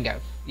 Bingo.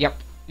 Yep.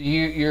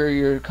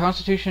 Your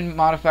Constitution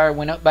modifier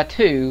went up by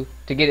 2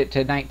 to get it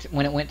to 19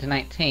 when it went to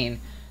 19.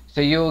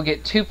 So you'll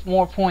get 2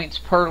 more points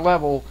per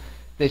level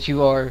that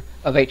you are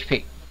of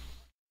HP.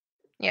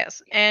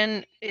 Yes,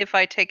 and if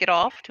I take it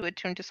off to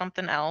attune to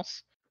something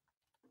else,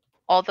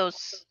 all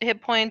those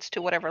hit points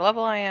to whatever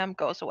level I am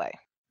goes away.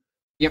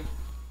 Yep.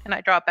 And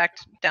I drop back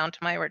down to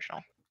my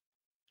original.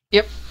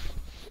 Yep.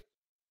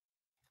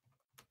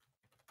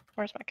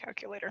 Where's my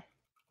calculator?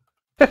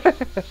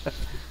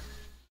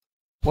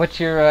 What's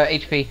your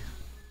HP?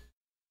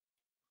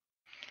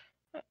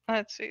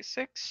 Let's see,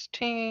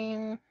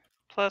 16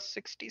 plus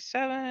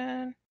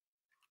 67.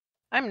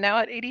 I'm now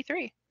at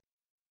 83.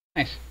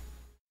 Nice.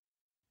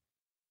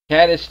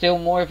 Chad is still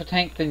more of a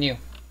tank than you,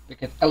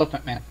 because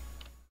Elephant Man.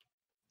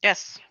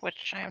 Yes,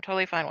 which I am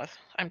totally fine with.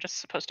 I'm just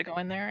supposed to go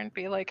in there and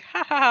be like,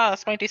 ha ha ha,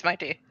 smitey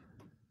smitey.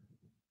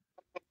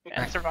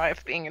 And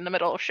survive being in the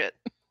middle of shit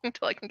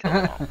until I can kill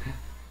them all.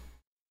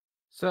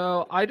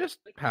 So, I just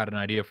had an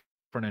idea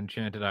for an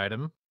enchanted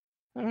item.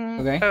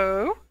 Okay.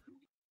 Oh?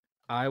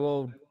 I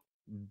will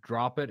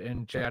drop it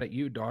and chat at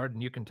you, Dard,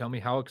 and you can tell me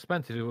how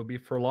expensive it would be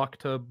for Locke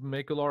to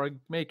make Ulara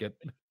make it.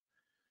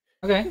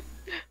 Okay.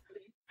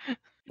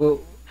 Well,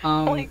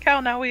 holy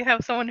cow, now we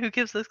have someone who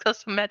gives us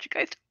custom magic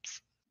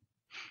items.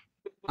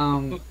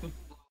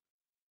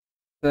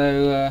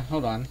 So,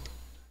 hold on.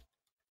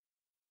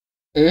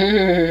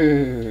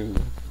 Ooh.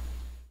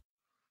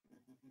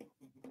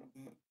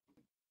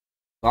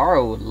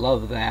 Zara would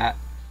love that.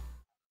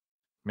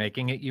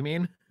 Making it, you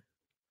mean?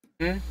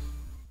 Hmm?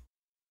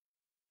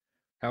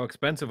 How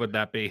expensive would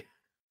that be?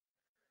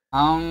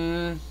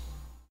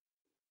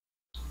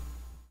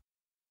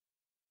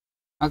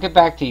 I'll get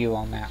back to you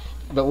on that.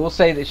 But we'll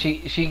say that she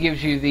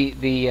gives you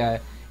the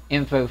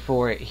info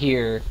for it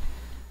here.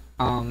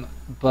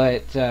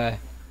 But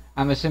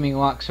I'm assuming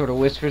Locke sort of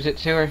whispers it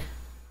to her.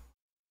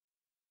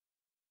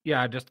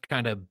 Yeah, just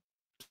kind of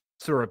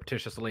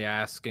surreptitiously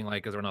asking,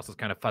 like, everyone else is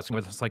kind of fussing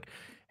with us, like,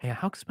 hey,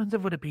 how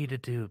expensive would it be to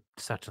do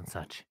such and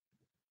such?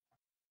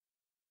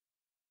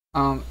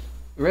 The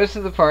rest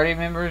of the party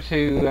members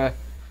who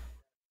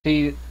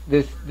see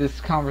this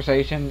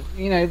conversation,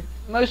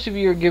 most of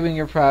you are giving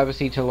your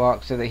privacy to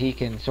Locke so that he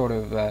can sort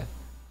of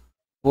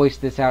voice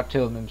this out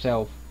to him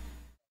himself.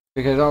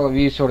 Because all of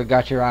you sort of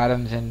got your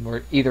items and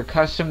were either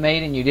custom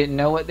made and you didn't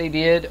know what they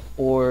did,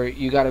 or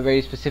you got a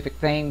very specific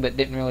thing but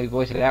didn't really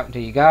voice it out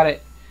until you got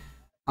it.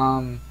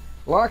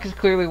 Locke is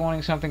clearly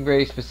wanting something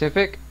very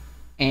specific,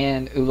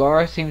 and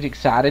Ulara seems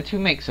excited to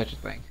make such a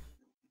thing.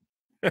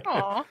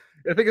 Aww.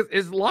 The thing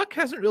is Locke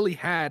hasn't really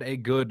had a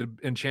good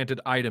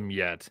enchanted item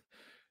yet.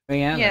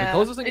 Yeah. The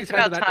closest thing it's he's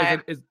had to about that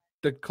time. is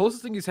the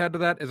closest thing he's had to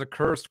that is a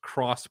cursed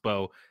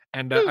crossbow,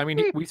 and I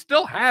mean we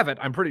still have it,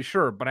 I'm pretty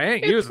sure, but I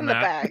ain't It's using in the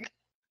that. bag.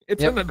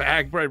 It's Yep. in the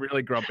bag, but I'm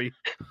really grumpy.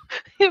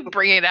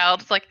 Bring it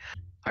out. It's like,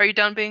 are you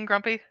done being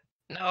grumpy?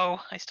 No,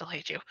 I still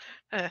hate you.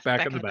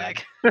 Back in the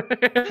bag.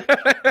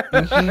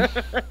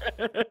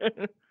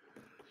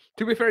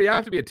 To be fair, you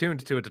have to be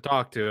attuned to it to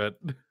talk to it.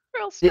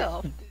 Real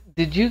still.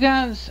 Did you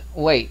guys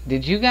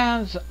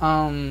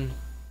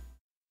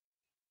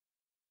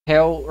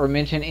tell or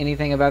mention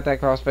anything about that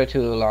crossbow to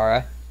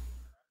Ulara?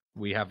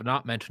 We have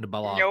not mentioned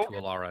Balog Nope. to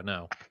Alara,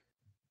 no.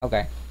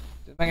 Okay.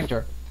 Just making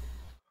sure.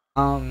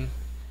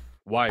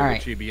 Why All would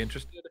right. she be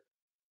interested?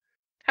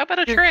 How about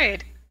a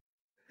trade?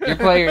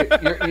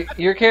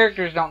 Your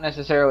characters don't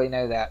necessarily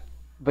know that,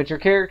 but your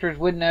characters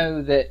would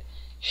know that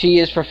she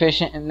is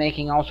proficient in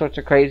making all sorts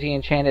of crazy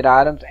enchanted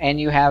items, and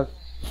you have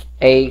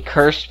a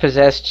cursed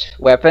possessed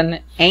weapon,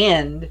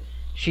 and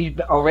she's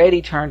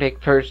already turned a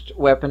cursed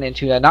weapon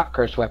into a not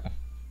cursed weapon.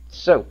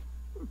 So,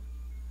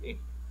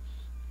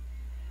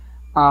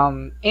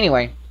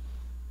 anyway,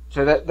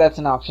 so that's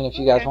an option if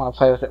you guys Okay. want to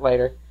play with it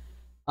later.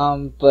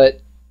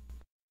 But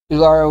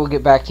Ulara will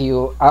get back to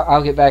you.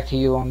 I'll get back to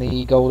you on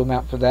the gold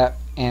amount for that,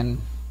 and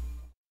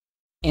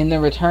in the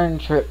return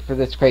trip for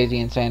this crazy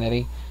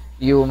insanity,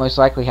 you will most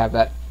likely have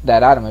that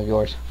item of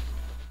yours.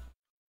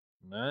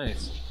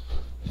 Nice.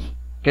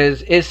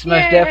 Because it's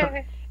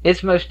Yay!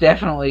 most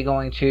definitely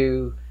going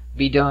to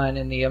be done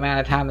in the amount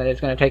of time that it's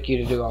going to take you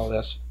to do all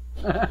this.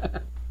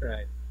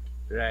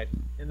 Right.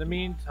 In the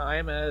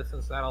meantime,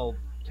 since that'll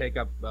take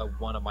up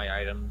one of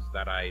my items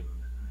that I'm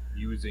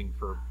using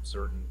for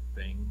certain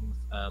things,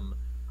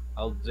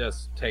 I'll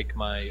just take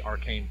my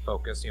arcane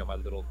focus, my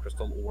little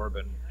crystal orb,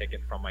 and take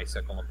it from my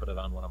sickle and put it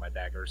on one of my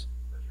daggers.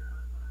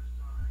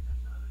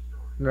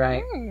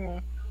 Right.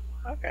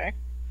 Okay.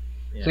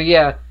 Yeah. So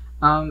yeah,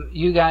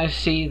 you guys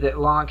see that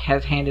Locke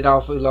has handed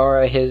off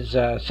Ulara his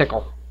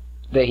sickle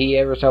that he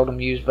ever seldom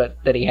used, but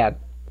that he had.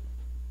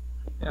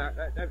 Yeah,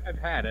 I've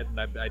had it, and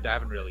I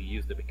haven't really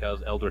used it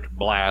because Eldritch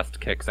Blast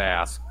kicks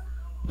ass.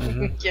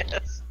 Mhm.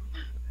 Yes.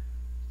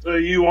 So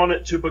you want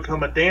it to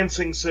become a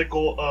dancing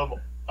sickle of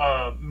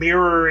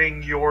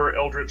mirroring your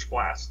Eldritch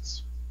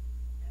Blasts.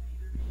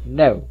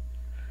 No,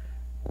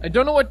 I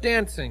don't know what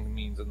dancing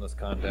means in this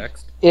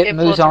context. it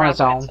moves floats on around its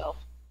by own. itself.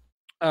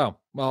 Oh,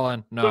 well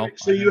then, no.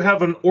 So you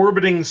have an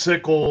orbiting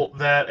sickle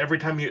that every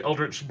time you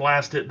Eldritch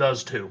Blast it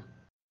does too.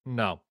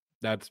 No,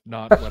 that's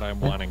not what I'm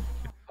wanting.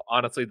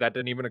 Honestly, that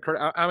didn't even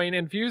occur. I mean,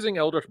 infusing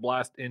Eldritch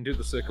Blast into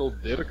the sickle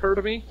did occur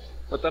to me,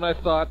 but then I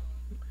thought,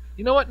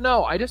 you know what?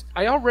 No,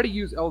 I already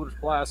use Eldritch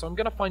Blast, so I'm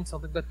gonna find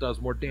something that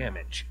does more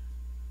damage.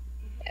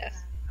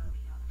 Yes.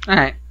 All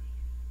right,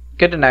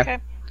 good to know. Okay.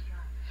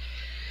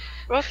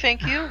 Well,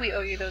 thank you. We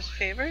owe you those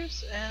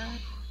favors, and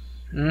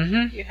Mm-hmm.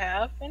 if you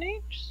have any,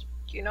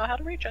 you know how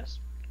to reach us.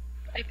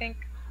 I think.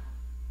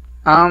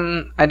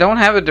 I don't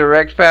have a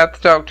direct path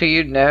to talk to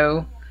you.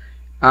 No.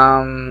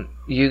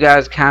 You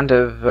guys kind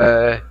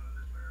of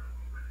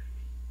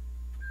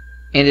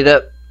ended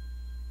up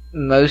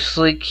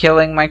mostly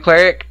killing my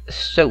cleric,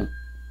 so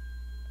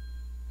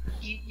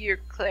Your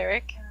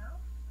cleric.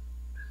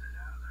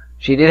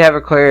 she did have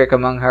a cleric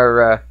among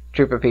her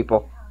troop of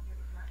people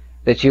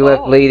that you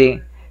left Oh.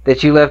 bleeding.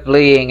 That you left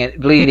bleeding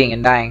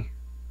and dying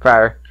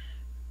prior.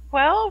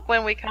 Well,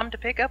 when we come to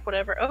pick up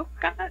whatever. Oh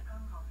God.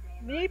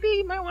 Maybe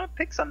you might want to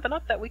pick something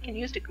up that we can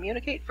use to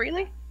communicate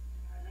freely.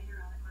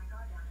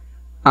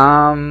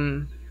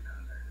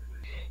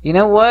 You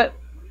know what?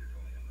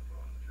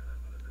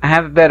 I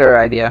have a better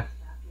idea.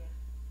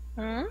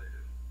 Hmm.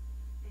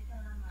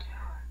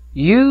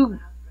 You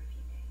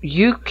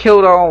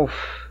killed off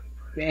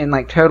and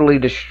like totally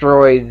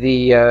destroyed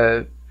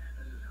the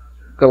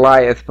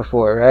Goliath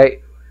before,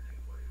 right?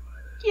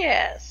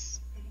 Yes.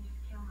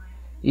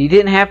 You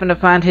didn't happen to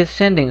find his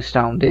sending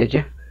stone, did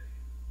you?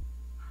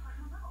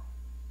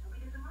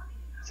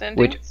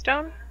 Sending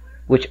stone.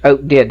 Which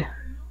Oak did.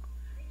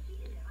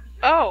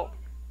 Oh.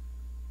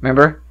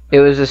 Remember? It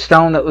was a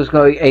stone that was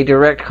going a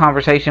direct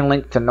conversation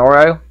link to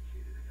Noro,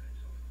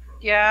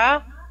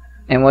 Yeah.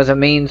 and was a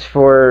means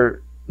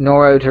for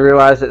Noro to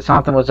realize that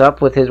something was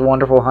up with his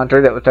wonderful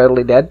hunter that was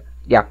totally dead.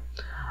 Yeah.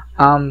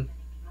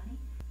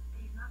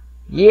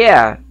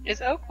 Yeah.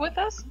 Is Oak with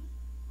us?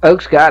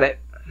 Oak's got it,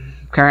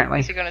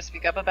 currently. Is he going to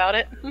speak up about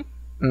it?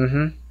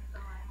 Mm-hmm.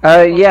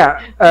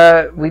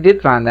 Yeah, we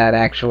did find that,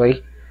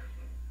 actually.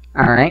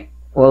 Alright,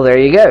 well, there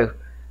you go.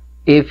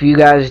 If you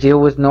guys deal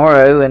with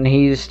Noro and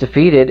he's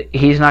defeated,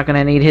 he's not going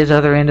to need his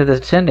other end of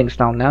the sending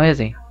stone now, is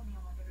he?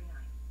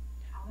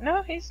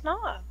 No, he's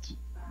not.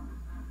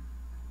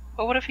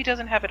 But what if he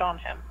doesn't have it on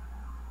him?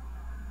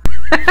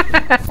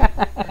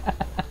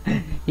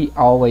 He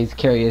always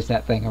carries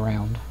that thing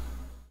around.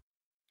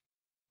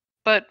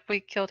 But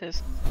we killed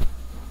his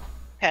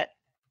pet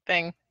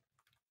thing.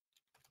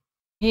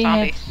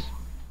 Yeah,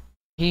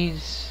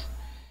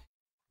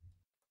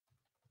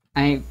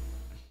 Zombie.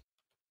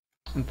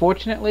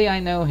 Unfortunately, I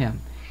know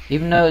him.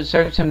 Even though it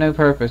serves him no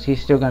purpose, he's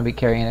still going to be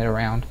carrying it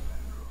around.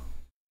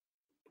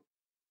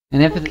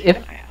 And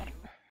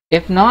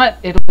if not,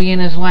 it'll be in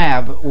his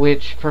lab,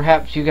 which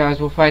perhaps you guys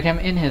will fight him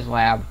in his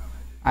lab.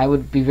 I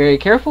would be very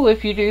careful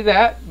if you do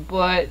that,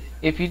 but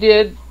if you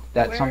did,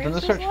 that's something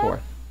to search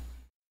for.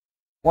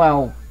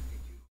 Well,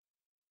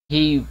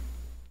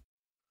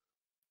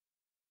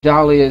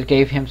 Dallia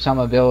gave him some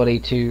ability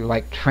to,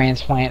 like,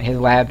 transplant his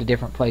lab to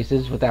different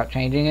places without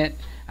changing it.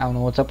 I don't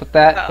know what's up with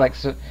that. Oh.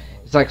 It's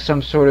like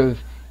some sort of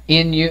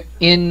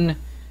in-dimension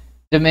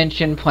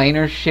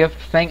planar shift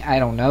thing. I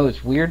don't know.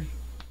 It's weird.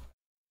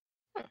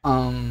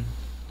 So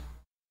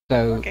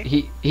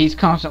okay. he's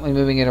constantly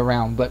moving it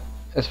around, but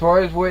as far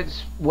as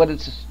what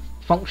it's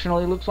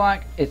functionally looks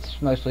like,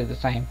 it's mostly the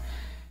same,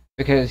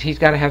 because he's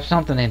got to have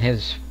something in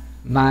his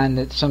mind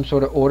that's some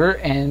sort of order,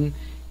 and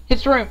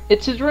it's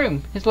his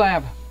room, his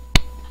lab.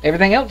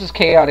 Everything else is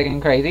chaotic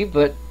and crazy,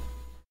 but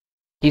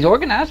he's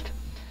organized.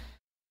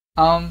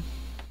 Okay.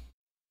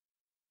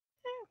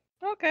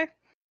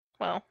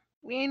 Well,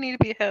 we need to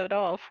be headed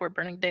off. We're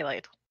burning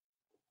daylight.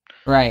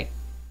 Right.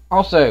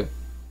 Also,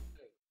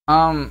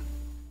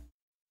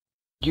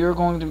 you're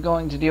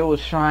going to deal with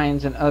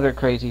shrines and other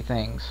crazy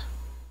things.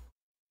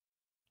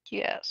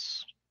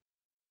 Yes.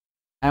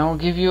 I will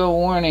give you a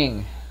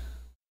warning.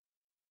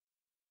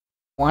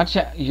 Watch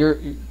out.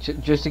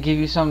 Just to give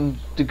you some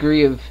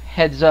degree of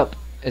heads up,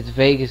 as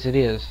vague as it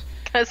is.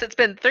 Because it's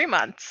been 3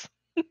 months.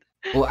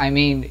 Well, I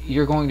mean,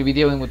 you're going to be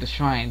dealing with the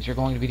shrines. You're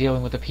going to be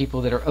dealing with the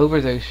people that are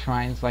over those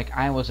shrines, like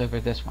I was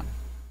over this one.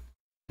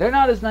 They're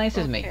not as nice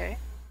as me.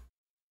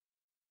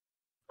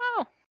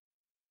 Oh.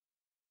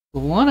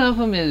 One of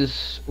them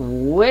is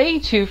way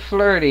too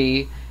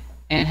flirty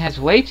and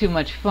has way too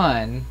much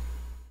fun,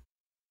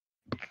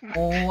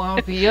 while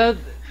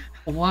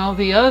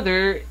the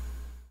other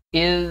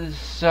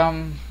is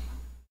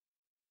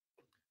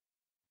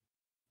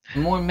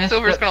more messed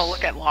Silver's up. gonna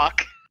look at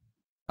Locke.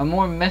 A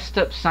more messed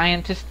up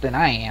scientist than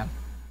I am.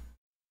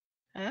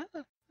 Oh,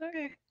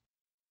 okay.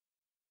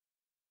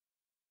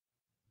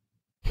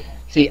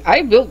 See,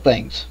 I build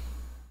things.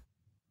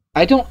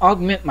 I don't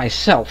augment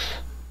myself.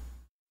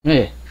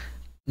 Ugh.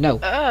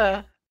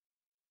 No.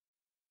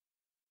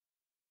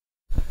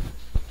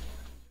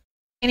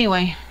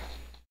 Anyway.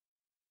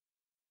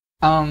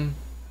 And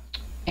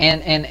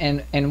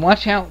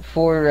watch out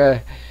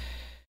for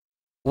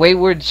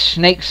wayward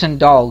snakes and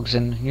dogs,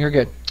 and you're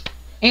good.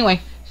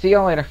 Anyway, see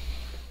y'all later.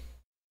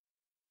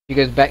 She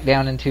goes back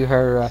down into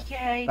her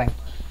Yay. thing.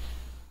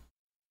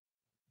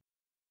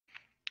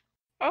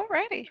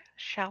 Alrighty,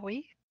 shall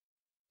we?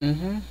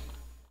 Mm-hmm.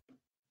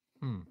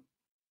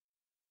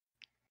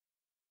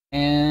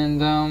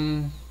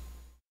 And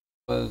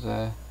was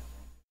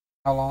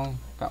how long?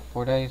 About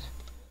 4 days.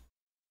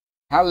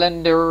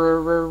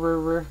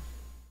 Calendar.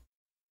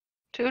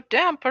 To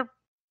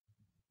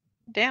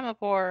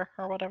Damapor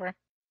or whatever.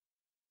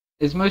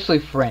 It's mostly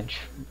French.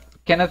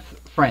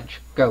 Kenneth,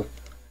 French. Go.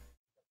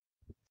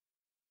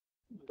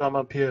 I'm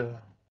up here.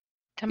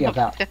 Yeah,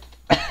 that.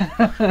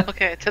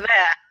 Okay, to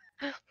that.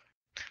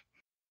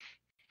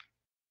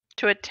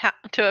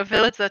 To a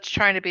village that's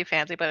trying to be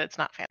fancy, but it's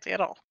not fancy at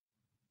all.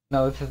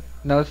 No,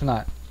 it's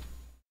not.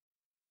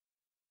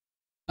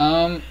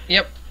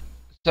 Yep.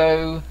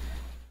 So,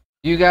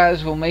 you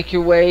guys will make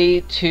your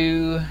way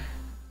to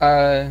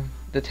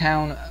the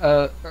town,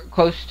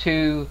 close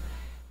to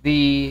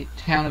the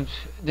town of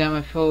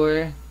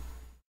Damafor.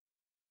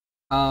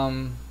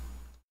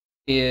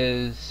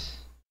 Is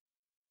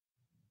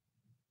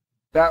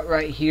about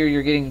right here.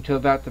 You're getting to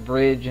about the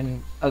bridge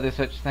and other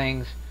such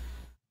things.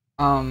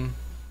 And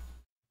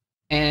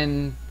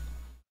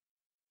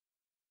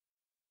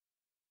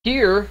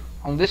here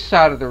on this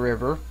side of the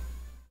river,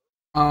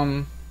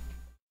 I'm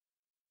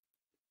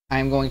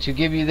going to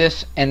give you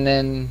this, and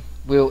then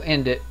we'll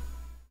end it,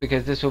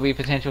 because this will be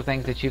potential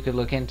things that you could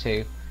look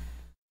into.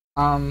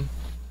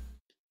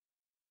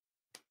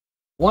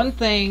 One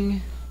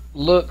thing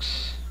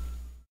looks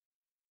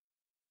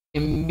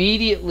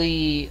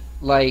immediately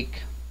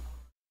like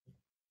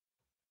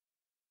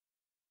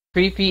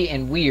creepy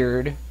and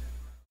weird,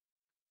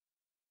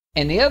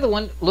 and the other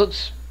one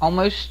looks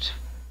almost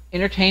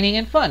entertaining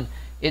and fun.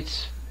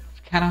 It's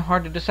kind of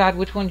hard to decide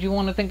which one you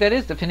want to think that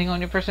is, depending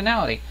on your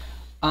personality.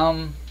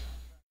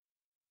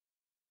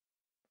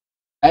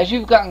 As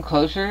you've gotten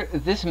closer,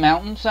 this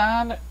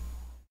mountainside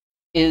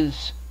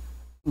is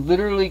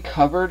literally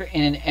covered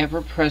in an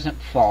ever-present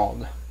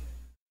fog.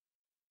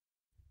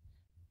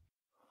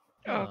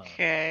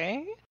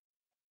 Okay.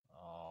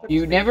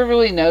 You never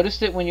really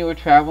noticed it when you were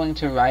traveling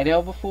to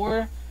Rydell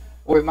before,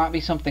 or it might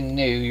be something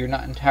new, you're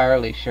not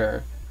entirely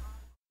sure.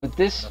 But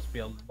this... Must be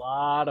a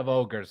lot of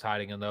ogres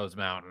hiding in those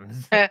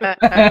mountains.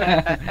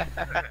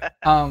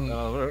 um,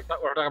 we're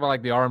talking about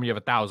like the army of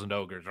 1,000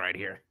 ogres right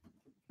here.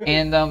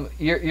 And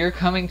you're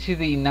coming to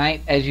the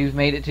night as you've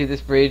made it to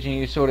this bridge, and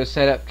you sort of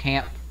set up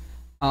camp.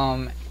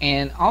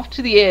 And off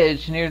to the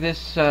edge, near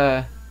this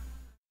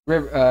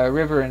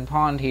river and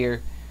pond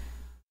here,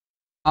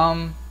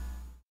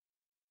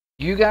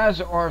 you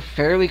guys are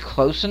fairly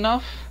close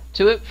enough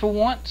to it for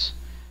once.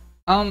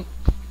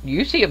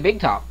 You see a big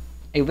top,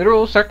 a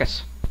literal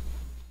circus.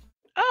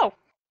 Oh.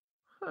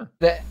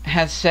 That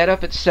has set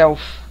up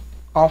itself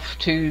off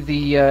to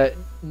the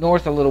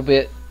north a little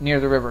bit near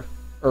the river,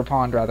 or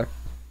pond rather.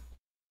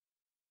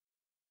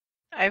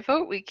 I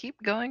vote we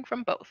keep going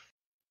from both.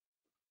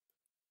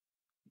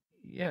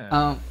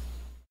 Yeah.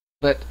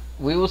 But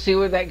we will see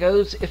where that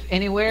goes, if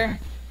anywhere.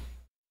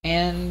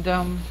 And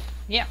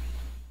yeah,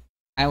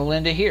 I will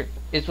end it here.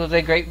 This was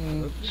a great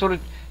sort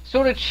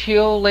of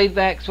chill, laid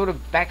back, sort of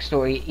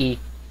backstory-y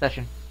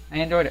session. I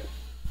enjoyed it.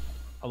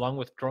 Along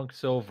with Drunk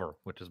Silver,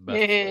 which is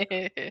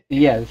best.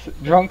 Yes,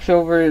 Drunk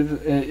Silver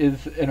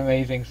is an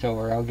amazing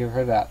silver. I'll give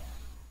her that.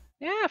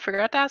 Yeah, I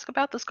forgot to ask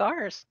about the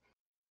scars.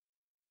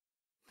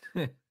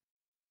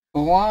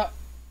 What?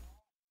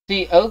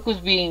 See, Oak was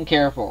being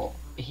careful.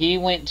 He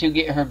went to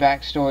get her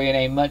backstory in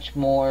a much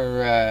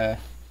more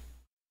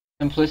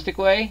simplistic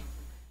way,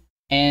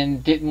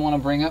 and didn't want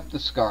to bring up the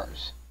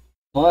scars.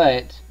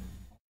 But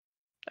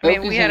I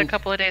mean, we had a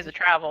couple of days of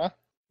travel.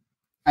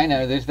 I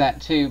know, there's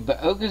that too,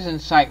 but Oak is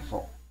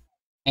insightful,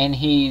 and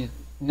he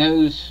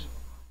knows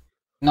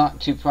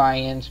not to pry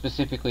in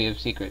specifically of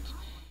secrets.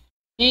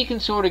 He can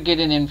sort of get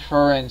an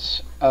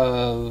inference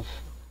of,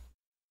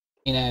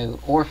 you know,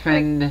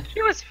 orphaned... Like,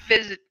 she was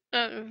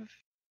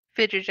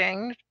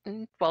fidgeting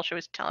while she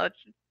was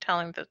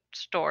telling the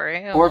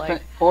story.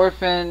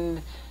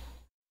 Orphaned,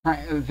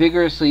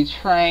 vigorously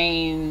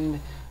trained,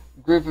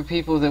 group of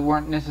people that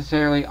weren't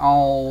necessarily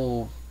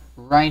all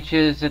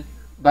righteous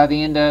by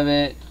the end of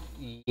it.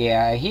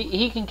 Yeah,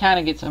 he can kind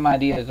of get some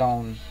ideas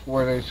on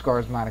where those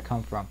scars might have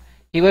come from.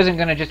 He wasn't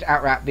going to just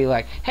outright be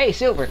like, "Hey,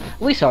 Silver,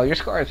 we saw your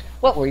scars.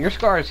 What were your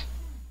scars?"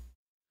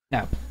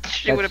 No.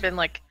 She would have been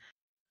like,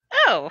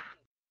 "Oh,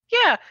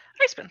 yeah,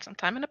 I spent some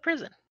time in a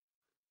prison."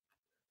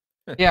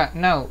 Yeah,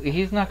 no,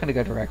 he's not going to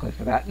go directly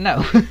for that.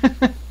 No.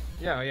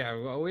 Yeah.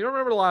 Well, we don't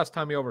remember the last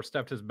time he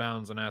overstepped his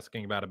bounds in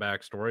asking about a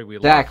backstory. We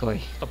Exactly.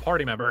 lost a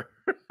party member.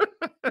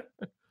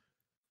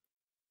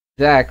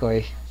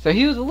 Exactly. So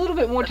he was a little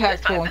bit more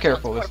tactful and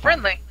careful this time.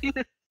 Friendly.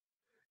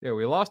 Yeah,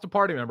 we lost a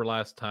party member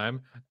last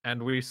time,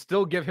 and we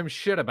still give him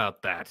shit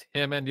about that.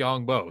 Him and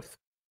Yong both.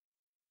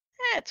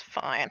 It's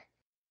fine.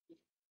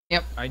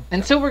 Yep.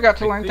 And Silver got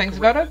to learn things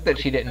about Oak that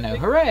she didn't know.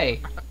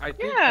 Hooray! I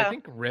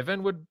think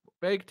Riven would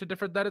beg to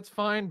differ that it's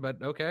fine,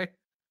 but okay.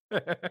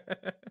 And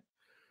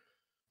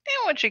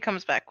when she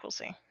comes back, we'll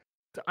see.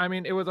 I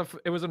mean, it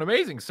was an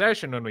amazing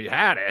session when we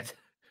had it.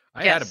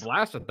 I had a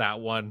blast with that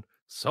one.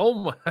 So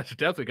much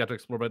definitely got to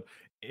explore, but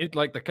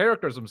the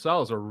characters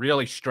themselves are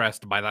really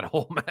stressed by that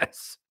whole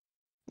mess.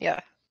 Yeah.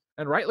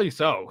 And rightly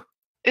so.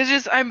 It's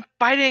just I'm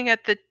biting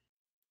at the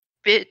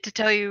bit to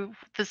tell you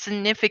the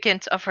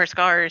significance of her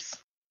scars.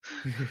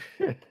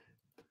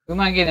 We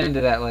might get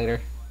into that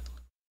later.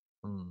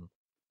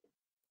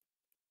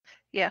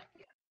 Yeah.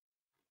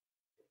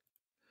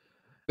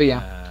 But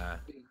yeah.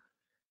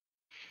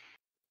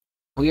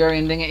 We are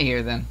ending it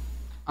here then.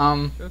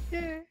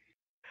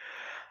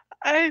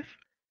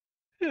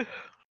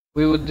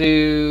 We will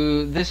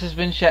do. This has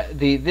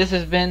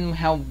been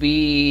How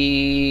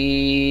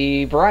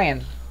be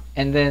Brian,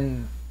 and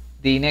then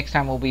the next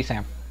time will be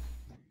Sam.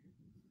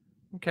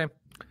 Okay.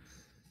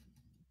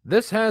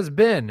 This has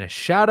been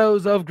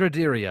Shadows of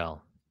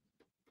Gradiriel.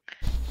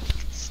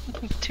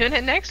 Tune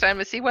in next time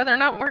to see whether or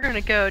not we're going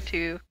to go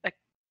to a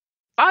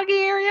foggy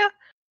area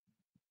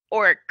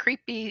or a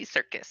creepy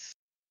circus.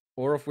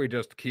 Or if we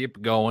just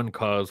keep going,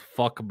 cause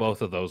fuck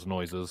both of those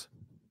noises.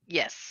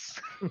 Yes.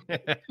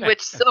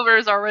 Which Silver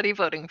is already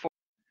voting for.